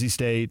 Boise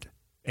State,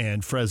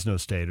 and Fresno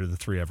State are the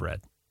 3 I've read.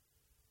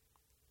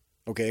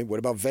 Okay, what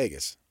about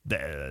Vegas?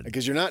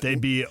 Because you're not. They'd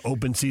be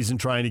open season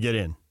trying to get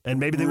in, and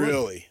maybe they would.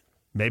 Really?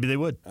 Maybe they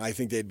would. I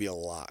think they'd be a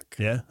lock.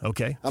 Yeah.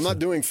 Okay. I'm not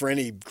doing for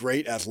any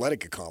great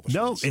athletic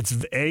accomplishments. No,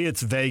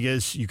 it's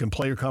Vegas. You can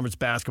play your conference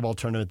basketball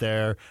tournament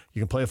there. You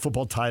can play a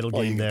football title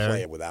game there. You can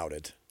play it without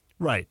it.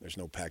 Right. There's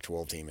no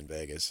Pac-12 team in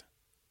Vegas.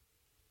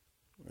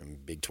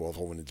 And Big 12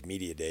 holding its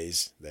media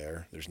days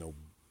there. There's no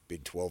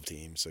Big 12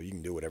 team, so you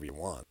can do whatever you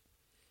want.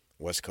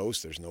 West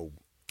Coast, there's no.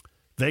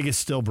 Vegas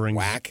still brings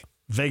whack.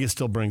 Vegas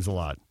still brings a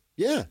lot.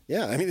 Yeah.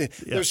 I mean,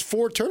 there's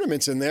 4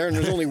 tournaments in there, and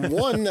there's only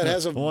one that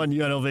has a one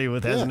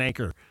UNLV has an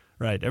anchor.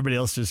 Right. Everybody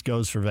else just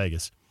goes for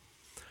Vegas.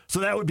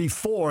 So that would be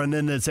 4, and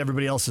then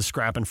everybody else is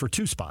scrapping for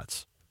 2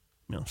 spots.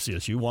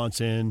 CSU wants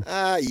in.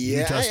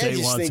 Utah State I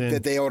just wants think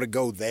that they ought to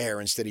go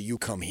there instead of you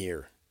come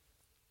here.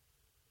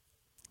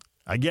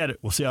 I get it.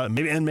 We'll see how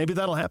maybe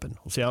that'll happen.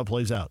 We'll see how it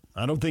plays out.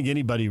 I don't think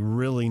anybody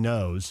really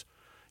knows.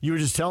 You were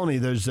just telling me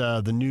there's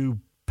the new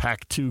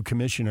Pac-2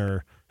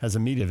 commissioner has a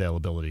media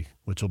availability,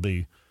 which will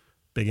be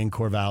big in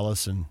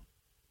Corvallis and.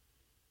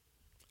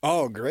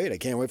 Oh, great! I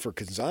can't wait for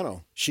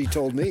Canzano. She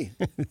told me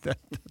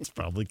that's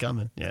probably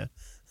coming. Yeah.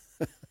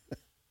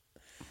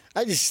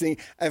 I just think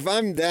if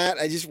I'm that,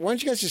 why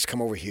don't you guys just come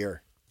over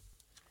here?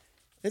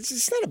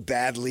 It's not a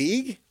bad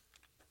league.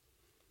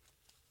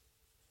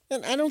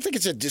 And I don't think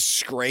it's a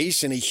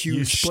disgrace and a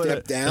huge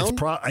step down.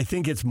 I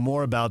think it's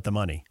more about the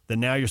money. That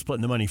now you're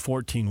splitting the money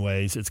 14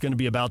 ways. It's going to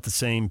be about the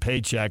same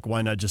paycheck.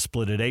 Why not just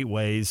split it 8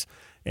 ways?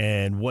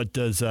 And what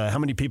does how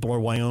many people are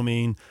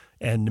Wyoming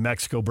and New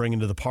Mexico bringing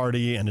to the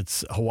party? And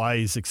it's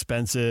Hawaii's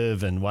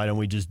expensive. And why don't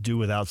we just do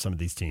without some of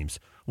these teams?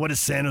 What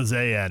is San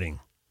Jose adding?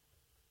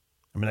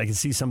 I mean, I can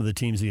see some of the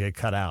teams that get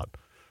cut out.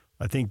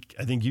 I think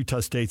Utah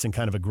State's in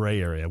kind of a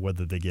gray area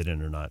whether they get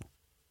in or not.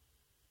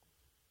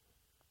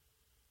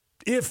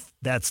 If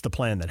that's the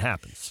plan that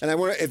happens. And I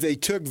wonder if they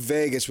took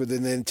Vegas, would they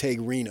then take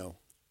Reno?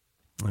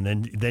 And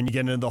then you get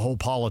into the whole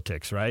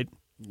politics, right?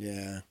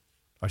 Yeah.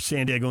 Are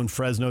San Diego and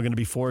Fresno going to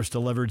be forced to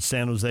leverage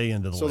San Jose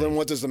into the league? So then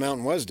what does the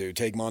Mountain West do?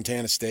 Take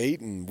Montana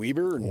State and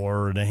Weber?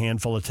 Or a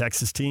handful of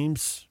Texas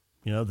teams?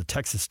 The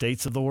Texas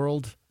States of the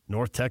world?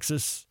 North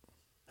Texas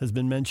has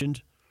been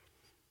mentioned.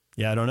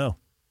 Yeah, I don't know.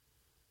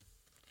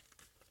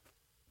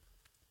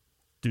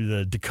 Do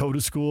the Dakota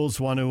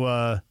schools want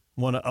to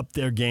up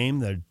their game?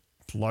 They're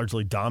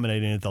largely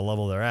dominating at the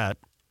level they're at.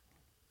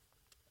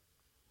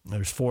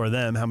 There's 4 of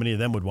them. How many of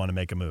them would want to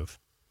make a move?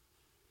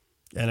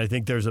 And I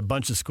think there's a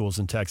bunch of schools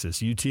in Texas.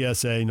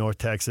 UTSA, North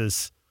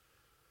Texas,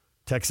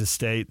 Texas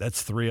State.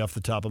 That's 3 off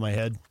the top of my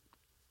head.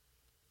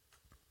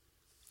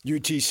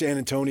 UT San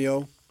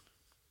Antonio.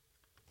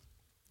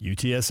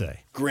 UTSA.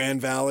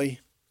 Grand Valley.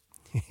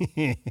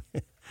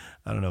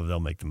 I don't know if they'll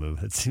make the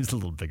move. It seems a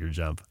little bigger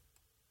jump.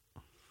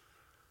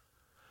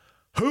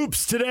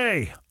 Hoops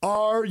today.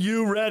 Are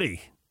you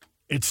ready?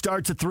 It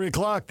starts at 3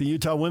 o'clock. The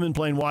Utah women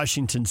playing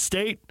Washington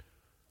State.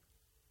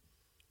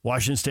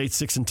 Washington State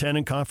 6-10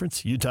 in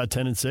conference. Utah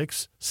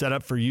 10-6. Set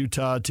up for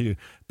Utah to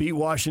beat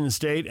Washington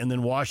State and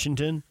then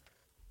Washington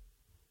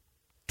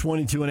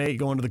 22-8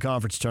 going to the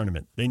conference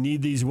tournament. They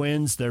need these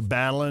wins. They're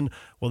battling.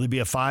 Will they be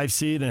a 5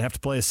 seed and have to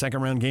play a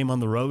second-round game on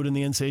the road in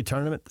the NCAA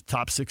tournament? The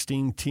top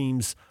 16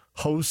 teams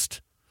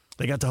host.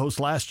 They got to host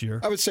last year.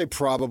 I would say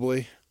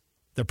probably.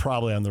 They're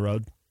probably on the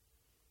road.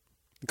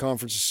 The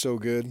conference is so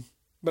good,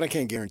 but I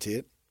can't guarantee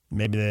it.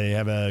 Maybe they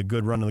have a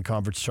good run in the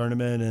conference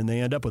tournament and they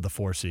end up with a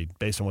 4 seed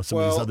based on what some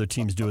of these other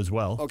teams do as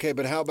well. Okay,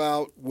 but how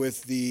about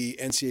with the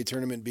NCAA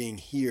tournament being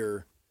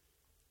here?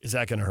 Is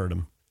that going to hurt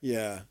them?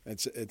 Yeah,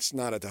 it's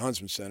not at the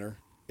Huntsman Center.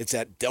 It's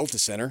at Delta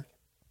Center.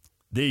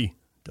 The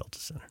Delta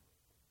Center.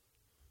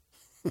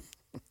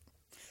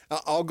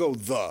 I'll go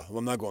the. Well,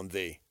 I'm not going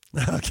the.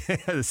 Okay,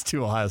 that's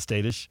too Ohio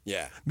State-ish.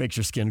 Yeah. Makes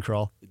your skin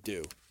crawl. You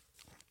do.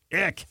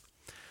 Ick.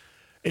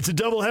 It's a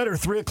doubleheader,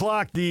 3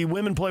 o'clock. The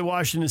women play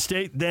Washington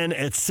State. Then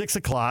at 6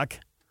 o'clock,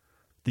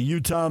 the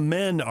Utah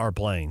men are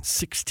playing.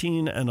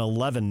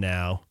 16-11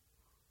 now.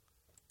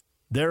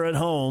 They're at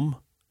home.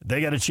 They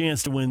got a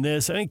chance to win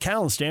this. I think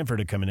Cal and Stanford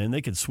are coming in.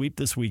 They could sweep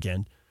this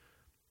weekend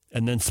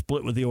and then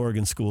split with the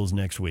Oregon schools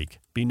next week.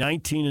 Be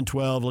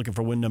 19-12, looking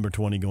for win number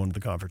 20 going to the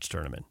conference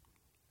tournament.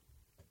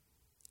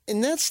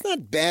 And that's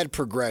not bad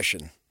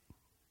progression.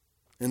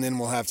 And then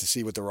we'll have to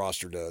see what the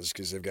roster does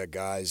because they've got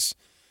guys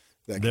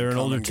that They're can an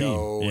come older and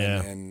go. team.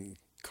 Yeah. And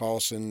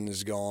Carlson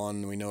is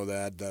gone. We know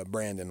that.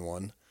 Brandon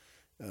won.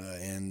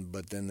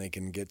 But then they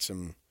can get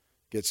some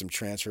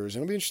transfers.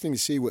 And it'll be interesting to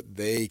see what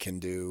they can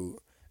do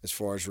as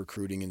far as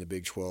recruiting in the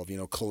Big 12. You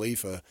know,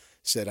 Khalifa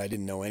said, I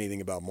didn't know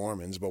anything about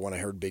Mormons, but when I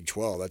heard Big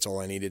 12, that's all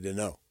I needed to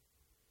know.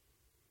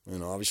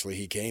 And obviously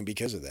he came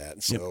because of that.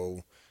 And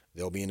so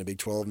they'll be in the Big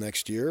 12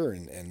 next year,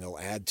 and they'll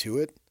add to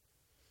it.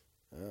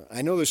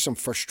 I know there's some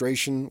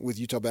frustration with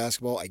Utah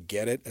basketball. I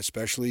get it,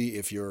 especially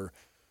if you're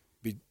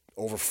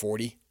over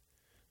 40.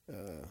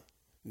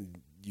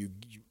 You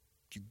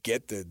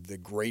get the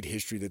great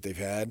history that they've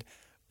had.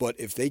 But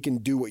if they can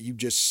do what you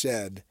just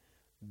said,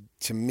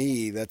 to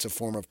me, that's a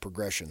form of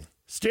progression.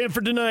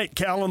 Stanford tonight,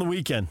 Cal on the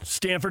weekend.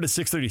 Stanford at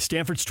 6:30.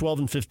 Stanford's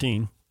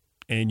 12-15,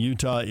 and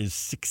Utah is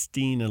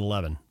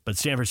 16-11. But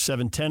Stanford's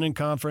 7-10 in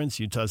conference.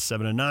 Utah's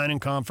 7-9 in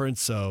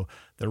conference. So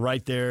they're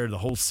right there. The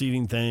whole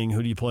seeding thing.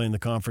 Who do you play in the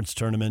conference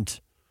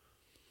tournament?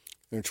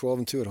 They're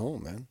 12-2 at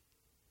home, man.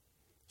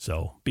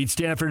 So beat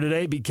Stanford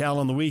today, beat Cal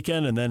on the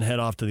weekend, and then head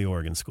off to the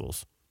Oregon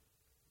schools.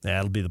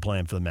 That'll be the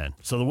plan for the men.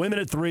 So the women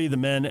at 3, the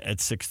men at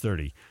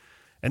 6:30.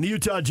 And the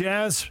Utah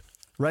Jazz,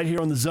 right here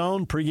on the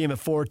Zone, pregame at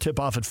 4,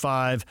 tip-off at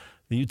 5.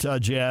 The Utah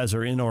Jazz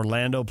are in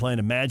Orlando playing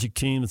a Magic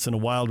team that's in a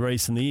wild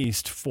race in the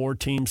East. 4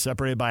 teams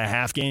separated by a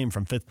half game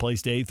from 5th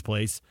place to 8th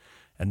place,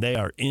 and they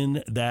are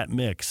in that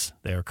mix.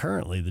 They are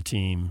currently the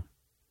team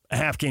a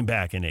half game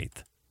back in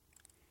 8th.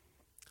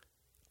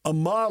 A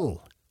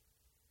model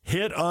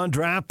hit on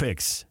draft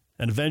picks,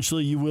 and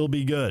eventually you will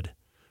be good.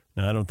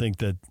 Now, I don't think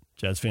that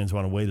Jazz fans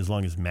want to wait as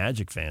long as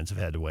Magic fans have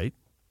had to wait.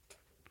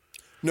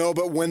 No,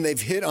 but when they've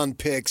hit on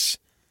picks,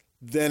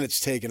 then it's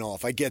taken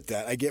off. I get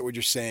that. I get what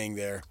you're saying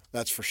there.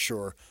 That's for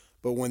sure.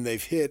 But when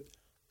they've hit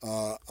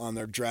on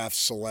their draft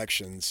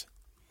selections,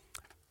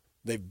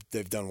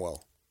 they've done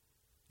well.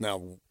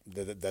 Now,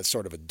 that's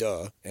sort of a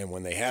duh. And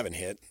when they haven't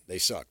hit, they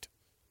sucked.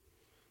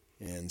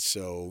 And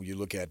so you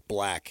look at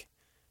Black.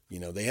 You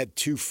know, they had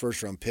 2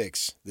 first-round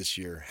picks this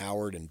year,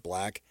 Howard and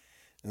Black.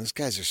 And those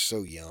guys are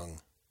so young.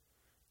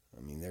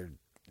 I mean, they're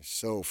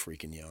so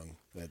freaking young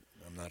that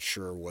I'm not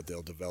sure what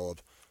they'll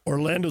develop.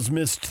 Orlando's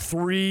missed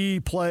 3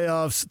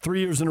 playoffs,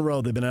 3 years in a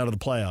row they've been out of the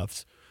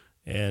playoffs,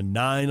 and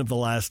 9 of the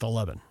last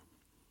 11.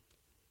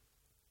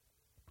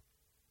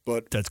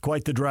 But that's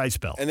quite the dry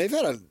spell. And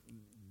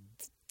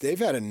they've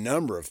had a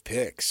number of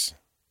picks.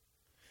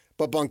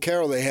 But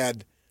Boncaro, they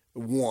had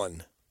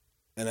 1,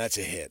 and that's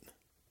a hit.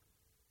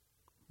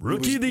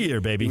 Rookie of the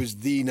year, baby. He was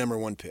the number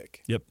 1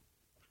 pick. Yep.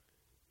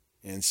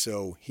 And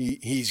so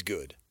he's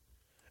good.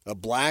 A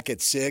Black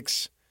at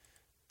 6,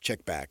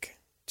 check back.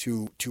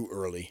 Too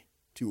early.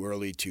 Too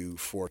early to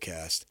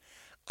forecast.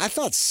 I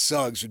thought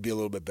Suggs would be a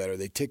little bit better.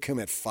 They took him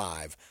at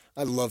 5.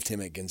 I loved him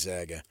at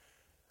Gonzaga.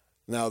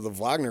 Now, the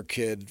Wagner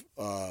kid,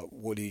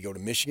 what did he go to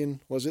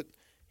Michigan, was it?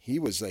 He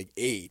was like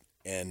 8,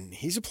 and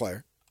he's a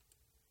player.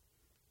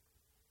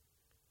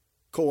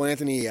 Cole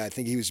Anthony, I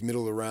think he was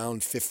middle of the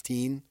round,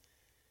 15.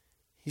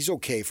 He's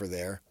okay for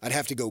there. I'd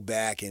have to go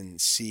back and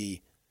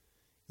see,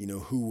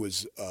 who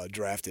was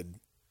drafted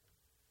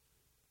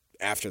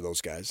after those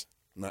guys.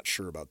 I'm not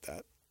sure about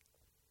that.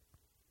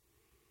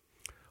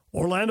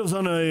 Orlando's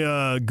on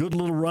a good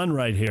little run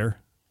right here.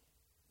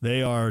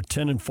 They are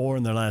 10-4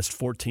 in their last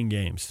 14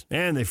 games.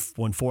 And they've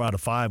won 4 out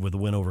of 5 with a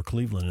win over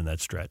Cleveland in that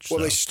stretch.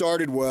 Well, They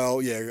started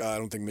well. Yeah, I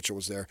don't think Mitchell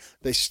was there.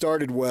 They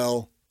started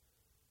well,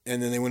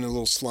 and then they went in a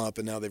little slump,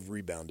 and now they've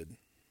rebounded.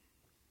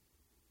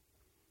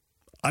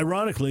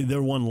 Ironically,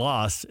 their one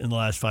loss in the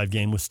last 5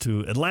 games was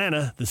to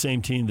Atlanta, the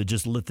same team that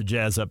just lit the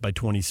Jazz up by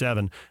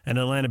 27, and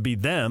Atlanta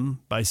beat them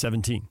by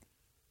 17.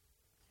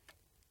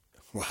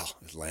 Wow,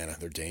 Atlanta,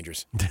 they're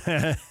dangerous.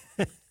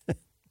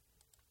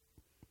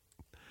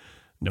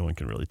 No one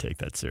can really take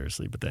that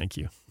seriously, but thank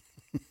you.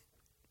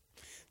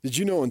 Did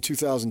you know in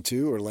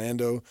 2002,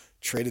 Orlando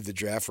traded the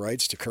draft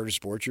rights to Curtis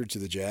Borchard to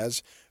the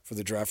Jazz for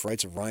the draft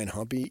rights of Ryan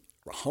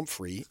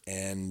Humphrey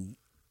and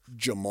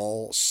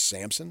Jamal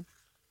Sampson?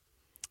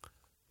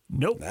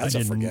 Nope. That's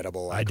a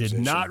forgettable acquisition. I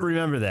did not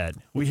remember that.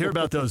 We hear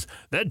about those.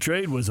 That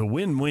trade was a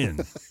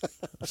win-win.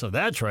 So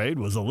that trade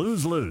was a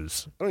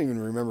lose-lose. I don't even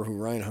remember who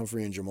Ryan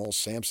Humphrey and Jamal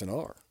Sampson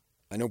are.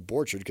 I know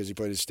Borchard because he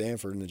played at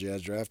Stanford and the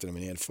Jazz drafted him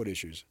and he had foot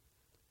issues.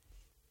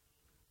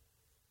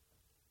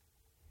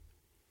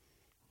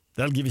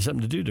 That'll give you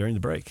something to do during the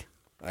break.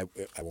 I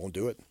won't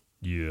do it.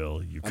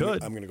 You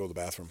could. I'm going to go to the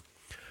bathroom.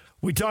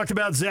 We talked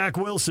about Zach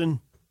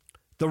Wilson,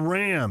 the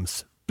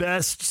Rams'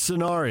 best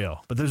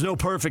scenario, but there's no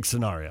perfect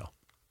scenario.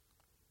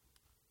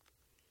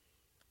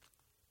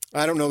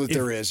 I don't know that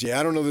there is. Yeah,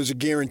 I don't know there's a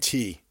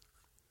guarantee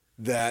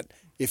that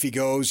if he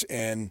goes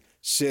and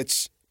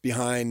sits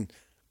behind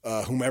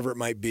whomever it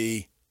might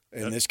be,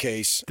 in this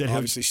case,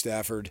 obviously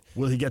Stafford.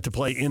 Will he get to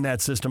play in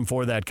that system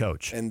for that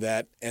coach?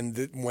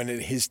 And when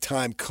his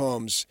time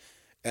comes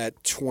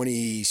at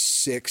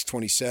 26,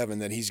 27,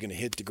 that he's going to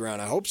hit the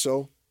ground. I hope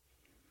so.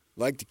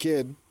 Like the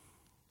kid.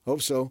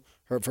 Hope so.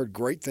 I've heard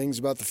great things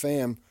about the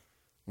fam.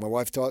 My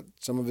wife taught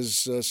some of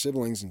his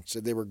siblings and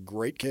said they were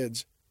great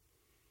kids.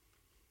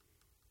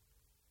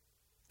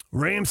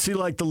 Rams seem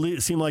like the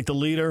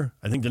leader.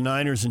 I think the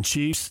Niners and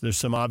Chiefs, there's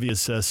some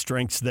obvious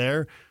strengths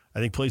there. I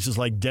think places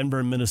like Denver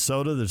and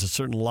Minnesota, there's a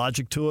certain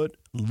logic to it.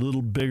 A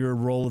little bigger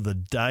roll of the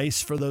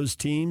dice for those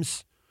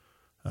teams.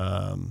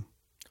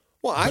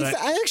 Well,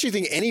 I actually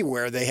think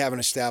anywhere they have an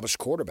established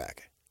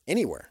quarterback.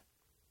 Anywhere.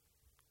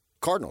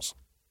 Cardinals.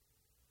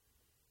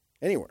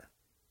 Anywhere.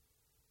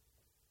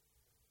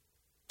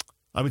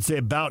 I would say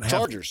about half.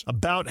 Chargers.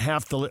 About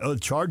half the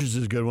Chargers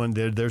is a good one.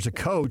 There's a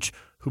coach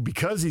who,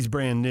 because he's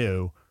brand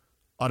new,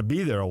 ought to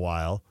be there a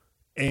while,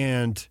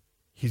 and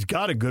he's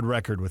got a good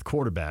record with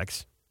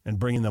quarterbacks and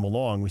bringing them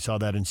along. We saw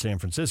that in San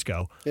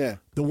Francisco. Yeah.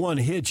 The one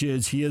hitch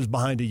is he is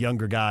behind a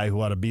younger guy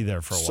who ought to be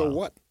there for a while. So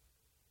what?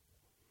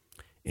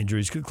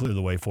 Injuries could clear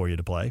the way for you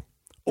to play.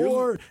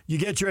 Or you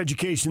get your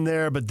education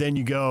there, but then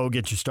you go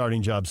get your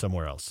starting job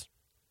somewhere else.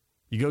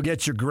 You go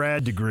get your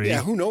grad degree.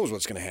 Yeah, who knows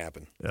what's going to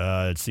happen?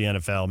 It's the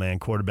NFL, man.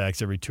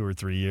 Quarterbacks every 2 or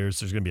 3 years.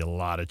 There's going to be a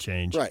lot of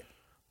change. Right.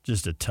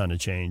 Just a ton of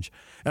change.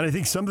 And I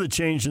think some of the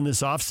change in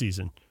this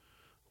offseason,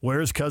 where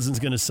is Cousins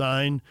going to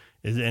sign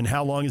and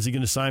how long is he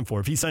going to sign for?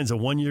 If he signs a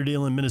 1-year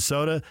deal in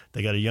Minnesota,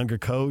 they got a younger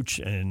coach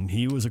and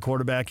he was a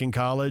quarterback in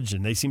college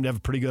and they seem to have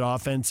a pretty good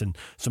offense and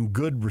some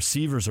good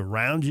receivers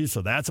around you,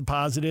 so that's a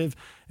positive.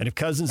 And if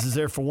Cousins is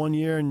there for 1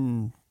 year,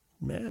 and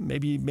man,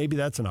 maybe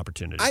that's an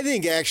opportunity. I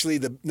think actually,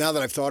 now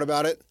that I've thought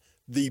about it,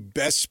 the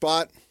best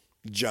spot,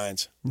 the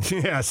Giants.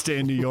 Yeah, stay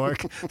in New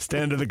York, stay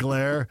under the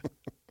glare.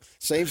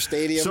 Same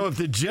stadium. So if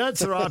the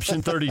Jets are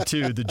option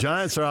 32, the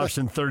Giants are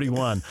option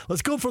 31.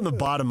 Let's go from the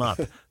bottom up.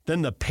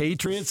 Then the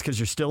Patriots, because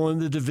you're still in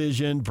the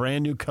division,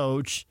 brand new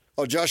coach.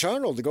 Oh, Josh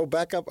Arnold to go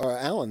back up, or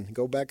Allen,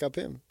 go back up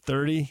him.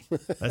 30.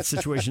 That's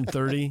situation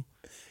 30.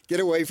 Get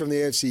away from the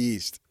AFC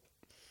East.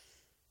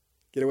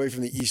 Get away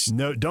from the East.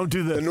 No, don't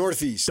do the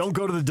Northeast. Don't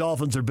go to the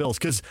Dolphins or Bills.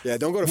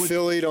 Don't go to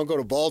Philly. Don't go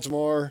to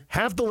Baltimore.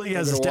 Half the league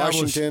has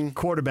established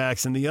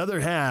quarterbacks, and the other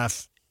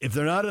half, if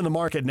they're not in the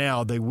market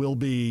now, they will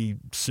be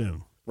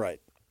soon.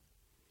 Right.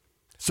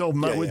 So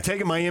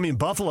taking Miami and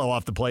Buffalo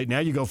off the plate, now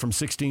you go from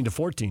 16 to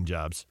 14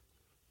 jobs.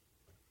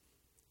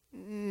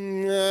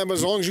 But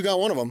as long as you got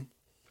one of them,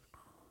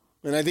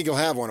 and I think you'll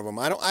have one of them.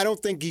 I don't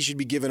think he should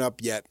be given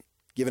up yet.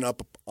 Given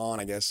up on,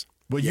 I guess.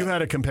 Well, you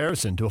had a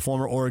comparison to a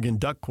former Oregon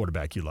Duck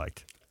quarterback you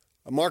liked.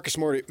 Marcus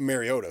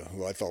Mariota,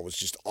 who I thought was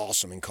just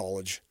awesome in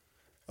college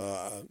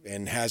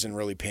and hasn't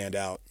really panned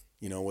out.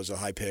 Was a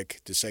high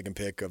pick, the second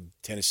pick of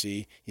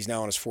Tennessee. He's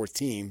now on his fourth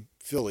team,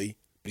 Philly,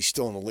 but he's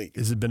still in the league.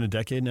 Has it been a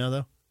decade now,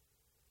 though?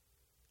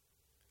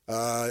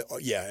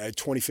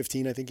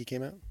 2015, I think he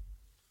came out.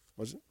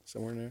 Was it?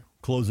 Somewhere in there?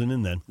 Closing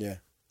in then. Yeah.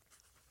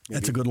 Maybe.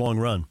 That's a good long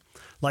run.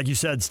 Like you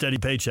said, steady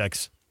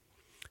paychecks.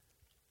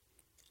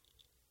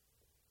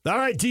 All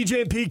right,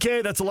 DJ and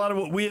PK, that's a lot of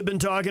what we have been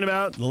talking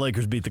about. The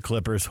Lakers beat the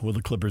Clippers. Will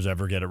the Clippers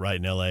ever get it right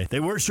in L.A.? They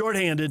were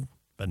shorthanded,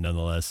 but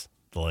nonetheless,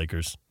 the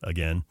Lakers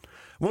again.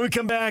 When we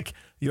come back,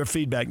 your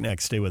feedback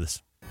next. Stay with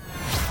us.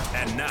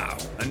 And now,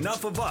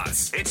 enough of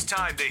us. It's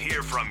time to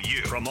hear from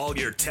you. From all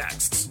your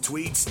texts,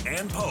 tweets,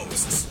 and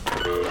posts.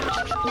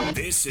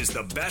 This is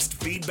the best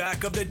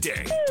feedback of the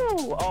day.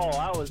 Ooh,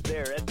 I was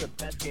there. That's the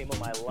best game of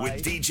my life.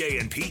 With DJ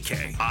and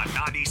PK on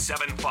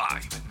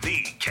 97.5,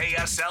 the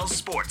KSL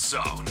Sports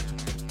Zone.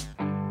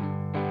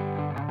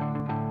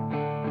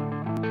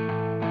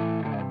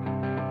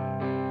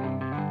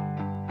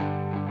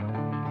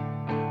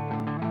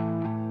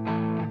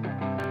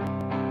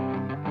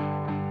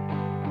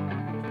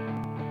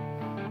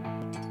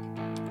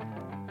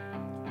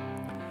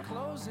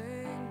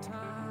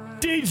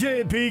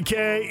 DJ and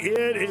PK,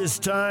 it is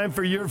time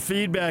for your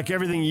feedback.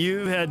 Everything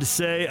you've had to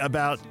say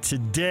about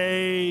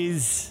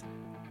today's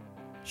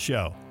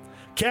show.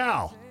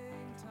 Cal,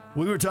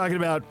 we were talking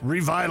about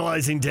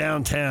revitalizing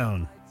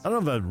downtown. I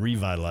don't know about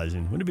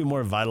revitalizing. Wouldn't it be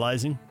more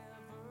vitalizing?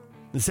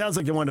 It sounds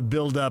like they want to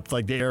build up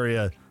like the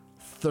area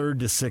 3rd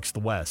to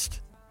 6th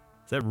West.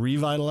 Is that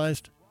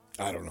revitalized?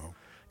 I don't know.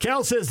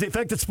 Cal says the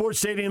effect that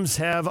sports stadiums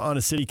have on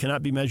a city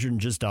cannot be measured in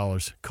just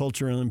dollars.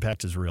 Cultural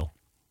impact is real.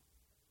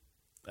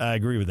 I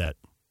agree with that.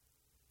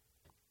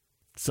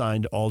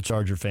 Signed, all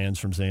Charger fans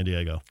from San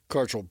Diego.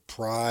 Cultural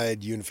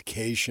pride,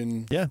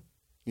 unification. Yeah.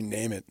 You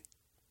name it.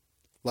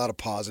 A lot of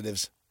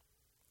positives.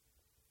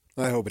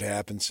 I hope it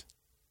happens.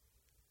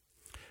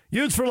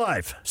 Utes for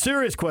life.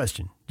 Serious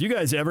question. Do you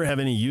guys ever have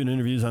any Ute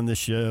interviews on this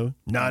show?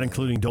 Not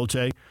including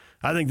Dolce.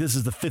 I think this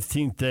is the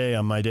 15th day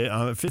on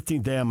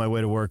my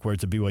way to work where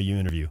it's a BYU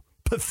interview.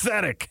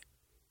 Pathetic.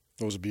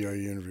 What was a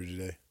BYU interview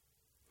today?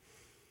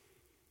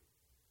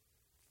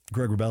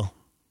 Greg Wrubell.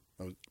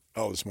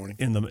 This morning.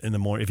 In the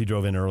morning, if he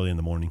drove in early in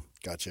the morning.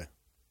 Gotcha.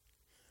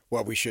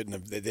 Well, we shouldn't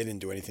have. They didn't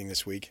do anything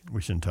this week.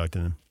 We shouldn't talk to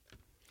them.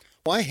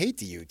 Well, I hate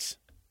the Utes.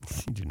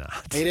 You do not.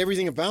 I hate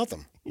everything about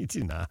them. You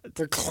do not.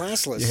 They're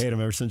classless. You hate them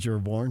ever since you were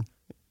born?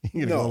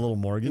 You gonna go a little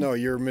Morgan? No,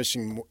 you're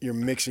mixing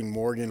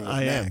Morgan with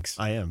Max.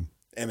 I am.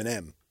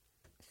 Eminem.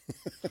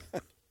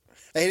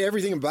 I hate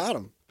everything about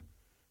them.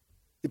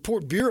 They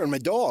poured beer on my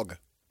dog.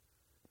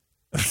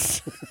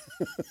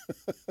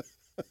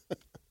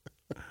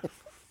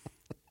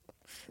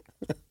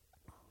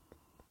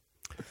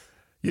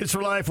 Utes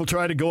for Life will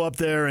try to go up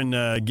there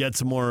and get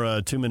some more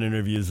 2-minute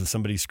interviews with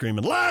somebody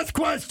screaming, "Last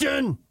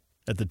question!"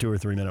 at the 2 or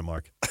 3 minute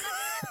mark.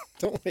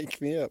 Don't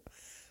wake me up.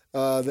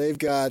 They've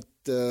got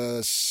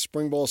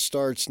spring ball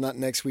starts not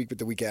next week, but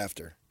the week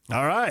after.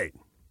 All right.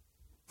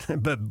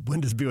 But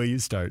when does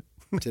BYU start?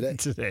 Today.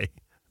 Today.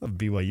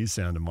 BYU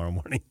sound tomorrow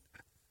morning.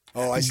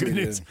 Oh, I see. Good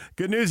news.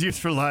 Good news, Utes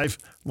for Life.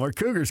 More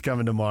Cougars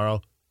coming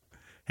tomorrow.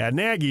 Had an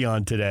Aggie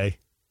on today.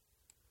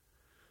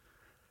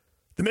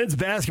 The men's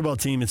basketball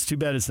team, it's too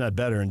bad it's not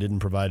better and didn't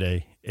provide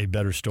a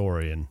better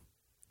story and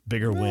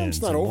bigger wins.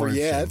 It's not over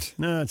yet.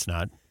 No, it's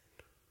not.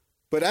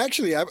 But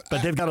actually,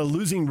 but they've got a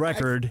losing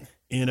record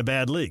in a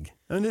bad league.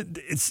 I mean,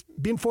 it's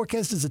being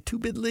forecast as a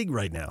 2-bid league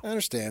right now. I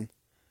understand.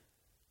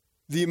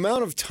 The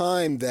amount of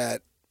time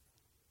that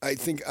I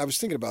was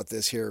thinking about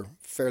this here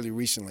fairly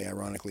recently,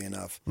 ironically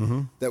enough,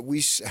 that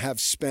we have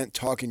spent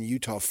talking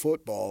Utah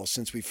football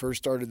since we first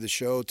started the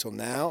show till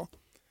now.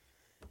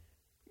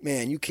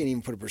 Man, you can't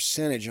even put a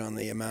percentage on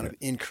the amount of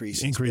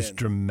increase. Increased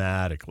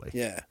dramatically.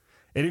 Yeah.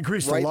 It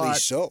increased a lot.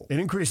 So. It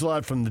increased a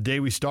lot from the day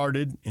we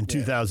started in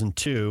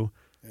 2002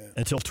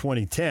 until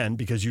 2010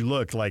 because you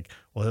look like,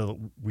 well,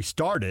 we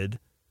started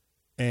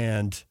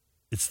and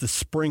it's the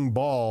spring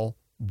ball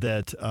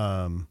that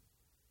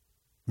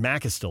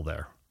Mac is still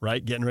there,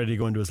 right? Getting ready to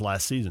go into his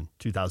last season,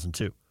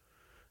 2002.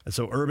 And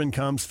so Urban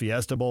comes,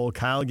 Fiesta Bowl,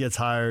 Kyle gets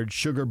hired,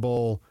 Sugar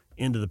Bowl,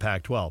 into the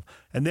Pac-12.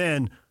 And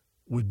then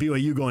with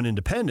BYU going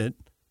independent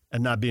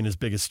and not being his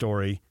biggest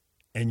story,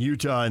 and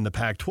Utah and the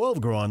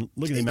Pac-12 growing,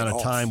 look at the amount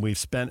of time we've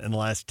spent in the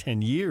last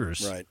 10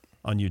 years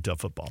on Utah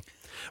football.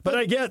 But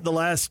I get the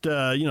last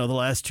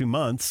 2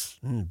 months,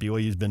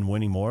 BYU's been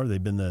winning more.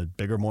 They've been the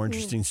bigger, more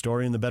interesting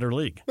story in the better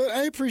league. But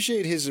I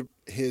appreciate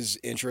his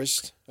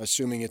interest,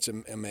 assuming it's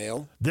a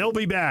male. They'll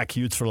be back,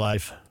 Utes for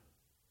Life.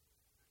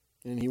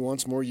 And he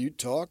wants more Ute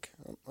talk.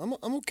 I'm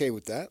okay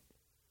with that.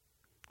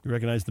 You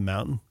recognize the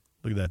mountain?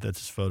 Look at that. That's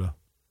his photo.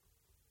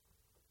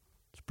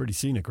 It's pretty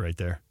scenic right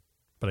there.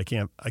 But I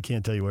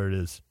can't tell you where it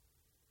is.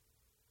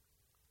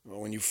 Well,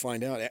 when you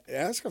find out,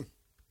 ask him.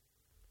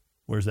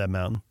 Where's that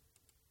mountain?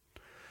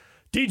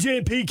 DJ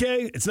and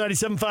PK, it's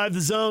 97.5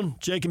 The Zone.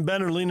 Jake and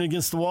Ben are leaning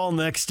against the wall in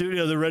the next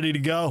studio. They're ready to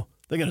go.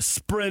 They're going to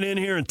sprint in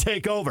here and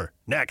take over.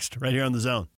 Next, right here on The Zone.